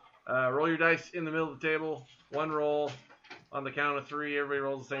them. Roll your dice in the middle of the table. 1 roll on the count of 3. Everybody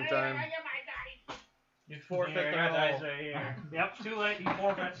rolls at the same time. You forfeit Here, the I got dice roll. right here. Yep, too late. You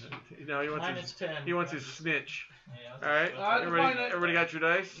forfeit. No, he wants Minus 10. he wants his snitch. Yeah, All right. That's fine. Everybody got your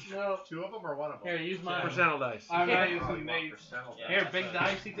dice? No. 2 of them or 1 of them? Here, use mine. Percentile dice. I'm not Oh, using you want these. percentile Yeah. dice. Here, big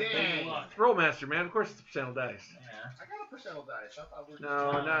dice. He can Dang. big luck. Rollmaster, man. Of course it's percentile dice. Yeah. I got a percentile dice. I thought we were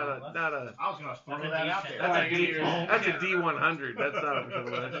No, just- not a. I was gonna throw That's a that out decent- there. That's a Alright, D. give me yours. That's a D100. That's not a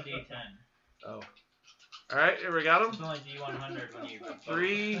percentile That's a dice. D10. Oh. All right. Everybody got It's them? only D100 when you.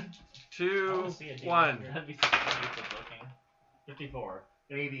 3, I 2, wanna see a D100. 1. That'd be so good looking. 54.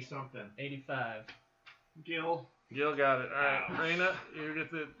 80 something. 85. Gil. Gil got it. All right. Raina, you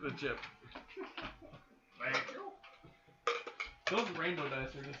get the chip. Thank you. Those rainbow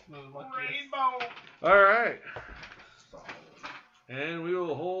dice are just the luckiest. Rainbow. All right. Solid. And we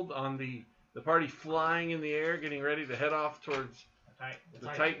will hold on the party flying in the air, getting ready to head off towards the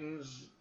Titans